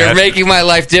good at. You're making my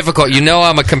life difficult. You know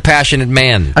I'm a compassionate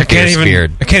man. I can't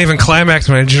even climax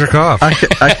when I jerk off.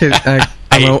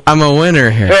 I'm a winner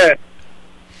here. Yeah.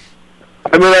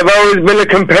 I mean, I've always been a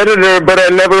competitor, but I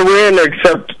never win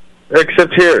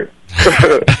except here.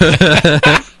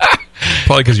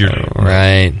 Probably because you're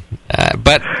right.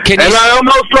 But I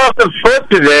almost lost a foot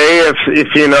today. If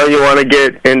you know, you want to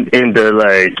get into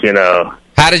like, you know.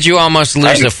 How did you almost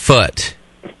lose a foot?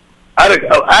 I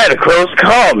had a close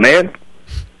call, man.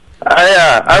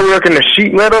 I work in a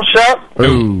sheet metal shop.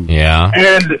 Ooh. Yeah.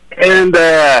 And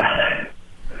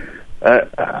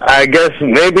I guess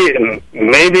maybe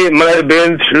it might have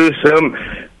been through some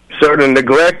sort of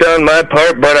neglect on my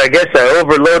part, but I guess I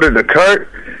overloaded the cart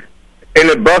and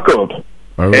it buckled.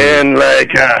 Oh. And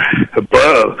like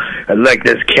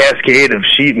this cascade of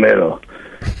sheet metal.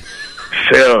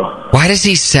 Phil. Why does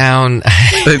he sound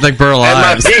like Burl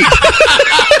Ives?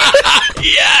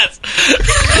 Yes.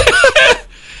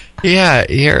 Yeah,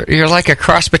 you're like a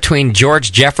cross between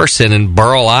George Jefferson and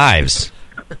Burl Ives.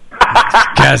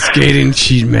 Cascading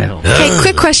sheet metal. Hey,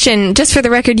 quick question. Just for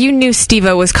the record, you knew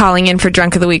Steve-O was calling in for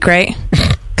Drunk of the Week, right?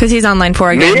 Because he's on line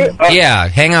 4 again. Yeah,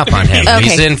 hang up on him. Okay.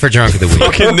 He's in for Drunk of the Week.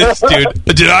 Fucking this dude.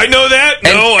 Did I know that?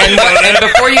 No, I didn't know that.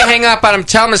 And before you hang up on him,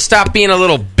 tell him to stop being a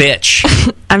little bitch.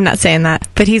 I'm not saying that,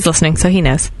 but he's listening, so he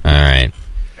knows. All right.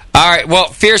 Well,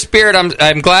 Fierce Spirit,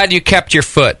 I'm glad you kept your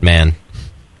foot, man.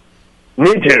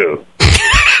 Me too.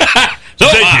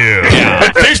 Thank you.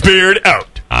 Yeah. Fierce Spirit out.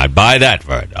 I'd buy that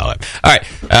for $1. All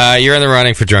right, you're in the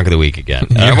running for Drunk of the Week again.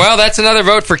 Well, that's another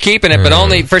vote for keeping it, but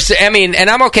only for. I mean, and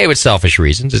I'm okay with selfish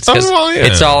reasons. It's because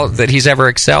it's all that he's ever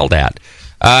excelled at.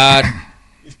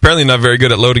 He's apparently not very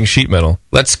good at loading sheet metal.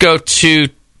 Let's go to.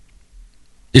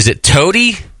 Is it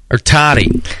Toady or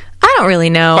Toddy? I don't really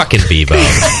know. Fucking Bevo.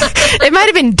 It might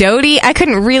have been Doty. I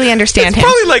couldn't really understand him.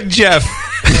 Probably like Jeff.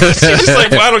 He's just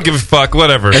like, well, I don't give a fuck.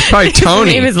 Whatever. It's probably Tony.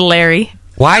 His name is Larry.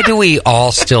 Why do we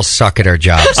all still suck at our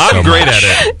jobs? I'm great at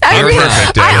it. I'm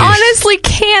perfect at it. I honestly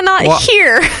cannot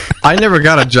hear. I never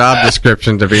got a job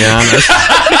description, to be honest.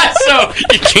 So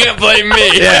you can't blame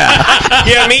me.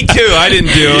 Yeah, me too. I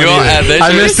didn't do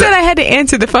it. You said I had to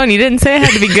answer the phone. You didn't say I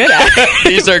had to be good at it.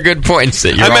 These are good points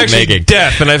that you're I'm all actually making.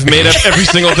 deaf, and I've made up every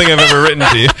single thing I've ever written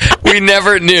to you. We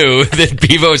never knew that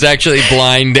Bevo's actually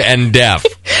blind and deaf.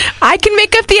 I can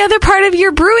make up the other part of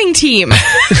your brewing team.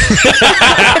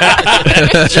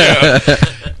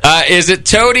 Is it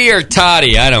Toady or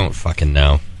Toddy? I don't fucking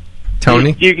know.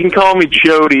 Tony? You can call me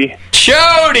Chody.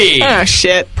 Chody! Oh,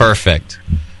 shit. Perfect.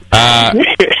 All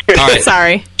right.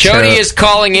 Sorry. Chody is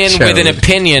calling in with an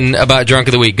opinion about Drunk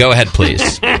of the Week. Go ahead,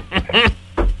 please. So,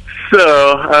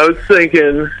 I was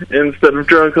thinking, instead of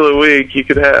Drunk of the Week, you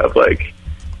could have, like,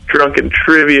 Drunken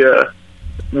Trivia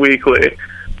weekly.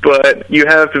 But you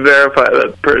have to verify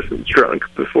that the person's drunk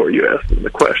before you ask them the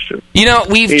question. You know,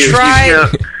 we've tried.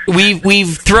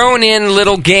 We've thrown in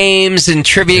little games and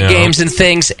trivia games and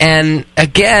things, and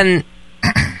again,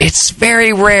 it's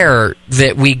very rare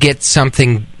that we get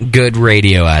something good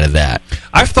radio out of that.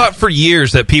 I've thought for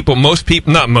years that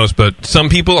some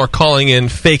people are calling in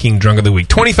faking Drunk of the Week.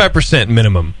 25%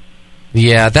 minimum.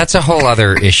 Yeah, that's a whole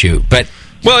other issue, but.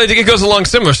 Well, it goes along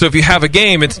similar. So if you have a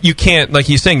game, you can't, like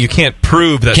he's saying, you can't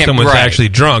prove that someone's actually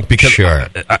drunk because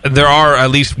there are at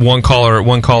least one caller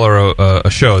a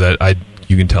show that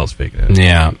you can tell is fake.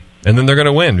 Yeah, and then they're going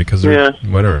to win because they're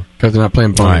whatever because they're not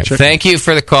playing bone. Right. Thank you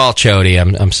for the call, Chody.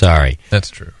 I'm sorry. That's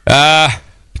true.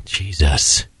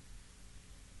 Jesus.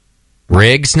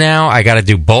 Riggs now? I got to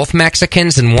do both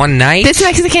Mexicans in one night? This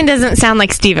Mexican doesn't sound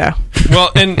like Steve-O.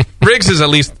 Well, and Riggs is at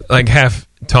least like half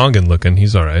Tongan looking.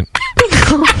 He's all right.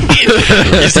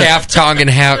 He's half Tongan,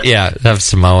 half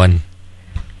Samoan.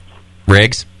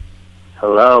 Riggs?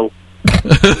 Hello.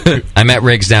 I met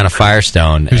Riggs down at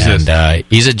Firestone, and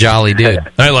he's a jolly dude.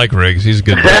 I like Riggs. He's a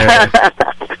good guy.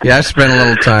 Yeah, I spent a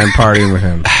little time partying with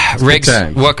him. Riggs,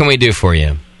 what can we do for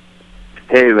you?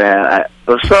 Hey, man.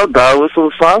 What's up, dog? What's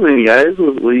following you guys?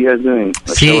 What are you guys doing?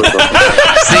 See,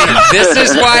 this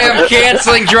is why I'm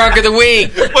canceling Drunk of the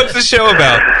Week. What's the show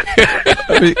about?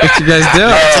 What you guys do?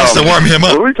 Just to warm him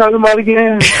up. What were we talking about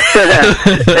again?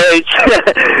 Hey, check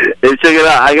it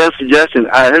out. I got a suggestion.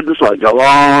 I heard this like a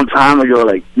long time ago.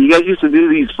 Like, you guys used to do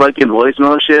these fucking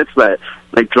voicemail shits that,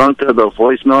 like, drunk to the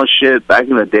voicemail shit back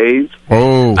in the days.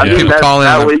 Oh, I mean,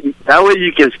 that way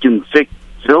you guys can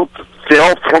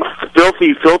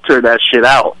filthy filter that shit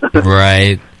out.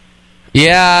 Right.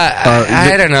 Yeah,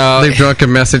 I don't know. Leave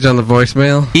drunken message on the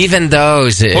voicemail. Even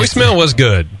those. Voicemail was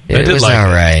good. It was all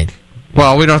right.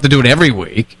 Well, we don't have to do it every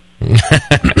week.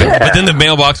 But then the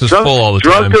mailbox is full all the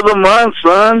time. Drunk of the month,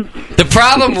 son. The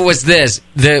problem was this: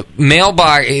 the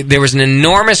mailbox. There was an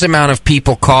enormous amount of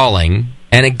people calling,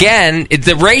 and again,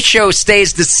 the ratio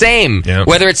stays the same.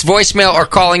 Whether it's voicemail or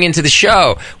calling into the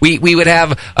show, we would have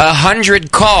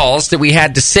 100 calls that we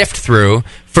had to sift through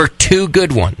for 2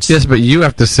 good ones. Yes, but you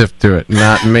have to sift through it,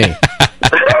 not me.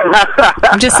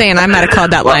 I'm just saying, I might have called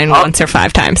that line once or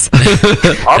 5 times.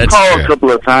 I'll call a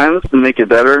couple of times to make it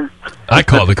better. I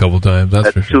called a couple times.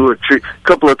 That's for sure. 2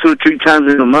 or 3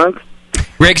 times in a month.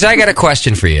 Riggs, I got a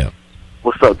question for you.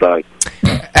 What's up, Doc?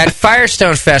 At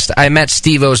Firestone Fest, I met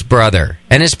Steve-O's brother,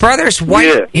 and his brother's white.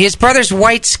 Yeah. His brother's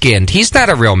white-skinned. He's not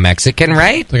a real Mexican,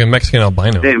 right? Like a Mexican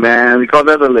albino. Hey, man, we call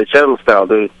that the lechero style,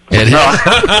 dude.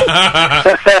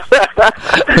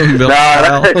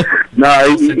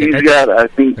 No, he's got. I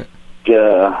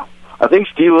think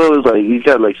Steve-O is like he's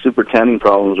got like super tanning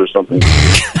problems or something.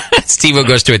 Steve-O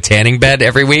goes to a tanning bed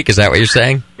every week. Is that what you're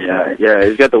saying? Yeah,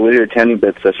 he's got the weird tanning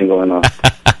bed session going on.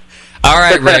 All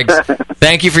right, Riggs.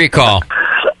 Thank you for your call.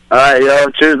 All right, yo,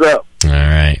 cheers up. All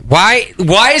right.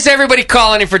 Why is everybody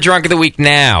calling in for Drunk of the Week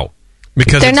now?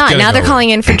 Because they're not. Now they're calling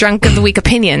in for Drunk of the Week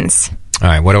opinions. All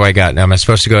right, what do I got? Now, am I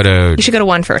supposed to go to... You should go to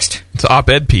 1 first. It's an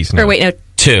op-ed piece now. Or wait, no.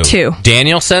 2.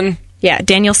 Danielson? Yeah,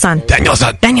 Danielson.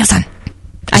 Danielson.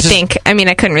 I think. I mean,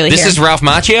 I couldn't really This hear is him. Ralph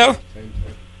Macchio?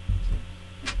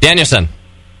 Danielson.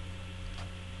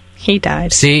 He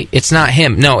died. See, it's not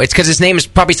him. No, it's because his name is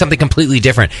probably something completely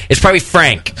different. It's probably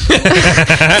Frank. Frank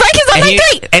is on my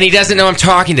street! And he doesn't know I'm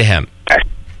talking to him.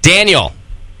 Daniel.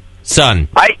 Son.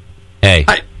 Hi. Hey.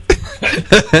 Hi.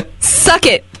 Suck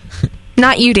it.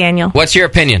 Not you, Daniel. What's your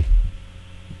opinion?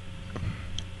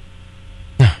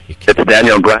 It's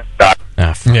Daniel Brett. Fuck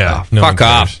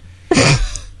off.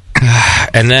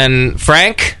 And then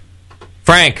Frank?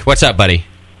 Frank, what's up, buddy?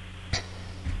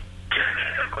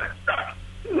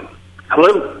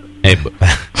 Hello. Hey.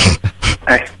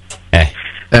 Hey. Hey.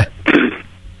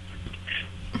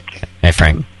 Hey,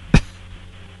 Frank.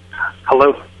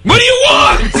 Hello. What do you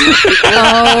want?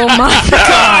 Oh my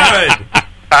God!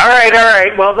 All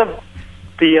right. Well, the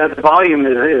volume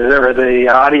is or the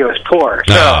audio is poor.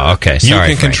 So Oh, okay.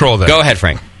 Sorry, You can Frank. control that. Go ahead,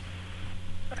 Frank.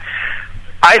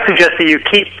 I suggest that you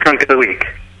keep Drunk of the Week.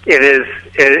 It is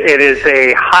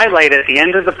a highlight at the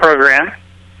end of the program.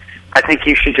 I think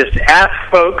you should just ask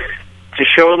folks to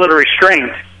show a little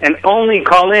restraint and only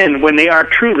call in when they are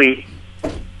truly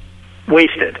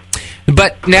wasted.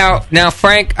 But now,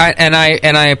 Frank,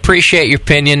 I appreciate your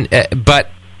opinion, but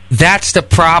that's the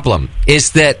problem: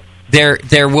 is that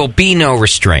there will be no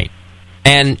restraint,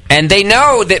 and they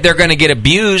know that they're going to get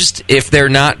abused if they're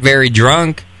not very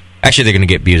drunk. Actually, they're going to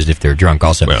get abused if they're drunk,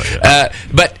 also. Well, yeah.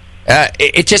 But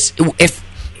it's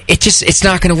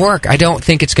not going to work. I don't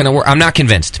think it's going to work. I'm not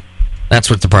convinced. That's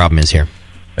what the problem is here.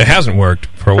 It hasn't worked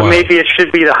for a while. Maybe it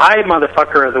should be the high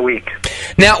motherfucker of the week.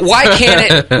 Now, why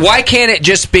can't it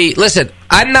just be, listen,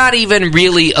 I'm not even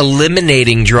really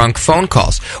eliminating drunk phone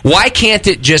calls. Why can't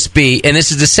it just be, and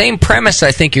this is the same premise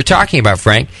I think you're talking about,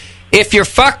 Frank, if you're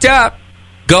fucked up,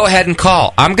 go ahead and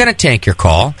call. I'm going to take your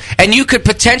call, and you could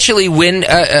potentially win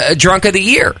a Drunk of the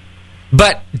Year.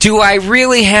 But do I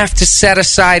really have to set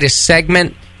aside a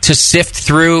segment to sift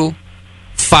through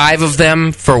 5 of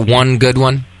them for one good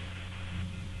one?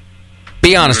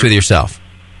 Be honest with yourself.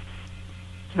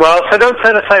 Well, so don't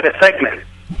set aside a segment.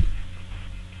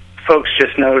 Folks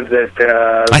just know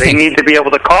that they need to be able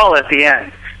to call at the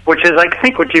end, which is, I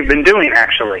think, what you've been doing,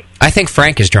 actually. I think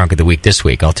Frank is Drunk of the Week this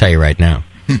week. I'll tell you right now.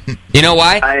 You know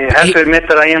why? I have to admit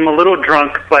that I am a little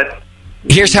drunk, but...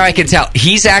 Here's how I can tell.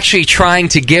 He's actually trying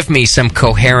to give me some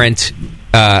coherent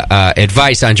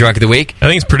advice on Drunk of the Week. I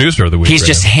think he's Producer of the Week. He's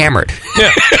just hammered.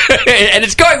 Yeah. And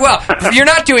it's going well. You're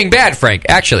not doing bad, Frank,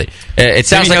 actually. It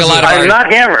sounds like a lot of I'm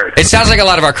not hammered. It sounds like a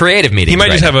lot of our creative meetings. He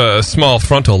might just have a small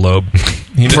frontal lobe.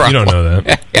 You don't know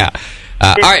that. Yeah.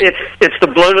 All right. It's the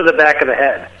blow to the back of the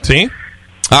head. See?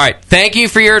 All right. Thank you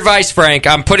for your advice, Frank.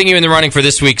 I'm putting you in the running for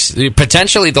this week's,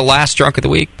 potentially the last Drunk of the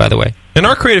Week, by the way. And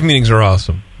our creative meetings are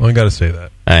awesome. Well, I got to say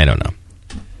that. I don't know.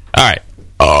 All right.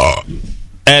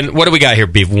 And what do we got here,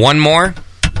 Beef? One more?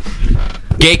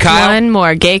 Gay Kyle? One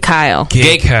more. Gay Kyle.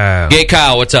 Gay Kyle. Gay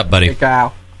Kyle, what's up, buddy? Gay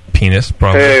Kyle. Penis,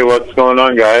 probably. Hey, what's going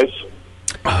on, guys?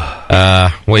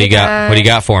 What do you got? What do you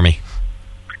got for me?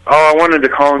 Oh, I wanted to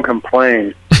call and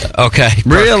complain. Okay.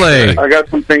 Really? I got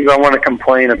some things I want to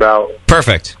complain about.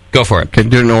 Perfect. Go for it. Can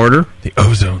do it in order? The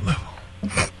ozone level.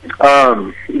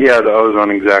 Yeah, the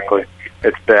ozone, exactly.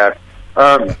 It's bad.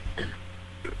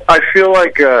 I feel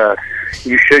like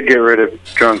you should get rid of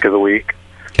Drunk of the Week.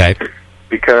 Okay.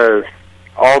 Because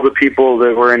all the people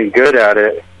that were any good at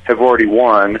it have already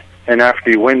won, and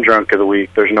after you win drunk of the week,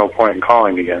 there's no point in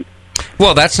calling again.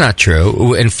 Well, that's not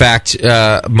true. In fact,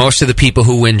 most of the people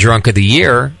who win Drunk of the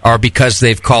Year are because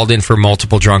they've called in for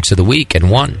multiple Drunks of the Week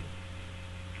and won.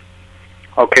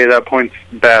 Okay, that point's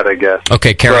bad, I guess.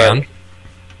 Okay, carry on.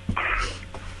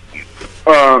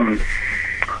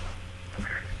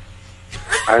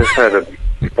 I just had a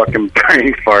fucking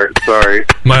brain fart, sorry.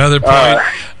 My other point.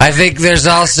 I think there's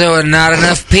also not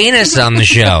enough penis on the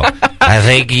show. I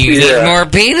think you need more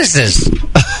penises.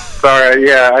 Sorry,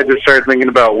 yeah, I just started thinking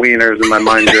about wieners in my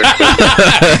mind.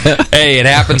 Hey, it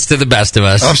happens to the best of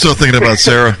us. I'm still thinking about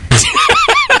Sarah.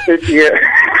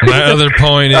 My other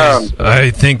point is, I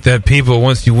think that people,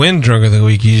 once you win Drunk of the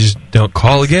Week, you just don't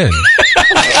call again.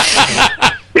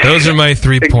 Those are my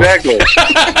 3 points.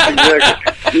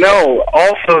 Exactly. No,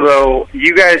 also, though,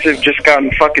 you guys have just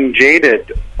gotten fucking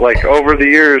jaded. Like, over the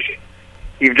years,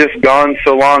 you've just gone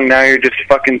so long, now you're just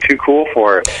fucking too cool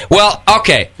for it. Well,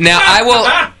 okay. Now,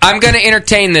 I'm going to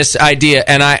entertain this idea,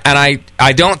 and I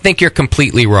don't think you're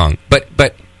completely wrong, but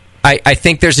I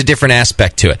think there's a different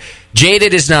aspect to it.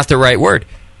 Jaded is not the right word.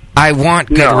 I want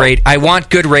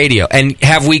good radio. And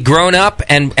have we grown up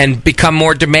and become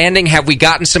more demanding? Have we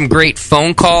gotten some great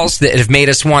phone calls that have made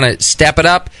us want to step it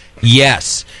up?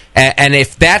 Yes. And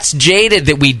if that's jaded,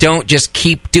 that we don't just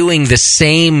keep doing the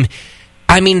same.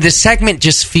 I mean, the segment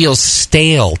just feels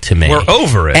stale to me. We're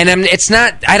over it. And it's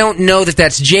not. I don't know that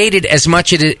that's jaded as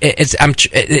much as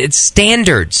it's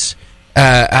standards.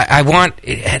 I'm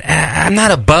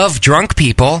not above drunk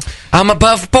people. I'm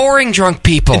above boring drunk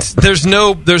people. There's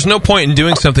no point in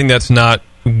doing something that's not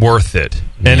worth it.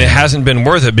 And it hasn't been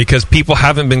worth it because people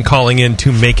haven't been calling in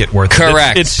to make it worth it.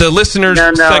 Correct. It's the listener's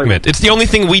segment. It's the only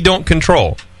thing we don't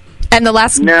control. And the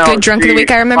last good drunk of the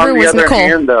week I remember was Nicole.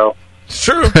 Hand, though,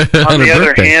 sure. On the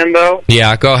other hand, though,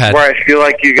 yeah, go ahead. Where I feel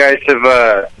like you guys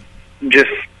have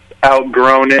just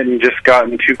outgrown it and just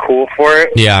gotten too cool for it.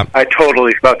 Yeah, I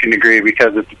totally fucking agree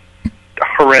because it's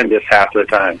horrendous half the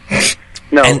time.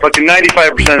 No, fucking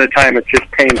 95% of the time it's just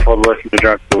painful to listen to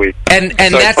Drunk of the Week. And so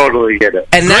that's, I totally get it.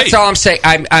 And that's all I'm saying.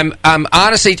 I'm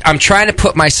honestly, I'm trying to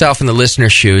put myself in the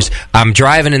listener's shoes. I'm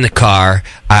driving in the car.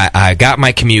 I got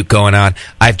my commute going on.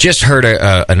 I've just heard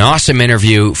an awesome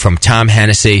interview from Tom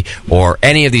Hennessy or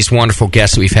any of these wonderful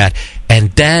guests that we've had,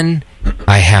 and then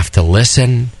I have to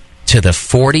listen to the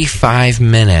 45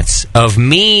 minutes of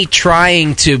me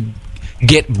trying to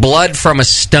get blood from a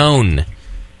stone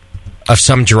of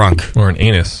some drunk or an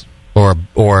anus or a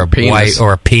white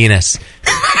or a penis.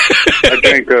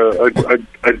 I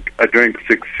drank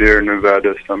 6 Sierra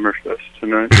Nevada Summerfest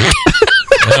tonight.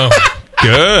 Oh,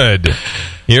 good.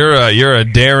 You're a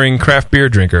daring craft beer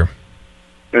drinker.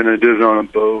 And I did it on a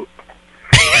boat.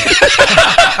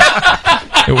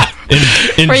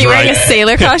 Were you wearing a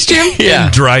sailor costume? Yeah.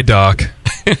 In dry dock.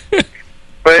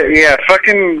 But yeah,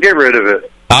 fucking get rid of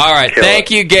it. All right, thank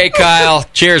you, Gay Kyle.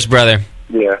 Cheers, brother.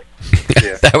 Yeah.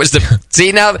 That was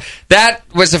that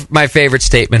was my favorite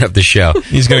statement of the show.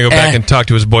 He's going to go back and talk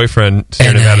to his boyfriend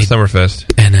Sierra Nevada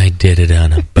Summerfest. And I did it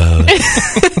on a boat.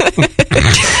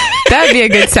 That would be a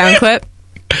good sound clip.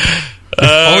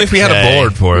 Only if we had a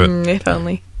board for it. If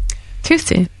only. Too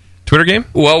soon. Twitter game?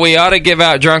 Well, we ought to give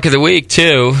out Drunk of the Week,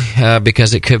 too,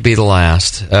 because it could be the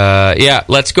last. Yeah,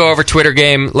 let's go over Twitter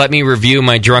game. Let me review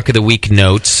my Drunk of the Week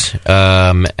notes,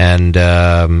 and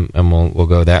we'll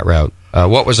go that route.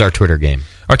 What was our Twitter game?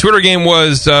 Our Twitter game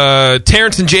was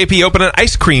Terrence and JP open an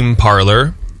ice cream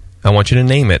parlor. I want you to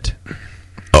name it.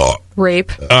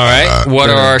 Rape. All right. What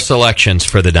are our selections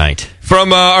for the night?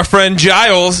 From our friend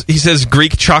Giles, he says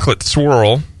Greek chocolate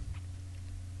swirl.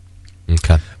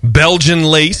 Okay. Belgian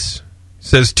lace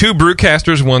says 2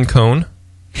 brewcasters, 1 cone.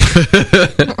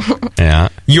 Yeah.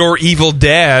 Your evil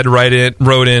dad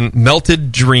wrote in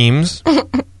melted dreams.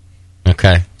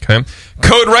 Okay.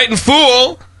 Code Right and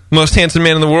Fool, most handsome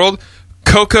man in the world.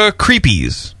 Coca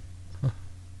Creepies.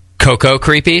 Cocoa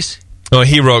Creepies? Oh,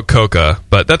 he wrote Coca,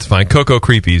 but that's fine. Cocoa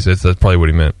Creepies. That's probably what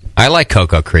he meant. I like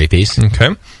Cocoa Creepies. Okay.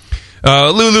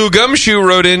 Lulu Gumshoe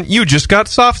wrote in, you just got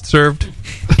soft served.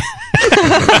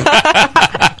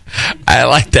 I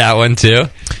like that one, too.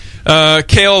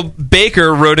 Kale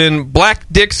Baker wrote in, Black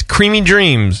Dick's Creamy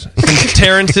Dreams. Since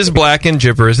Terrence is black and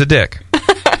Jipper is a dick.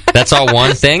 That's all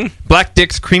one thing? Black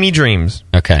Dick's Creamy Dreams.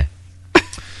 Okay.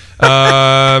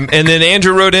 And then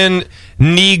Andrew wrote in,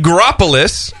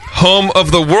 Negropolis, home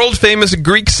of the world-famous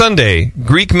Greek sundae.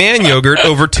 Greek man yogurt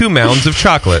over 2 mounds of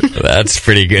chocolate. That's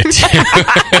pretty good, too.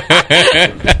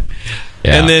 Yeah.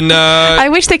 And then I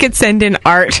wish they could send in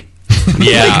art.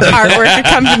 Yeah. Like artwork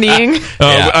accompanying.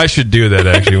 I should do that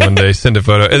actually one day. Send a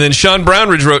photo. And then Sean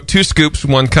Brownridge wrote 2 scoops,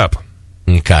 1 cup.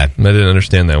 Okay. I didn't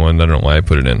understand that one. I don't know why I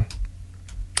put it in.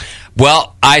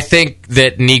 Well, I think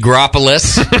that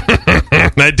Negropolis.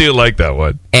 I do like that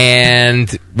one. And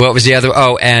what was the other?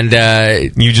 Oh, and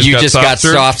You Just Got Soft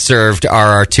Served? Soft Served are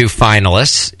our two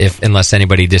finalists, unless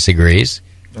anybody disagrees.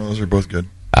 Oh, those are both good.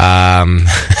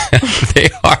 They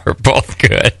are both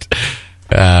good.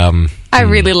 I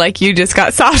really like You Just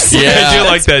Got Soft Served. Yeah, I do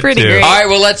like that pretty too. Great. All right,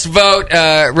 well, let's vote.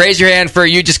 Raise your hand for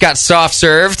You Just Got Soft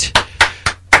Served.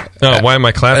 Oh, why am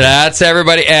I clapping? That's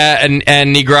everybody. And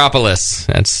Negropolis.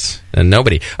 That's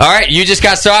nobody. All right, You Just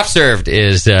Got Soft Served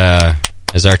is our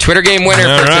Twitter game winner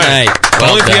All for right. tonight.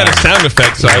 Well Only if you had a sound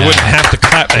effect, so I wouldn't have to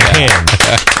clap my hands.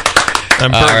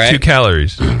 I'm burnt All right. 2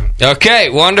 calories. Okay,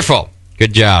 wonderful.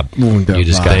 Good job. You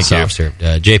just got soft served.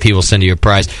 JP will send you a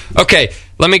prize. Okay,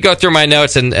 let me go through my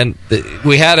notes, and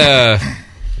we had a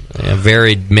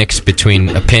varied mix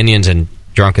between opinions and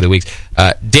Drunk of the Weeks.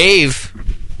 Dave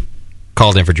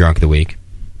called in for Drunk of the Week.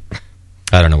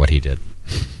 I don't know what he did.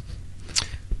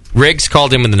 Riggs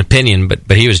called in with an opinion, but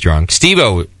he was drunk.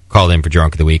 Steve-O called in for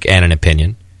Drunk of the Week and an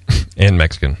opinion. And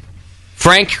Mexican.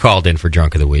 Frank called in for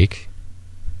Drunk of the Week.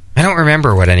 I don't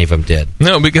remember what any of them did.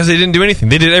 No, because they didn't do anything.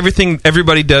 They did everything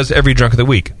everybody does every Drunk of the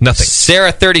Week. Nothing.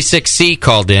 Sarah 36C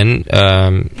called in.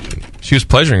 She was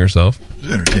pleasuring herself. It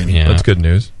was entertaining. Yeah. That's good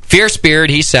news. Fierce Beard,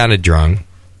 he sounded drunk.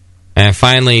 And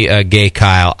finally, Gay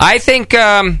Kyle. I think...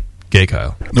 Gay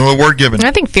Kyle. No award given.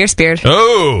 I think Fierce Beard.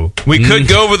 Oh, we could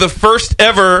go with the first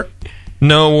ever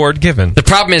no award given. The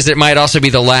problem is it might also be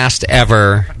the last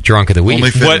ever Drunk of the Week.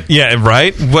 What? Yeah,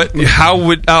 right? What? How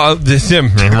would... this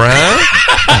him, right?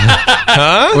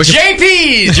 Huh?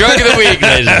 JP's Drunk of the Week,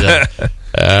 ladies and gentlemen.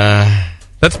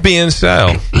 That's being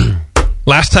style.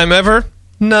 Last time ever?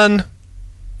 None.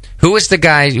 Who was the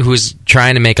guy who was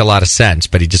trying to make a lot of sense,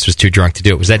 but he just was too drunk to do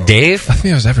it? Was that Dave? I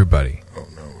think it was everybody.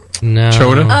 No.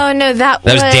 Chota? Oh, no, that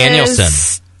was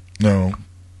Danielson. No.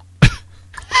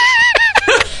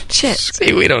 Shit.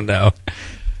 See, we don't know.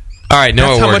 All right, no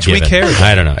That's award how much given. we care.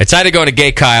 I don't know. It's either going to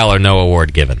Gay Kyle or no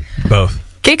award given. Both.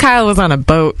 Gay Kyle was on a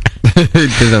boat. He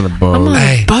did on a boat. I'm on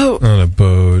a boat. On a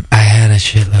boat. I had a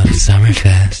shitload of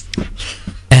Summerfest,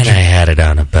 and I had it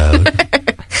on a boat.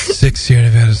 6 years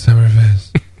I've had a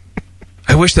Summerfest.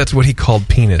 I wish that's what he called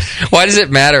penis. Why does it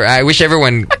matter? I wish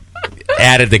everyone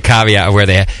added the caveat where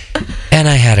they... And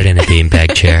I had it in a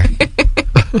beanbag chair.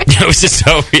 It was just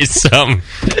always some...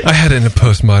 I had it in a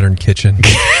postmodern kitchen.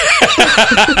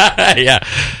 Yeah.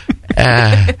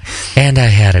 And I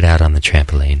had it out on the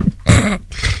trampoline.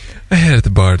 I had it at the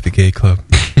bar at the gay club.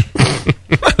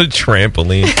 A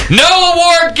trampoline. No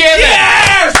award given!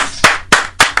 Yes!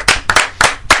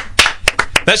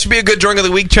 That should be a good Drunk of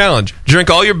the Week challenge. Drink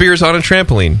all your beers on a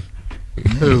trampoline.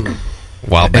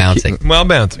 While bouncing. While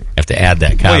bouncing. Have to add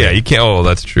that Oh, comment. yeah, you can't. Oh,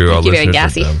 that's true. All Keep it listeners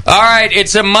gassy. are dumb. All right,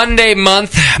 it's a Monday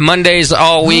month. Mondays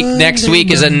all week. Next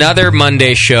week is another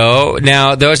Monday show.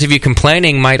 Now, those of you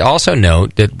complaining might also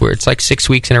note that it's like 6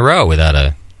 weeks in a row without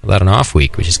an off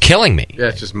week, which is killing me. Yeah,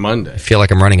 it's just Monday. I feel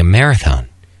like I'm running a marathon.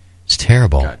 It's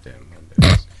terrible. Goddamn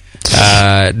Monday.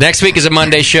 Next week is a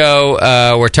Monday show.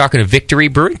 We're talking to Victory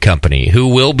Brewing Company, who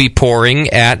will be pouring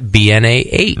at BNA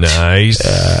 8. Nice.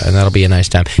 And that'll be a nice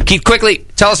time. Keith, quickly,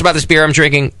 tell us about this beer I'm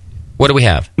drinking. What do we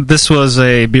have? This was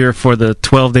a beer for the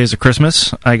 12 Days of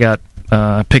Christmas. I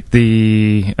picked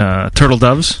the Turtle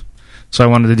Doves, so I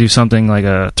wanted to do something like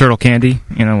a turtle candy,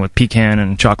 with pecan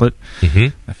and chocolate.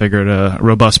 Mm-hmm. I figured a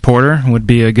robust porter would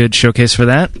be a good showcase for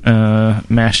that.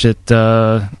 Mashed it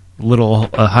a little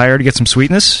higher to get some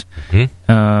sweetness.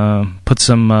 Mm-hmm. Put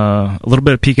a little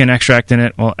bit of pecan extract in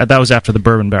it. Well, that was after the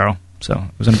bourbon barrel, so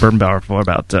it was in a bourbon barrel for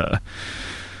about. It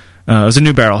was a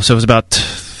new barrel, so it was about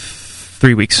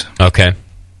 3 weeks. Okay.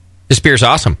 This beer's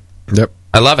awesome. Yep.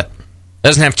 I love it.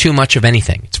 Doesn't have too much of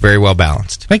anything. It's very well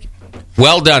balanced. Thank you.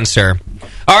 Well done, sir.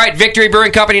 All right, Victory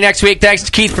Brewing Company next week. Thanks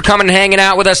to Keith for coming and hanging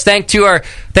out with us. Thanks to our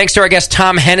guest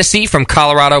Tom Hennessy from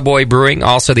Colorado Boy Brewing,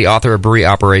 also the author of Brewery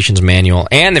Operations Manual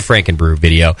and the Frankenbrew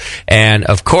video. And,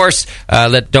 of course,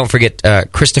 don't forget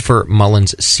Christopher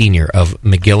Mullins Sr. of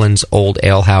McGillen's Old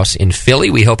Ale House in Philly.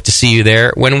 We hope to see you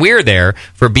there when we're there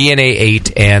for BNA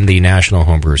 8 and the National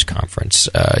Homebrewers Conference.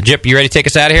 Jip, you ready to take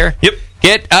us out of here? Yep.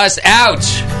 Get us out!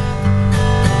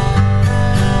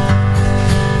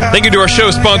 Thank you to our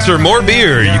show sponsor, More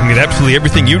Beer. You can get absolutely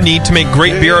everything you need to make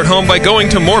great beer at home by going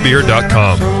to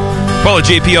morebeer.com. Follow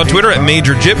JP on Twitter at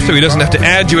Major Jip so he doesn't have to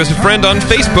add you as a friend on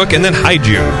Facebook and then hide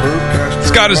you.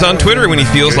 Scott is on Twitter when he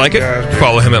feels like it.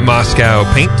 Follow him at Moscow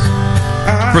Paint.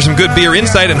 For some good beer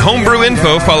insight and homebrew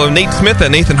info, follow Nate Smith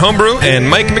at Nathan Homebrew and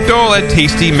Mike McDowell at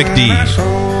Tasty McD.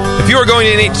 If you are going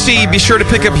to NHC, be sure to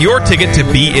pick up your ticket to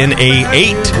BNA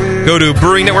 8. Go to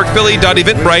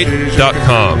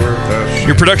brewingnetworkphilly.eventbrite.com.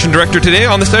 Your production director today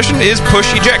on the session is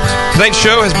Push Eject. Tonight's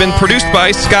show has been produced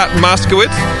by Scott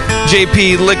Moskowitz.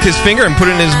 JP licked his finger and put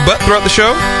it in his butt throughout the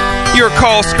show. Your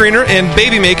call screener and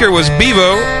baby maker was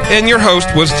Bevo, and your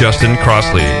host was Justin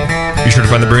Crossley. Be sure to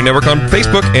find the Brewing Network on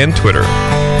Facebook and Twitter.